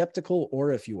are skeptical,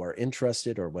 or if you are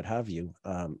interested, or what have you,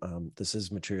 this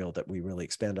is material that we really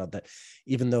expand on. That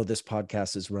even though this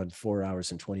podcast is run 4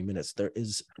 hours and 20 minutes, there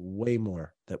is way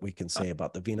more that we can say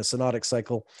about the Venus synodic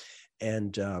cycle.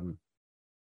 And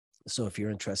so if you're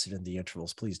interested in the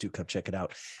intervals, please do come check it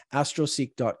out.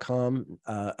 Astroseek.com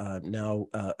now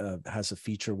has a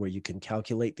feature where you can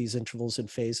calculate these intervals and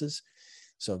phases.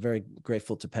 So very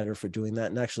grateful to Petter for doing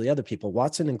that. And actually other people,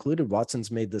 Watson included.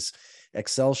 Watson's made this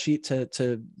Excel sheet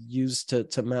to use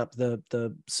to map the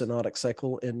synodic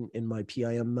cycle in my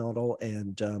PIM model.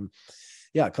 And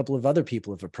a couple of other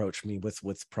people have approached me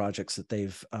with projects that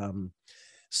they've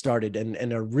started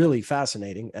and are really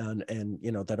fascinating, and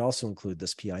that also include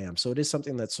this PIM. So it is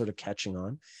something that's sort of catching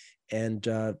on. And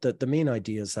the main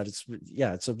idea is that it's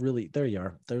a really, there you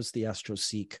are. There's the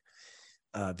AstroSeek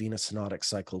Venus synodic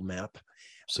cycle map.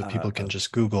 So people can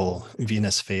just Google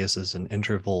Venus phases and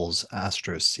intervals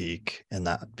AstroSeek, and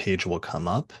that page will come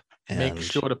up. And make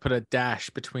sure to put a dash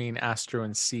between Astro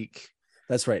and Seek.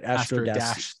 That's right,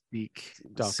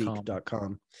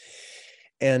 astro-seek.com.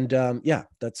 And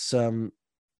that's a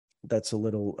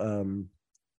little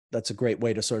that's a great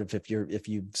way to sort of, if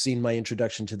you've seen my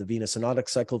introduction to the Venus synodic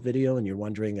cycle video and you're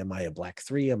wondering, am I a black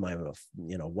 3, am I a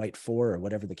white 4, or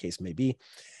whatever the case may be,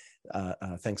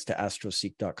 thanks to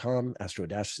astro-seek.com,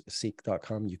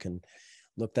 you can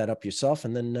look that up yourself,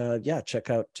 and then check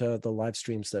out the live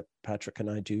streams that Patrick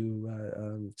and I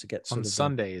do to get on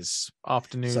Sundays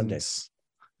afternoons.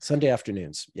 Sunday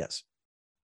afternoons, yes.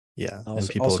 Yeah, and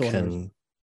people can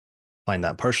find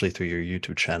that partially through your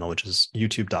YouTube channel, which is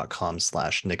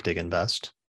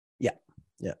youtube.com/NickDigInvest. Yeah.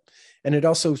 And it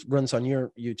also runs on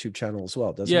your YouTube channel as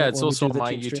well, doesn't it? Yeah, it's also on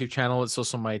my YouTube channel. It's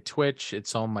also my Twitch.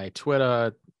 It's on my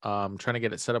Twitter. Trying to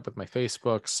get it set up with my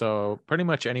Facebook. So pretty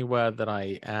much anywhere that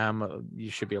I am,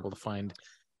 you should be able to find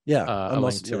a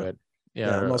link to it.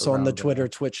 Yeah, I'm also on the Twitter,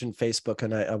 Twitch, and Facebook.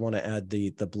 And I want to add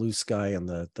the Blue Sky and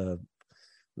the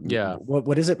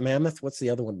what is it? Mammoth? What's the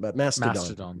other one? But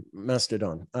Mastodon.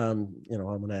 I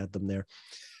want to add them there.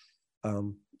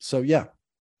 So yeah,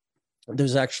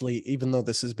 there's actually, even though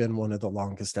this has been one of the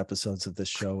longest episodes of this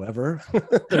show ever,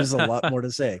 there's a lot more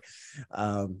to say.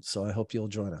 So I hope you'll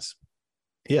join us.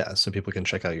 Yeah, so people can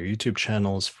check out your YouTube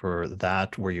channels for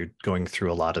that, where you're going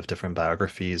through a lot of different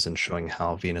biographies and showing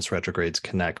how Venus retrogrades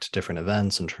connect different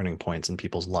events and turning points in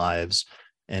people's lives,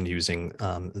 and using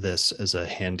this as a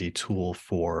handy tool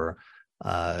for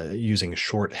using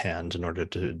shorthand in order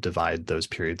to divide those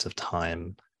periods of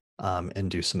time and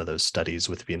do some of those studies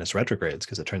with Venus retrogrades,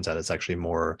 because it turns out it's actually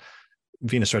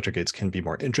Venus retrogrades can be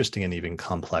more interesting and even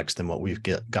complex than what we've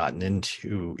gotten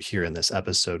into here in this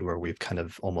episode, where we've kind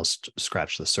of almost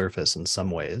scratched the surface in some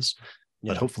ways.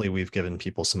 But hopefully we've given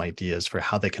people some ideas for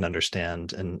how they can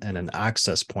understand and an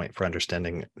access point for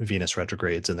understanding Venus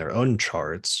retrogrades in their own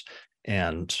charts,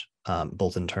 and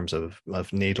both in terms of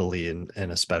natally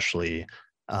and especially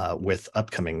with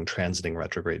upcoming transiting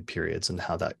retrograde periods and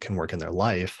how that can work in their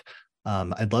life.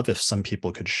 I'd love if some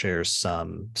people could share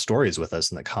some stories with us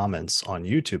in the comments on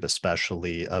YouTube,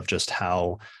 especially of just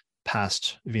how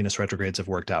past Venus retrogrades have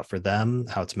worked out for them,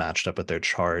 how it's matched up with their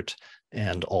chart,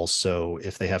 and also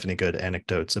if they have any good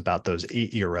anecdotes about those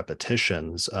 8-year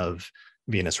repetitions of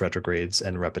Venus retrogrades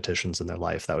and repetitions in their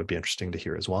life. That would be interesting to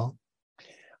hear as well.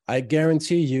 I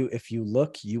guarantee you, if you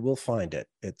look, you will find it.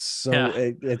 It's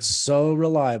so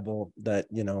reliable that,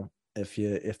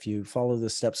 if you follow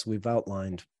the steps we've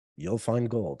outlined, you'll find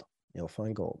gold.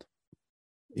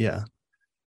 Yeah.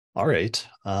 All right.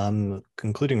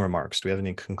 Concluding remarks. Do we have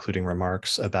any concluding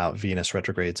remarks about Venus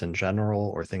retrogrades in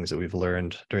general, or things that we've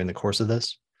learned during the course of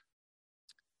this?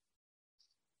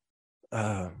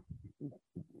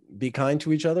 Be kind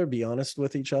to each other. Be honest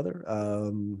with each other.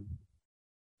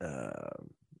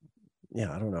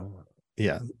 I don't know.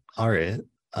 Yeah. All right.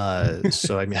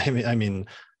 So I mean,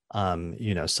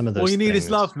 some of those. All you need things...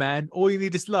 is love, man. All you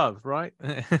need is love, right?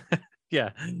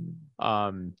 Yeah.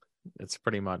 It's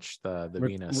pretty much the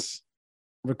Venus.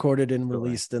 Recorded and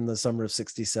released in the summer of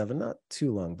 67, not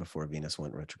too long before Venus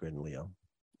went retrograde in Leo.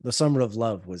 The summer of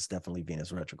love was definitely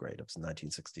Venus retrograde. It was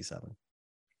 1967.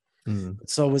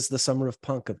 So was the summer of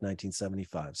punk of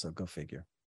 1975. So go figure.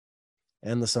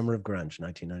 And the summer of grunge,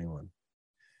 1991.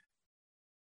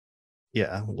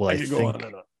 Yeah, well, I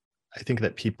think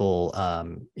that people,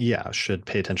 should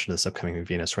pay attention to this upcoming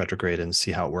Venus retrograde and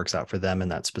see how it works out for them in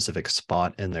that specific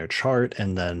spot in their chart,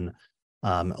 and then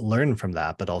learn from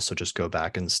that, but also just go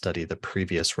back and study the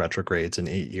previous retrogrades in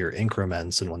 8-year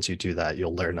increments. And once you do that,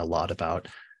 you'll learn a lot about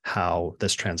how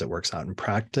this transit works out in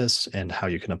practice and how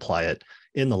you can apply it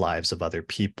in the lives of other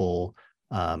people.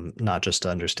 Not just to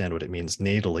understand what it means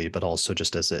natally, but also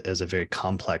just as a very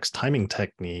complex timing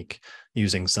technique,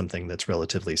 using something that's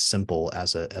relatively simple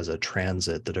as a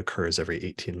transit that occurs every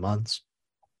 18 months.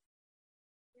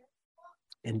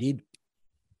 Indeed.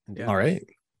 All right,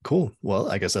 cool.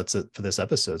 Well, I guess that's it for this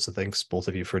episode. So thanks both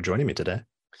of you for joining me today.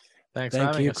 Thank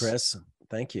you, Chris.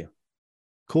 Thank you.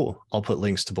 Cool. I'll put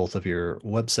links to both of your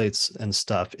websites and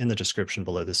stuff in the description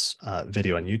below this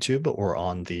video on YouTube, or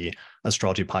on the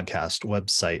Astrology Podcast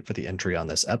website for the entry on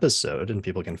this episode, and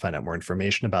people can find out more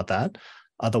information about that.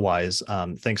 Otherwise,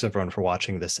 thanks everyone for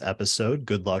watching this episode.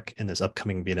 Good luck in this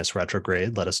upcoming Venus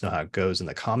retrograde. Let us know how it goes in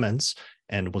the comments,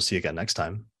 and we'll see you again next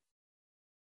time.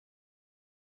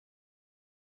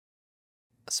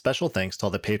 Special thanks to all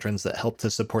the patrons that helped to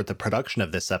support the production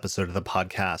of this episode of the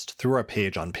podcast through our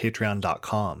page on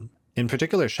patreon.com. In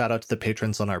particular, shout out to the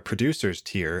patrons on our producers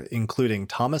tier, including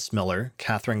Thomas Miller,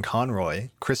 Catherine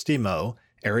Conroy, Christy Moe,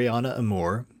 Ariana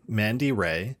Amour, Mandy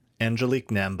Ray, Angelique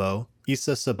Nambo,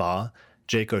 Issa Sabah,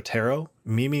 Jake Otero,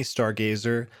 Mimi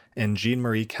Stargazer, and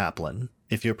Jean-Marie Kaplan.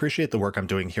 If you appreciate the work I'm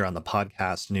doing here on the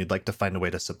podcast and you'd like to find a way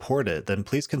to support it, then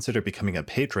please consider becoming a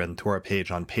patron through our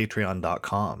page on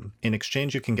patreon.com. In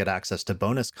exchange, you can get access to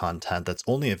bonus content that's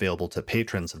only available to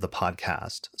patrons of the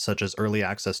podcast, such as early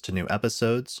access to new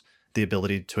episodes, the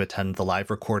ability to attend the live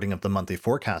recording of the monthly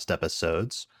forecast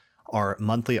episodes, our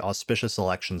monthly auspicious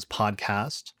elections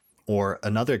podcast, or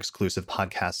another exclusive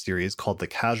podcast series called the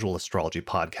Casual Astrology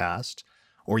Podcast,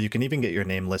 or you can even get your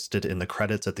name listed in the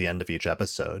credits at the end of each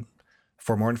episode.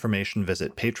 For more information,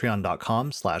 visit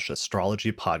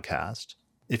patreon.com/astrologypodcast.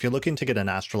 If you're looking to get an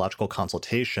astrological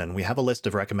consultation, we have a list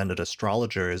of recommended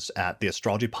astrologers at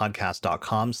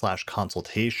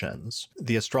theastrologypodcast.com/consultations.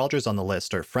 The astrologers on the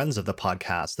list are friends of the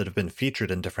podcast that have been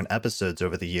featured in different episodes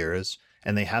over the years,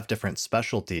 and they have different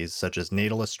specialties such as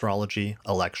natal astrology,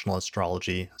 electional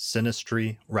astrology,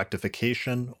 synastry,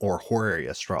 rectification, or horary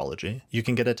astrology. You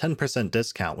can get a 10%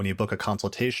 discount when you book a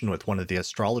consultation with one of the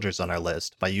astrologers on our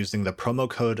list by using the promo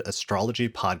code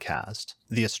astrologypodcast.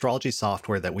 The astrology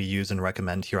software that we use and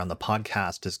recommend here on the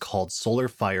podcast is called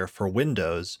SolarFire for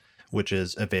Windows, which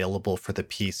is available for the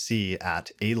PC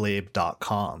at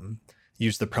alabe.com.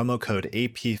 Use the promo code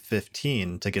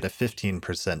AP15 to get a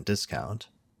 15% discount.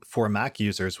 For Mac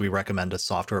users, we recommend a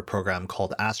software program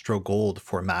called Gold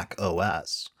for Mac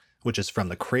OS, which is from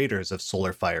the creators of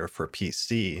SolarFire for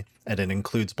PC, and it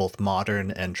includes both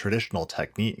modern and traditional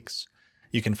techniques.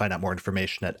 You can find out more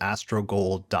information at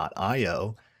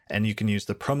astrogold.io, and you can use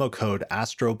the promo code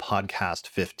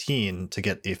AstroPodcast15 to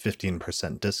get a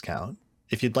 15% discount.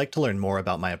 If you'd like to learn more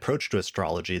about my approach to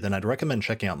astrology, then I'd recommend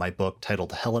checking out my book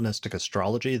titled Hellenistic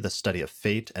Astrology, The Study of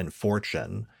Fate and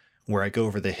Fortune, where I go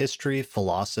over the history,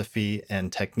 philosophy,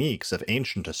 and techniques of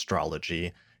ancient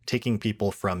astrology, taking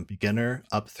people from beginner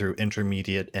up through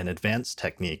intermediate and advanced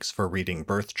techniques for reading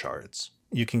birth charts.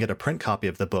 You can get a print copy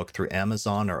of the book through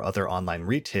Amazon or other online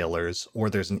retailers, or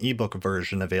there's an ebook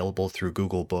version available through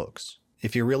Google Books.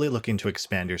 If you're really looking to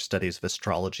expand your studies of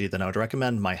astrology, then I would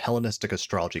recommend my Hellenistic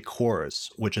Astrology course,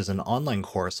 which is an online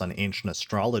course on ancient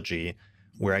astrology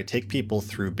where I take people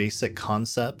through basic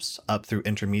concepts up through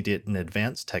intermediate and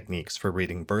advanced techniques for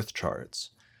reading birth charts.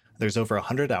 There's over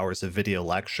 100 hours of video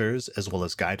lectures as well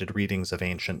as guided readings of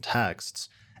ancient texts,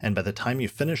 and by the time you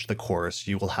finish the course,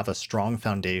 you will have a strong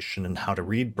foundation in how to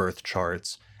read birth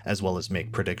charts as well as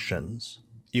make predictions.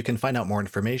 You can find out more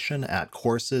information at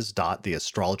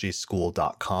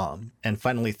courses.theastrologyschool.com. And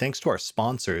finally, thanks to our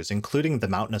sponsors, including the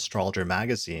Mountain Astrologer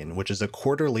magazine, which is a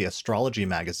quarterly astrology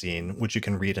magazine which you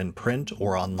can read in print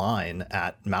or online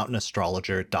at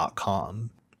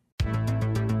mountainastrologer.com.